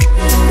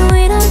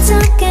 We don't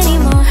talk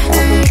anymore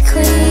like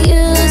we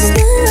used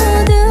to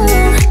do.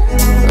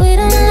 We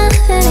don't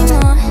laugh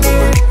anymore.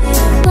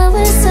 What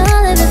was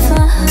all of it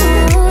for?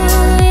 Ooh,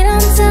 we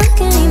don't talk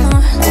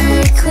anymore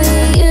like we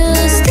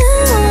used to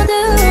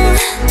do.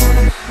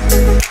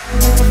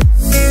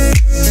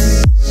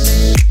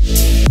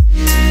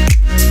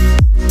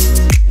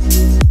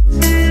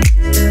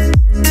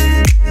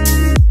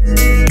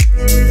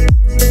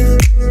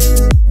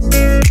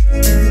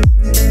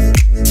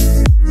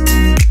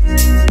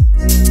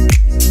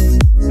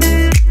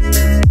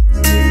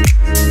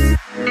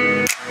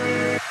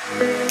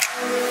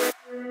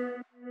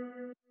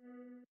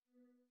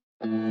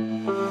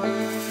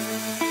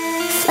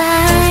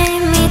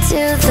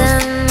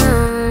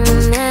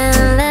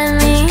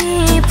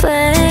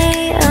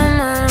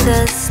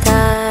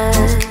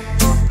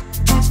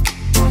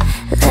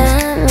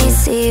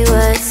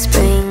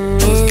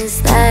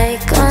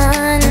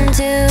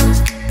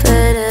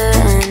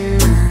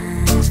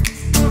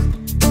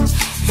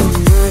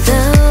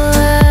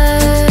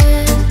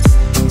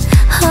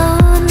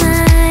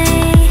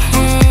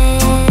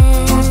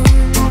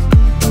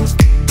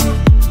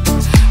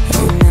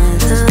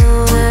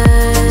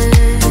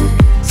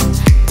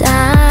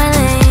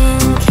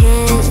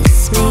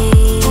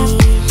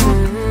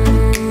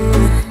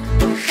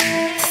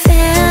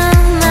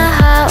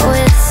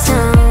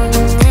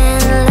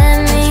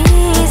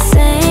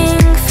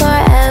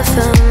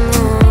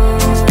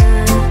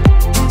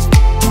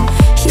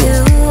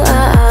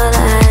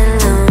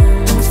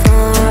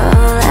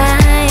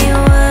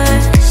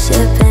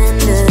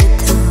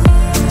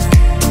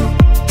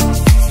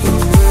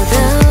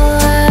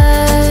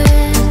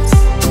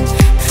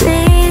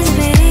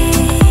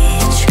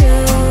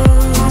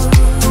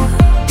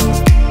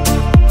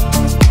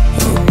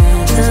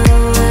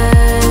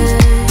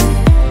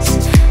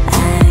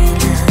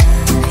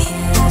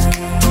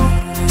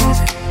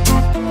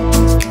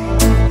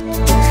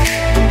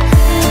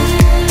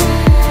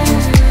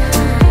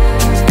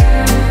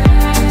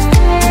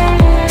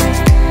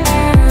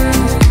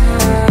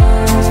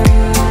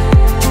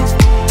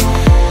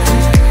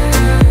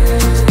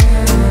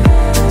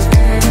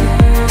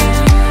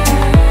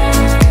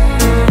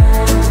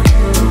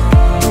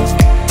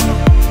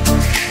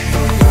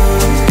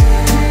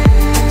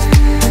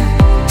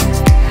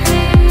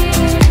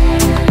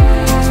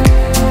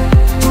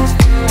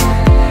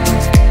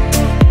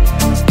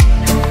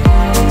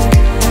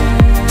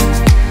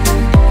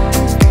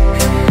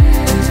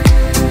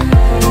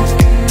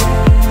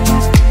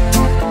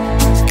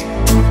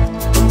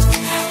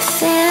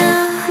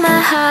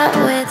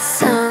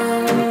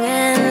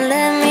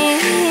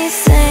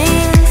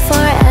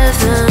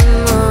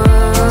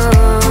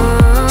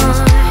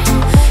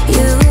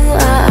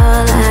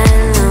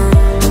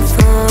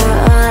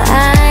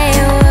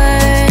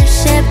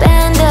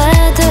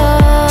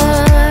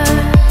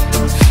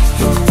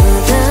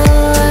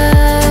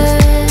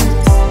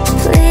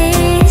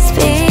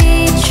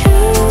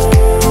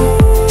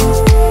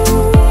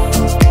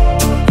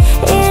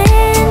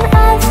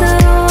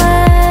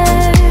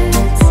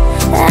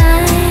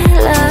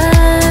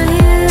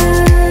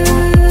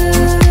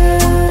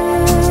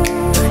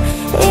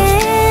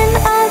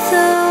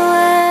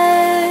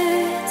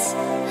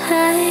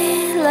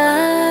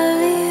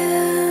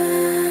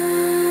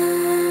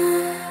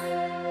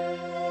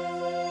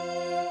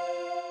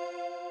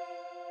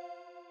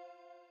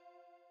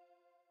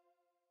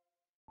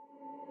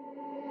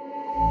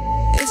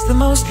 the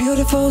most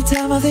beautiful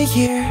time of the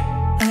year.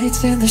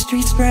 Lights in the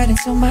streets spreading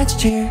so much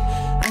cheer.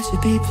 I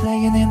should be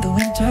playing in the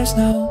winter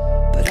snow,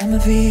 but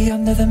I'ma be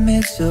under the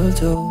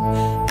mistletoe.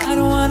 I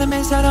don't wanna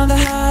miss out on the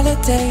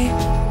holiday,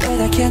 but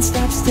I can't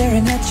stop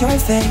staring at your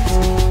face.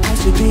 I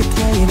should be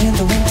playing in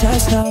the winter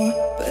snow,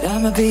 but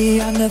I'ma be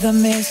under the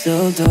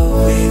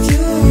mistletoe. With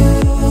you,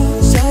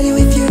 shawty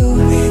with you,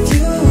 with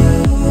you,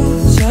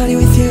 shawty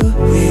with you,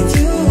 with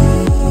you,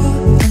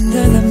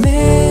 under the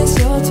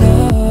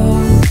mistletoe.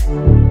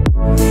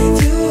 With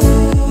you,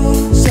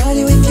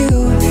 shawty with you,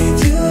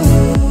 with you,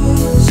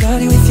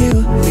 shawty with you,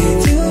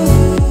 with you,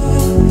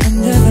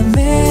 under the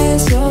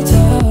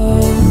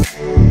mistletoe.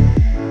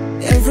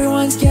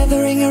 Everyone's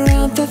gathering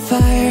around the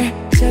fire,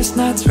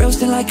 chestnuts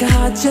roasting like a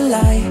hot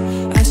July.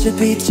 I should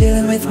be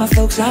chilling with my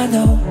folks, I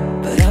know,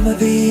 but I'ma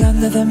be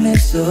under the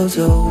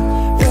mistletoe.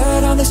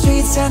 Word on the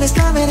streets and it's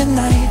coming at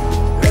night.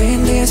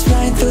 Reindeers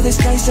flying through the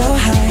sky so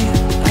high.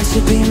 I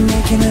should be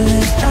making a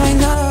list, I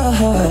know,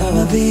 but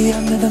I'ma be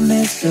under the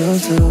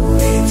mistletoe.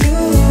 With you,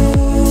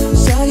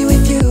 shawty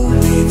with you,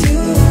 with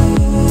you,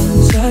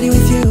 shawty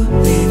with you,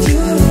 with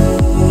you,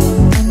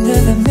 under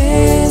the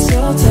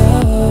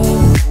mistletoe.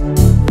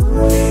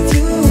 With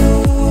you,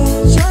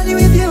 shawty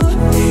with you,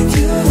 with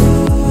you,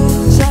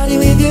 shawty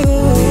with you,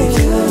 with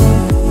you,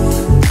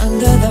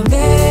 under the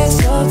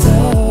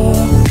mistletoe.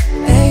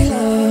 Hey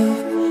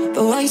love,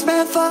 the wise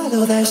men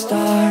follow their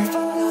star,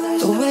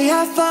 the way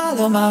I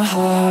follow my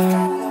heart,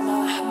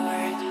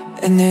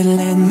 and it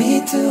led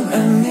me to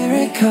a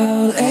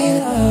miracle. Hey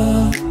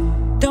love,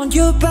 don't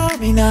you buy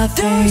me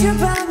nothing,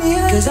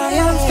 cause I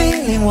am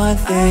feeling one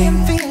thing.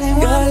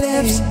 Your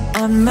lips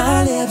on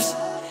my lips,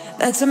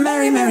 that's a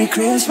merry, merry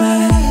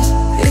Christmas.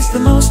 It's the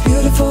most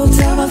beautiful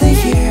time of the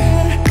year.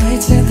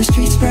 Lights in the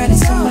streets spreading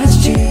so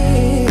much cheer.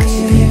 I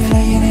should be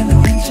playing in the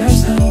winter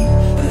snow,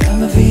 but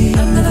I'ma be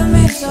under the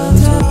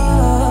mistletoe.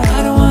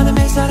 I don't wanna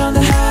miss out on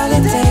the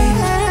holiday,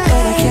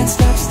 but I can't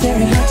stop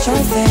staring at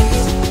your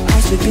face. I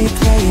should be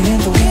playing in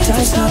the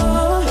winter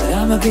snow, but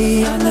I'ma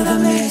be under the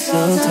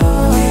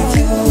mistletoe. With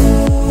you,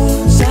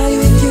 shawty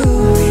with you,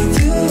 with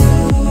you,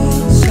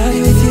 shawty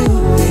with you,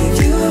 with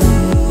you,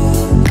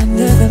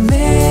 under the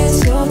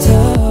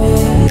mistletoe.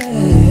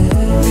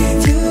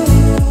 With you,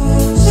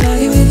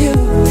 shawty with you,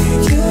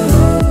 with you,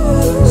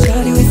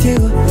 shawty with you,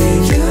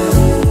 with you,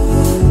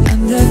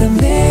 under the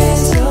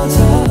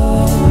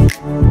mistletoe.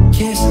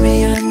 Kiss me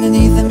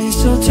underneath the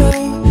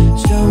mistletoe.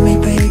 Show me,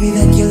 baby,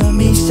 that you love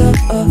me so.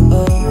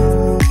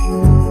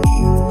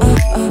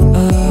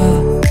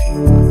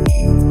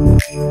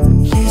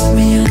 Kiss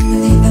me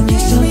underneath the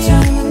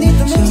mistletoe.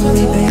 Show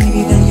me,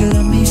 baby, that you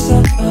love me so.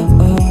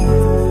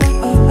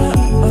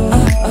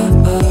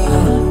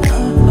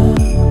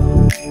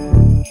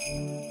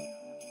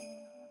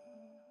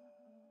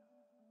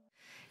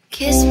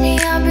 Kiss me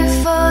up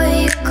before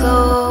you go.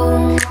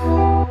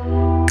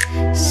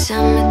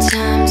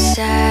 Summertime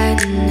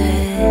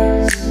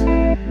sadness.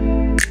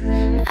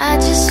 I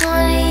just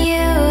wanted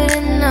you to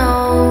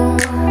know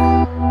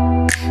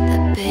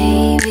that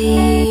baby,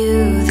 you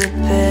the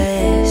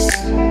best.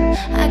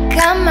 I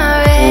got my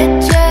red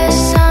dress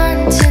on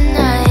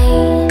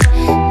tonight,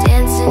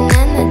 dancing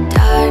in the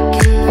dark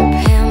in the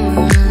pale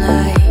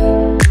moonlight.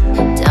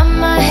 Done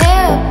my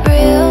hair up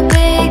real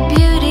big,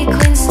 beauty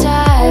queen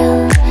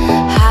style,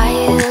 high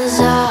heels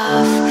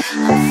off,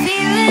 I'm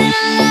feeling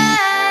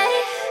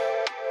alive.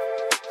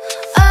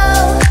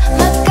 Oh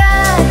my God.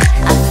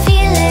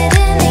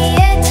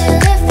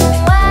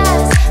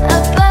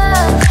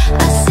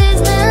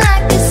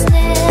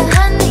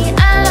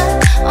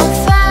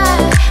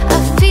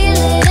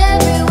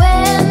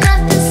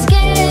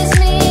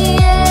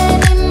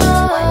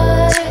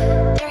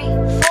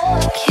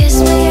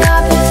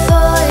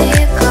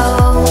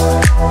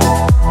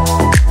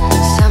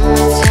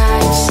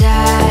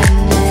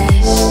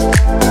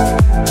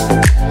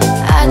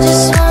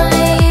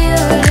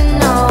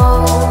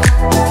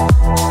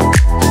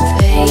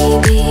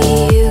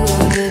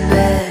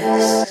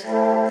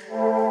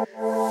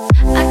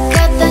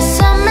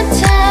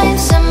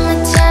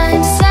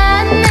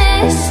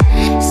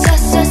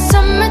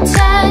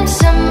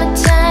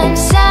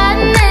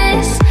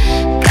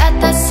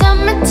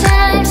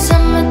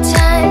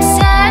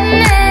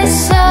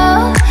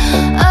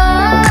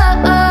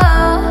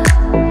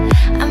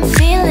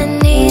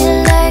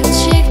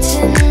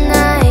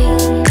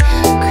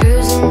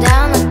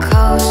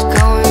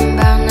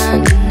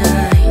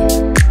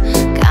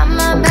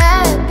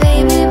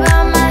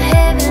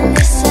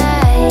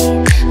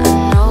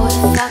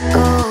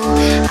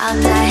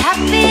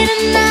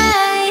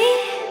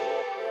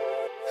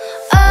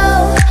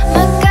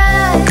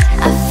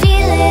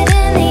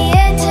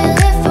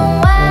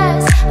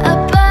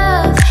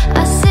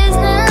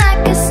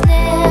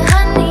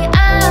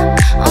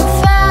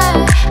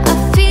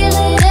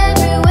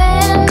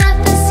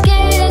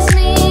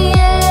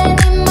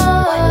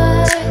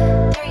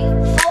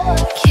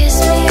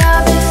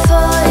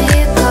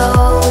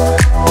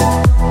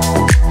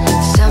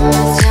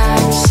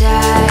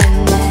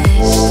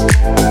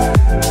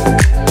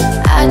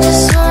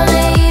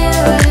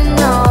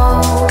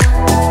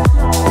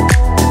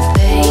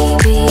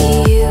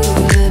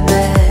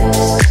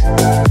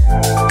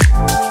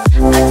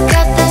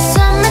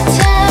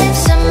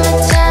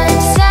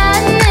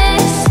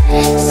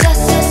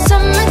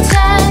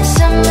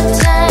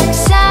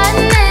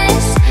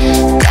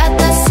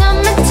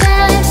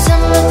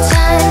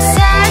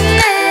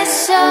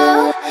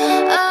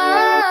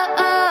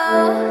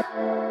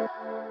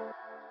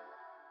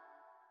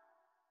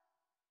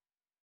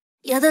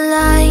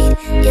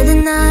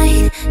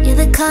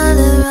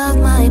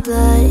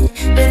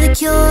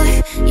 cure,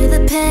 you're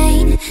the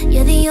pain,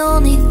 you're the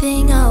only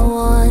thing I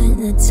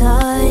wanna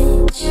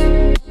touch.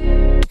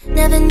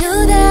 Never knew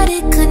that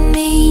it could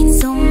mean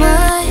so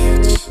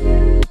much,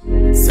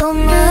 so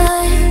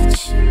much.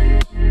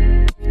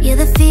 You're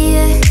the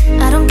fear,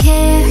 I don't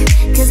care,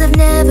 'cause I've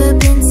never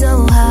been so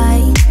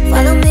high.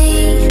 Follow me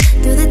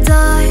through the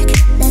dark,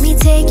 let me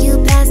take you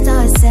past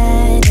our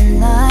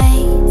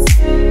satellites.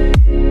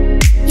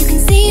 You can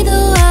see the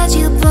world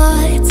you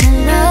brought to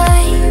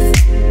life,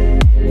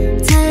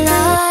 to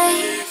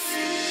life.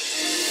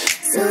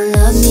 So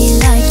love me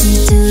like you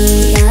do,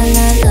 la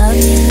la, love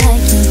me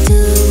like you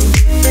do.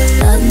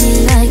 Love me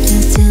like you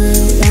do,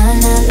 la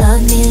la,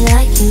 love me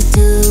like you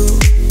do.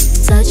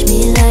 Touch me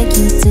like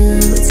you do,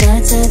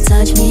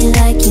 touch me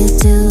like you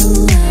do.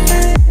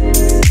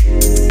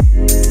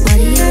 What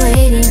are you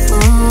waiting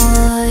for?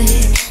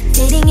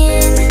 Fading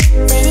in,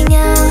 fading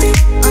out,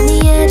 on the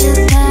edge of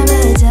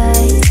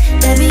paradise.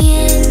 Every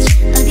inch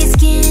of your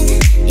skin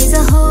is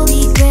a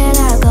holy grail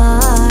I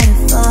gotta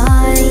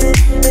find.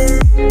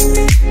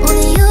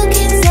 Only you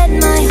can set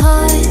my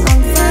heart on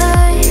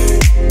fire,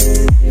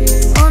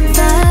 on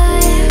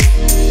fire.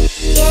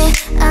 Yeah,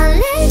 I'll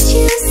let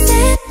you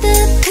set the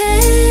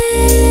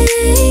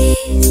pace,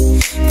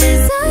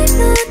 'cause I'm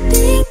not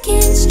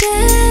thinking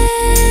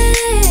straight.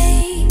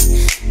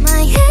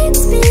 My head's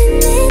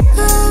spinning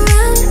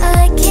around,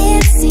 I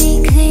can't see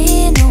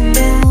clear no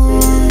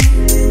more.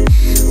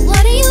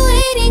 What are you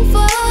waiting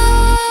for?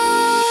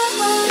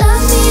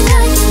 Love me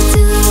like you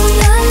do,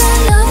 la la,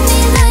 love me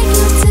like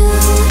you do.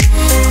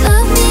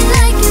 Love me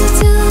like you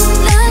do,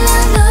 la la,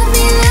 love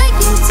me like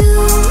you do.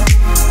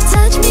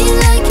 Touch me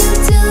like you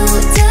do,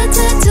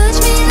 touch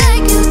me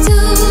like you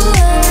do.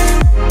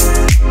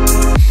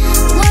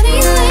 What are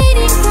you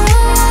waiting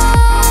for?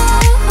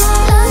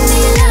 Love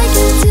me like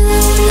you do,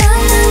 la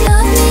la,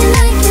 love me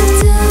like you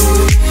do.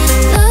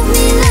 Love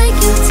me like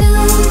you do,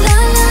 la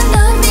la,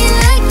 love me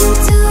like you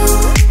do.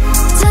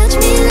 Touch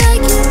me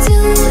like you do,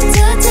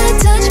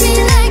 touch me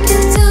like you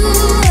do.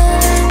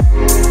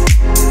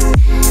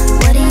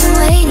 What are you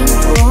waiting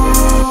for?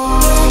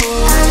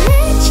 I'll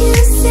let you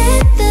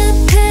set the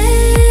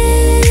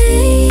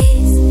pace,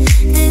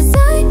 'cause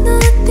I'm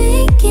not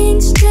thinking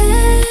straight.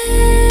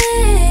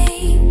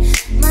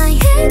 My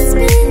head's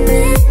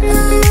spinning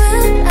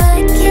around, I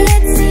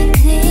can't see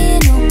clear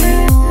no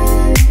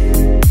more.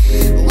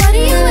 What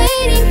are you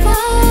waiting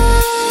for?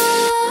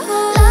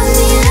 Love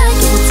me like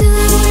you do,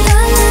 la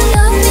la,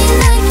 love me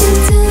like you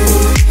do.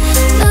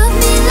 Love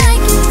me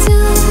like you do,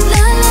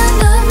 la la,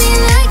 love me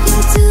like you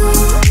do.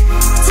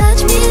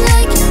 Touch me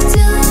like you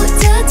do,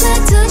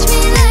 touch me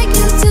like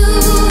you do.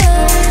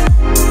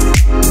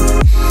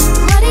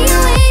 What are you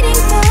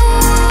waiting for?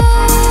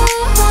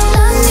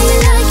 Love me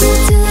like you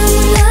do,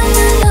 la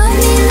la, love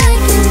me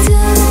like you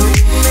do.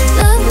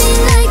 Love me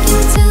like you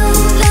do,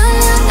 la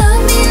la,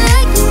 love me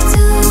like you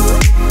do.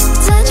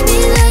 Touch me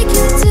like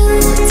you do,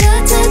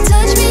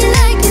 touch me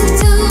like you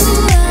do.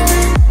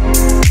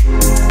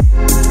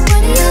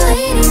 What are you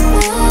waiting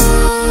for?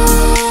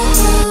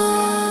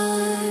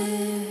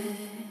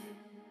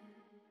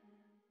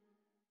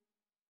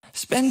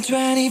 Spend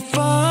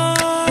 24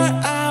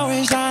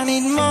 hours, I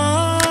need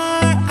more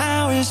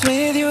hours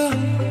with you.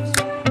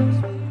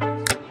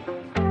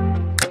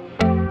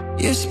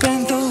 You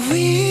spent the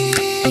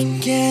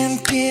weekend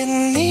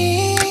getting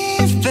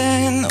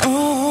even,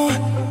 oh.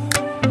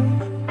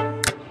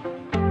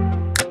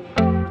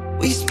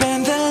 We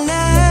spent the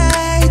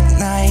late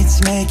nights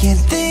making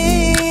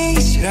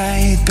things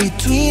right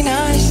between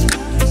us.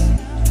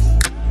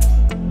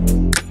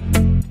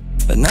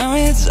 But now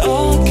it's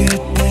all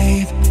good,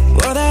 babe.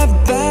 Roll that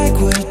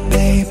backward,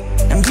 babe,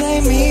 and play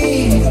me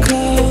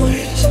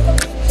close.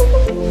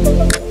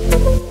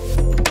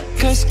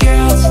 'Cause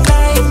girls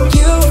like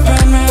you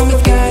run around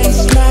with guys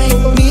like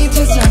me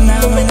till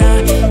sundown. When I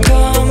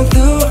come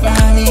through,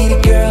 I need a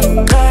girl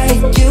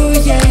like you,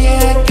 yeah,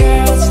 yeah.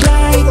 Girls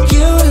like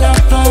you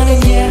love fun,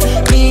 and yeah,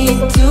 me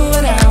do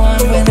what I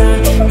want. When I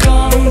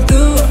come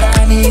through, I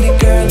need a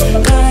girl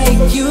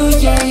like you,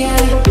 yeah,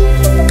 yeah.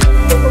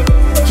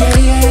 Yeah,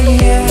 yeah,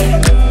 yeah.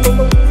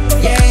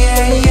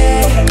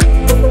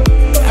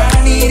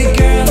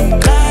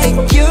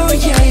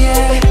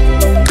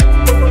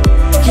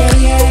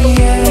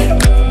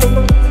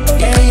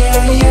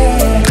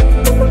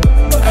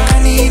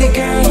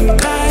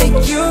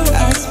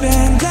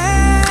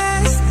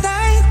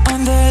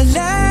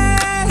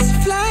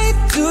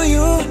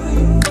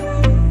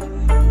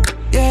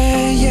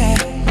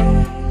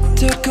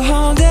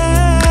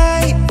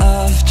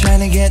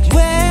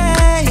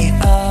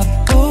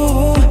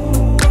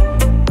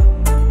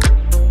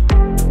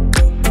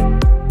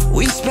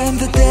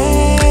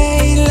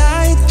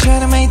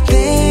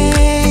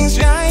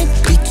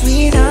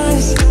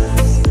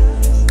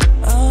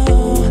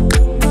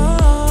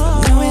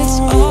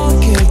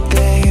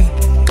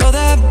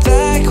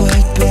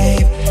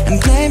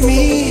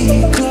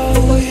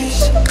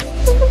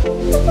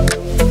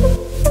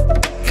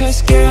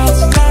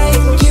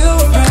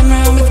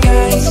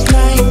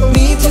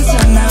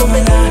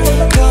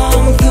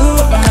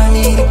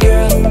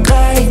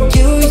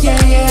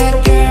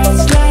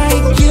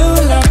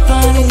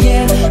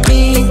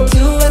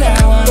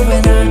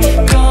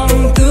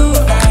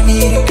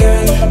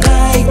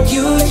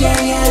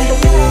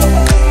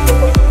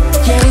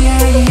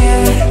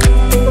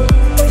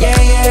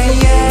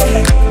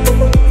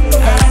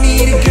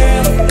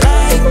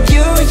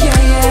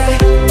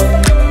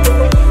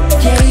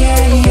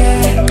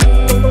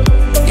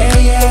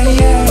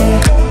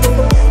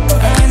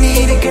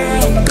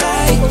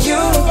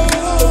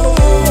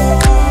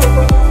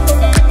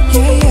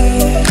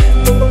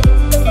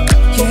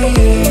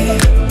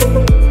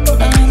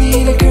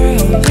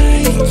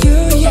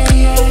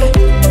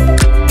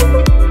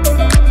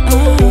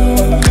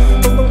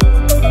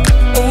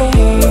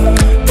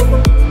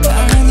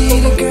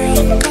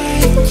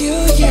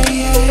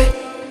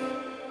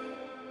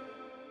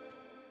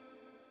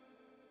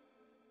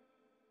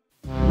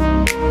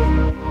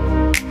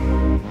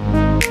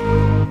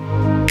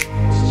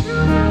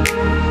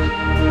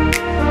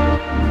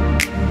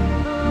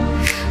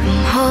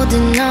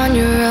 Holding on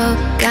your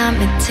rope got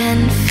me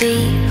 10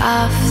 feet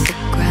off the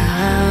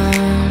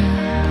ground.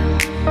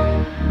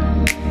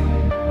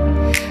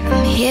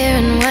 I'm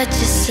hearing what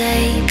you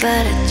say,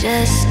 but I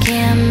just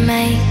can't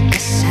make a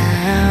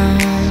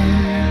sound.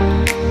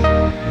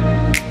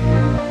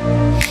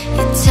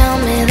 You tell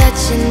me that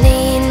you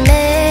need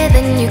me,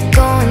 then you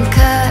go and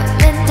cut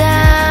me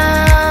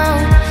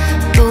down.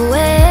 But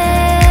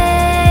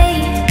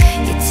wait,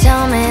 you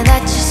tell me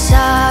that you're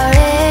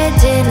sorry,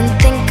 didn't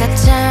think I'd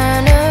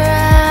turn around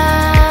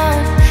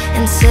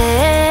and say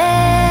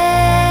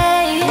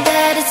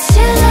that it's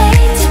too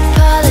late to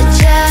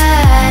apologize.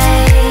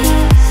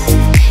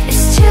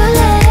 It's too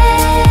late.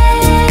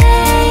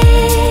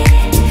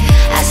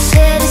 I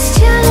said it's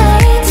too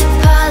late to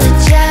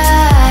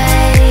apologize.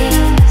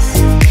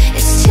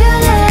 It's too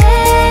late.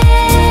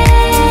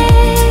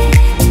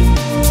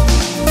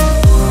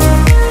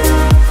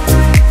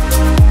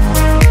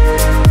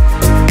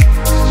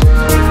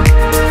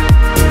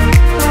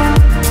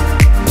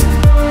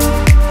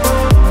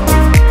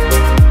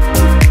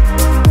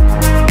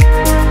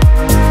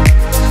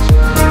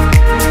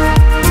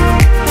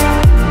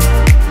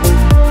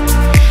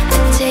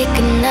 I'd take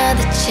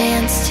another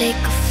chance, take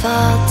a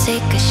fall,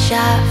 take a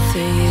shot for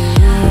you.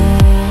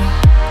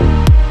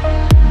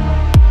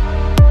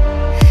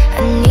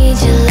 I need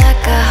you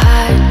like a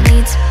heart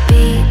needs a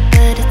beat,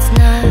 but it's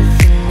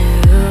nothing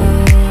new.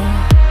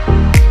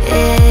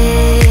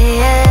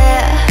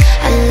 Yeah,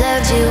 I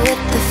loved you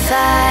with the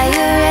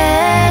fire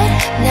red,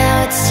 now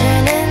it's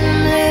turning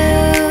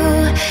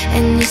blue.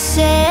 And you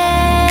say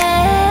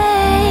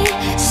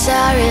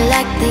sorry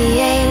like the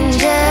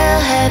angel,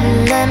 heaven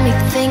let me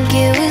think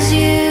it was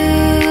you.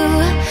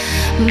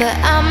 But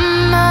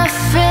I'm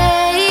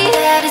afraid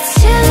that it's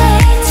too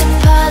late to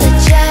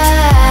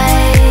apologize.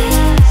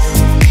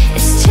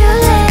 It's too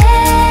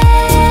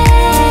late.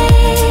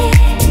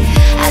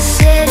 I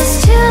said it's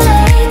too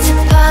late to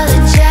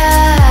apologize.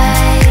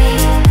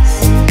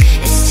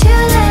 It's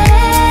too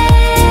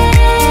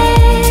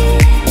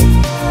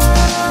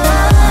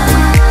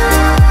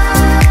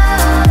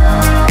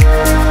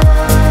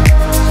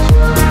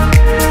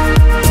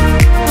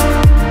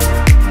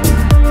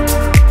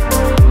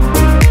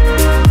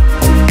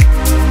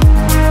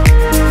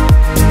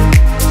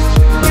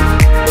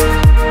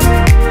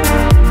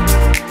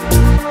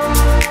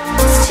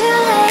It's too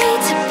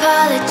late to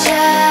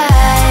apologize.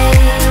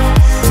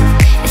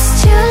 It's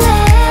too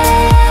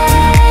late.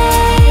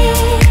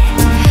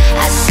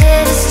 I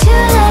said it's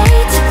too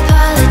late to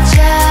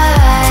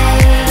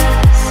apologize.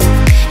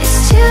 It's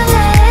too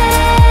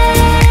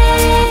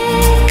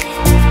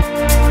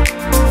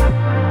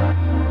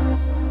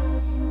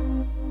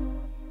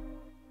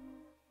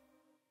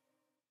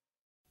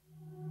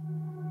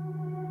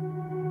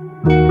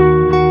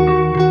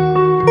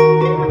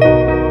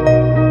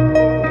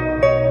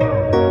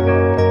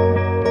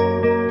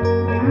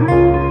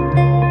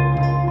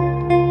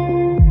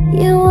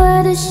You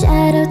were the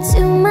shadow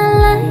to my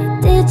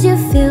light. Did you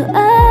feel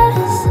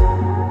us?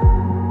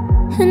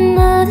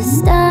 Another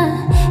star,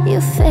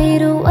 you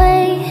fade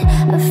away.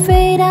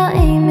 Afraid our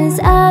aim is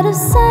out of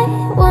sight.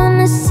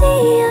 Wanna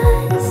see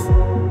us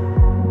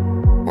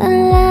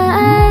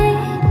alive.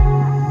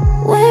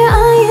 Where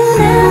are you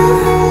now?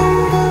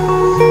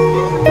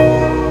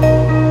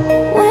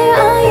 Where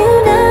are you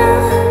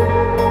now?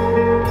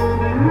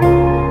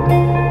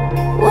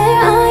 Where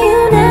are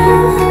you now?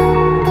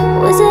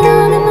 Was it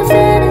all in my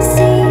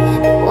fantasy?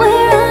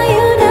 Where are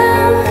you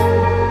now?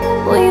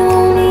 Were you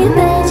only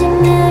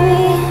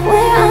imaginary?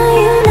 Where are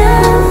you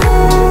now?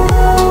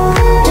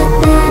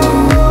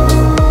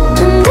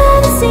 Under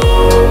the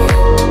sea,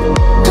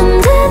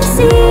 under the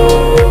sea.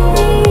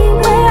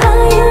 Where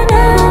are you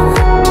now?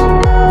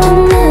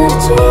 Under the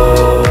tree.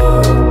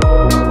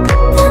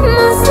 The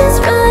monster's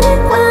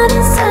running wild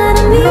inside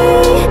of me.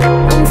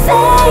 I'm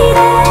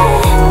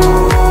faded.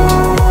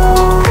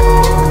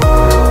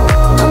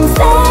 I'm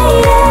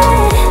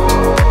faded.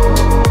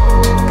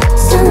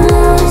 So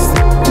lost.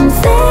 I'm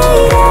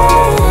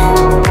faded.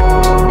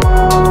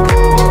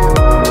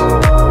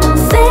 I'm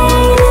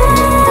faded.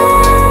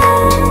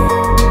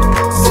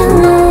 So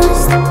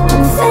lost.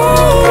 I'm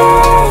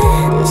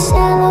faded. These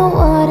shallow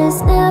waters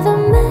never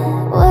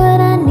meant what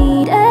I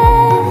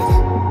needed.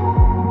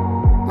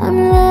 I'm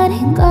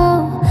letting go,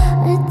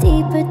 a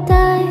deeper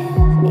dive,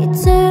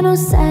 eternal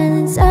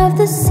silence of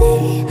the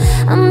sea.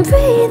 I'm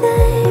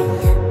breathing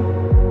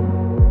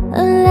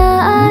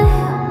alive.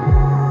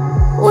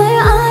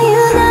 Where are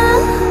you now?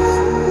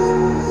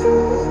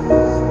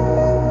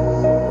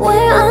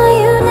 Where are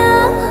you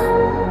now?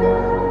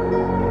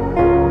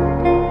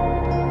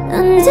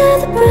 Under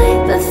the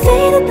bright but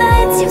faded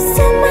lights, you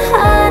set my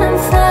heart on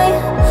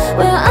fire.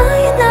 Where are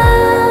you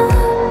now?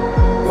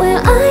 Where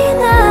are you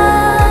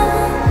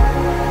now?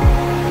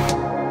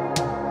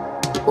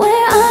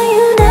 Where are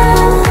you now?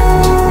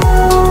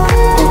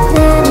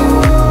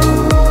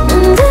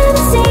 Under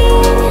the sea,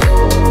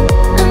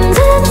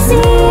 under the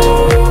sea.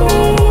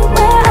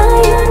 Where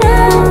are you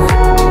now?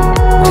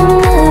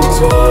 Under the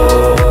tree.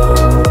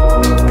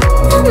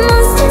 The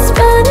monster's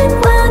running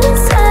wild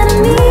inside of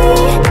me.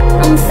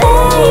 I'm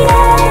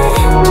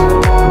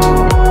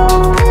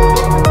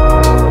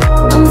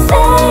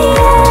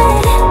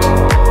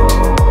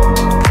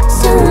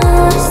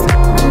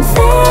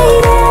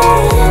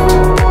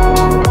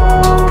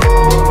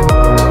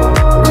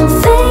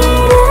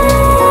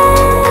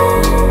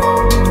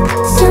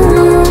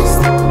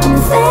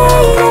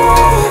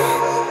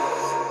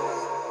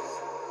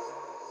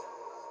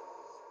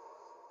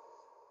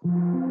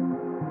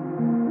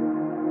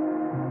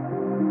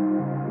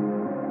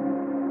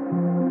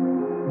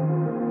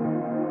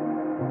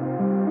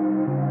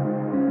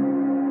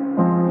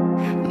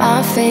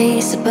My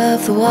face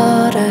above the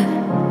water.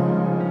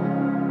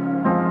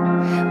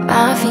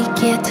 My feet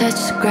can't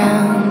touch the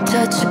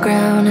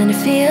ground, and it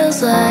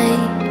feels like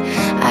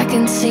I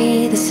can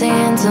see the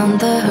sands on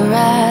the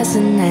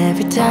horizon.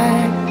 Every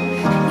time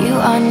you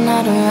are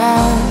not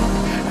around,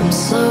 I'm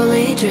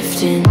slowly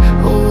drifting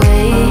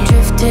away,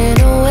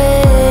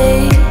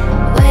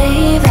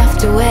 wave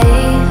after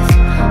wave,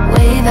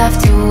 wave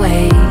after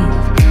wave.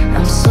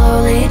 I'm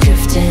slowly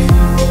drifting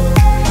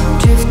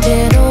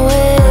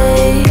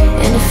away,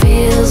 and it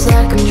feels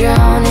like I'm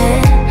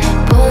drowning,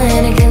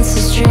 pulling against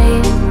the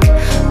stream,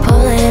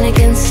 pulling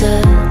against the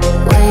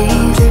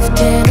wave,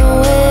 drifting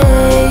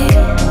away,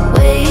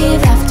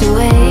 wave after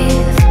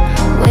wave,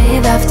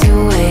 wave after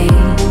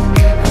wave.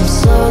 I'm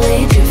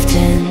slowly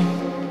drifting.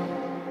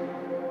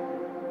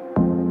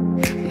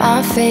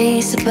 My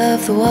face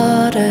above the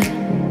water.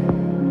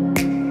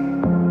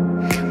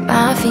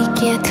 My feet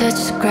can't touch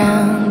the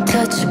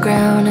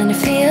ground, and it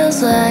feels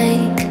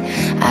like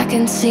I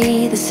can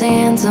see the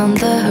sands on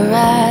the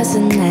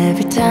horizon.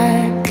 Every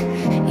time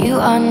you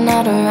are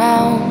not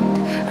around,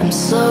 I'm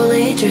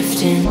slowly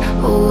drifting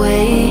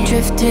away,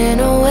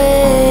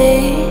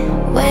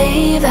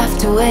 wave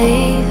after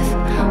wave,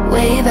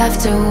 wave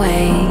after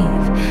wave.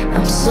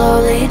 I'm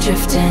slowly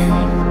drifting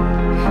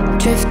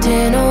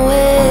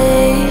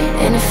away,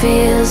 and it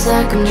feels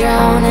like I'm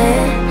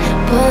drowning,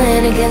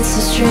 pulling against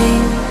the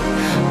stream,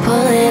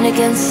 pulling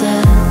against the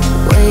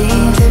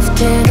wave,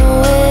 drifting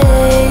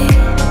away,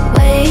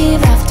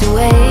 wave after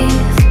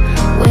wave,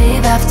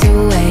 wave after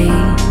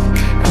wave.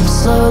 I'm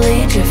slowly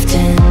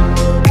drifting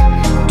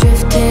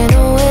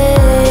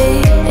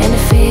away, and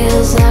it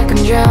feels like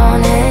I'm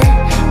drowning,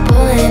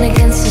 pulling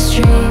against the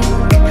stream,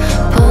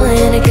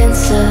 pulling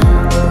against the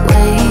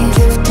wave,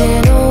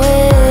 drifting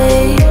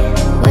away,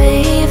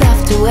 wave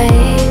after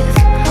wave,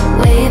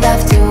 wave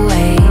after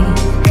wave.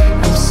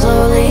 I'm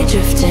slowly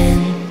drifting.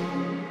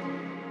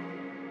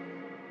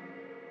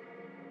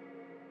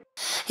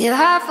 Your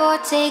heart for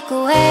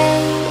takeaway,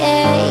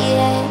 yeah,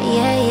 yeah,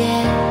 yeah,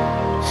 yeah.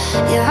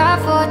 Your heart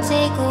for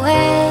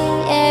takeaway,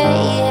 yeah,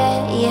 yeah,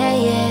 yeah,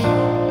 yeah.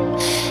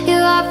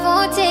 Your heart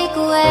for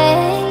takeaway,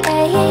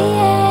 yeah,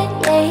 yeah,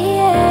 yeah,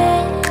 yeah.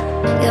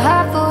 Your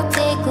heart for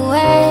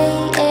takeaway,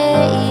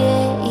 yeah,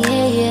 yeah,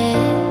 yeah, yeah.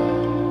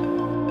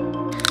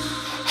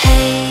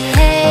 Hey,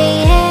 hey,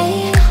 hey,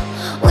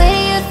 where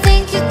you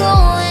think you're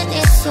going?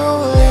 It's so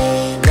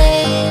late,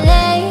 late,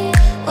 late.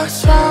 What's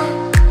wrong?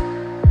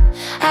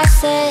 I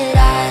said I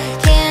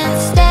can't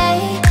stay.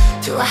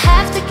 Do I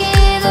have to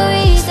give a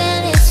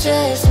reason? It's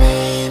just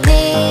me,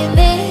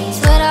 it's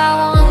what I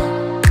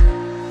want.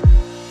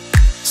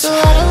 So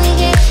how do we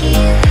get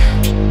here?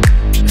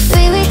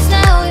 3 weeks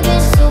now, we've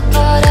been so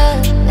caught up.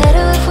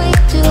 Better if we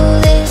do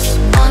this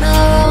on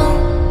our own.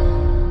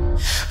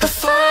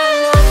 Before I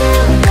love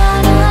you, nah,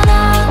 nah,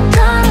 nah, I'm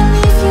gonna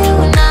leave you,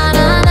 nah,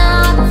 nah,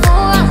 nah.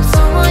 Before I'm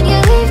someone you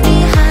leave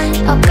behind,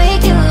 I'll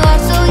break your heart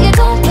so you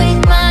don't break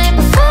mine.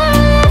 Before I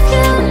love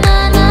you,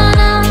 nah, nah,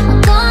 nah, I'm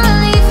gonna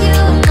leave you,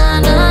 nah,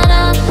 nah,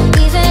 nah.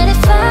 Even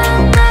if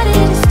I'm ready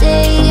to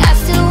stay, I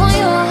still want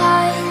your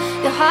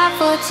heart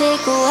for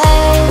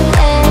takeaway,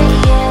 yeah,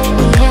 yeah,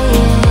 yeah,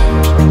 yeah.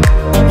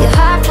 Your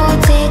heart for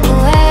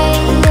takeaway,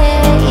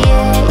 yeah,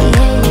 yeah,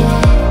 yeah, yeah.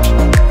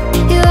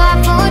 Your heart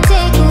for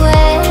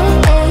takeaway,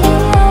 yeah,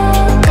 yeah,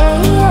 yeah,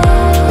 yeah.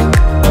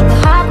 Your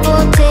heart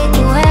for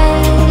takeaway,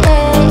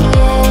 yeah,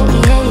 yeah,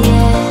 yeah,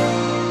 yeah.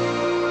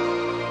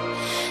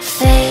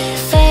 Fade,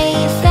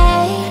 fade,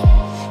 fade.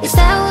 Is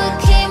that what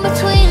came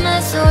between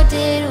us, or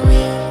did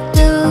we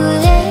do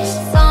this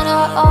on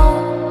our own?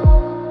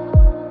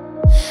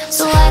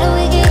 So why do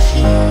we get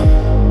here?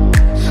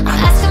 I'm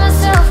asking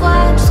myself why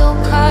I'm so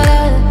caught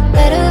up.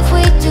 Better if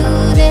we do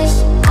this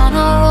on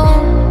our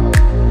own.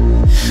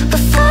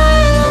 Before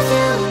I love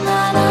you,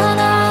 nah, nah,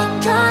 nah, I'm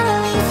gonna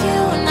leave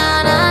you,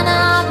 nah, nah,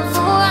 nah.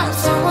 Before I'm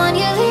someone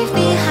you leave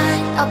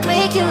behind, I'll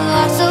break your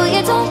heart so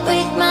you don't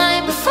break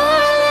mine. Before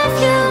I love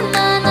you,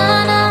 nah,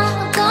 nah, nah,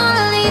 I'm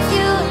gonna leave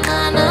you,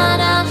 nah, nah,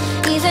 nah.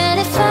 Even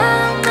if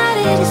I'm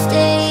ready to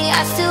stay,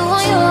 I still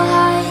want your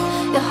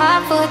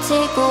heart for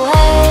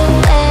takeaway,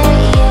 yeah,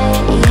 yeah,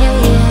 yeah,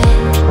 yeah.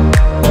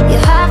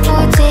 Your heart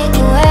for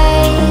takeaway,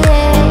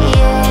 yeah,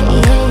 yeah,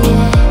 yeah,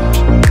 yeah.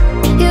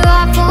 Your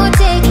heart for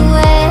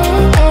takeaway,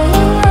 yeah,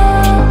 yeah,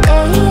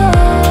 yeah, yeah.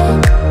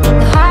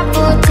 Your heart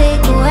for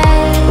takeaway,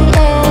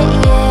 yeah,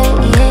 yeah,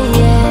 yeah,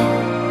 yeah.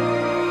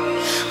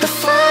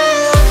 Before I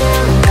love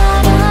you, nah,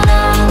 nah,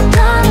 nah, I'm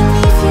gonna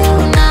leave you,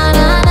 nah,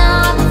 nah,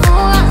 nah.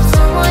 Before I'm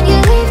someone you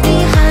leave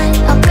behind,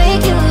 I'll break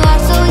your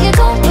heart so you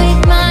don't break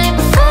mine.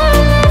 Before I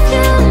love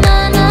you,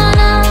 nah, nah,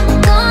 nah,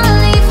 I'm gonna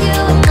leave you,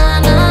 nah,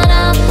 nah,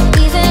 nah.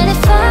 Even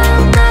if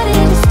I'm ready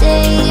to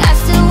stay, I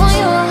still want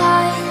your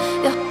heart.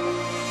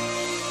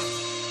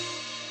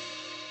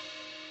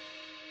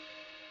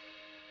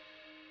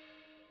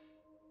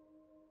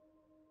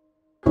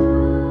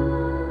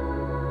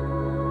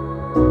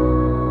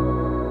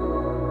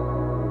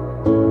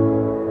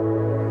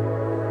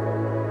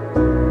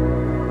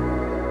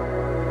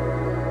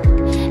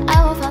 I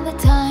will find the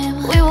time,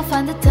 we will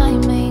find the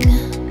timing.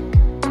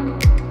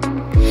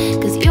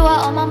 you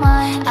are on my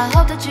mind. I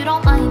hope that you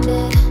don't mind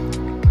it.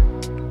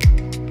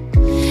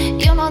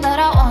 You know that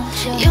I want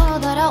you. You know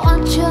that I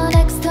want you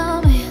next to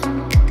me.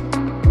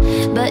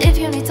 But if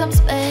you need some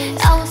space,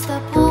 I will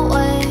step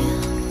away.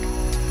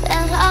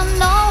 And I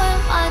know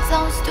it might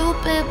sound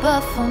stupid,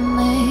 but for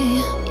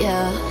me,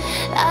 yeah,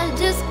 I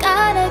just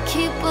gotta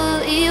keep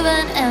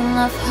believing. And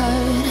I've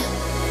heard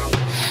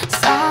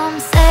some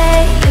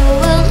say you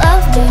will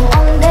love me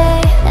one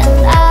day, and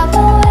I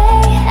will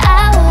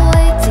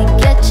wait to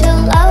get your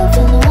love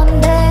in one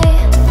day.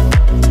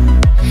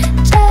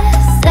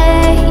 Just say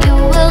you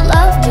will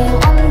love me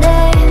one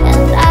day,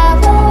 and I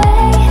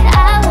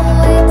will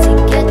wait to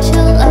get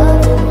your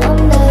love in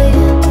one day.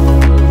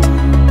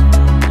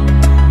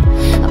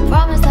 I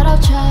promise that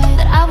I'll try,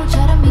 that I will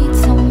try to meet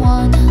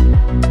someone.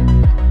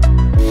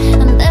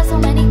 And there's so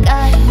many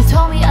guys who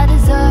told me I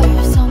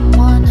deserve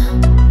someone.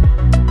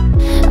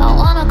 I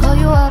wanna call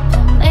you up,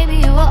 but maybe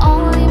it will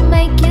only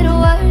make it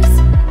worse.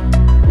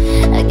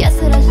 I guess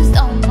that I just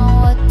don't know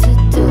what to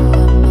do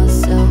with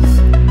myself.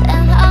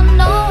 And I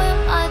know it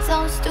might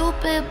sound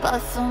stupid, but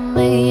for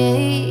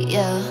me,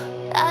 yeah,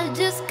 I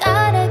just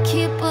gotta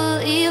keep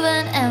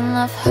believing. And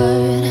I've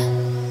heard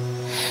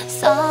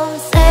some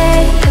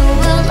say you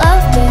will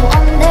love me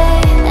one day,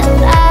 and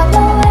I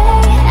will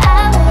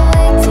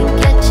wait to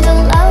get your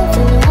love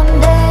in one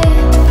day.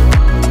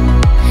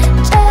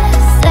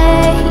 Just say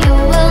you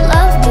will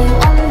love me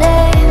one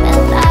day,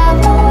 and I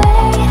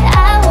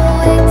will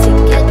wait to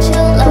get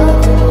your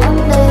love in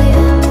one day.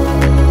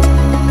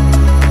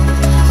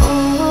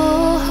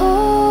 Ooh,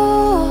 ooh,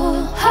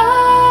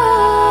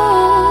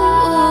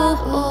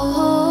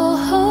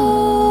 ooh.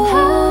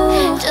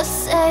 Just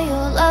say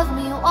you'll love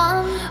me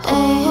one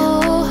day.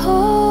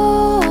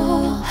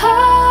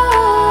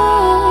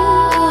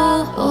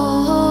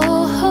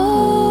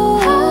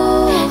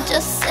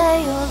 Just say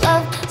you'll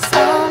love.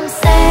 Some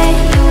say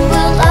you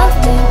will love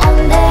me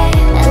one day,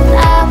 and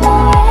I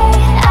will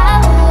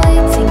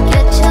wait to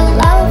get your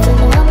love in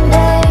one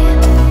day.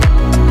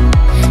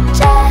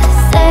 Just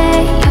say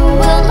you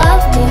will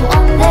love me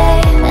one day,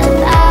 and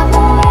I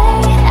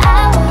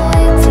will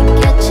wait to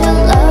get your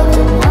love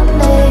in one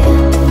day.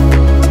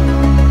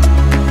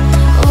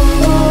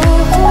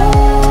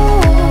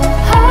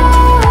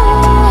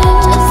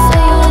 Just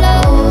say you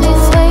love me,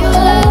 say you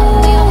love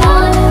me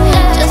one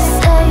day. Just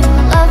say you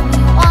love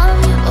me one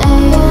day.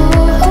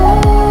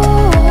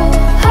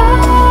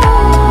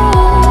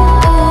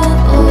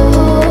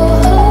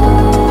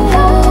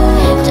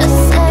 Just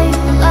say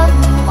you love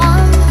me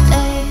one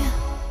day.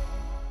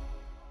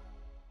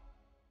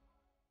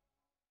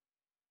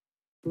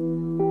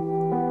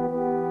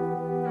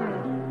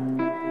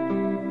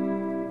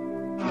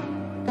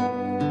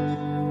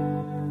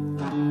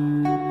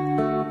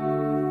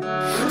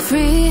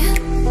 Free,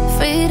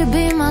 free to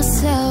be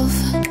myself.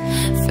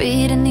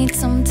 Free to need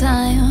some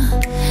time.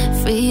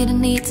 Free to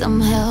need some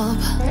help.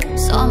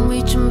 So I'm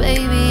reaching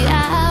baby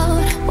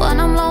out when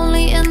I'm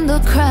lonely in the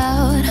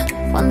crowd.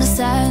 When the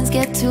sirens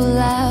get too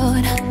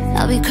loud,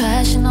 I'll be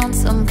crashing on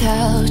some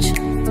couch.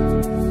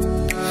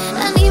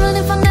 And even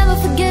if I never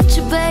forget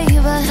you, baby,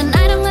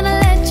 tonight I'm gonna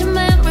let your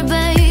memory,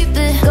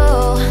 baby,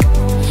 go.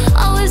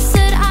 Always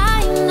said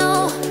I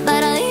know,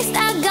 but at least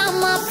I got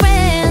my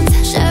friends.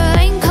 Share a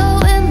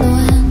raincoat in the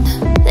wind,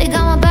 they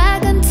got my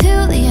back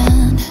until the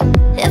end.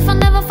 If I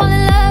never fall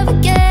in love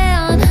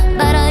again,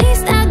 but at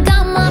least I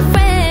got my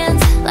friends.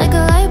 Like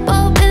a light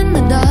bulb in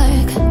the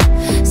dark,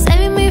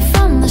 saving me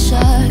from the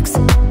sharks.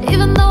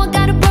 Even though I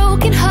got a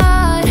broken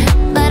heart,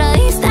 but at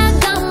least I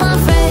got my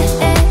friends.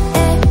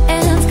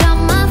 Got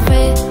my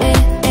friends,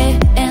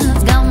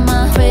 got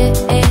my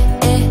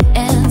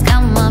friends,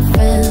 got my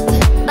friends.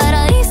 But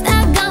at least I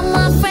got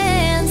my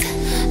friends.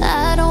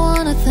 I don't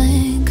wanna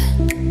think,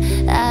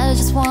 I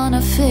just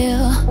wanna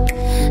feel,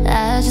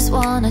 I just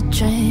wanna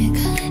drink,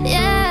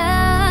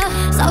 yeah.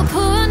 So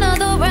pour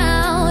another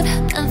round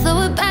and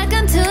throw it back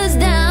until it's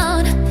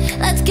down.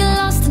 Let's get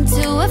lost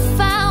until we're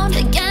found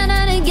again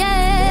and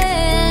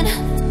again.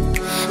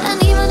 And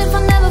even if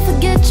I never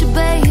forget you,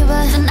 baby,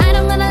 tonight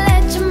I'm gonna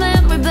let your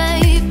memory,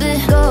 baby,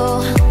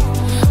 go.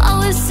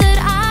 Always said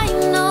I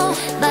know,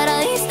 but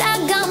at least I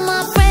got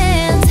my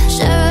friends.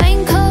 Share a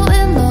raincoat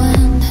in the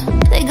wind,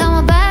 they got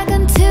my back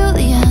until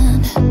the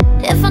end.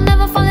 If I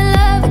never fall in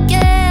love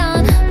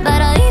again, but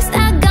at least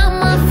I got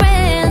my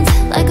friends.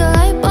 Like a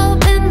light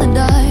bulb in the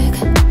dark,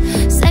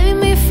 saving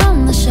me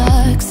from the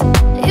sharks.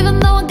 Even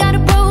though I got a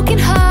broken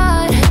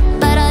heart,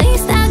 but at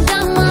least I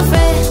got my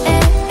friends.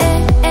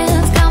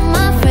 Got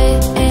my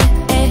friends,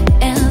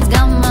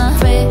 got my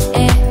friends,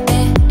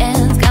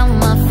 got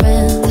my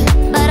friends.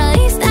 But at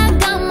least I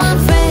got my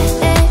friends.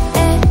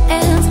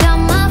 Got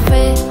my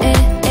friends,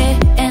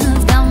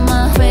 got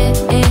my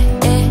friends,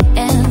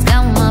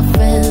 got my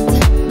friends.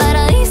 But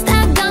at least I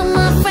got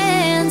my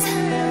friends.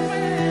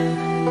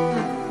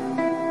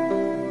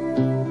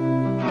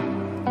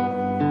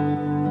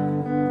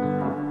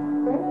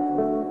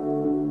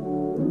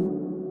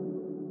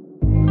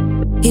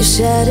 You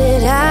shut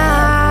it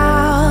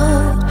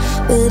out,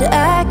 but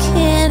I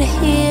can't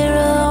hear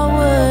a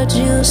word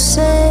you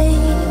say.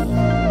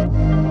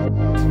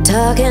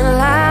 Talking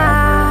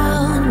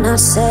loud, not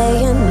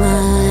saying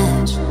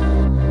much.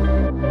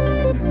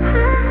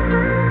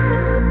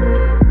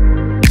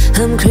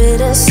 I'm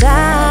criticized,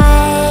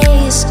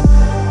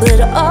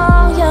 but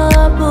all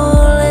your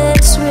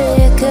bullets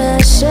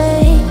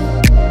ricochet.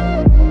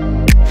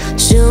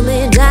 Shoot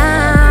me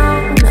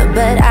down,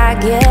 but I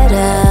get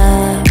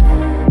up.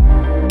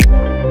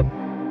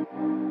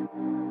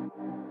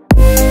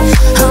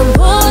 I'm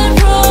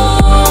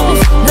bulletproof,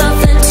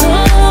 nothing to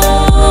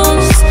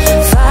lose.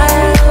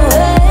 Fire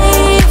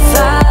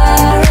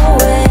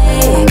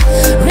away,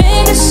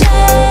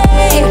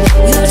 ricochet.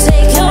 You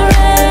take your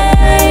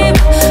aim.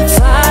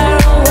 Fire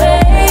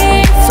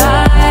away.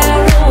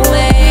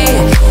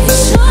 You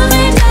shoot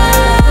me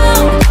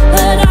down,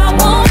 but I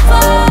won't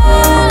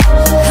fall.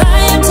 I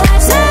am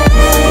titanium.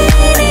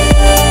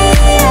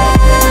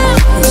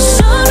 You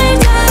shoot me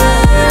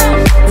down,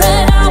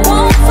 but I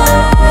won't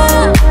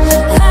fall.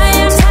 I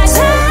am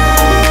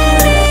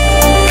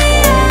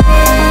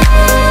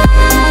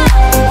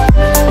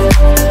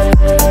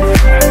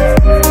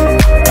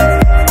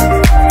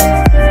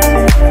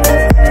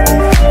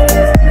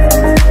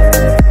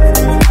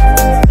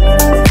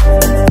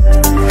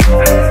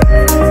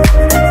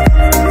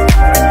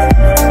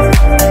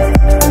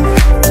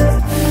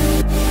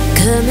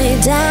cut me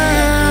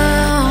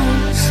down,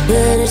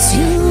 but it's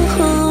you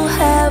who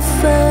have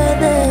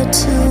further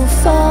to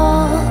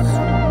fall.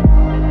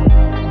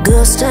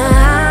 Ghost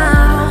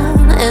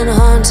town and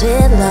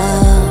haunted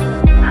love.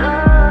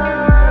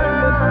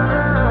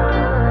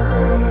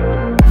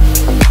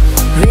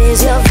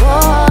 Raise your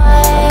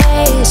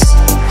voice.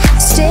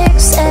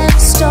 Sticks and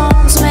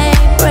stones may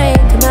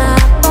break my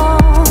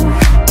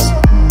bones.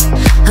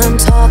 I'm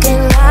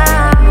talking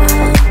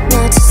loud,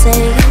 not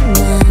saying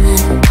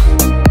much.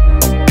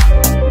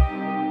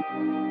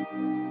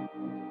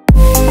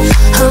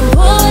 I'm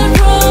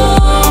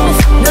bulletproof,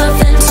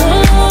 nothing to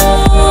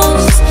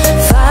lose.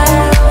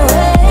 Fire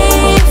away,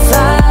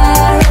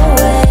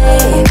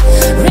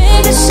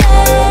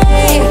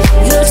 ricochet.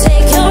 You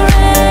take your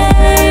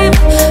aim.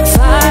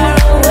 Fire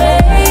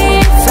away.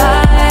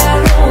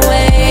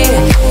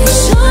 You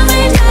shoot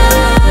me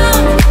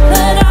down,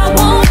 but I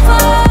won't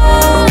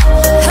fall.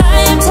 I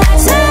am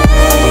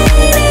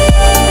titanium.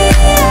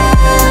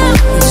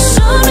 You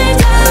shoot me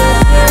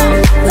down,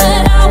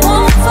 but I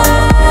won't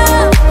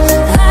fall.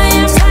 I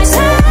am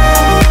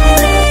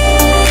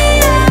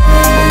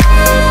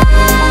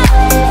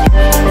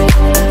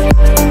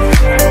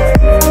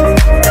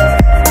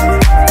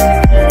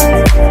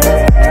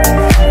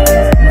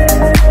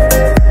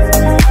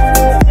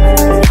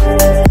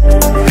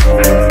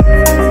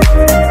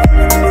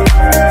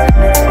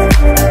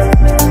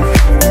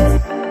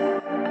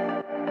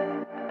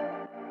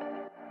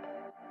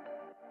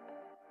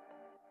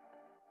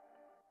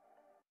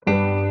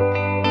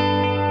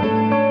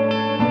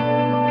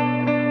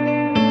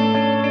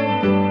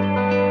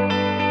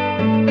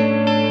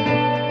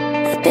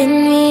I've been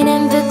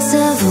reading books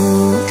of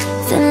old,